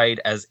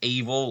portrayed as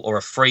evil or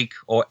a freak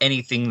or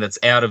anything that's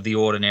out of the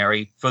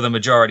ordinary for the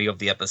majority of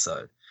the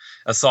episode,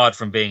 aside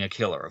from being a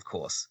killer, of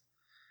course.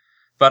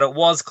 But it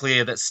was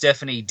clear that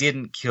Stephanie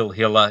didn't kill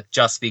Hiller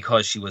just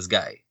because she was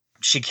gay.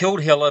 She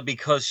killed Hiller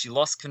because she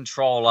lost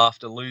control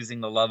after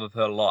losing the love of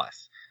her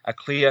life, a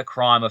clear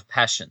crime of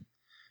passion,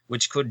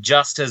 which could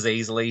just as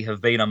easily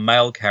have been a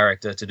male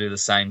character to do the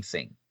same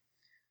thing.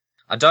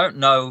 I don't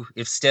know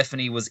if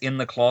Stephanie was in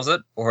the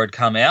closet or had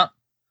come out,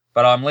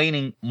 but I'm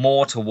leaning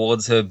more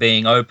towards her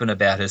being open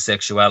about her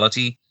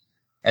sexuality,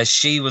 as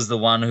she was the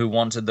one who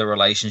wanted the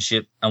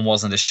relationship and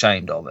wasn't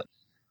ashamed of it,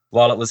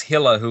 while it was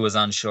Hiller who was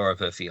unsure of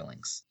her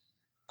feelings.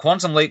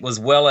 Quantum Leap was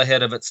well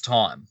ahead of its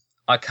time.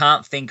 I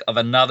can't think of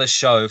another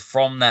show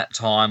from that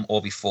time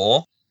or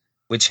before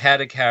which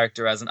had a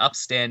character as an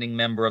upstanding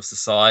member of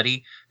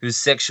society whose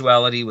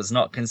sexuality was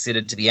not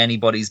considered to be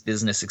anybody's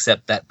business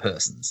except that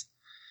person's.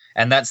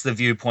 And that's the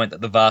viewpoint that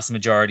the vast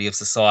majority of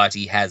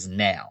society has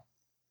now.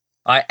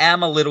 I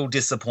am a little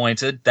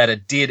disappointed that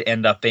it did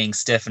end up being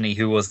Stephanie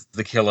who was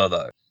the killer,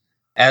 though,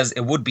 as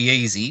it would be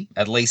easy,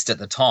 at least at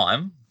the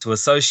time, to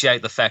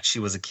associate the fact she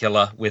was a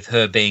killer with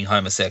her being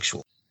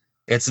homosexual.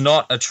 It's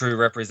not a true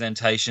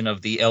representation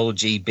of the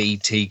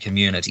LGBT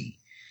community.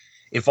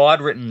 If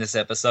I'd written this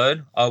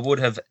episode, I would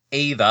have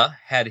either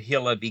had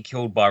Hiller be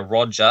killed by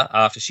Roger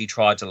after she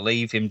tried to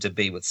leave him to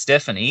be with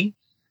Stephanie,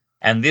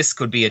 and this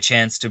could be a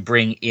chance to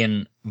bring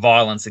in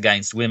violence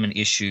against women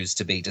issues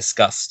to be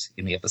discussed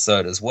in the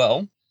episode as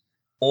well,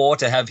 or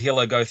to have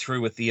Hiller go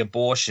through with the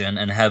abortion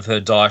and have her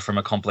die from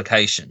a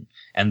complication,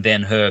 and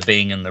then her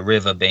being in the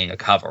river being a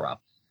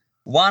cover-up.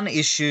 One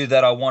issue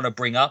that I want to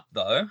bring up,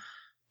 though,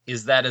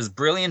 is that as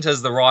brilliant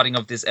as the writing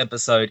of this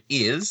episode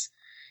is,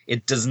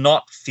 it does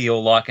not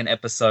feel like an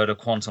episode of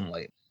Quantum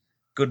Leap.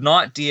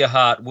 Goodnight, Dear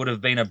Heart would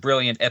have been a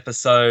brilliant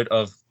episode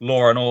of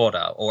Law &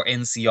 Order or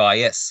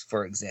NCIS,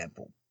 for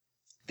example.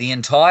 The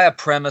entire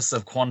premise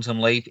of Quantum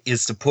Leap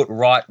is to put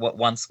right what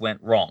once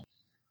went wrong.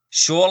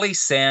 Surely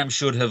Sam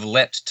should have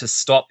leapt to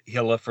stop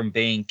Hiller from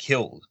being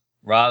killed,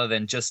 rather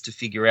than just to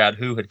figure out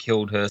who had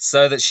killed her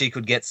so that she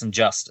could get some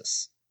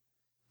justice.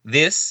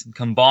 This,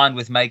 combined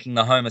with making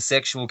the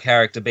homosexual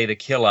character be the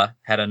killer,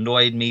 had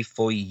annoyed me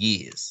for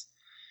years.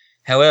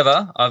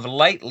 However, I've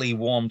lately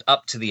warmed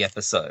up to the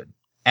episode,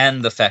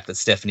 and the fact that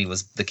Stephanie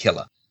was the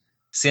killer,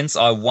 since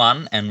I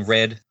won and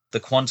read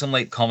the Quantum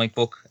Leap comic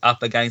book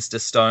Up Against a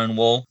Stone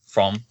Wall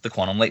from the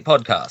Quantum Leap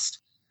podcast.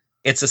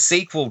 It's a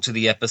sequel to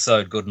the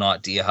episode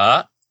Goodnight, Dear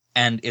Heart,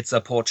 and it's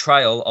a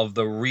portrayal of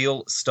the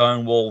real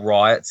Stonewall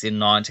riots in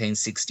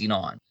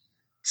 1969,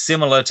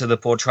 similar to the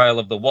portrayal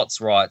of the Watts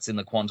riots in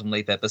the Quantum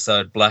Leap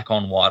episode Black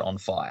on White on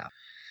Fire.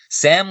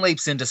 Sam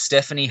leaps into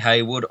Stephanie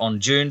Haywood on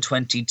June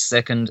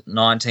 22nd,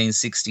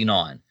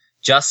 1969,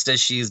 just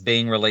as she is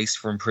being released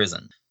from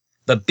prison.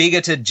 The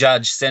bigoted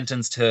judge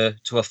sentenced her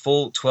to a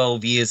full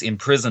 12 years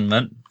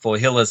imprisonment for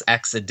Hiller's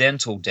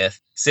accidental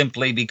death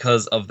simply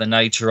because of the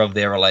nature of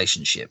their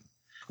relationship.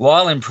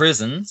 While in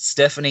prison,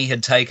 Stephanie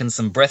had taken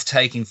some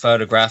breathtaking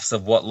photographs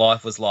of what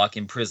life was like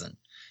in prison,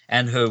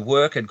 and her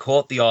work had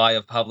caught the eye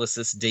of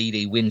publicist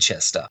D.D.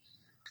 Winchester.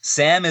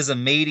 Sam is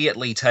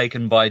immediately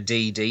taken by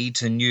D.D.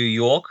 to New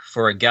York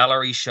for a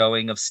gallery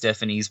showing of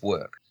Stephanie's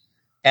work.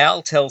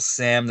 Al tells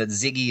Sam that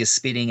Ziggy is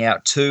spitting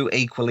out two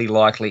equally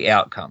likely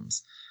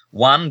outcomes.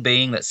 One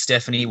being that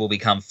Stephanie will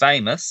become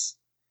famous,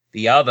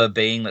 the other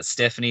being that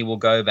Stephanie will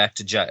go back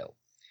to jail.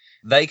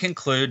 They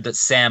conclude that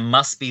Sam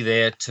must be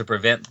there to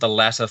prevent the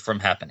latter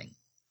from happening.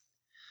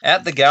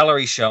 At the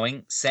gallery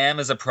showing, Sam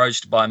is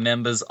approached by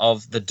members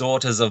of the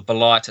Daughters of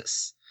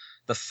Bilitis,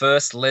 the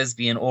first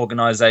lesbian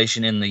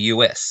organization in the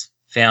US,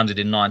 founded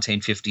in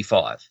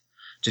 1955,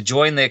 to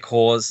join their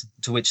cause,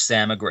 to which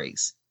Sam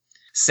agrees.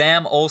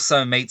 Sam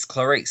also meets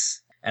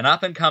Clarice, an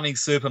up-and-coming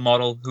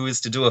supermodel who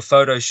is to do a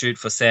photo shoot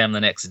for Sam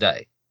the next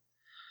day.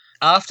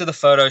 After the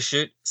photo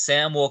shoot,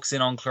 Sam walks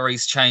in on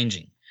Clarice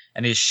changing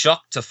and is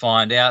shocked to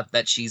find out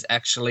that she's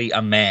actually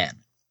a man.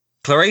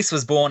 Clarice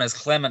was born as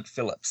Clement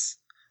Phillips,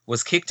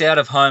 was kicked out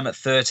of home at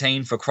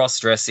 13 for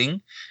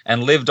cross-dressing,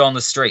 and lived on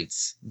the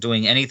streets,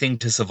 doing anything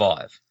to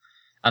survive,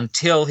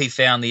 until he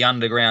found the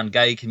underground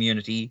gay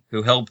community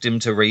who helped him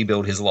to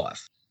rebuild his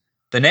life.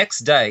 The next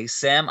day,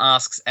 Sam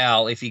asks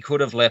Al if he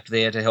could have leapt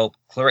there to help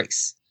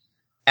Clarice.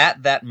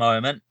 At that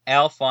moment,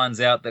 Al finds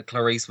out that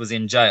Clarice was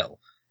in jail,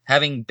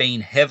 having been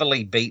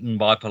heavily beaten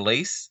by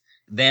police,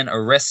 then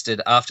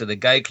arrested after the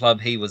gay club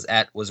he was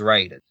at was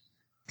raided.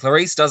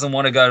 Clarice doesn't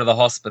want to go to the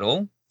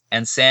hospital,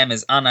 and Sam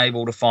is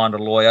unable to find a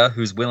lawyer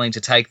who's willing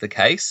to take the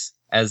case,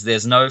 as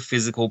there's no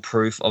physical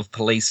proof of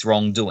police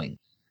wrongdoing.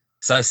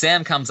 So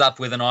Sam comes up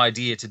with an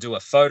idea to do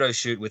a photo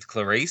shoot with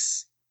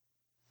Clarice,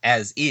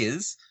 as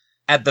is,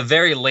 at the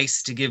very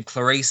least to give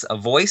Clarice a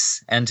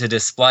voice and to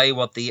display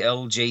what the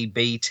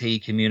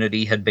LGBT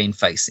community had been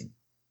facing.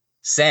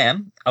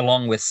 Sam,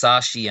 along with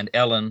Sashi and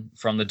Ellen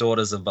from the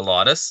Daughters of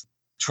Bilitis,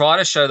 try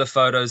to show the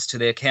photos to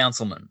their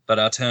councilman, but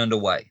are turned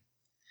away.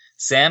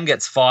 Sam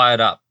gets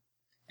fired up,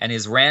 and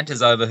his rant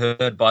is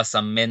overheard by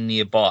some men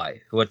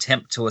nearby who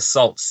attempt to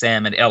assault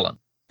Sam and Ellen,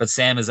 but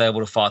Sam is able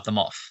to fight them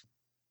off.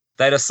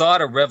 They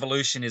decide a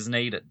revolution is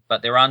needed,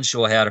 but they're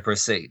unsure how to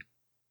proceed.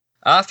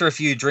 After a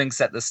few drinks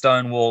at the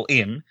Stonewall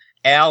Inn,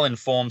 Al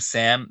informs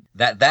Sam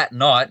that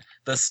night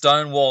the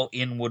Stonewall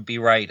Inn would be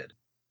raided.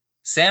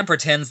 Sam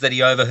pretends that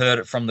he overheard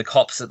it from the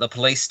cops at the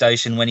police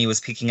station when he was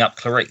picking up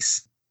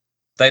Clarice.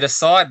 They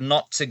decide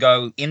not to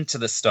go into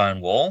the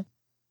Stonewall,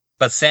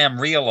 but Sam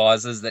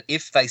realizes that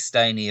if they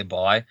stay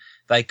nearby,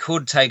 they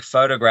could take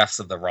photographs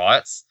of the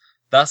riots,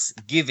 thus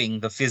giving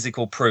the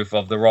physical proof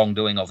of the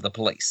wrongdoing of the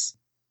police.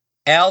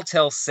 Al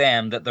tells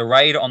Sam that the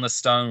raid on the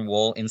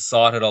Stonewall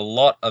incited a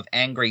lot of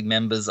angry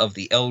members of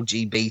the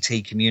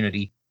LGBT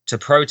community to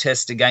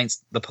protest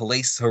against the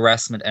police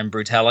harassment and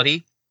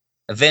brutality,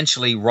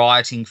 eventually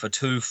rioting for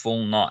 2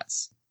 full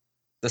nights.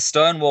 The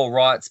Stonewall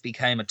riots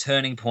became a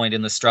turning point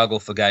in the struggle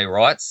for gay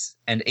rights,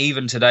 and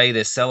even today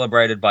they're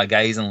celebrated by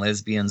gays and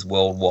lesbians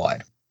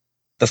worldwide.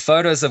 The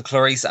photos of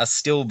Clarice are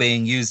still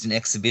being used in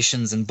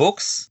exhibitions and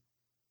books.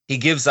 He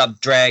gives up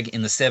drag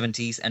in the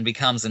 70s and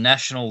becomes a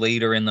national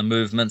leader in the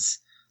movements,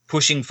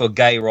 pushing for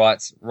gay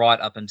rights right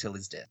up until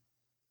his death.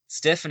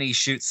 Stephanie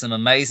shoots some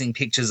amazing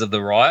pictures of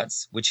the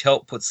riots, which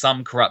help put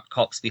some corrupt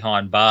cops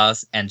behind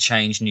bars and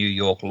change New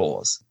York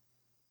laws.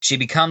 She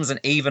becomes an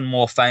even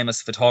more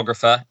famous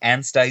photographer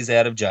and stays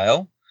out of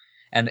jail,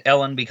 and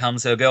Ellen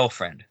becomes her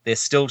girlfriend. They're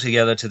still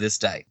together to this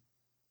day.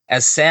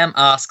 As Sam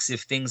asks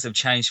if things have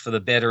changed for the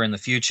better in the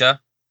future,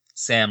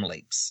 Sam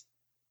leaps.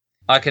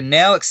 I can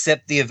now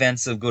accept the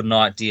events of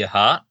Goodnight, Dear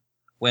Heart,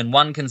 when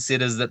one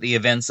considers that the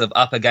events of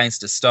Up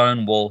Against a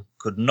Stone Wall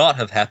could not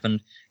have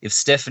happened if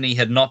Stephanie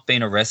had not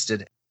been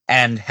arrested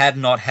and had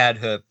not had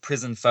her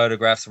prison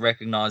photographs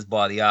recognized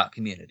by the art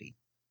community.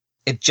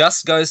 It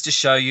just goes to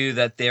show you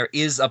that there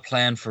is a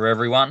plan for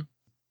everyone,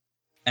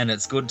 and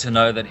it's good to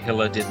know that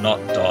Hiller did not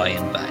die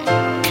in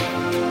vain.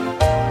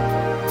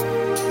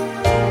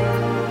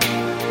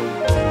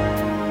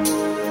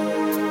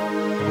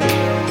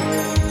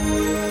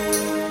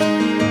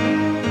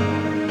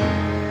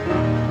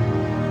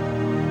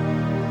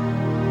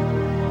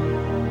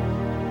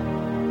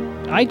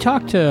 I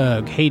talked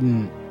to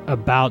Hayden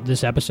about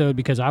this episode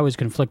because I was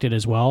conflicted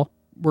as well.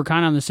 We're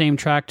kind of on the same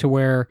track to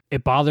where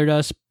it bothered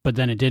us, but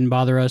then it didn't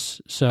bother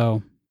us.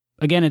 So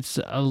again, it's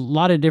a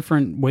lot of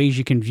different ways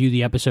you can view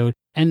the episode.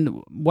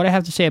 And what I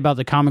have to say about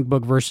the comic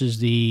book versus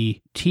the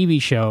TV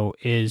show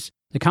is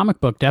the comic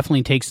book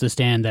definitely takes the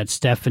stand that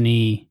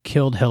Stephanie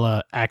killed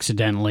Hilla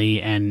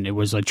accidentally and it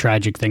was a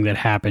tragic thing that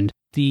happened.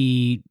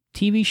 The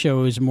TV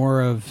show is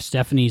more of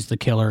Stephanie's the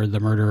killer, the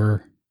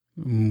murderer,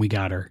 we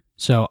got her.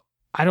 So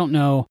I don't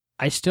know.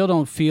 I still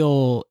don't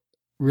feel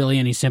really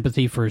any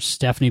sympathy for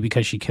Stephanie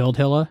because she killed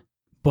Hilla,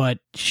 but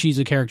she's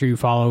a character you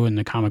follow in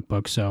the comic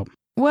book, so.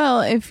 Well,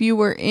 if you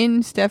were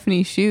in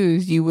Stephanie's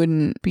shoes, you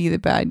wouldn't be the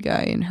bad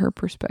guy in her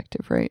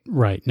perspective, right?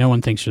 Right. No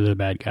one thinks you're the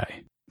bad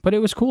guy. But it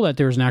was cool that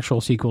there was an actual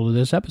sequel to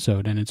this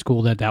episode, and it's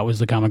cool that that was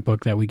the comic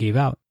book that we gave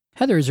out.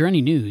 Heather, is there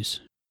any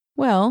news?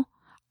 Well,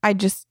 I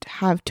just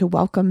have to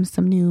welcome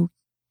some new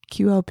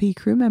QLP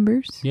crew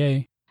members.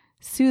 Yay.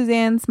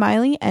 Suzanne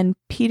Smiley and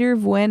Peter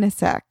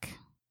Voenasek.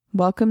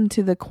 Welcome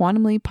to the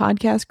Quantum Leap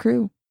podcast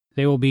crew.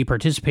 They will be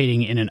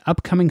participating in an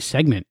upcoming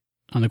segment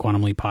on the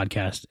Quantum Leap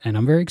podcast, and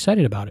I'm very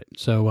excited about it.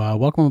 So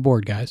welcome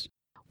aboard, guys.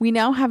 We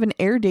now have an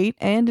air date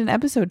and an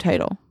episode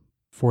title.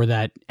 For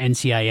that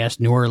NCIS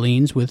New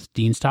Orleans with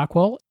Dean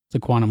Stockwell, the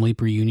Quantum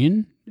Leap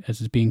reunion, as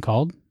it's being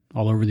called,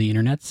 all over the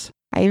internets.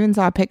 I even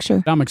saw a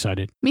picture. I'm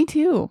excited. Me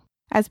too.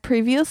 As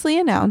previously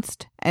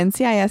announced,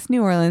 NCIS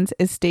New Orleans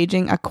is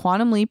staging a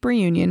Quantum Leap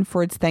reunion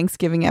for its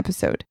Thanksgiving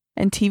episode,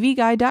 and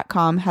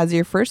TVGuide.com has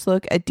your first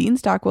look at Dean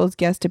Stockwell's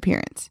guest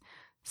appearance.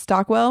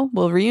 Stockwell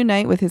will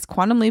reunite with his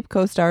Quantum Leap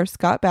co-star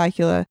Scott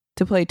Bakula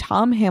to play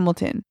Tom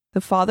Hamilton,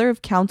 the father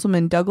of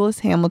Councilman Douglas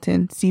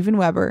Hamilton, Stephen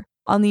Weber,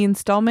 on the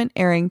installment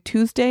airing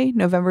Tuesday,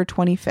 November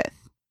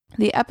 25th.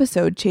 The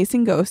episode,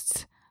 Chasing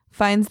Ghosts,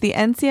 finds the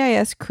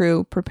NCIS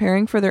crew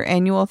preparing for their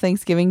annual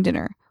Thanksgiving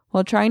dinner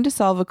while trying to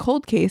solve a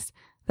cold case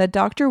that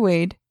Dr.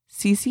 Wade,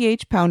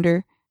 CCH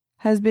Pounder,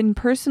 has been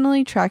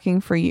personally tracking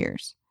for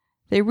years.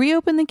 They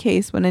reopen the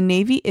case when a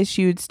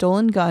Navy-issued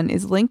stolen gun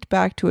is linked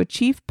back to a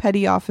chief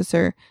petty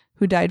officer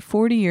who died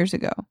 40 years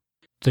ago.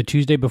 The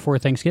Tuesday before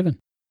Thanksgiving.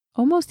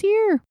 Almost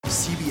here.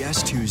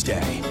 CBS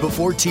Tuesday,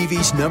 before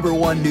TV's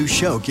 #1 new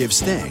show gives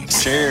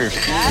thanks. Cheers.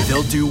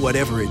 They'll do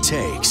whatever it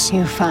takes.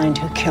 You find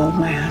who killed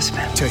my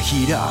husband. To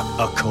heat up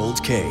a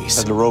cold case.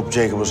 Had the rope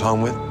Jacob was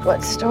hung with?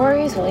 What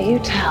stories will you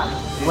tell?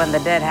 When the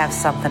dead have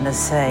something to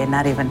say,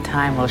 not even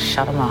time will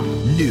shut them up.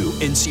 New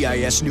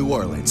NCIS New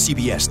Orleans,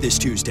 CBS this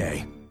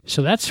Tuesday.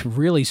 So that's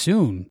really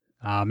soon.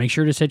 Make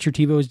sure to set your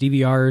TiVos,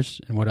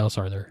 DVRs, and what else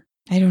are there?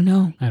 I don't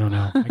know.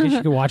 I guess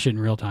you can watch it in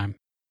real time.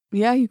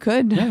 Yeah, you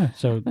could. Yeah,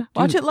 so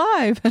watch it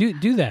live.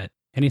 do that.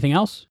 Anything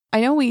else? I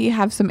know we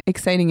have some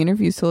exciting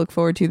interviews to look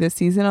forward to this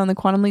season on the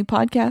Quantum Leap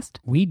podcast.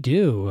 We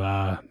do.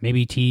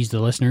 Maybe tease the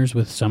listeners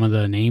with some of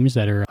the names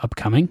that are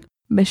upcoming.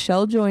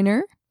 Michelle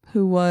Joyner,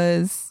 who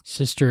was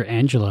Sister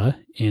Angela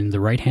in The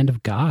Right Hand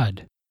of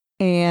God.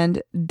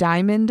 And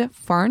Diamond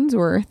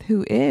Farnsworth,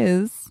 who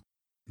is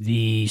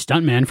the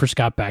stuntman for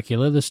Scott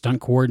Bakula, the stunt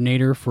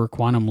coordinator for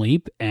Quantum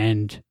Leap,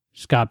 and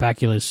Scott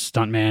Bakula's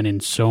stuntman in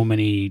so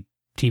many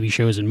TV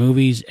shows and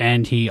movies,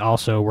 and he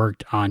also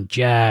worked on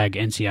JAG,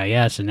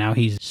 NCIS, and now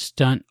he's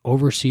stunt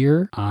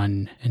overseer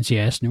on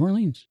NCIS New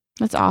Orleans.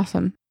 That's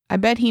awesome. I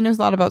bet he knows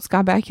a lot about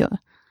Scott Bakula.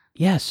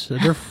 Yes,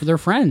 they're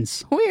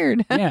friends.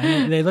 Weird.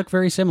 Yeah, they look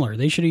very similar.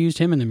 They should have used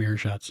him in the mirror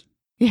shots.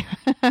 Yeah.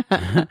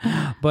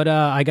 But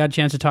I got a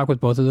chance to talk with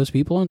both of those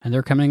people, and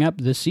they're coming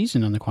up this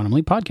season on the Quantum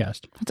Leap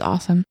podcast. That's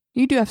awesome.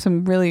 You do have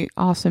some really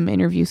awesome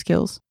interview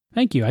skills.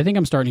 Thank you. I think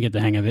I'm starting to get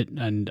the hang of it,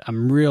 and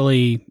I'm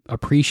really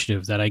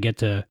appreciative that I get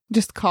to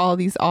just call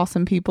these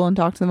awesome people and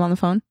talk to them on the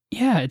phone.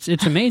 Yeah, it's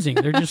amazing.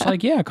 They're just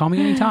like, yeah, call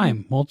me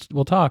anytime.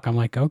 We'll talk. I'm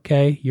like,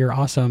 okay, you're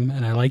awesome,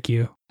 and I like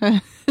you,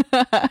 and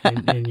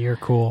you're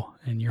cool,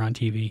 and you're on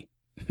TV.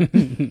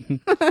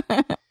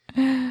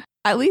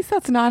 At least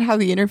that's not how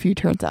the interview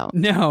turns out.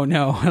 No.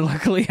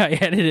 Luckily, I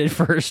edited it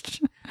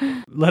first.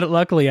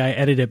 Luckily, I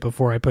edited it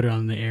before I put it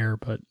on the air,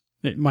 but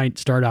it might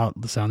start out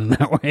sounding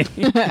that way.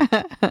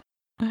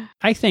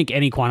 I think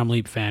any Quantum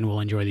Leap fan will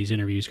enjoy these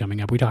interviews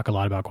coming up. We talk a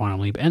lot about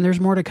Quantum Leap, and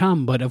there's more to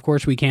come, but of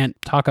course we can't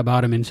talk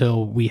about them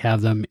until we have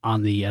them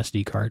on the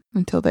SD card.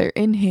 Until they're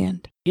in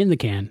hand. In the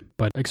can,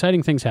 but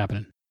exciting things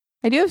happening.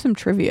 I do have some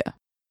trivia.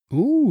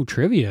 Ooh,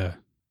 trivia.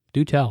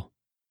 Do tell.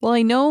 Well,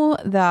 I know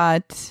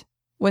that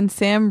when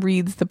Sam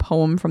reads the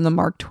poem from the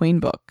Mark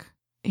Twain book,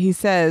 he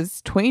says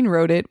Twain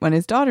wrote it when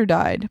his daughter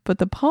died, but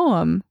the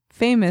poem,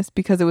 famous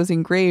because it was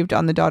engraved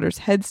on the daughter's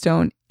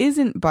headstone,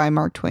 isn't by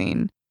Mark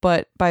Twain,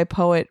 but by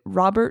poet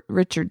Robert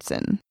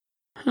Richardson.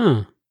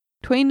 Huh.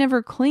 Twain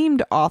never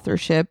claimed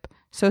authorship,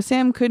 so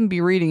Sam couldn't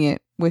be reading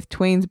it with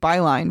Twain's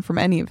byline from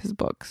any of his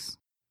books.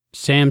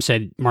 Sam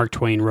said Mark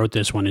Twain wrote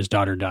this when his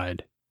daughter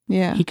died.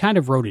 Yeah. He kind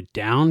of wrote it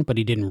down, but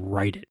he didn't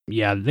write it.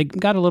 Yeah, they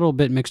got a little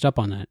bit mixed up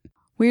on that.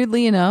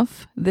 Weirdly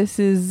enough, this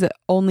is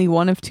only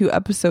one of 2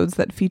 episodes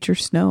that feature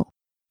snow.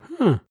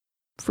 Huh.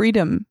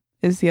 Freedom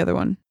is the other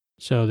one.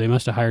 So they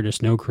must have hired a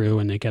snow crew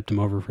and they kept him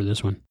over for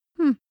this one.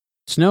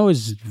 Snow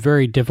is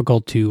very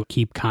difficult to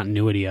keep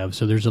continuity of,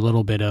 so there's a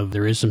little bit of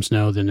there is some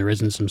snow, then there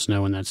isn't some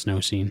snow in that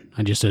snow scene.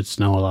 I just said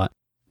snow a lot.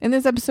 In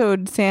this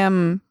episode,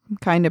 Sam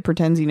kind of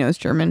pretends he knows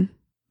German,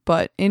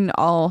 but in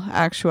all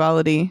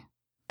actuality,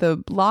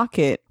 the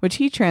locket, which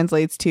he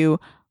translates to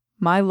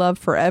 "my love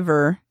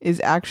forever,"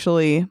 is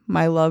actually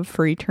 "my love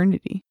for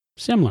eternity."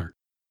 Similar.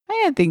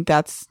 I think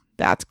that's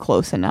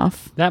close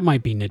enough. That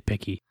might be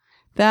nitpicky.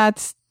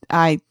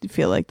 I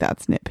feel like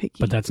that's nitpicky.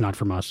 But that's not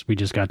from us. We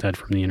just got that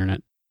from the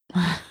internet.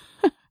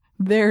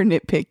 They're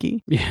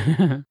nitpicky.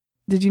 Yeah.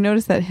 Did you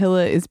notice that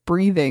Hilla is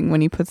breathing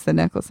when he puts the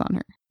necklace on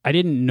her? I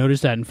didn't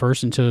notice that at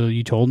first until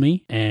you told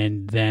me,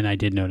 and then I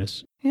did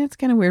notice. Yeah, it's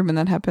kind of weird when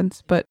that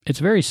happens, but... It's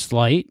very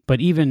slight,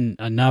 but even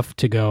enough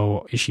to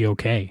go, is she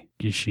okay?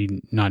 Is she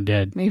not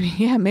dead?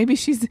 Maybe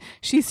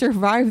she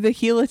survived the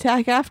heel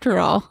attack after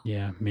all.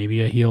 Yeah,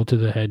 maybe a heel to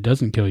the head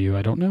doesn't kill you.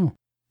 I don't know.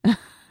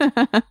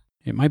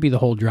 It might be the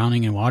whole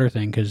drowning in water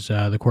thing, because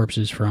the corpse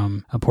is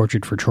from A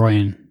Portrait for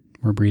Troyan.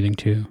 We're breathing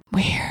too.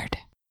 Weird.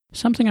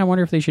 Something I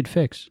wonder if they should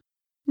fix.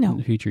 No. In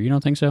the future. You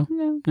don't think so?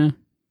 No.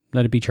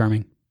 Let it be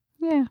charming.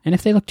 Yeah. And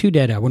if they look too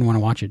dead, I wouldn't want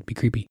to watch it. It'd be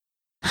creepy.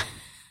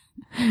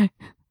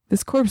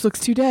 This corpse looks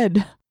too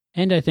dead.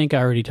 And I think I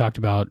already talked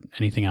about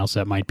anything else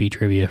that might be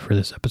trivia for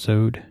this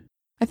episode.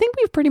 I think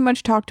we've pretty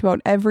much talked about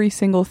every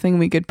single thing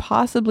we could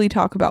possibly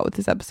talk about with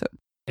this episode.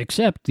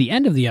 Except the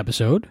end of the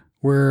episode,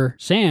 where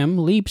Sam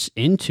leaps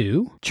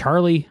into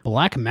Charlie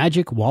Black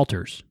Magic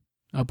Walters,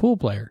 a pool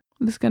player.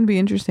 This is going to be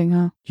interesting,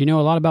 huh? Do you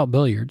know a lot about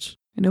billiards?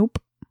 Nope.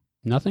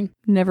 Nothing?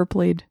 Never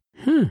played.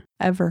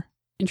 Ever.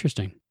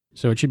 Interesting.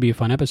 So it should be a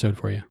fun episode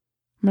for you.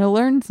 I'm going to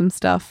learn some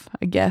stuff,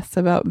 I guess,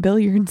 about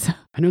billiards.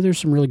 I know there's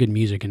some really good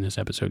music in this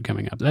episode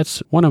coming up.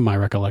 That's one of my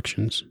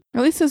recollections.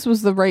 At least this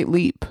was the right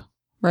leap,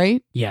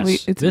 right?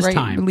 Yes. It's this right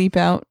time. Leap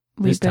out.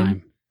 Leap this in.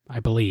 time. I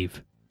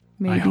believe.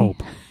 Maybe. I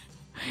hope.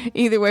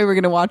 Either way, we're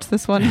going to watch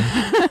this one.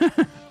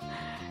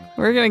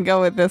 We're going to go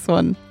with this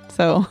one.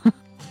 So.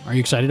 Are you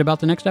excited about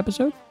the next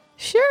episode?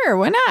 Sure,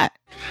 why not?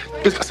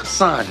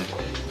 Son,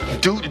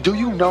 do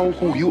you know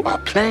who you are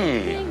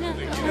playing?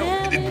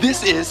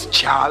 This is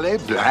Charlie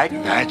Black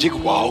Magic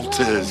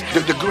Walters,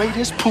 the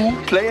greatest pool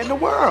player in the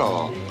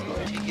world.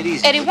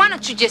 Eddie, why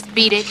don't you just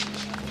beat it?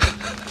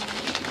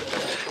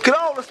 Could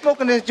all the smoke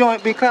in this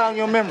joint be clouding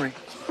your memory?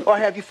 Or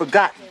have you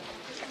forgotten?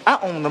 I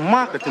own the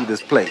marker to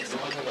this place.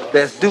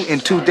 That's due in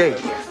 2 days.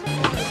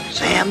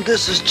 Sam,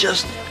 this is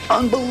just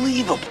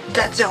unbelievable.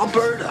 That's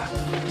Alberta.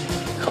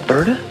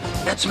 Alberta?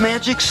 That's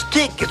Magic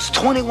Stick. It's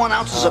 21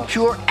 ounces of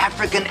pure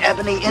African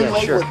ebony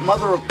inlaid with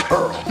mother of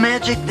pearl.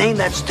 Magic named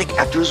that stick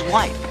after his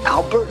wife,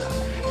 Alberta.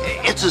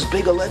 It's as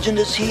big a legend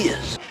as he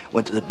is.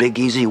 went to the Big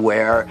Easy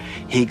where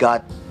he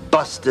got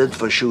busted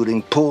for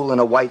shooting pool in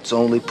a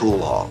whites-only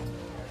pool hall.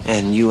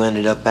 And you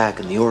ended up back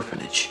in the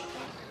orphanage.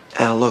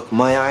 Al, look,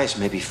 my eyes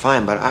may be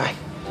fine, but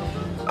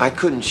I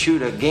couldn't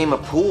shoot a game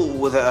of pool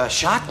with a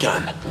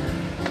shotgun.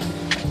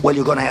 Well,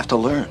 you're gonna have to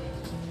learn,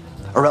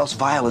 or else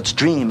Violet's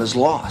dream is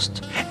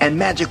lost. And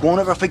Magic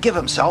won't ever forgive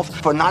himself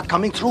for not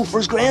coming through for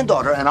his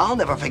granddaughter, and I'll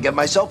never forgive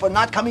myself for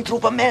not coming through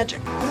for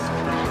Magic.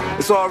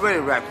 It's already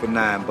racked for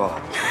 9 ball.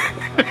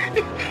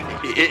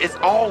 It's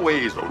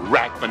always a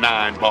rack for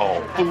 9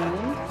 ball, fool.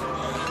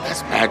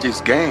 That's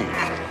Magic's game.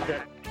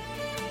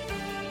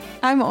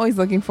 I'm always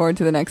looking forward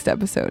to the next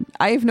episode.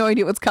 I have no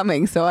idea what's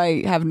coming, so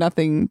I have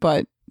nothing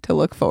but to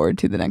look forward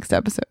to the next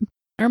episode.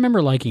 I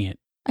remember liking it.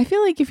 I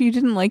feel like if you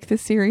didn't like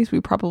this series,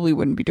 we probably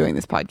wouldn't be doing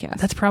this podcast.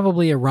 That's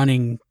probably a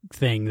running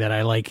thing that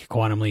I like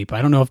Quantum Leap.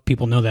 I don't know if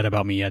people know that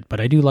about me yet,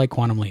 but I do like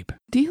Quantum Leap.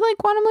 Do you like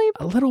Quantum Leap?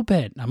 A little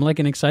bit. I'm like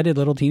an excited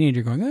little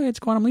teenager going, hey, it's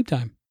Quantum Leap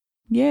time.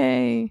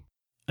 Yay.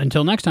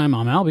 Until next time,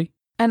 I'm Albie.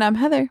 And I'm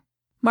Heather.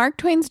 Mark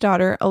Twain's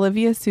daughter,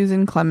 Olivia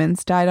Susan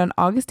Clemens, died on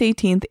August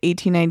 18th,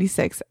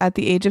 1896, at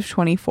the age of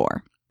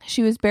 24.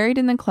 She was buried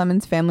in the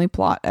Clemens family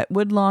plot at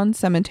Woodlawn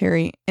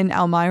Cemetery in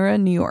Elmira,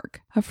 New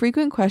York. A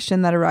frequent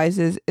question that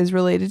arises is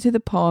related to the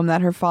poem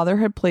that her father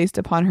had placed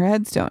upon her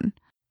headstone.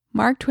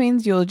 Mark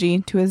Twain's eulogy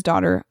to his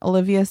daughter,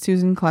 Olivia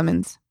Susan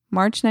Clemens,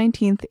 March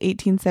 19th,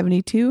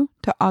 1872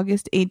 to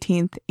August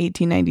 18th,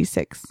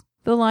 1896.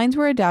 The lines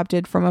were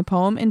adapted from a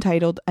poem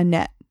entitled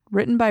Annette,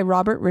 written by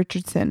Robert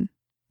Richardson.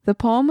 The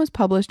poem was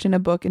published in a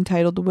book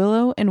entitled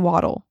Willow and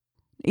Wattle,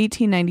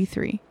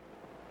 1893.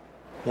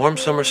 Warm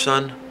summer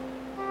sun,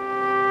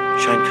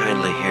 shine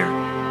kindly here.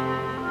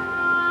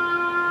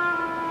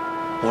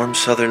 Warm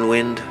southern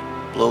wind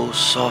blows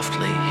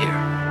softly here.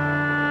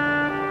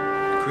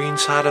 Green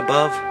sod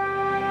above,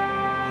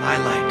 lie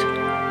light,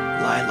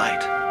 lie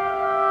light.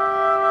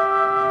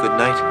 Good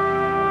night,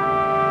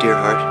 dear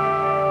heart.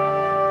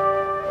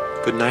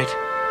 Good night,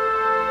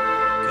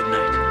 good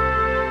night.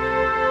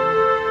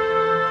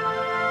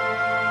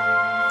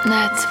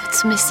 That's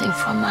what's missing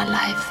from my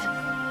life.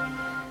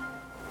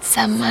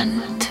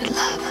 Someone to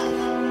love.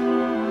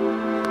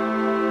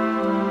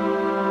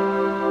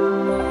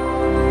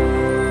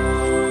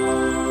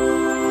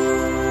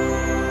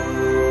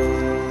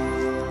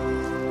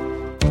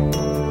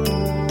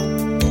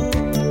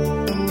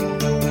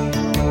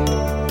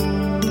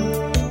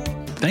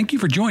 Thank you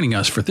for joining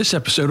us for this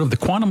episode of the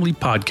Quantum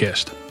Leap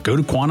Podcast. Go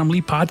to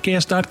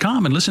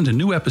quantumleappodcast.com and listen to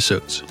new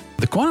episodes.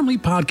 The Quantum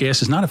Leap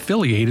Podcast is not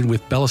affiliated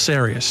with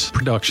Belisarius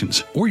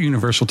Productions or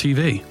Universal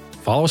TV.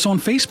 Follow us on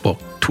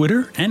Facebook,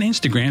 Twitter, and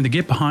Instagram to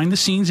get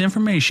behind-the-scenes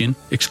information,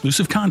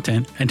 exclusive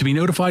content, and to be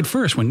notified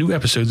first when new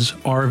episodes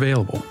are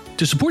available.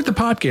 To support the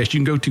podcast, you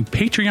can go to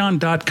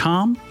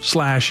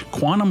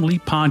patreon.com/Quantum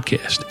Leap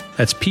Podcast.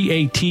 That's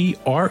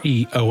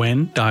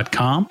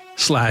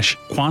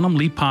patreon.com/Quantum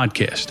Leap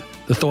Podcast.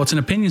 The thoughts and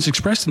opinions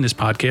expressed in this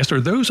podcast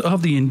are those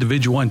of the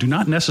individual and do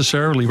not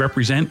necessarily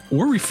represent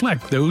or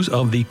reflect those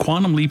of the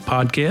Quantum Leap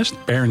Podcast,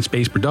 Barren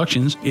Space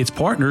Productions, its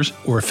partners,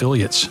 or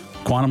affiliates.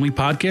 Quantum Leap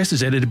Podcast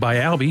is edited by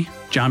Albie,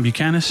 John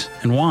Buchanan,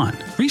 and Juan.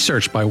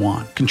 Researched by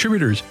Juan.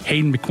 Contributors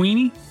Hayden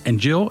McQueenie and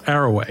Jill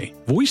Arroway.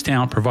 Voice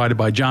talent provided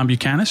by John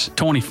Buchanan,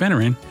 Tony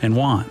Finneran, and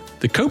Juan.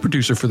 The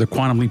co-producer for the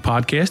Quantum Leap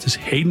Podcast is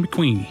Hayden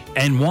McQueenie,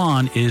 and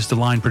Juan is the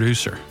line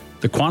producer.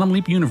 The Quantum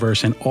Leap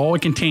universe and all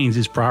it contains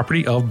is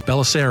property of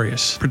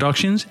Belisarius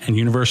Productions and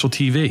Universal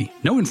TV.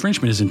 No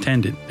infringement is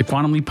intended. The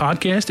Quantum Leap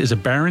Podcast is a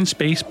Barren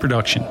Space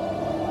production.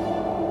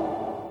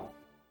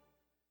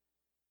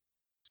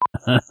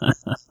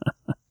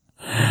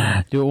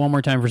 Do it one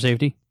more time for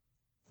safety.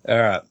 All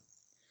right.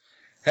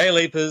 Hey,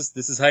 Leapers,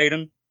 this is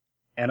Hayden,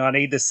 and I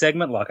need this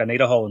segment like I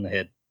need a hole in the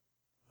head.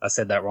 I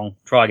said that wrong.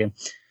 Try again.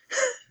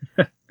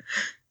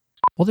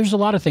 Well, there's a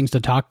lot of things to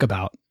talk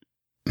about.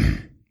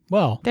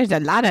 Well, there's a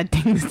lot of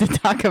things to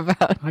talk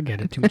about. I get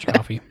it. Too much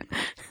coffee.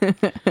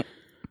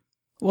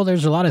 Well,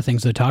 there's a lot of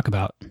things to talk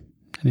about. I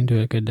didn't do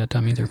it good that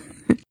time either.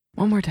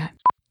 One more time.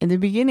 In the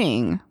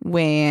beginning,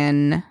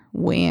 when,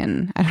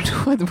 I don't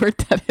know what word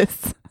that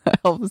is. I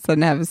all of a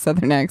sudden have a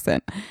southern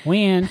accent.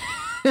 When.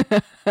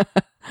 The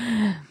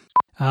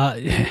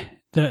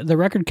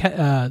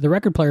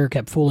record player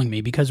kept fooling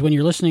me because when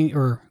you're listening,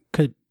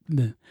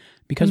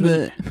 because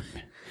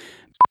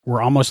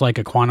we're almost like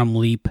a Quantum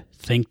Leap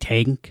think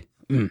tank.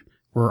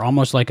 We're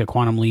almost like a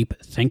Quantum Leap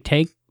think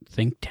tank.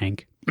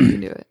 You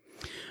can do it.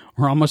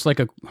 We're almost like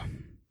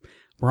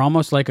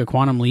a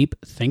Quantum Leap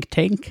think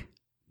tank.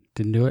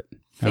 Didn't do it.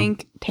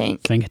 Think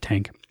tank. Think a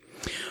tank.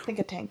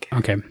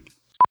 Okay.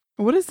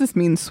 What does this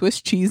mean?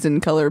 Swiss cheese and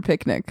color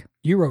picnic.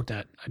 You wrote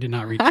that. I did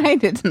not read that. I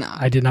did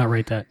not. I did not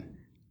write that.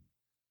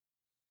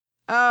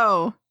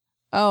 Oh,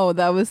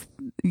 that was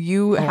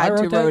you had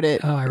to wrote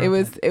it. Oh, I wrote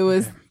it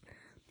was okay.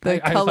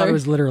 The I color. thought it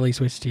was literally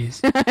Swiss cheese.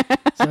 So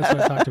that's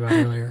what I talked about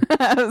earlier.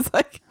 I was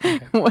like,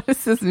 okay. What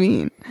does this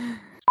mean?